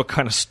depends what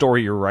kind of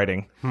story you're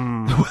writing.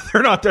 Whether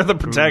or not they're the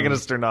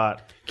protagonist or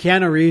not.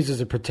 Keanu Reeves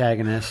is a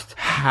protagonist.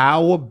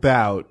 How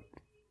about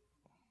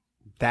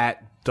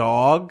that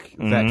dog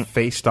that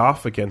faced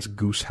off against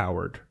Goose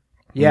Howard?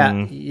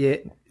 Yeah. Yeah.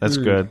 That's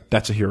good.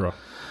 That's a hero.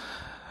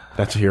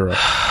 That's a hero.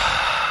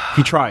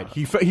 He tried.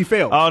 He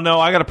failed. Oh, no,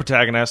 I got a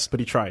protagonist. But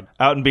he tried.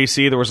 Out in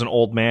BC, there was an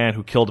old man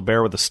who killed a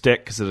bear with a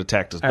stick because it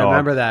attacked his dog. I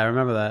remember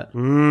that.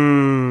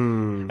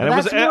 And it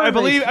was, I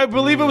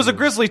believe it was a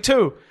grizzly,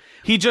 too.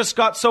 He just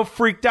got so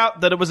freaked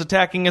out that it was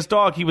attacking his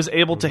dog, he was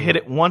able to hit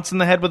it once in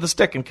the head with a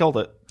stick and killed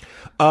it.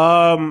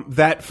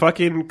 That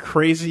fucking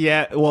crazy...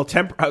 what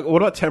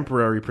about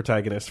temporary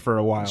protagonist for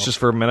a while? It's just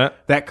for a minute.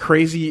 That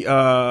crazy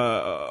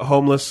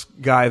homeless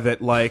guy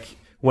that, like,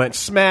 went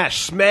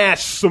smash,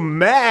 smash,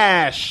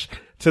 smash...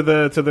 to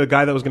the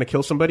guy that was going to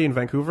kill somebody in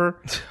Vancouver.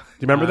 Do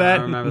you remember that?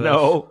 I remember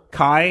No.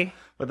 Kai.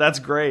 But that's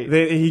great.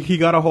 He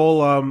got a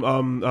whole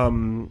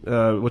whatchamacallit,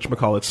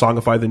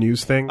 Songify the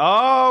News thing.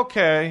 Oh,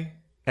 okay.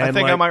 And I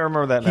think I might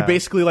remember that now. He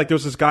basically, like, there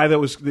was this guy he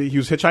was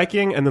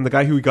hitchhiking, and then the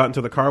guy who he got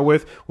into the car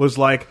with was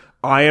like,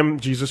 I am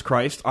Jesus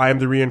Christ, I am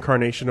the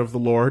reincarnation of the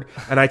Lord,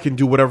 and I can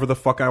do whatever the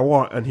fuck I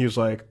want. And he was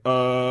like,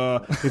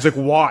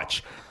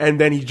 watch. And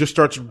then he just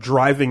starts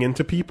driving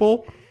into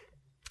people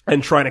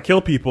and trying to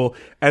kill people,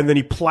 and then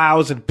he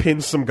plows and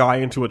pins some guy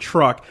into a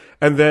truck,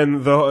 and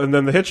then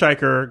the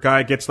hitchhiker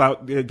guy gets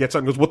out and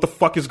goes, what the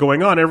fuck is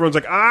going on? Everyone's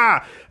like,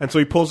 ah! And so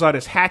he pulls out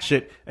his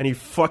hatchet and he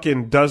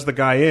fucking does the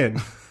guy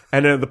in.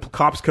 And then the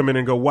cops come in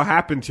and go, what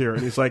happened here?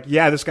 And he's like,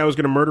 yeah, this guy was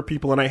going to murder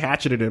people and I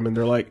hatcheted him. And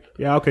they're like,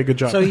 yeah, okay, good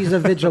job. So he's a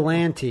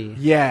vigilante.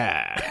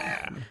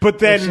 Yeah. But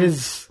then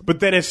his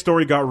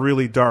story got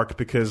really dark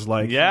because,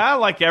 like... Yeah,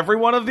 like every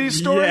one of these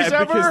stories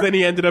ever? Because then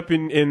he ended up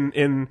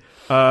in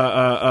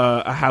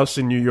a house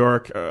in New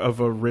York of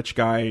a rich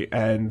guy,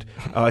 and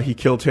he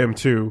killed him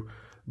too.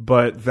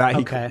 But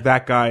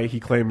that guy, he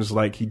claims,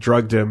 like, he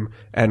drugged him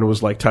and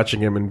was, like, touching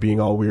him and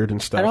being all weird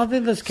and stuff. I don't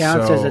think this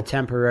counts as a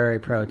temporary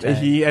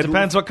protest.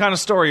 Depends what kind of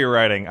story you're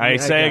writing. I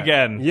say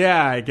again.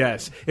 Yeah, I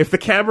guess. If the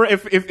camera,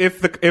 if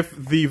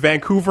the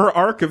Vancouver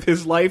arc of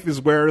his life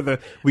is where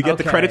we get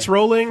the credits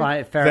rolling,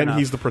 then enough.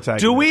 he's the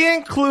protagonist. Do we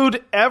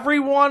include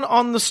everyone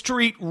on the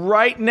street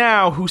right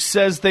now who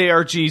says they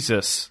are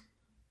Jesus?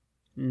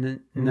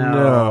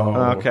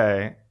 No.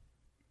 Okay.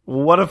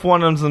 What if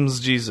one of them's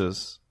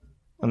Jesus?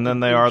 And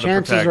then they are the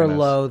protagonist. Chances are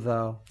low,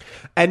 though.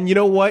 And you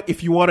know what?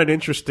 If you want an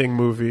interesting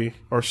movie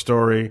or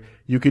story,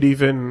 you could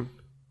even...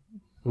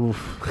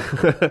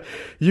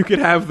 you could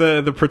have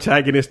the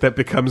protagonist that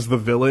becomes the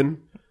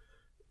villain,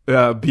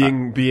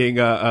 being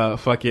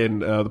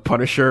the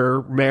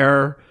Punisher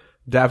mayor,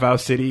 Davao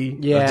City.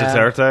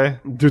 Yeah.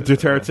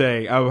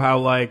 Duterte? Of how,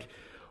 like...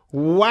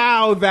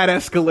 Wow, that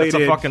escalated.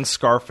 That's a fucking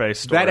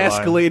Scarface story. That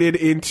escalated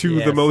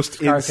into the most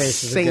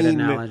Scarface insane... is a good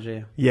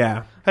analogy.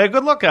 Yeah. Hey,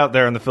 good luck out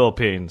there in the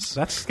Philippines.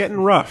 That's getting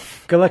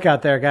rough. Good luck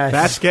out there, guys.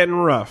 That's getting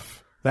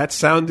rough. That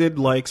sounded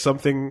like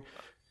something...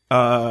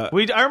 I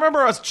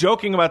remember us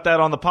joking about that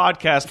on the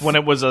podcast when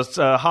it was a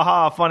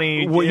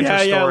funny story.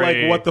 Yeah,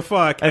 like, what the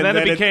fuck? And then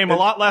it became a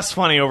lot less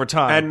funny over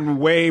time. And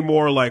way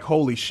more like,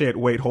 holy shit,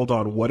 wait, hold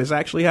on, what is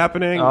actually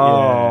happening?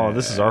 Oh,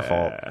 this is our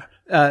fault.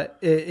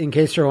 In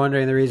case you're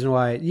wondering the reason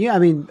why,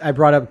 I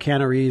brought up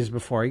Keanu Reeves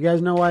before. You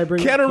guys know why I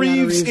bring up Keanu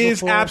Reeves is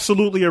before?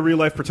 absolutely a real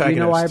life protagonist. Do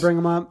you know why I bring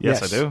him up?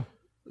 Yes, I do.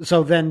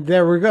 So then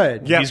there we're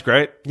good. Yep. He's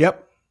great.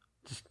 Yep.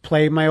 Just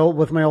play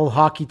with my old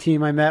hockey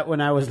team I met when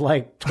I was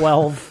like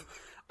 12.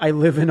 I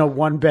live in a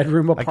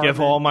 1-bedroom apartment. I give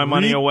all my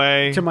money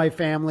away to my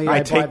family.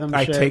 I buy them shit.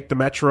 I take the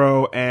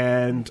metro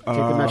and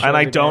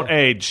I don't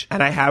age.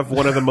 And I have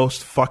one of the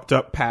most fucked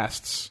up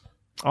pasts.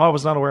 Oh, I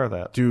was not aware of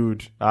that.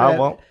 Dude.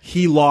 Well,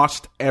 he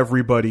lost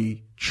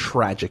everybody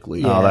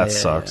tragically. Oh, that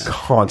sucks.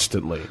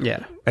 Constantly.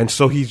 Yeah. And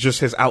so he's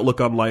just, his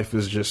outlook on life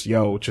is just,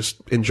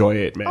 just enjoy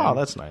it, man. Oh,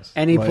 that's nice.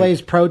 And he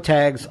plays pro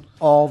tags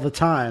all the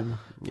time.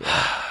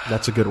 Yeah.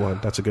 That's a good one.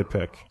 That's a good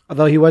pick.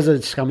 Although he was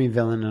a scummy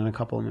villain in a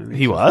couple of movies.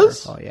 He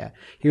was? Oh, yeah.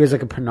 He was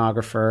like a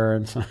pornographer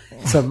in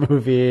some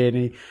movie, and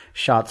he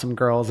shot some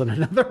girls in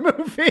another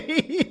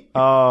movie.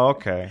 Oh,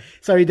 okay.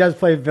 So he does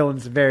play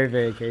villains very,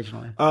 very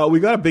occasionally. We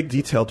got a big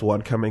detailed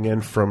one coming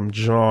in from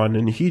John,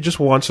 and he just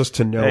wants us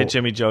to know... Hey,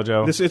 Jimmy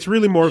Jojo. It's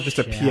really more of just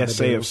a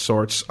PSA of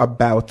sorts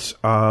about...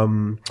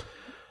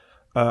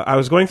 I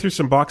was going through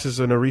some boxes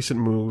in a recent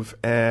move,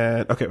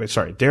 and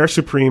Dare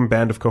Supreme,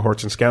 Band of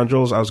Cohorts and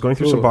Scoundrels. I was going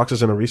through some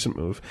boxes in a recent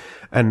move,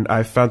 and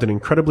I found an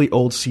incredibly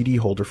old CD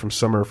holder from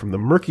somewhere from the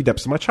murky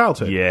depths of my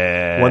childhood.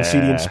 Yeah. One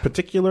CD in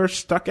particular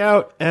stuck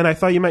out, and I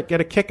thought you might get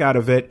a kick out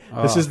of it.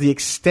 This is the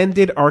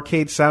extended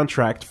arcade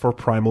soundtrack for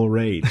Primal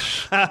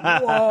Rage.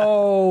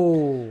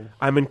 Whoa!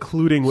 I'm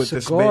including with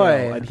this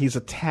mail, and he's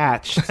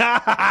attached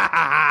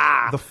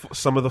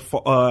some of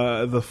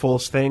the full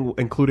thing,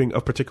 including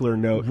a particular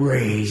note.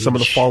 Some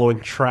of the following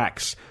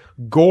tracks.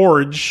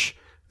 Gorge.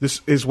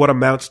 This is what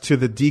amounts to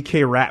the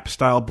DK rap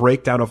style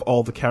breakdown of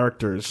all the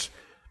characters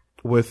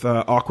with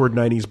awkward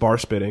 90s bar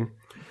spitting.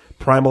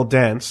 Primal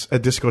Dance, a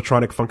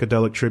discotronic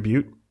funkadelic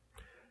tribute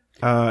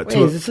to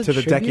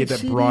the decade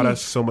that brought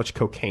us so much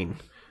cocaine.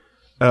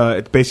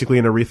 It's basically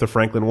an Aretha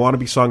Franklin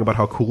wannabe song about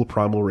how cool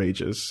Primal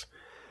Rage is.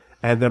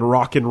 And then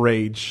Rockin'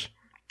 Rage,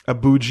 a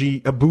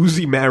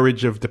boozy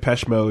marriage of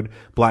Depeche Mode,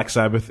 Black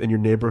Sabbath, and your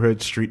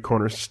neighborhood street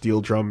corner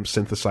steel drum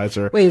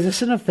synthesizer. Wait, is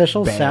this an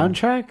official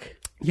soundtrack?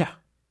 Yeah.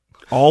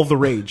 All the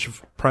Rage,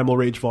 Primal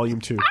Rage Volume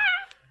 2.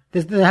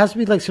 There has to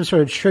be like some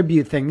sort of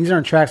tribute thing. These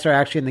aren't tracks that are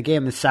actually in the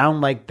game. They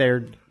sound like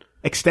they're...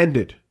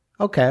 Extended.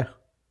 Okay.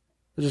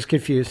 I'm just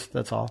confused,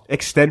 that's all.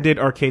 Extended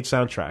arcade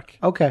soundtrack.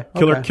 Okay.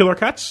 Killer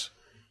Cuts?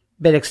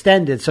 But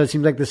extended, so it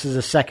seems like this is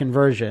a second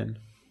version.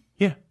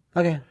 Yeah.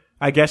 Okay.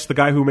 I guess the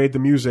guy who made the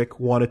music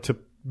wanted to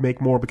make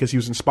more because he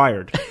was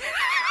inspired.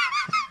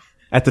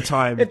 At the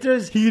time. He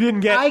didn't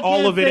get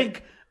all of it. I can't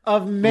think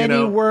of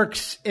many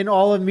works in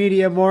all of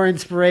media more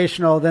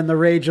inspirational than The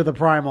Rage of the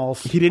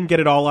Primals. He didn't get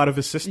it all out of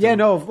his system. Yeah,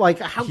 no, like,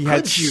 how he could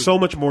had you? so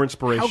much more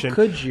inspiration. How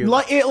could you?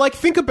 Like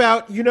think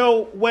about, when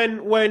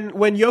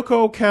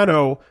Yoko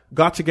Kanno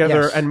got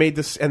together and made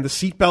this, and the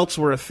seatbelts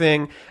were a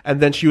thing, and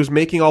then she was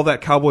making all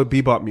that Cowboy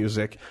Bebop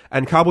music,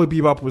 and Cowboy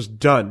Bebop was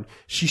done.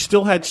 She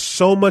still had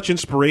so much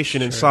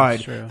inspiration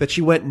inside that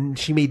she went and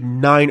she made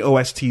 9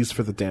 OSTs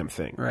for the damn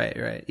thing.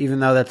 Right.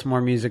 Even though that's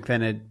more music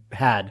than it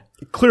had.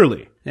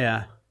 Clearly.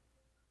 Yeah.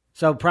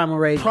 So Primal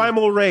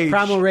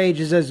Rage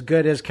is as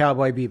good as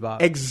Cowboy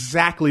Bebop.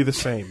 Exactly the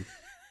same.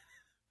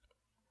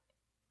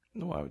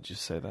 Why would you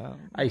say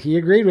that? He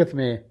agreed with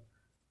me.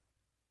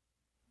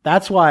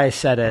 That's why I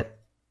said it.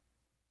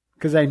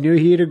 Because I knew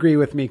he'd agree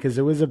with me because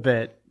it was a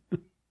bit.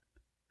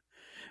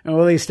 And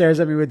Willie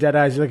stares at me with dead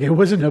eyes like, it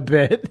wasn't a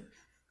bit.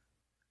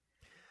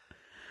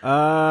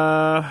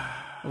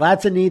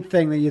 That's a neat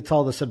thing that you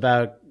told us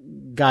about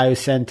guy who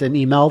sent an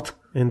email.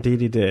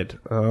 Indeed he did.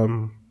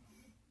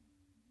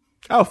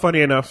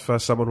 Funny enough,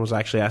 someone was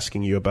actually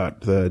asking you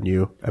about the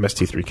new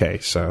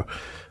MST3K, so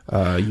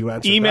you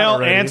answered Email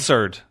that already.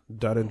 Answered.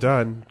 Done and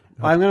done.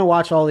 I'm going to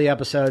watch all the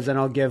episodes, and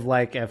I'll give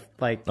a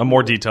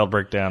more detailed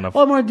breakdown of...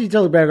 Well, more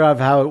detailed breakdown of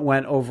how it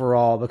went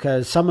overall,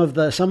 because some of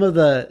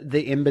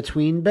the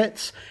in-between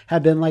bits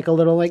have been like a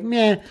little like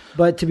meh,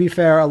 but to be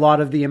fair, a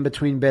lot of the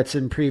in-between bits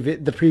in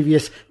the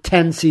previous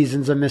 10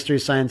 seasons of Mystery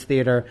Science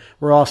Theater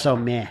were also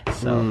meh,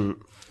 so...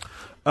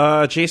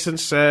 Jason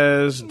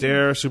says,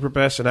 Dare, Super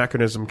Best,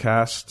 Anachronism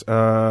Cast.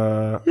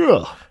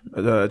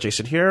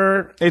 Jason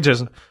here. Hey,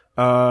 Jason.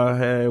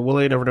 Hey,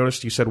 Willie, never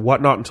noticed you said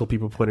whatnot until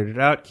people pointed it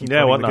out. Keep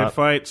fighting the good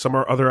fight. Some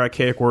other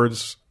archaic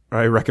words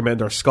I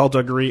recommend are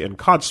skullduggery and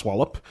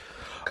codswallop.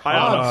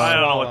 I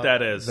don't know what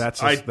that is.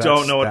 I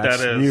don't know what that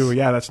is. New.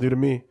 Yeah, that's new to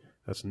me.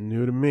 That's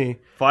new to me.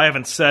 If I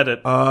haven't said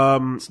it,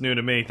 it's new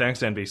to me.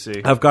 Thanks,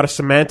 NBC. I've got a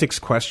semantics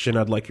question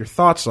I'd like your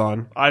thoughts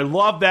on. I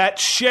love that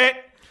shit.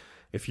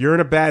 If you're in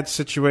a bad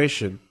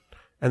situation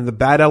and the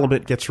bad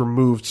element gets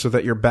removed so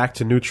that you're back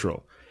to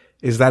neutral,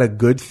 is that a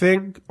good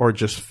thing or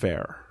just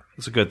fair?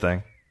 It's a good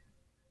thing.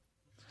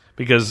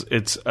 Because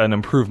it's an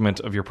improvement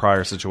of your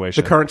prior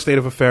situation. The current state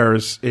of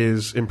affairs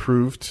is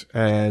improved,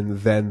 and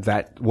then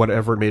that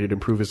whatever made it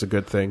improve is a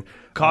good thing.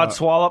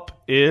 Codswallop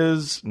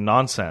is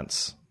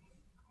nonsense.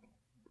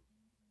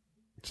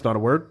 It's not a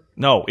word?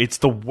 No, it's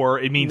the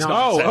word. It means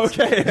nonsense.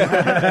 Oh,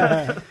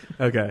 okay.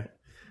 Okay.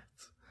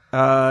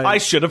 I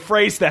should have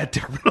phrased that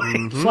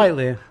differently.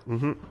 Slightly.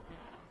 Mm-hmm.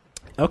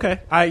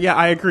 Okay.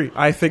 I agree.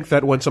 I think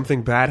that when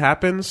something bad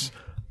happens,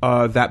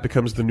 that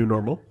becomes the new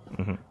normal.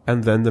 Mm-hmm.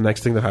 And then the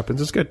next thing that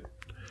happens is good.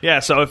 Yeah,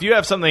 so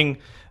if something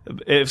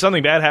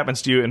bad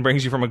happens to you and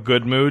brings you from a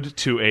good mood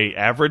to a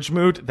average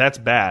mood, that's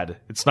bad.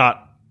 It's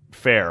not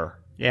fair.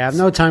 Yeah, I have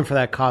no time for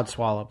that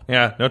codswallop.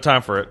 Yeah, no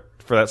time for it.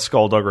 For that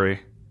skullduggery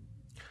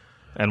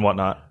and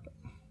whatnot.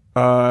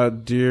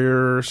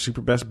 Dear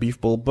Super Best Beef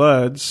Bowl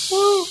Buds.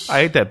 Woo. I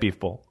ate that beef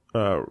bowl.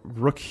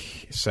 Rook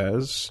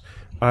says,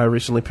 I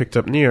recently picked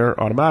up Nier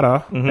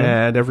Automata,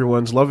 and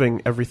everyone's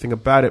loving everything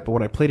about it, but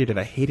when I played it,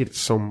 I hated it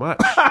so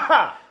much.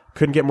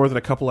 Couldn't get more than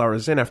a couple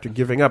hours in after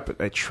giving up.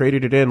 I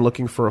traded it in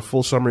looking for a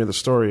full summary of the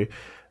story.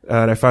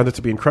 and I found it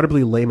to be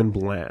incredibly lame and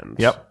bland.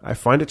 Yep. I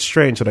find it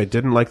strange that I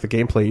didn't like the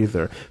gameplay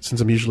either,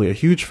 since I'm usually a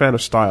huge fan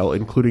of style,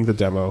 including the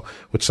demo,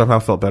 which somehow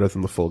felt better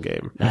than the full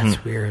game.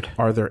 That's weird.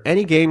 Are there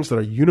any games that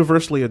are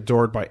universally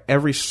adored by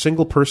every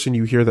single person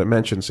you hear that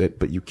mentions it,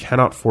 but you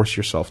cannot force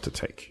yourself to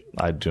take?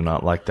 I do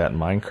not like that in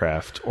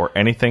Minecraft or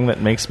anything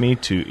that makes me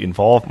to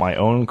involve my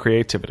own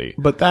creativity.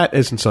 But that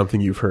isn't something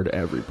you've heard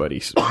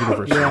everybody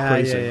universally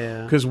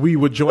praising. Because we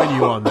would join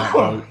you on that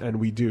boat, and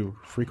we do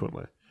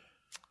frequently.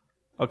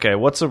 Okay,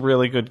 what's a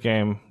really good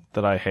game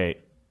that I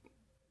hate?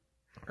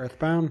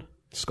 Earthbound?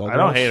 Skullgirls? I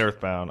don't hate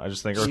Earthbound. I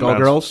just think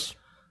Skullgirls?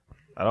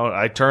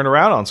 I turned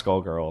around on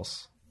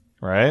Skullgirls,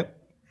 right?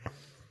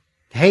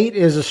 Hate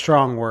is a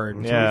strong word,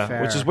 to be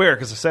fair. Which is weird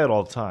because I say it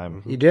all the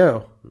time. You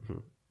do.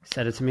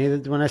 Said it to me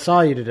when I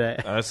saw you today.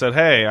 I said,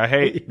 hey, I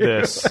hate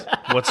this.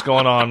 What's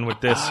going on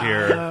with this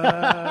here?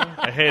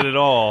 I hate it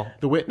all.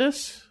 The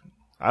Witness?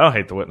 I don't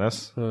hate The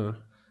Witness.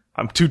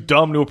 I'm too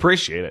dumb to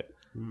appreciate it.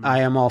 I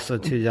am also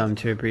too dumb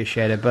to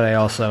appreciate it, but I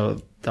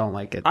also don't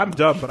like it. I'm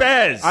dumb, but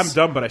Fez! I'm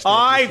dumb, but I still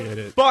appreciate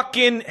it. I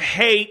fucking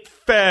hate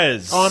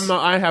Fez.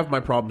 I have my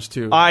problems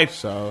too. I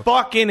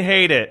fucking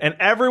hate it. And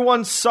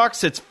everyone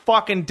sucks its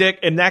fucking dick,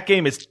 and that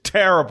game is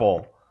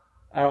terrible.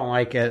 I don't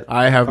like it.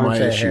 I have my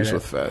issues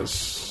with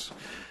Fez.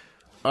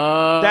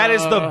 That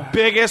is the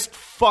biggest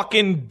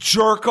fucking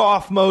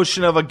jerk-off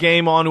motion of a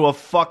game onto a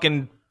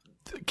fucking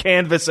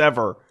canvas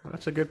ever.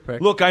 That's a good pick.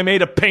 Look, I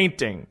made a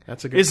painting.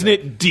 That's a good Isn't pick.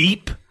 it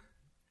deep?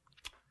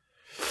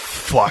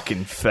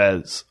 Fucking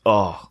Fez.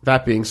 Oh.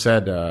 That being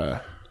said,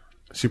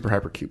 Super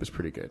Hypercube is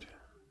pretty good.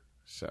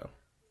 So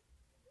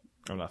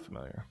I'm not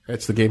familiar.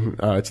 it's the game.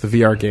 It's the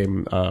VR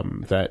game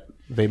that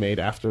they made made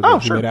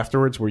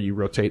afterwards, where you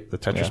rotate the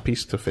Tetris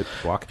piece to fit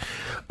the block.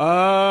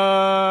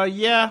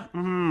 Yeah.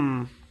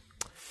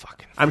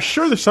 Fucking. I'm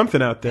sure there's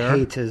something out there.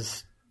 Hate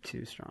is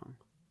too strong.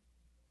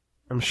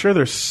 I'm sure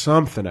there's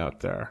something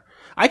out there.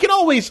 I can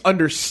always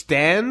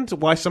understand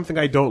why something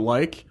I don't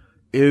like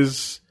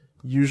is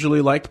usually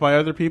liked by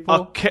other people.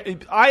 Okay,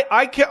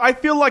 I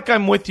feel like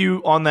I'm with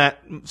you on that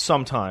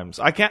sometimes.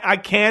 I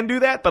can do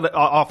that, but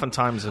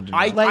oftentimes I do.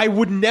 I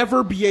would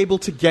never be able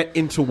to get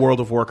into World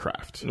of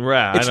Warcraft.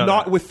 Right, it's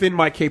not within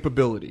my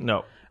capability.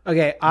 No.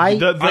 Okay,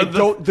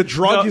 the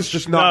drug is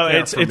just not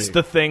there for it's me.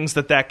 the things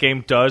that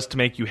game does to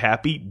make you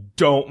happy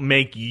don't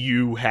make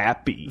you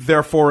happy.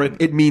 Therefore,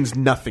 it means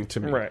nothing to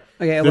me. Right.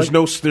 Okay, There's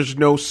no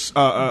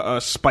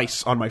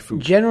spice on my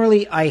food.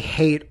 Generally, I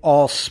hate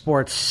all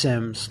sports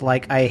sims.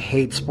 Like, I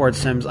hate sports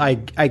sims. I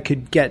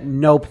could get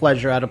no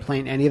pleasure out of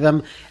playing any of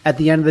them. At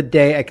the end of the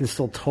day, I can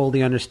still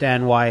totally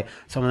understand why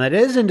someone that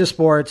is into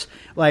sports,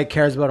 like,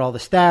 cares about all the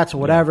stats or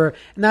whatever.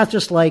 And that's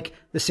just like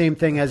the same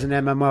thing as an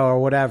MMO or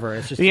whatever.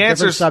 It's just a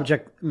different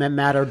subject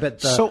matter, but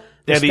the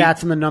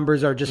stats and the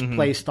numbers are just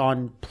placed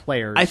on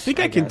players. I think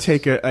I can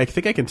take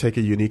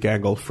a unique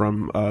angle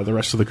from the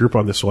rest of the group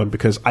on this one,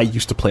 because I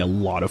used to play a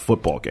lot of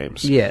football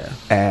games. Yeah.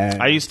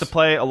 And I used to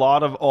play a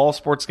lot of all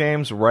sports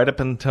games right up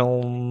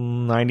until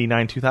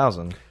 99,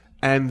 2000.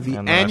 And the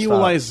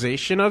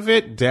annualization of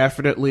it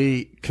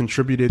definitely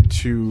contributed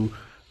to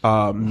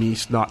me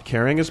not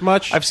caring as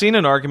much. I've seen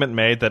an argument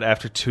made that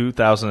after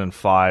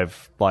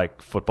 2005,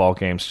 like, football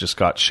games just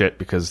got shit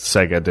because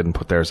Sega didn't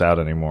put theirs out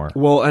anymore.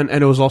 Well, and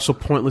it was also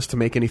pointless to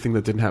make anything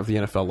that didn't have the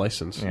NFL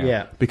license.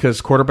 Yeah.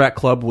 Because Quarterback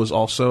Club was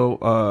also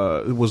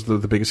was the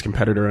biggest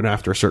competitor, and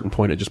after a certain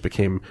point, it just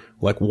became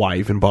like, why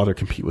even bother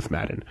compete with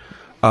Madden?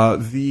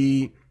 I'd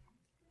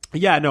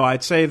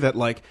say that,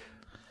 like,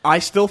 I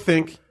still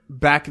think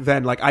back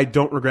then, like, I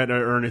don't regret it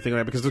or anything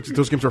like that, because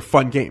those games are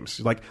fun games.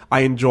 Like,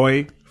 I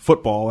enjoy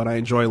football, and I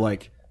enjoy,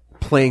 like,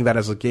 playing that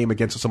as a game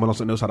against someone else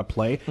that knows how to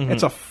play.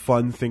 It's a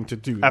fun thing to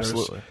do.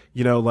 Absolutely.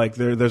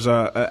 There's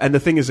and the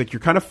thing is, like,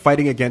 you're kind of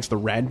fighting against the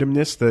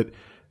randomness that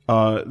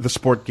the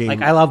sport game.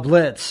 Like, I love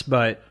Blitz,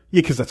 but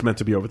Yeah, because that's meant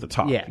to be over the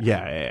top.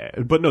 Yeah.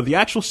 But no, the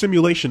actual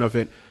simulation of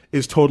it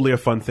is totally a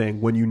fun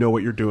thing when you know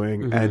what you're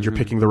doing and you're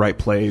picking the right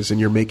plays and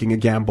you're making a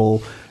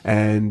gamble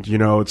and, you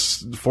know,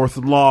 it's 4th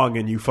and long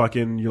and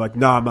you're like,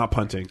 nah, I'm not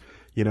punting.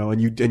 You know,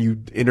 and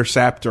you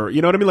intercept, or,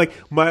 you know what I mean? Like,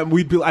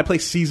 I play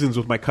seasons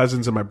with my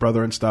cousins and my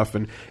brother and stuff,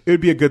 and it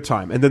would be a good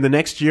time. And then the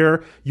next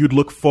year, you'd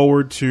look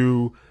forward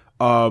to,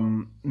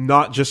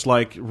 not just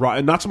like,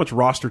 not so much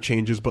roster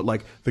changes, but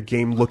like the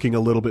game looking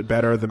a little bit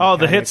better.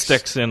 The hit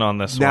stick's in on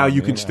this now one.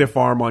 You can stiff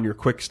arm on your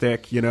quick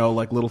stick, you know,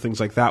 like little things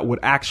like that would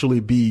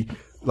actually be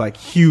like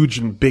huge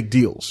and big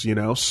deals, you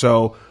know?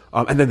 So,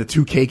 and then the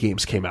 2K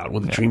games came out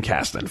with the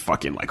Dreamcast, and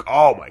fucking like,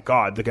 oh my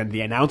god,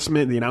 the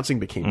announcing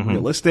became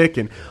realistic,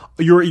 and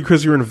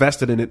because you're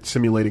invested in it,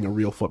 simulating a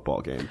real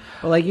football game.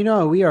 Well, like, you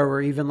know,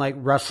 we're even like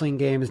wrestling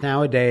games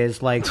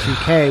nowadays, like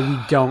 2K, we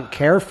don't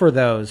care for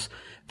those.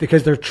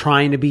 because they're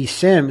trying to be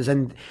Sims,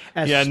 and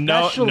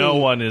no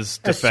one is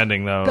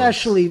defending those.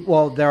 Especially,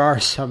 well, there are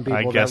some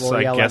people that will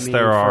yell at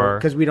me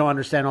because we don't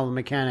understand all the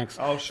mechanics.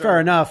 Oh, sure. Fair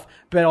enough,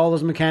 but all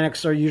those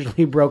mechanics are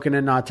usually broken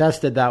and not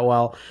tested that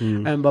well,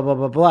 and blah blah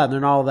blah blah. And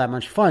they're not all that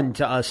much fun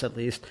to us, at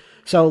least.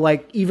 So,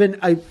 like, even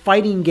a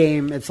fighting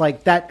game, it's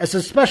like that.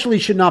 Especially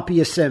should not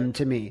be a sim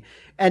to me.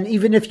 And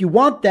even if you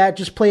want that,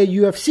 just play a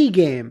UFC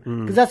game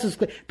because that's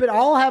just. But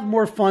I'll have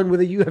more fun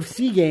with a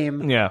UFC game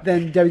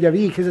than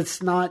WWE because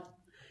it's not.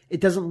 It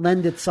doesn't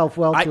lend itself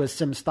well to a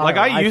sim style. Like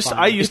I used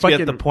to be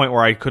at the point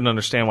where I couldn't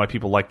understand why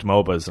people liked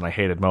MOBAs and I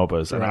hated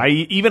MOBAs,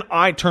 and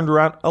I turned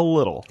around a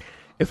little.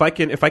 If I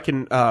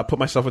can put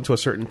myself into a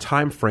certain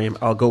time frame,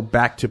 I'll go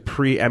back to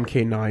pre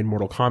MK9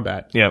 Mortal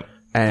Kombat. Yep.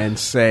 And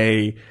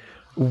say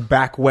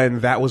back when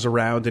that was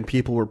around and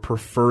people were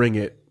preferring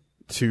it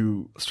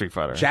to Street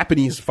Fighter,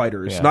 Japanese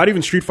fighters, not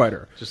even Street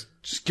Fighter, just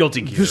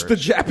Guilty Gear, just the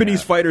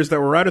Japanese fighters that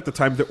were out at the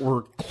time that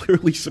were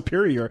clearly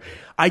superior.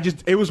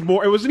 It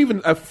wasn't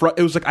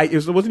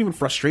even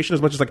frustration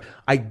as much as like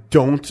I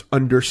don't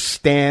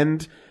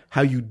understand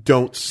how you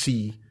don't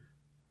see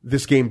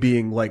this game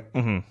being like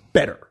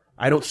better.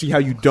 I don't see how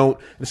you don't.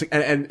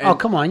 And oh,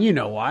 come on, you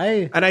know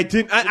why? And I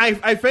didn't. I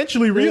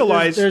eventually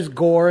realized there's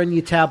gore and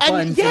you tap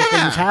buttons and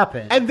things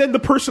happen. And then the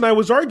person I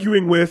was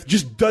arguing with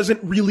just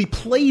doesn't really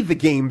play the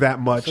game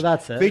that much. So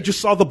that's it. They just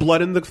saw the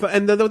blood and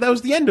that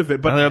was the end of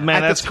it. But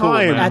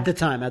at the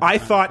time, I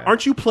thought,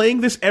 aren't you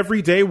playing this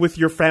every day with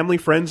your family,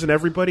 friends, and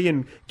everybody,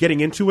 and getting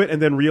into it, and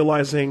then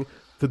realizing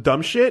the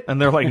dumb shit? And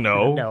they're like,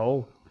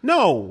 no,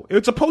 no,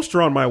 it's a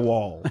poster on my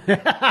wall.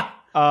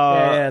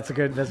 That's a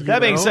good.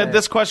 That being said,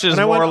 this question is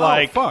more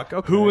like okay.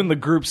 Who in the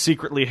group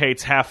secretly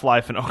hates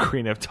Half-Life and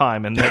Ocarina of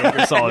Time and Metal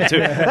Gear Solid 2?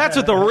 That's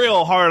what the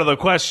real heart of the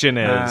question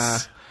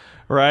is,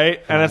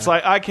 right? And it's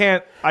like I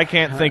can't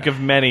think of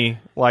many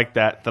like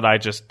that I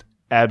just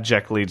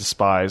abjectly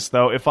despise.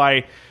 Though if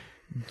I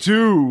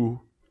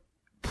do,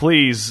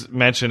 please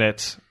mention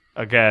it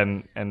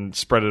again and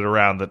spread it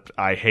around that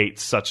I hate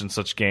such and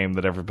such game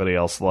that everybody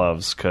else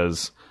loves.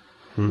 Because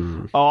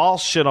I'll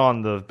shit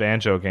on the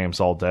Banjo games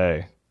all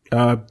day.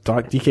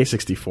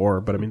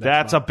 DK64, but I mean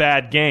that's a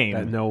bad game.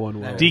 That no one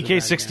will.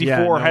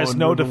 DK64 has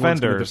no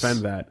defenders.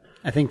 Defend that.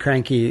 I think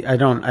Cranky. I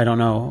don't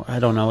know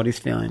what he's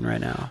feeling right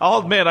now. I'll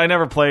admit I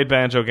never played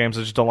Banjo games.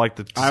 I just don't like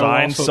the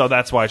design, so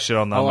that's why I shit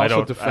on them. I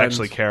don't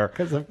actually care.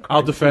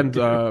 I'll defend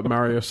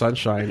Mario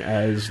Sunshine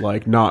as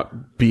like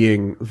not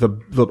being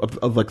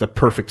the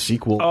perfect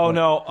sequel. Oh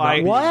no,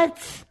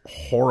 what?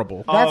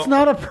 Horrible. That's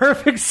not a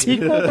perfect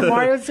sequel to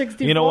Mario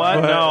 64. You know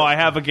what? No, I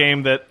have a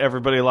game that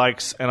everybody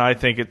likes, and I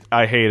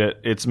hate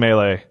it. It's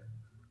Melee.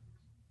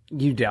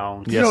 You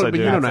don't. Yes, I do.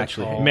 You don't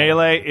actually.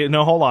 Melee.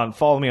 No, hold on.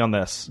 Follow me on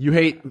this. You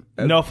hate.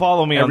 No,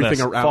 follow me on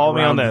this. Follow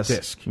me on this.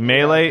 Disc.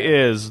 Melee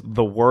is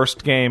the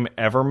worst game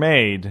ever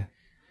made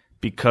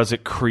because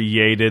it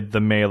created the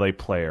Melee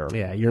player.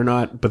 Yeah, you're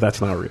not. But that's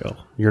not real.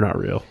 You're not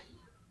real.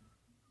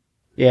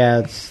 Yeah,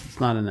 it's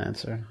not an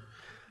answer.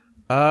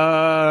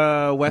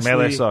 Wesley,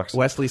 Melee sucks.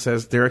 Wesley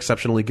says they're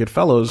exceptionally good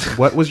fellows.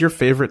 What was your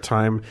favorite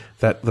time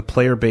that the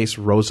player base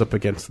rose up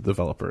against the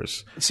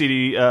developers?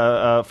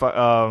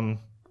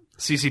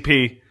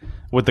 CCP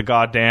with the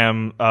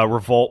goddamn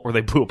revolt where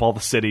they blew up all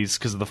the cities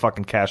because of the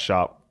fucking cash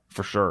shop,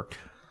 for sure.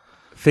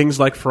 Things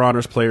like For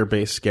Honor's player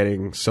base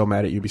getting so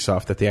mad at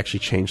Ubisoft that they actually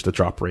changed the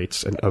drop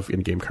rates of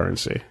in-game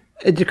currency.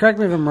 Correct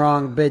me if I'm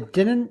wrong, but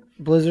didn't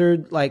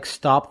Blizzard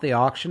stop the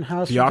auction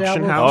house? The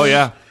auction house? Oh,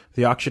 yeah.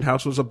 The auction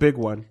house was a big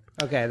one.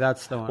 Okay,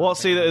 that's the one. Well,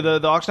 see,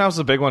 the auction house is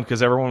a big one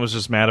because everyone was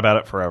just mad about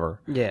it forever.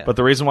 Yeah. But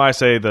the reason why I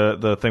say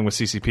the thing with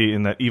CCP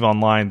and that EVE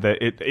Online,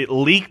 that it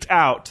leaked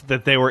out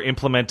that they were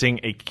implementing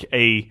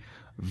a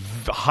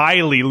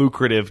highly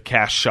lucrative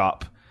cash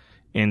shop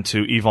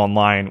into EVE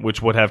Online,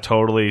 which would have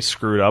totally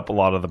screwed up a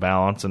lot of the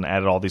balance and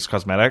added all these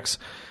cosmetics.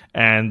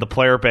 And the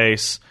player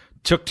base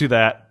took to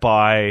that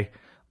by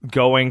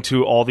going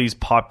to all these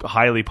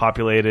highly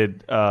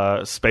populated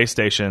space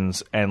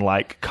stations and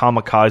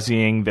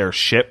kamikazing their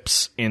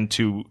ships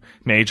into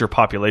major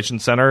population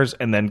centers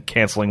and then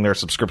canceling their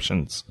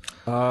subscriptions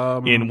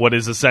in what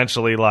is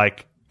essentially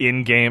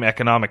in-game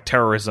economic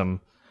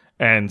terrorism.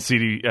 And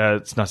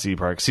it's not CD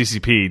Projekt,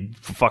 CCP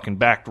fucking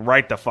backed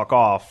right the fuck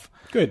off.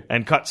 Good.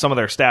 And cut some of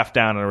their staff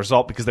down as a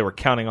result because they were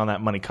counting on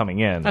that money coming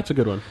in. That's a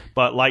good one.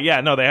 But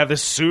they have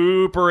this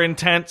super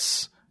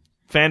intense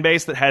fan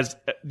base that has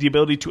the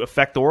ability to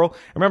affect the world.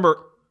 Remember,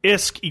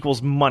 ISK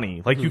equals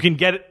money. You can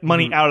get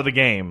money out of the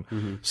game.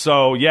 Mm-hmm.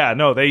 So,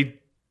 they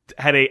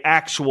had a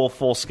actual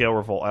full-scale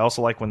revolt. I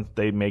also like when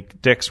they make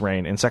dicks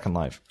rain in Second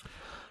Life.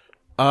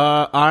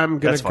 I'm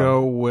going to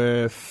go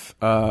with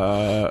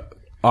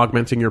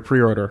augmenting your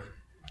pre-order.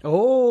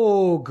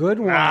 Oh, good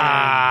one.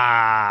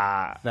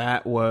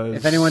 That was...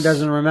 If anyone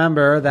doesn't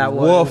remember, that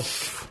was...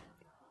 Woof.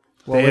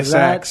 What was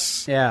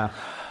that? Yeah.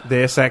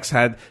 Deus Ex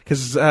had,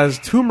 because as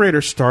Tomb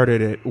Raider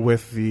started it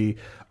with the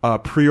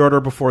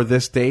pre-order before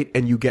this date,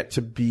 and you get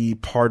to be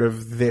part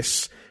of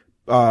this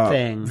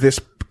thing, this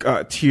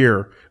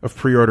tier of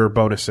pre-order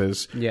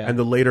bonuses. Yeah. And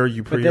the later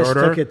you But this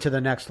pre-order, took it to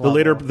the next the level.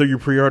 later you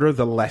pre-order,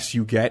 the less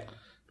you get.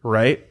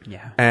 Right?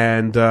 Yeah.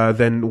 And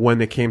then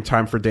when it came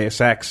time for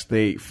Deus Ex,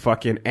 they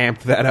fucking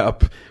amped that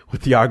up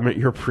with the augment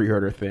your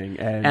pre-order thing.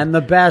 And the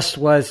best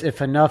was,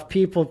 if enough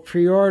people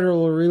pre-order,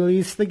 we'll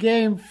release the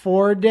game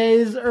 4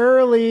 days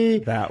early.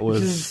 That was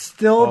which is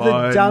still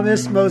the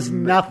dumbest, most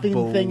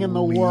nothing thing in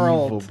the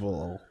world.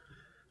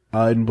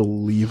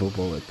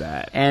 Unbelievable at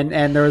that.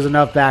 And there was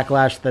enough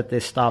backlash that they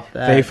stopped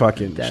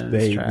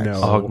that.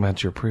 No.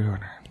 Augment your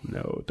pre-order.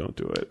 No, don't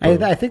do it.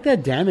 I think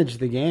that damaged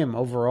the game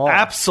overall.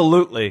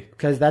 Absolutely.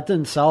 Because that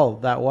didn't sell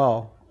that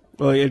well.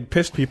 Well, it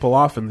pissed people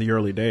off in the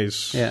early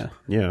days. Yeah.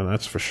 Yeah,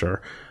 that's for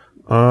sure.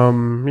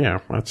 Yeah,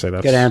 I'd say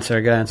that's... Good answer.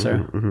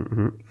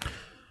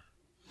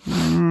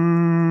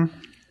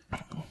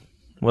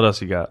 What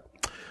else you got?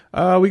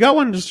 We got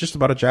one just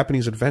about a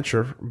Japanese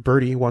adventure.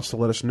 Birdie wants to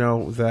let us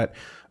know that,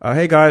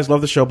 hey guys,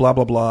 love the show, blah,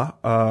 blah, blah.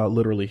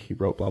 Literally, he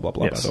wrote blah, blah,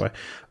 blah, Yes. by the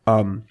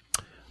way.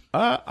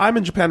 I'm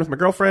in Japan with my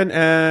girlfriend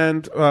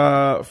and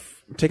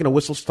taking a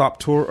whistle-stop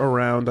tour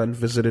around and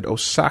visited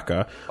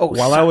Osaka.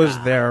 While I was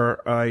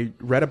there, I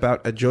read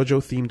about a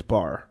JoJo-themed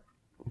bar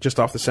just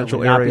off the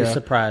central area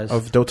of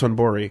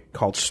Dotonbori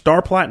called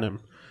Star Platinum.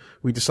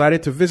 We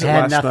decided to visit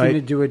last night. It had nothing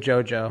to do with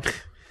JoJo.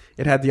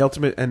 It had the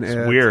ultimate...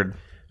 It's weird.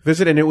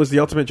 Visit, and it was the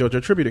ultimate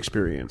JoJo tribute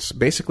experience.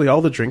 Basically, all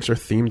the drinks are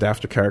themed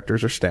after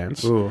characters or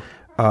stands. Ooh.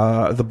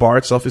 The bar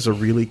itself is a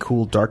really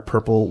cool dark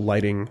purple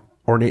lighting,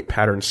 ornate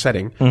pattern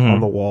setting on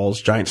the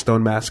walls, giant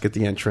stone mask at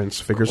the entrance,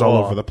 figures all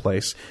over the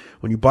place.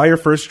 When you buy your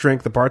first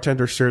drink, the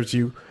bartender serves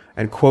you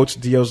and quotes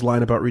Dio's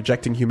line about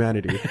rejecting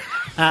humanity,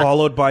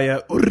 followed by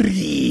a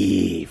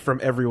 "Uri" from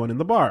everyone in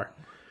the bar.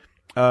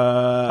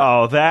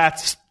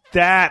 That's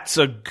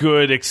a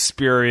good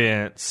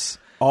experience.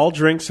 All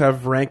drinks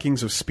have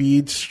rankings of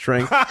speed,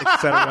 strength,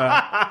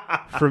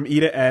 etc., from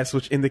E to S,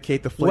 which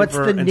indicate the flavor What's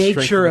the and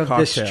nature strength of the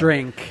this cocktail.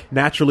 drink?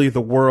 Naturally,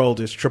 the world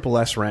is triple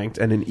S ranked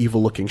and an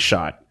evil-looking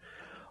shot.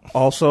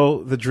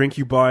 Also, the drink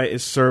you buy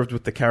is served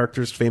with the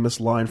character's famous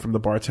line from the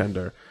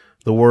bartender.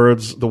 The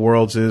world's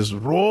is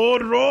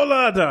 "Road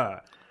Rollada."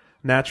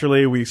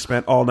 Naturally, we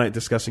spent all night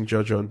discussing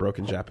JoJo in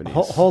broken Japanese.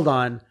 Hold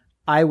on.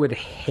 I would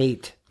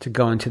hate to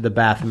go into the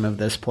bathroom of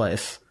this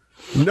place.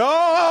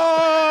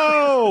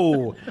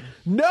 No!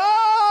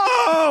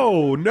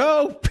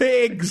 No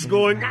pigs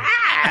going.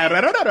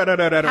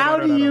 How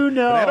do you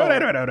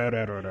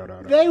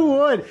know? They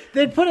would.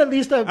 They'd put at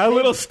least a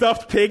little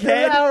stuffed pig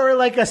head, or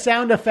like a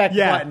sound effect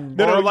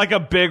button, or like a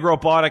big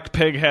robotic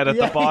pig head at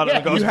the bottom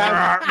that goes. You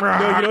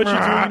know what you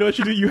do? You know what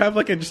you do? You have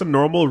like just a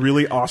normal,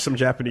 really awesome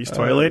Japanese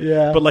toilet,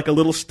 but like a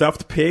little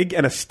stuffed pig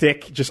and a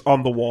stick just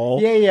on the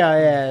wall.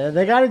 Yeah.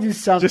 They got to do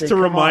something just to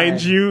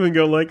remind you and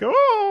go like,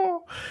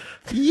 oh,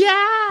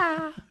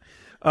 yeah.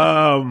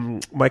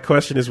 My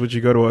question is, would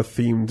you go to a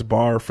themed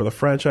bar for the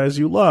franchise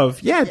you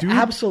love? Yeah, dude.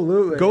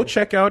 Absolutely. Go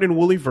check out in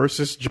Wooly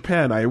versus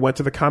Japan. I went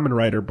to the Kamen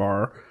Rider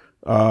bar,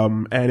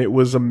 and it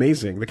was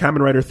amazing. The Kamen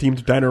Rider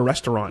themed diner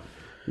restaurant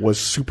was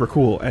super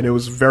cool, and it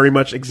was very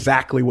much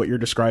exactly what you're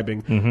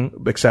describing,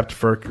 except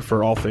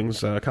for all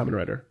things Kamen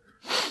Rider.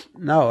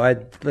 No,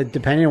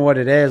 depending on what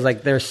it is,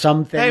 like there's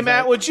some things. Hey,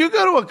 Matt, would you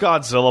go to a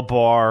Godzilla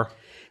bar?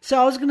 So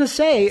I was gonna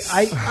say,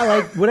 I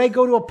like. Would I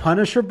go to a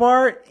Punisher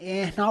bar?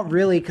 Not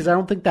really, because I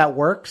don't think that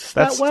works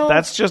that well.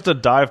 That's just a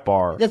dive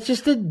bar. That's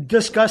just a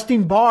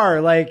disgusting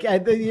bar. But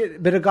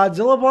a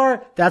Godzilla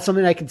bar, that's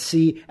something I could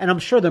see, and I'm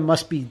sure there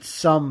must be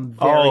some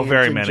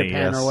variants in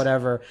Japan or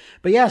whatever.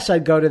 But yes,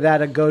 I'd go to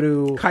that. I'd go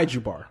to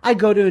Kaiju bar. I'd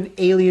go to an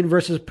Alien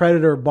versus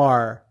Predator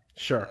bar.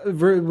 Sure.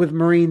 With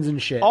Marines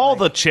and shit. All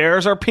the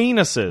chairs are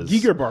penises.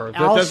 Giger bar.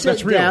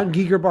 That's real. Down.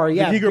 Giger bar.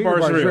 Yeah. The Giger bar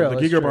is real. The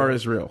Giger bar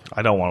is real.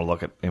 I don't want to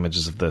look at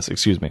images of this.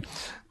 Excuse me.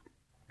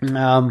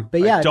 But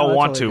yeah, I don't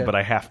want to, but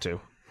I have to.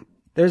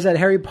 There's that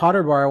Harry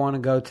Potter bar I want to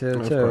go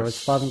to too. I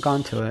still haven't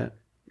gone to it.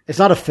 It's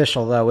not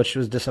official though, which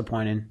was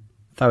disappointing.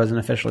 Thought it was an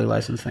officially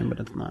licensed thing, but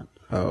it's not.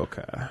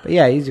 Okay. But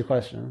yeah, easy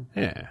question.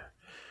 Yeah.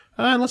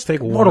 Let's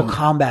take Mortal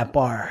Kombat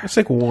bar. Let's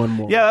take one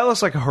more. Yeah, that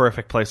looks like a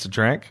horrific place to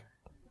drink.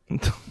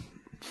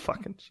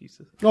 Fucking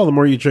Jesus. Well, the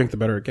more you drink, the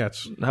better it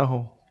gets.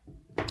 No.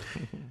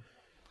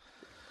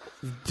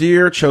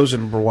 Dear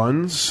Chosen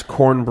Ones,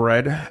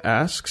 Cornbread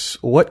asks,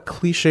 what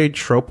cliched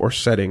trope or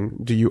setting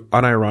do you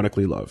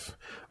unironically love?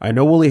 I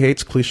know Wooly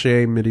hates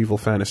cliche medieval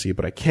fantasy,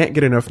 but I can't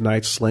get enough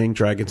knights slaying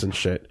dragons and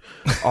shit.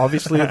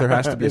 Obviously, there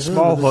has to be a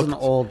small hook an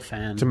old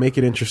fan. to make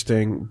it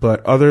interesting,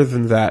 but other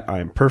than that,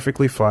 I'm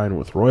perfectly fine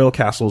with royal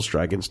castles,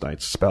 dragons,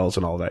 knights, spells,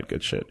 and all that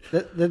good shit.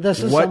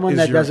 This is someone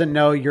that doesn't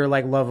know your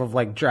love of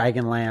like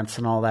Dragonlance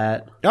and all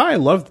that. I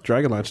love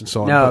Dragonlance and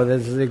so on. No,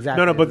 this is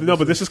exactly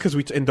but this is because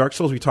in Dark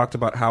Souls we talked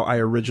about how I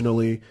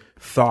originally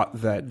thought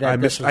that I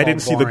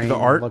didn't see the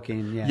art.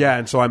 Looking,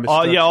 and so I missed.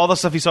 All the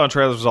stuff you saw in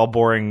trailers was all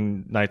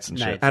boring knights and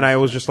shit. And I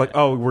was just like,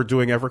 oh, we're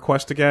doing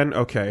EverQuest again?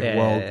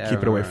 Okay,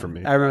 keep it away from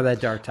me. I remember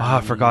that dark time. Oh,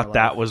 I forgot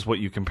that was what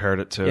you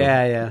compared it to.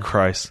 Yeah.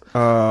 Christ.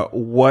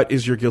 What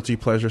is your guilty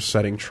pleasure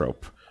setting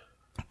trope?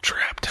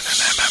 Trapped in an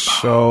MMO.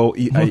 So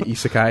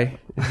isekai,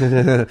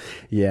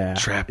 yeah,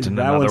 Trapped in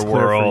that one's another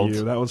clear world. For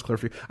you. That one's clear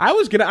for you.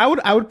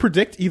 I would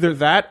predict either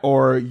that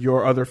or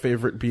your other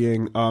favorite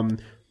being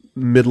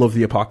middle of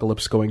the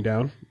apocalypse going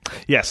down.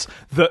 Yes,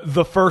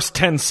 the first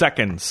 10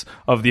 seconds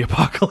of the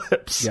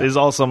apocalypse is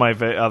also my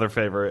other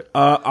favorite.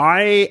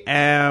 I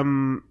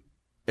am.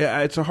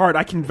 It's a hard.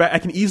 I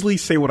can easily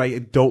say what I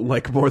don't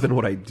like more than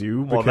what I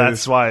do. Well,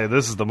 that's why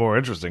this is the more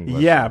interesting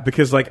question. Yeah,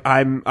 because like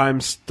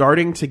I'm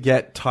starting to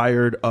get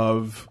tired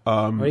of. What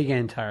are you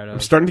getting tired of?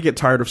 I'm starting to get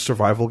tired of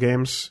survival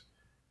games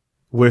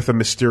with a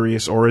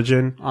mysterious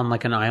origin. On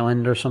like an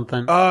island or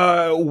something?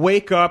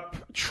 Wake up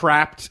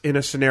trapped in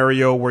a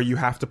scenario where you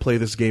have to play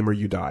this game or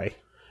you die.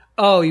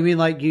 Oh, you mean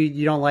like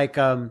you don't like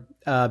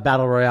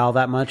Battle Royale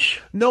that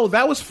much? No,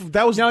 that was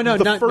first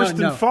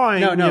and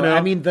fine. No, you know?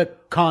 I mean the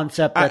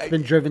concept that's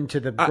been driven to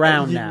the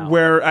ground now.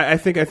 Where I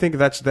think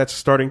that's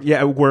starting.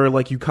 Yeah, where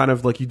like you kind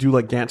of like you do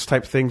like Gantz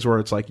type things where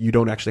it's like you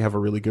don't actually have a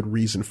really good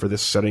reason for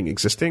this setting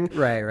existing.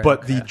 Right.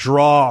 But the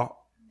draw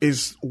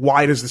is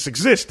why does this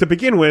exist to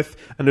begin with,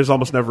 and there's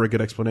almost never a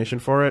good explanation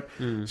for it.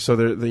 So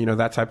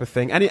that type of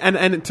thing,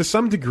 and to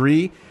some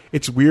degree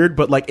it's weird,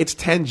 but like it's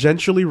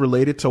tangentially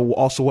related to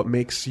also what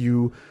makes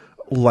you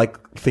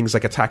like things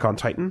like Attack on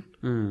Titan.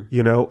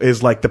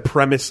 Is like the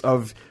premise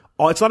of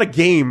it's not a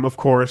game, of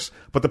course,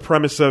 but the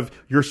premise of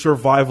your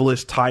survival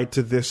is tied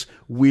to this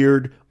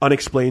weird,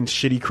 unexplained,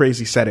 shitty,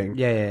 crazy setting.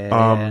 Yeah,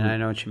 I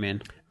know what you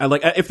mean. And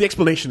like, if the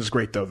explanation is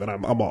great, though, then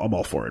I'm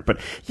all for it.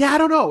 But yeah, I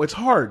don't know. It's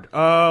hard.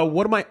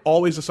 What am I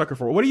always a sucker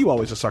for? What are you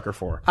always a sucker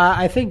for?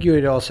 I think you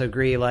would also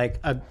agree.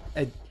 Like,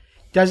 it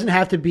doesn't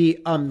have to be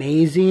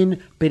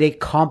amazing, but a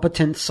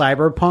competent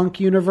cyberpunk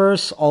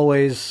universe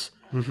always.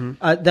 The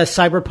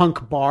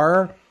cyberpunk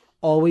bar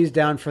always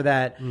down for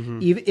that.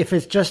 Even if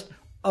it's just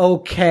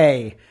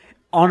okay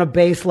on a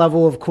base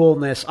level of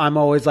coolness, I'm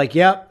always like,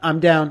 yep, I'm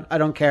down. I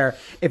don't care.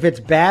 If it's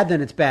bad,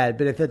 then it's bad.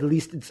 But if at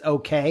least it's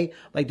okay,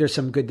 like there's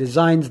some good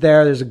designs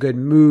there, there's a good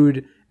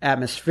mood,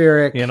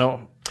 atmospheric.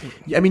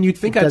 I mean, you'd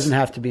think it doesn't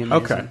have to be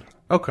amazing.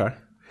 Okay.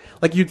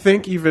 Like you'd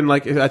think even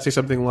like I'd say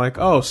something like,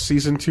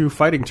 season 2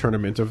 fighting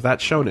tournament of that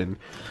shonen.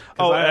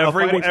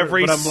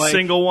 Every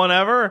single one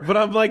ever. But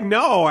I'm like,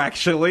 no,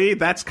 actually,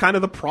 that's kind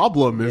of the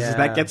problem. Is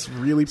that gets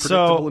really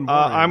predictable and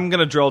boring. I'm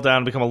gonna drill down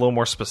and become a little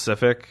more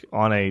specific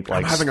on I'm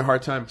having a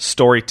hard time.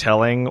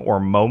 Storytelling or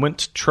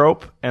moment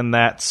trope, and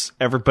that's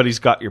everybody's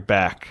got your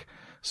back.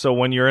 So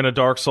when you're in a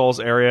Dark Souls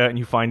area and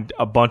you find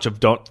a bunch of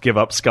don't give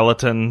up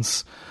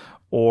skeletons,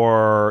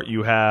 or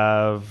you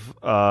have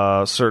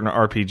certain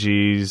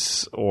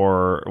RPGs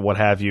or what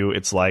have you,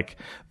 it's like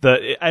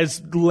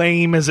as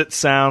lame as it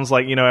sounds,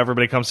 like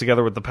everybody comes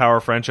together with the power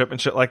of friendship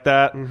and shit like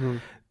that.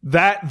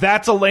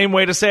 That's a lame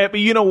way to say it,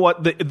 but you know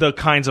what? The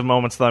kinds of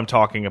moments that I'm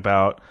talking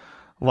about,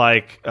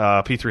 like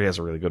P3 has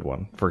a really good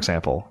one, for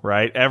example,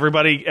 right?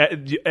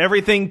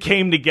 Everything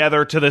came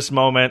together to this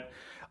moment.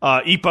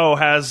 Ippo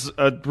has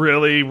a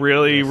really,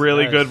 really,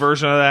 really good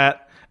version of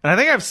that. And I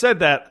think I've said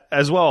that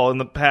as well in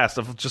the past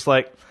of just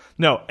like,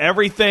 no,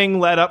 everything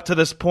led up to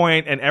this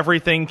point and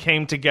everything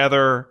came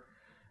together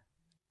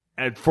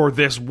for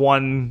this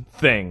one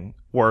thing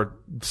where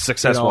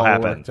success will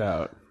happen. Worked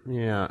out.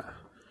 Yeah.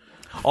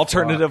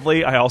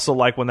 Alternatively, I also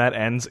like when that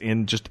ends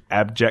in just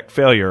abject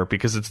failure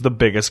because it's the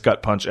biggest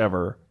gut punch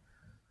ever.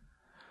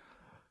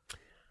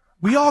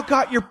 We all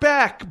got your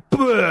back.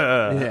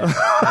 Yeah.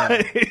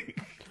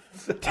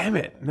 Damn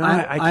it. No,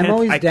 I'm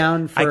always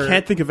down for... I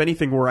can't think of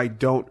anything where I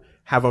don't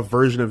have a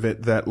version of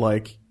it that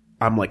like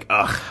I'm like,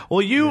 ugh.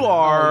 Well, you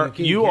are.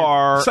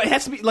 So it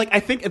has to be like,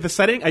 I think the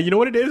setting. You know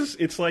what it is?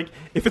 It's like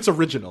if it's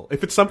original,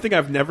 if it's something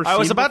I've never seen. I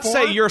was about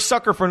before, to say you're a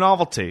sucker for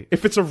novelty.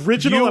 If it's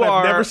original and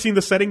I've never seen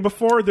the setting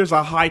before, there's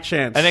a high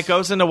chance. And it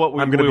goes into what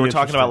we were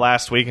talking about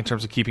last week in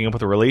terms of keeping up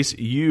with the release.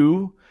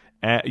 You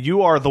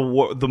are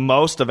the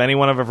most of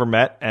anyone I've ever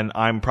met, and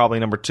I'm probably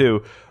number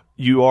 2.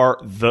 You are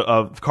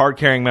the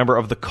card-carrying member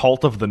of the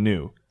cult of the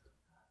new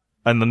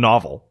and the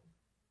novel.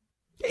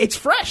 It's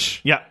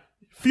fresh. Yeah.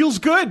 Feels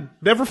good.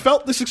 Never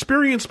felt this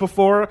experience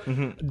before.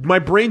 My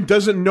brain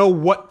doesn't know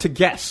what to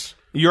guess.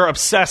 You're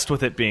obsessed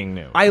with it being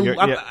new. I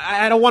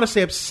don't want to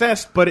say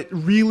obsessed, but it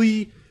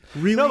really...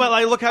 No, but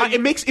like, look how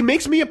it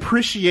makes me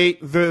appreciate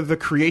the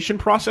creation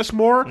process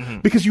more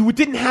because you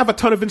didn't have a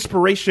ton of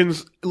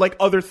inspirations like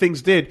other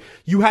things did.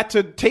 You had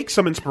to take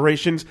some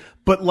inspirations,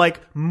 but like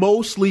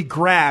mostly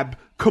grab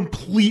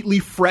completely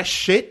fresh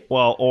shit.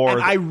 Well,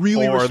 I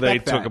really respect they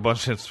that. took a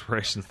bunch of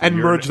inspirations and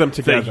merged them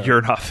together. That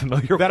you're not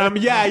familiar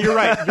with. Yeah, you're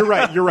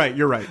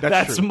right.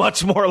 That's true.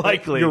 Much more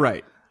likely. You're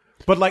right.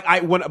 But like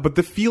but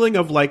the feeling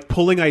of like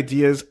pulling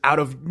ideas out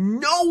of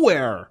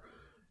nowhere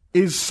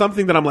is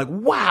something that I'm like,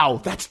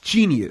 wow, that's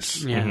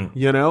genius. Yeah.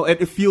 You know,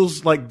 it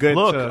feels like good.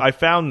 Look, I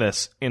found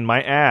this in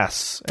my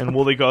ass. And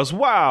Wooly goes,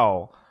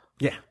 wow.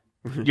 Yeah.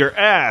 Your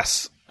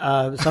ass.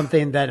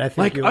 Something that I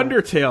think like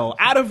Undertale,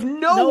 out of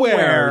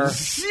nowhere.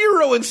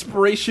 Zero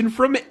inspiration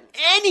from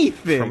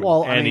anything.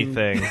 From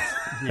anything.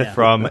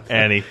 From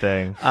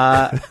anything.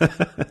 I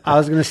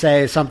was going to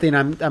say something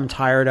I'm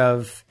tired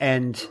of,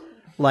 and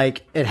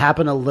Like, it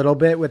happened a little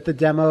bit with the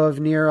demo of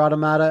Nier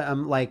Automata.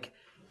 I'm like,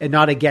 and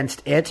not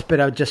against it, but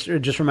it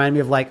just reminded me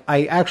of like,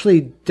 I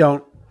actually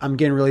don't. I'm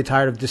getting really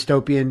tired of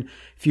dystopian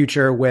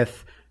future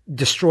with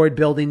destroyed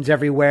buildings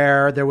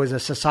everywhere. There was a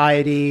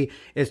society,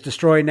 it's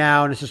destroyed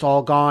now, and it's just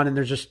all gone. And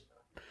there's just,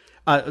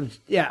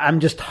 I'm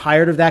just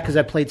tired of that because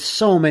I played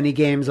so many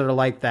games that are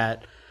like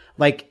that.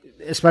 Like,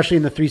 especially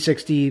in the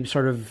 360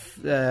 sort of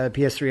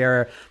PS3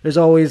 era, there's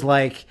always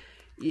like,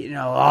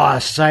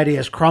 society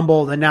has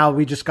crumbled, and now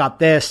we just got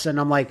this. And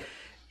I'm like,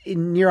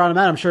 Nier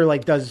Automata, I'm sure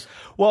like does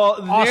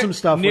awesome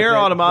stuff. Nier with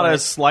Automata it,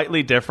 is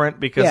slightly different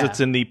because it's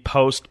in the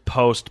post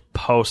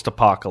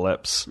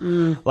apocalypse.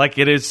 Like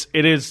it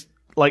is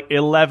like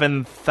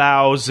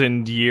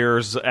 11,000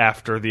 years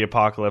after the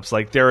apocalypse.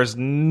 Like there is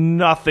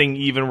nothing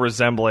even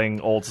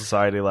resembling old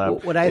society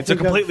lab. It's a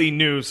completely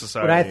new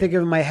society. What I think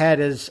of in my head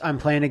is I'm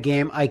playing a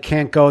game, I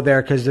can't go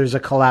there because there's a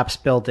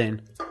collapsed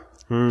building.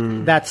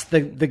 That's the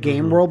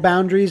game world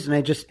boundaries,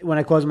 and when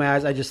I close my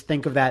eyes, I just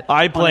think of that.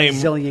 I blame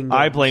zillion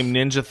games.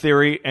 Ninja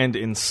Theory and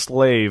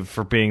Enslave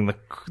for being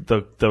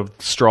the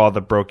straw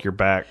that broke your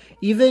back.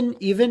 Even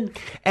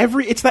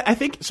it's that I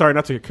think. Sorry,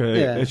 not to.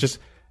 It's just.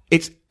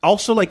 It's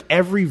also like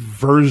every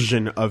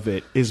version of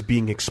it is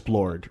being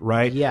explored,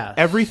 right? Yeah.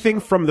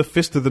 Everything from the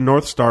Fist of the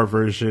North Star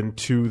version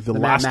to the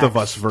Last of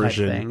Us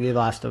version, The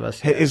Last of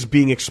Us is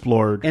being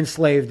explored.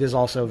 Enslaved is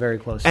also very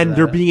close, and to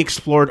they're that. being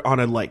explored on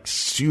a like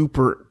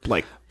super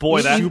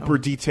super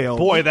detailed.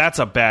 Boy, that's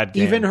a bad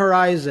game. Even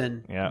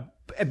Horizon, yeah.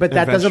 But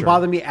that doesn't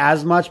bother me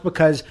as much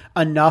because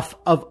enough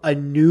of a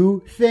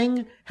new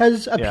thing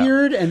has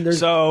appeared, and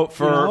there's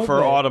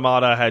for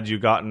Automata, had you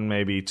gotten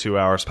maybe 2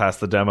 hours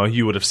past the demo,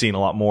 you would have seen a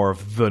lot more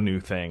of the new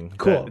thing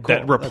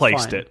that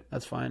replaced it.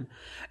 That's fine.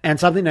 And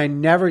something I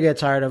never get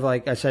tired of,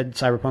 like I said,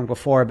 Cyberpunk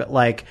before, but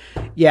like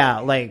a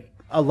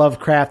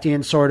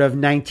Lovecraftian sort of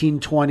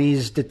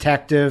 1920s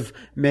detective,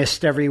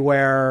 mist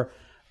everywhere.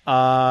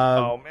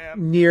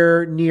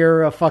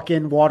 Near a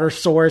fucking water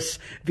source,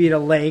 be it a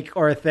lake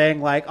or a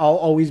thing. Like, I'll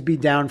always be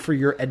down for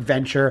your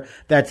adventure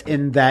that's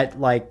in that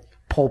like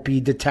pulpy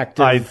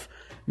detective,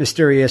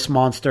 mysterious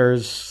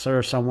monsters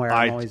or somewhere.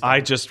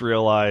 I just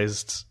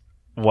realized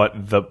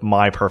what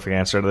my perfect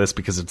answer to this,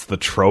 because it's the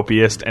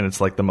tropiest and it's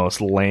like the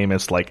most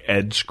lamest like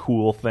edge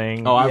cool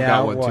thing. Oh, I've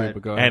got one too.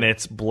 But go ahead. And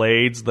it's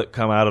blades that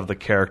come out of the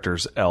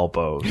character's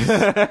elbows.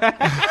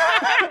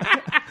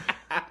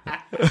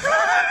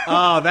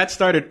 Oh, that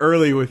started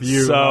early with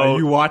you. So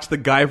you watched the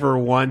Guyver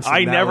once.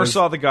 I never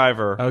saw the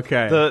Guyver.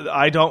 Okay.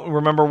 I don't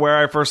remember where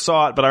I first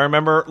saw it, but I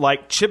remember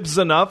like Chip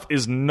Z'Nuff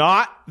is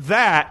not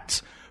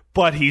that,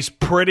 but he's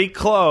pretty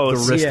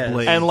close. The wrist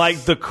blades. And like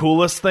the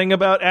coolest thing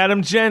about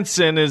Adam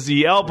Jensen is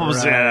he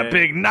elbows in and a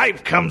big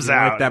knife comes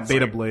out. Like that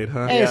beta blade,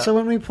 huh? Hey, so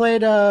when we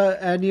played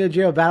Neo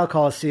Geo Battle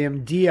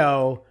Coliseum,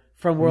 Dio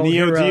from World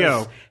Heroes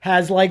Dio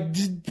has like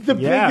the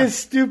biggest,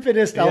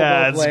 stupidest elbow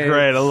blades. Yeah, it's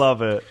great. I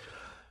love it.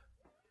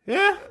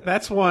 Yeah,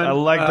 that's one. I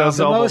like those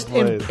the elbow most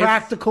blades.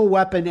 impractical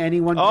weapon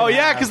anyone can Oh,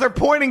 yeah, have. because they're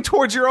pointing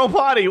towards your own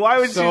body. Why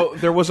would you? So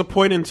there was a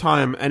point in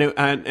time, and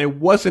it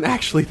wasn't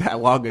actually that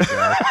long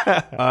ago,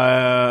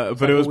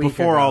 but it was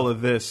before all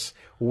of this,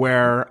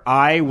 where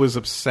I was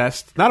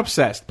not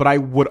obsessed, but I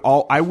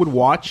would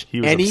watch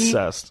any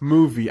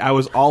movie. I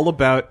was all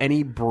about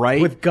any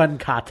bright with gun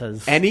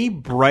katas, any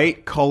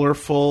bright,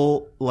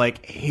 colorful,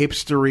 like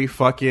hipstery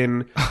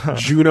fucking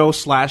Juno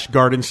 /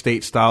 Garden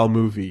State style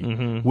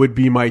movie would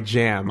be my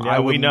jam. Yeah, I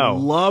would we know.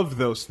 love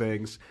those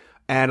things,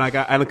 and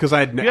because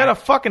I had you had a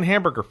fucking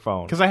hamburger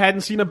phone because I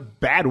hadn't seen a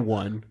bad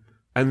one.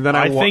 And then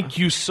I think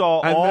you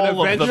saw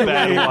all of the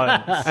bad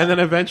ones. And then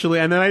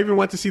I even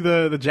went to see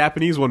the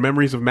Japanese one.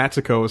 Memories of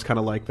Matsuko was kind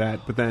of like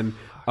that. But then,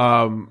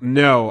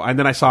 no. And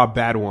then I saw a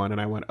bad one,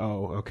 and I went,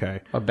 oh,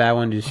 okay. What bad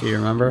one did you see?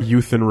 Remember?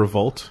 Youth in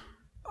Revolt.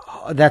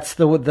 Oh, that's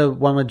the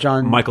one with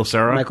Michael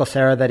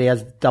Cera that he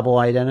has double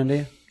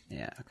identity.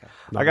 Yeah. Okay.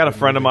 I got a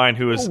friend of mine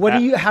who is.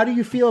 How do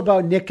you feel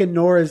about Nick and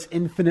Nora's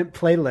Infinite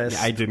Playlist?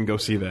 I didn't go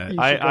see that.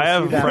 I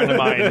have a friend of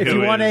mine who if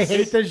you want to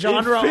hate the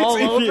genre all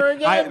over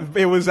again,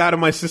 it was out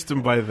of my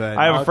system by then.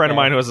 I have a friend of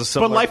mine who has a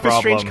similar problem. But Life is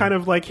Strange kind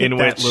of like hit in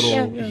that which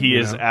little. He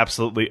is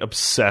absolutely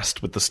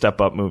obsessed with the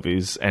Step Up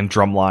movies and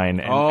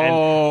Drumline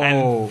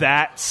and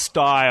that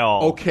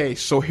style. Okay,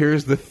 so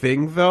here's the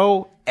thing,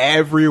 though.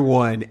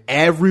 Everyone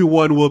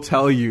will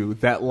tell you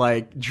that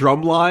like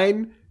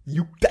Drumline,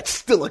 that's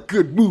still a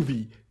good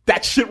movie.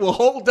 That shit will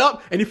hold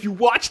up, and if you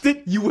watched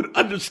it, you would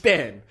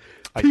understand.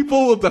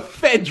 People will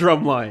defend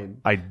Drumline.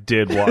 I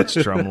did watch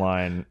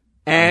Drumline,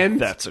 and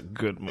that's a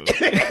good movie.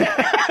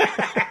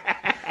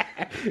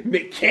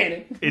 Nick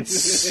Cannon.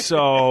 It's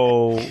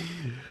good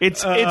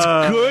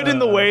in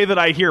the way that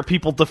I hear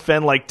people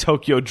defend like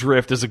Tokyo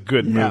Drift as a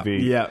good movie.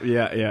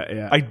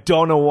 Yeah. I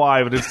don't know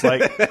why, but it's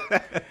like,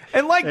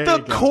 and like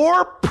the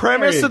core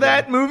premise of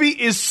that movie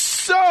is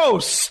so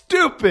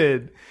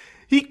stupid.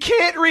 He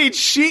can't read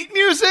sheet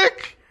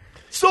music.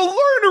 So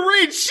learn to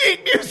read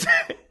sheet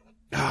music.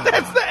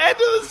 That's the end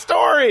of the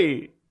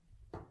story.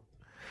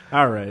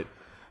 All right.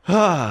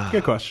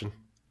 Good question.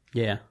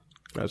 Yeah.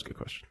 That was a good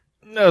question.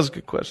 That was a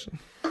good question.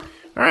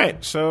 All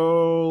right,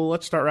 so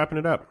let's start wrapping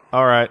it up.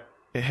 All right.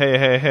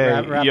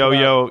 Hey. Wrap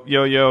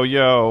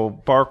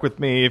Yo. Bark with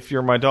me if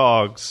you're my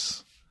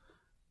dogs.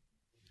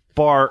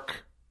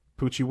 Bark.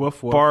 Poochie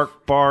woof woof.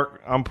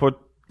 Bark.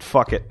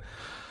 Fuck it.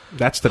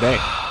 That's today.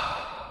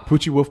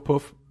 Poochie woof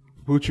poof.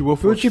 Poochie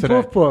woof woof's Poochie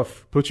today. poof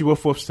poof. Poochie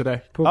woof woof's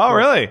today. Poof, Oh, poof.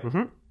 really?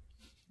 Mm-hmm.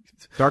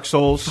 Dark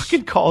Souls.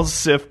 Fucking calls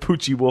Sif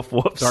Poochie Woof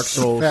Woofs. Dark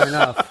Souls. Fair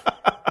enough.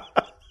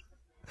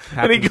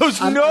 And he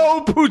goes,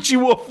 no Poochie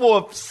Woof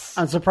Woofs.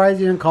 I'm surprised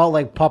you didn't call it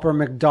like Pupper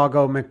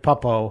McDoggo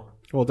McPuppo.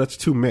 Well, that's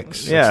too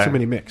mix. Yeah. That's too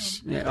many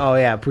mix. Yeah. Oh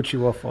yeah, Poochie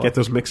Woof Woof. Get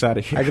those mix out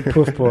of here. I did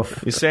poof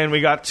poof. You saying we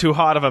got too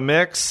hot of a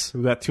mix?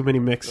 We got too many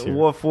mix here.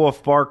 Woof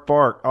woof, bark.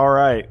 All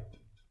right.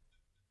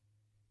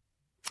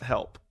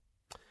 Help.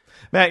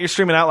 Matt, you're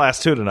streaming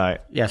Outlast 2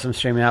 tonight. Yes, I'm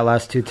streaming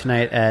Outlast 2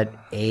 tonight at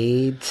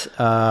 8.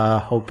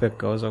 Hope it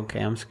goes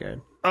okay. I'm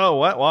scared. Oh,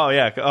 what? Wow,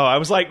 yeah. Oh, I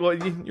was like, well,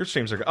 your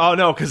streams are... Oh,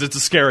 no, because it's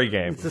a scary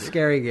game. It's a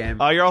scary game.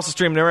 You're also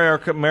streaming Mario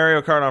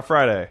Kart on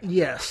Friday.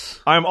 Yes.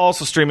 I'm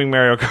also streaming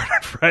Mario Kart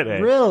on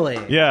Friday. Really?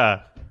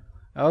 Yeah.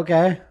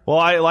 Okay. Well,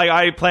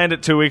 I planned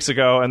it 2 weeks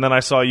ago, and then I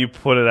saw you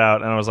put it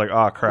out, and I was like,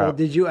 oh, crap. Well,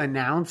 did you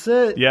announce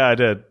it? Yeah, I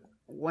did.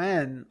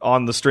 When?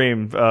 On the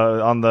stream,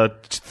 on the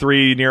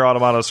 3 Nier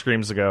Automata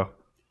streams ago.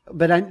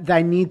 But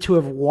I need to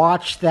have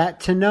watched that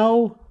to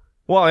know?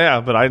 Well,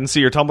 yeah, but I didn't see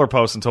your Tumblr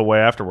post until way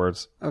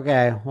afterwards.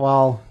 Okay,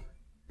 well,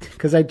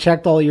 because I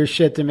checked all your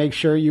shit to make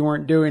sure you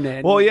weren't doing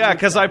it. Well, yeah,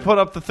 because I put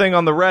up the thing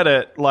on the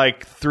Reddit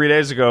like 3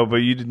 days ago, but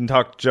you didn't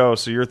talk to Joe,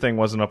 so your thing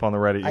wasn't up on the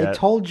Reddit yet. I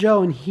told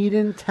Joe, and he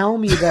didn't tell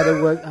me that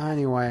it was...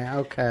 Anyway,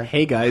 okay.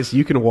 Hey, guys,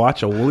 you can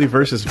watch a Wooly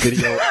versus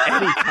video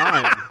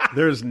anytime.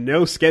 There's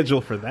no schedule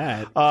for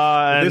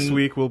that. This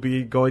week, we'll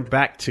be going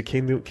back to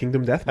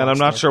Kingdom Death. And I'm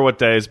not sure what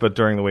days, but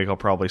during the week, I'll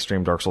probably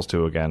stream Dark Souls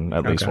 2 again,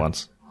 at least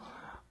once.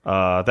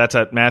 That's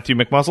at Matthew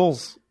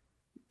McMuscles.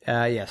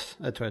 Yes,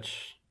 at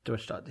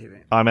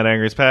Twitch.tv. I'm at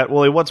Angry's Pat.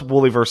 Wooly, what's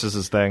Wooly versus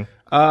his thing?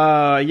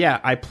 Yeah,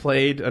 I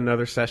played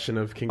another session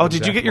of Kingdom Death. Oh,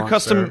 did you get your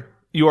Monster. custom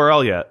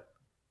URL yet?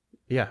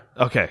 Yeah.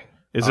 Okay.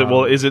 Is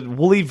it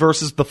Wooly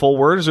versus the full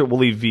word, or is it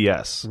Wooly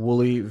VS?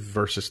 Wooly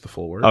versus the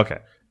full word. Okay.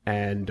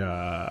 And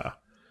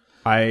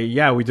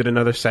we did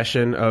another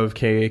session of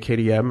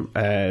KDM,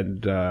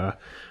 and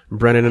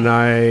Brennan and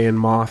I and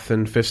Moth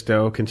and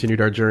Fisto continued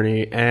our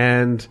journey,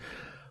 and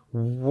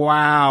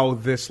wow,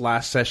 this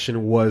last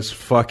session was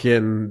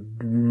fucking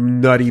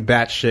nutty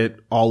batshit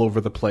all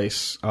over the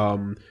place,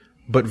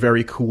 but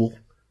very cool.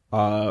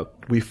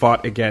 We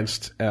fought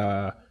against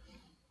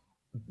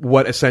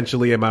what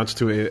essentially amounts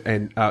to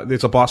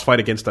it's a boss fight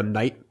against a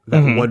knight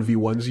that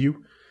 1v1s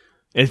you.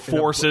 It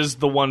forces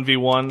the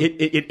 1v1.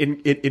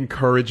 It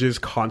encourages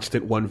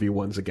constant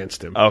 1v1s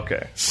against him.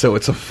 Okay. So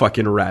it's a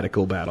fucking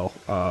radical battle.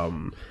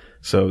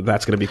 So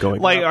that's going to be going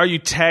Like, up. are you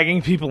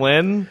tagging people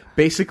in?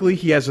 Basically,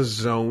 he has a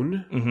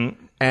zone,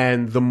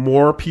 and the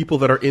more people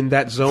that are in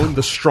that zone,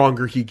 the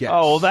stronger he gets.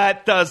 Oh, well,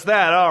 that does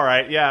that. All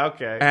right. Yeah,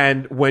 okay.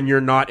 And when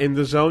you're not in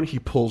the zone, he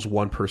pulls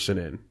one person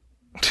in.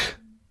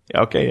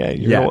 Okay,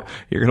 yeah.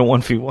 You're gonna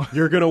 1v1.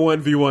 You're going to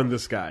 1v1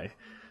 this guy.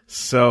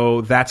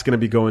 So that's going to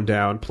be going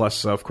down,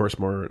 plus, of course,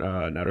 more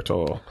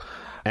Naruto.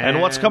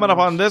 And what's coming up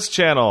on this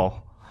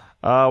channel?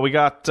 We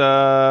got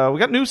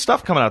new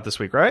stuff coming out this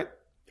week, right?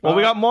 Well,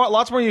 we got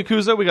lots more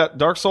Yakuza. We got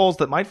Dark Souls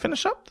that might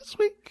finish up this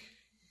week.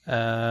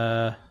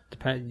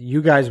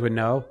 You guys would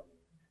know.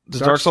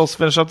 Does Dark Souls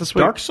finish up this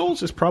week? Dark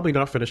Souls is probably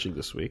not finishing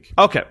this week.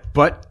 Okay.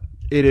 But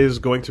it is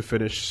going to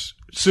finish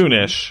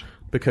Soonish.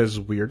 because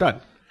we are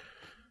done.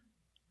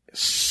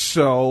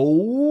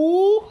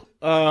 So,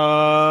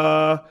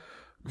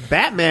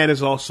 Batman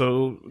is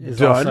also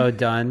done. Also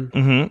done.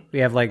 Mm-hmm. We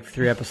have like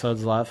 3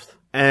 episodes left.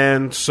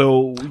 And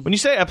so, When you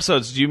say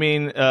episodes, do you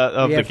mean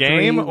of We the have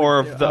game 3 or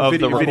of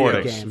the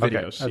recordings?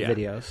 videos. Of Yeah.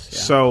 videos. Yeah.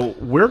 So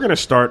we're going to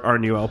start our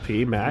new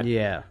LP, Matt.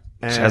 Yeah.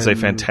 Which has a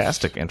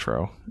fantastic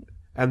intro.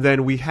 And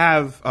then we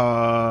have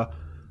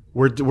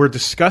we're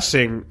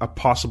discussing a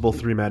possible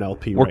 3-man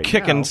LP. We're right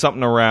kicking now.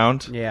 something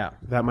around Yeah.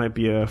 That might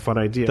be a fun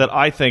idea. that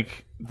I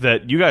think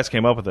that you guys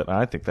came up with it, and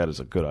I think that is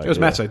a good idea. It was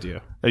Matt's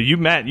idea.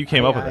 Matt, you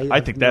came up with it.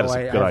 I think that is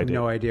a good I have idea.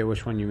 no idea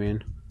which one you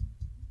mean.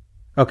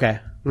 Okay.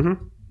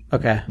 Mm-hmm.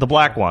 Okay. The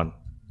black one.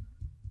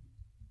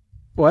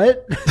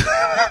 What?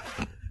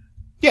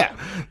 Yeah.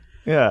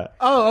 Yeah.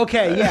 Oh,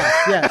 okay.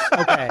 Yes.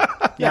 Okay.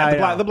 Yeah, I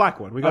know. the black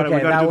one. We got Okay,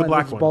 to that do the one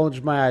black just one.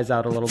 bulged my eyes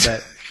out a little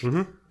bit.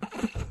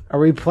 Are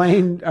we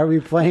playing Binary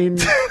Domain?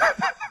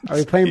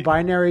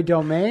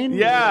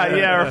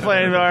 Yeah, we're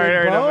playing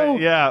Binary Big Bow?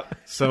 Domain. Yeah.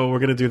 So we're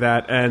going to do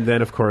that. And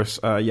then, of course,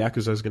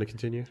 Yakuza is going to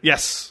continue.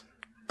 Yes.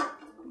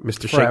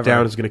 Mr. Forever.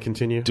 Shakedown is going to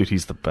continue. Dude,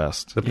 he's the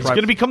best. He's pri-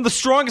 going to become the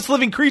strongest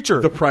living creature.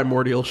 The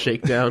primordial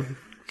shakedown.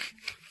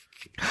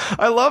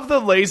 I love the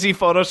lazy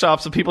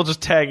photoshops of people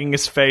just tagging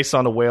his face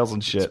onto whales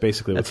and shit. It's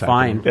basically what's That's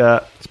fine. happening.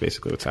 Yeah. It's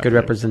basically what's Good happening.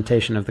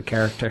 representation of the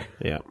character.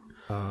 Yeah.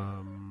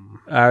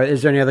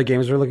 Is there any other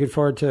games we're looking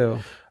forward to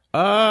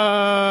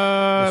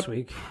this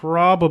week?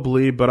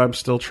 Probably, but I'm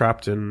still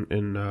trapped in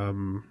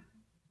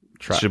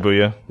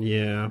Shibuya.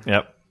 Yeah.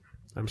 Yep.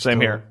 I'm Same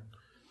still- here.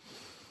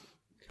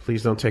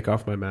 Please don't take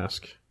off my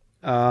mask.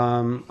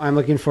 I'm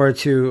looking forward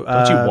to.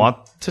 Don't you want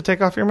to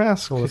take off your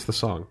mask? Well, that's the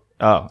song.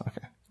 Oh,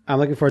 okay. I'm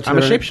looking forward to. I'm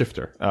a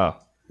shapeshifter. Oh,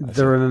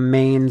 The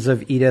Remains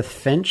of Edith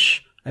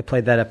Finch. I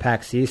played that at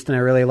PAX East and I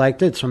really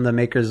liked it. It's from the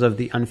makers of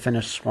The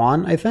Unfinished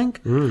Swan, I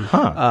think.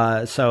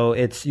 So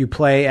you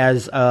play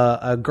as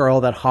a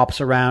girl that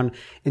hops around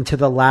into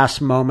the last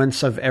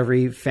moments of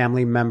every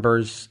family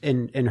members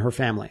in her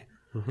family.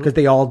 Because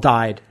they all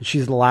died.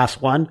 She's the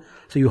last one.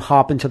 So you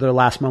hop into their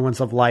last moments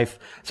of life.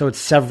 So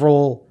it's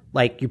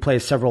you play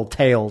several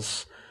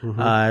tales.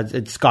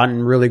 It's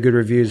gotten really good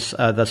reviews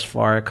thus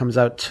far. It comes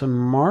out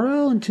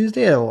tomorrow and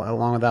Tuesday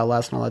along with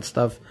Outlast and all that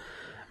stuff.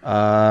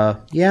 That's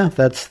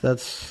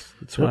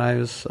what I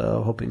was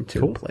hoping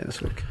to play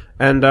this week.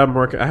 And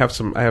Mark, I have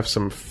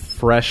some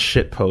fresh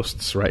shit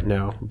posts right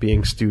now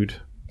being stewed.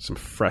 Some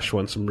fresh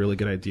ones, some really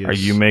good ideas. Are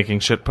you making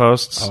shit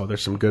posts? Oh,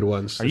 there's some good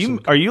ones.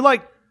 Are you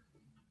like?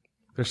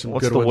 There's some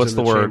what's good ones what's in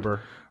the the word?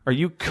 chamber. Are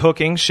you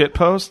cooking shit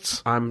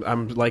posts?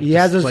 I'm like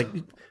just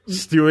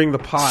stewing the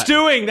pot.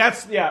 Stewing.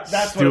 That's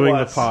stewing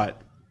what it was. the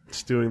pot.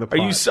 Stewing the pot.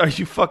 Are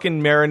you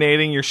fucking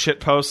marinating your shit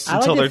posts I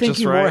until like to they're think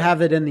just you right? more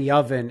have it in the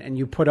oven and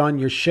you put on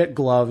your shit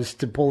gloves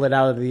to pull it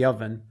out of the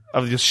oven.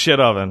 Of the shit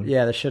oven.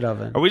 Yeah, the shit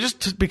oven. Are we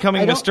just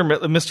becoming I don't-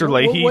 Mr.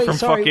 Leahy Wait, from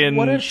sorry, fucking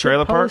what are shit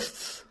Trailer Park?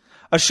 posts?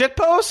 A shit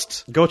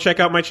post? Go check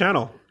out my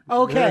channel.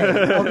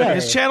 Okay.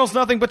 His channel's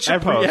nothing but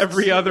shit posts.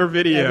 Every other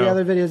video. Every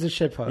other video is a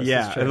shit post.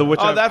 Yeah. That's true.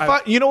 Which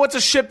You know what's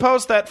a shit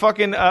post? That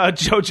fucking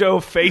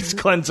JoJo face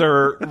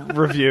cleanser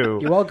review.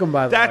 You're welcome,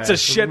 by the way. That's a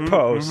shit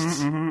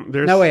post.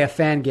 No way, a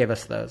fan gave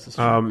us those.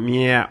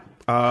 Yeah.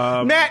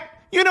 Matt,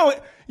 you know,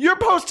 you're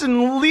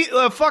posting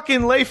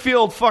fucking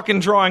Layfield fucking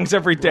drawings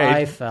every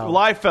day.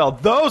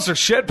 Liefeld. Those are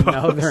shit posts.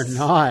 No, they're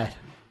not.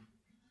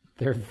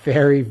 They're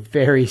very,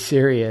 very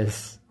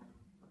serious.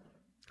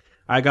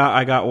 I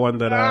got one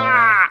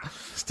that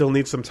still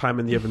needs some time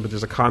in the oven, but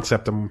there's a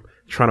concept I'm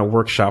trying to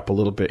workshop a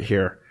little bit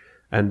here,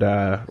 and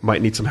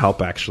might need some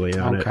help actually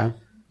on it. Okay. I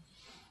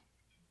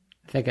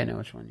think I know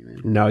which one you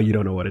mean. No, you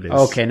don't know what it is.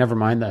 Okay, never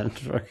mind that.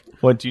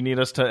 What, do you need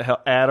us to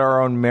add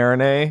our own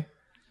marinade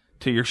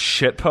to your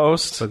shit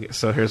post? Okay,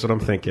 so here's what I'm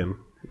thinking.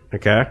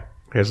 Okay?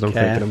 Here's what I'm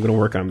thinking. I'm going to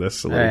work on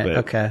this a little bit.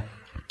 Okay.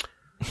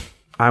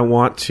 I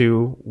want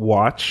to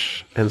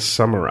watch and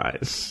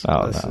summarize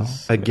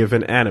a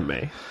given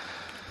anime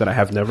that I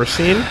have never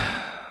seen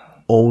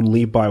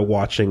only by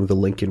watching the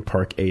Linkin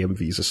Park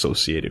AMVs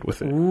associated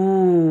with it.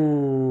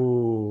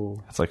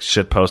 Ooh. It's like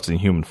shit post in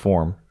human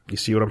form. You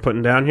see what I'm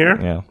putting down here?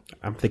 Yeah.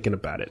 I'm thinking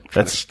about it.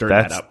 Trying to stir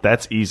that up.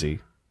 That's easy.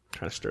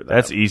 Trying to stir that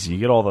That's up. easy. You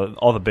get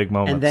all the big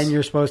moments. And then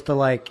you're supposed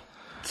to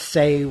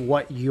say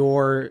what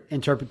your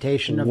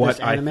interpretation of this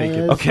anime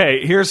is.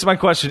 Okay, here's my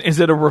question. Is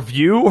it a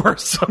review or a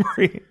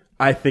summary?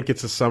 I think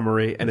it's a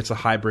summary, and it's a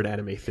hybrid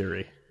anime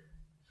theory.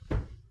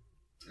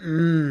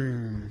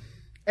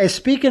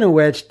 Speaking of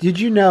which, did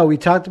you know, we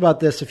talked about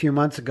this a few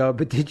months ago,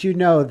 but did you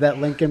know that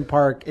Linkin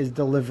Park is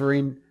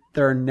delivering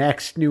their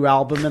next new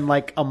album in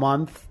a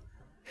month?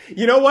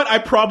 You know what? I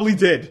probably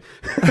did.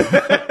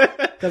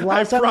 The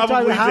last time we talked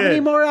about how many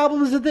more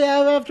albums did they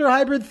have after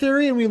Hybrid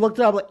Theory? And we looked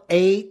it up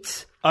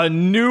 8. A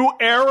new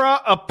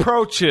era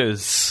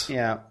approaches.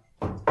 Yeah.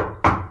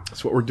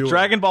 That's what we're doing.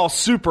 Dragon Ball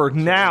Super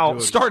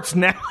starts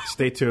now.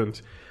 Stay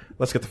tuned.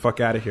 Let's get the fuck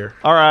out of here.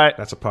 All right.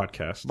 That's a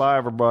podcast. Bye,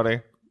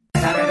 everybody.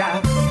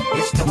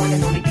 It's the one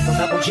and only Eagle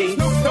Double G. You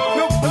know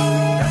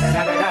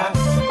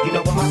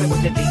I'm mobbing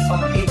with the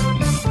D.R.E.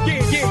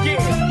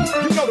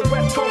 Yeah. You know the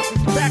West Coast is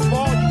back for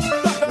all you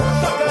suckers.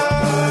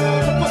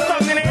 Put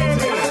something in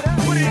there.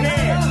 Put it in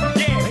there.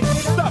 Yeah.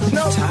 Stuff,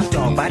 no. Top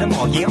dog, bite them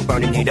all, yeah, I'm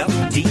burning it up.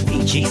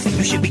 DPG, so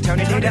you should be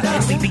turning it up.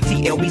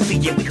 CBT,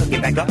 LBC, yeah, we cook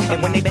it back up.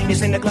 And when they bang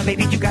this in the club,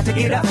 baby, you got to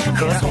get up.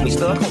 Cause homies,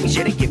 thug homies,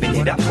 yeah, they giving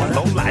it up.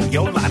 Low life,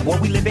 yo life, boy,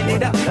 we living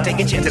it up.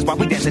 Taking chances while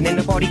we dancing in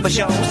the party for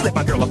show. Slip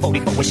my girl a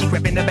 44 when she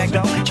crept in the back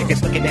door.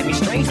 Chickens looking at me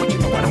strange, but you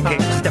know I don't care.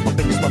 Step up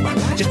in this mother,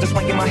 just a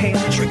swing in my hair.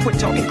 Trick, quit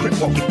talking, crip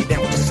walk, if you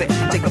down with the set.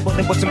 Take a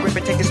bullet with some grip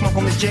and take a smoke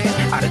on this jam.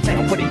 Out of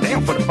town, put it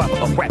down for the father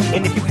of rap.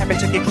 And if you happen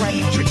to get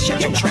cracked, trick,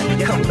 shut your trap.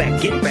 Come back,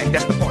 get back,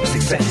 that's the part of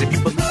success. If you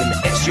believe in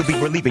the S, you'll be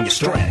relieving your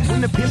stress.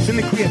 When the pimp's in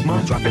the crib,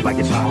 mom, drop it like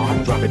it's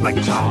hot. Drop it like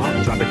it's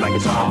hot. Drop it like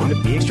it's hot. When the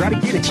pigs try to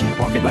get at you,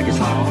 park it like it's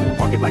hot.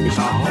 Park it like it's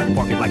hot.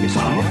 Park it like it's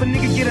hot. If a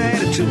nigga get an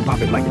attitude,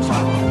 pop it like it's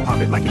hot. Pop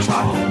it like it's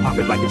hot. Pop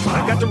it like it's hot.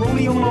 I got the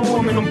rollie on my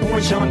arm and I'm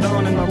pouring Sean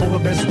Don and I roll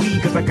the best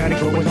weed cause I got it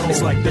going on.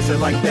 It's like this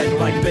and like that and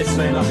like this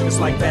and it's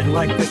like that and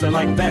like this and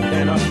like that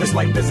and it's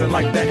like this and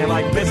like that and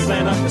like this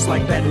and it's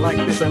like that and like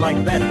this and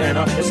like that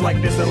and it's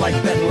like this and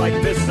like that and like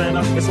this and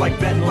it's like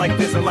that and like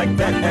this and like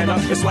that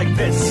and it's like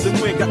this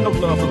and we ain't got no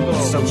love for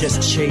love. So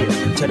just chill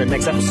till the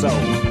next episode.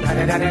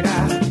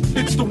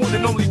 It's the one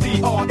and only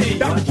D.R.E.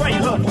 Dr. Dre,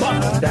 love,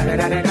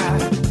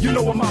 love. You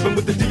know I'm mobbing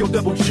with the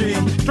D.O.G.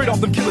 Straight off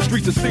them killer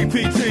streets of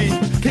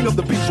CPT. King of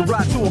the beach, you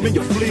ride to him in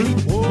your fleet.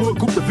 Wood,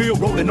 Cooperville,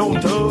 rolling on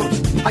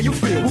dubs. How you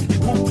feel?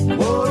 Whoop,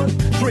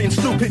 what? Trey and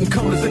Snoop hitting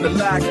colors in the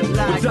lag.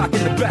 With Doc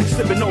in the back,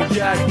 sipping on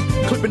yak.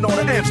 Clipping all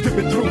the amps,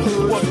 tipping through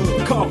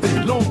hood.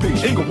 Compton, Long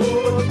Beach,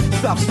 Inglewood.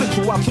 South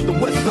Central out to the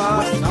west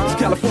side.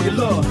 California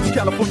love, this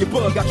California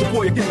bug, got your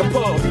boy a gang of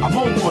pub. I'm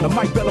on one, I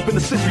might bell up in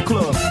the Century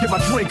Club. Get my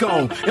drink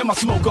on, and my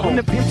smoke on. When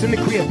the pimp's in the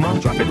crib, mom,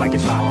 drop it like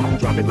it's hot.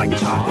 Drop it like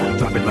it's hot.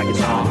 Drop it like it's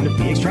hot. When the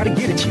pigs try to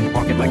get at you,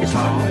 park it like it's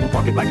hot.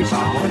 Park it like it's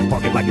hot.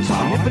 Park it like it's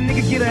hot. If a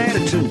nigga get an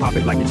attitude, pop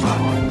it like it's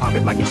hot. Pop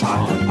it like it's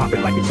hot. Pop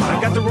it like it's hot.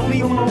 I got the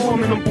rollie on my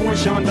arm, and I'm pouring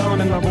Sean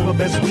down, and I roll the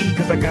best weed,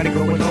 cause I got it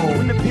going on.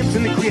 When the pimp's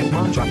in the crib,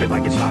 mom, drop it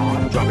like it's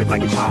hot. Drop it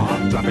like it's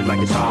hot. Drop it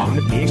like it's hot. When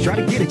the pigs try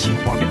to get at you,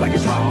 park it like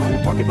it's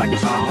hot. Park it like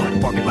it's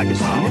hot. Park it like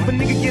it's hot. If a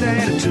nigga get an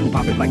attitude,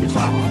 pop it like it's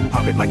hot.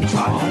 Pop it like it's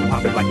hot.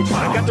 Pop it like it's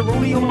hot. I got the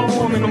rollie on my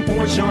arm, and I'm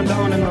pouring Sean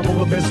down, and I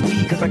roll the best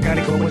weed, cause I got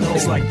it going on.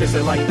 It's like this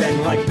and like that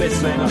and like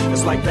this and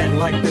it's like that and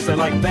like this and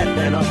like that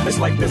and it's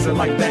like this and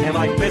like that and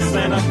like this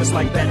and it's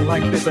like that and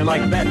like this and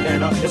like that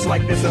and it's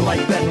like this and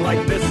like that and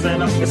like this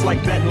and it's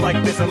like that and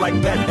like this and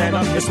like that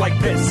and it's like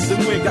this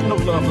and we ain't got no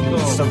love for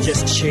love. So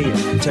just chill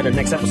till the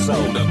next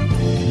episode.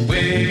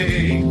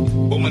 Way,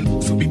 woman,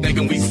 who be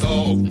thinking we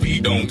soft,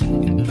 we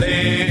don't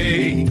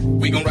play.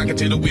 We gon' rock it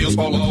till the wheels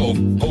fall off.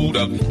 Hold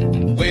up,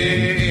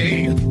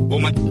 way,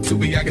 woman, who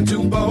be acting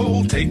too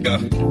bold. Take a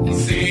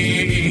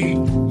seat.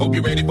 Hope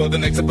you're ready for the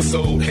next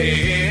episode.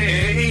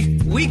 Hey,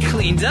 We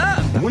cleaned up.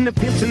 When the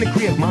pimp's in the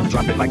crib, mom,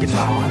 drop it like it's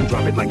hot.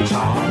 Drop it like it's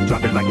hot.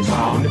 Drop it like it's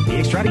hot. When the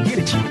pigs try to get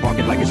at you, park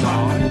it like it's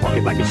hot. Park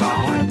it like it's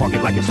hot. Park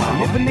it like it's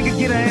hot. If a nigga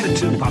get an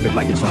attitude, pop it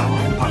like it's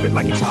hot. Pop it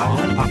like it's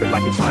hot. Pop it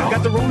like it's hot. I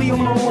got the rollie on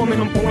my arm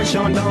and I'm pouring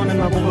Sean down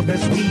and I roll the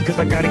best weed cause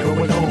I got it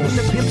going on. When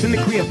the pimp's in the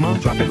crib, mom,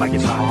 drop it like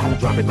it's hot.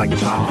 Drop it like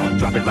it's hot.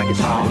 Drop it like it's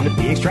hot. When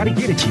the pigs try to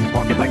get at you,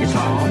 park it like it's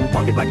hot.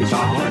 Park it like it's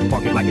hot.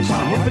 Park it like it's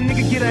hot. If a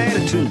nigga get an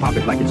attitude, pop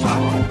it like it's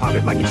hot. Pop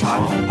it like it's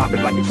hot. Pop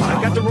it like it's hot.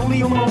 I got the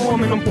rollie on my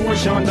arm and I'm pouring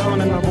Sean down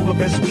and I roll the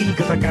best weed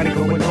cause I got it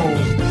going on.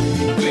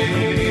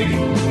 Play,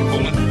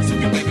 woman, so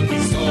you thinking we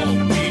soft,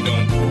 we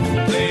don't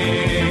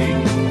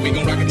play. We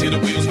gon' rock it till the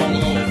wheels fall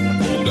off.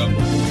 Hold up,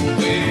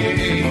 play.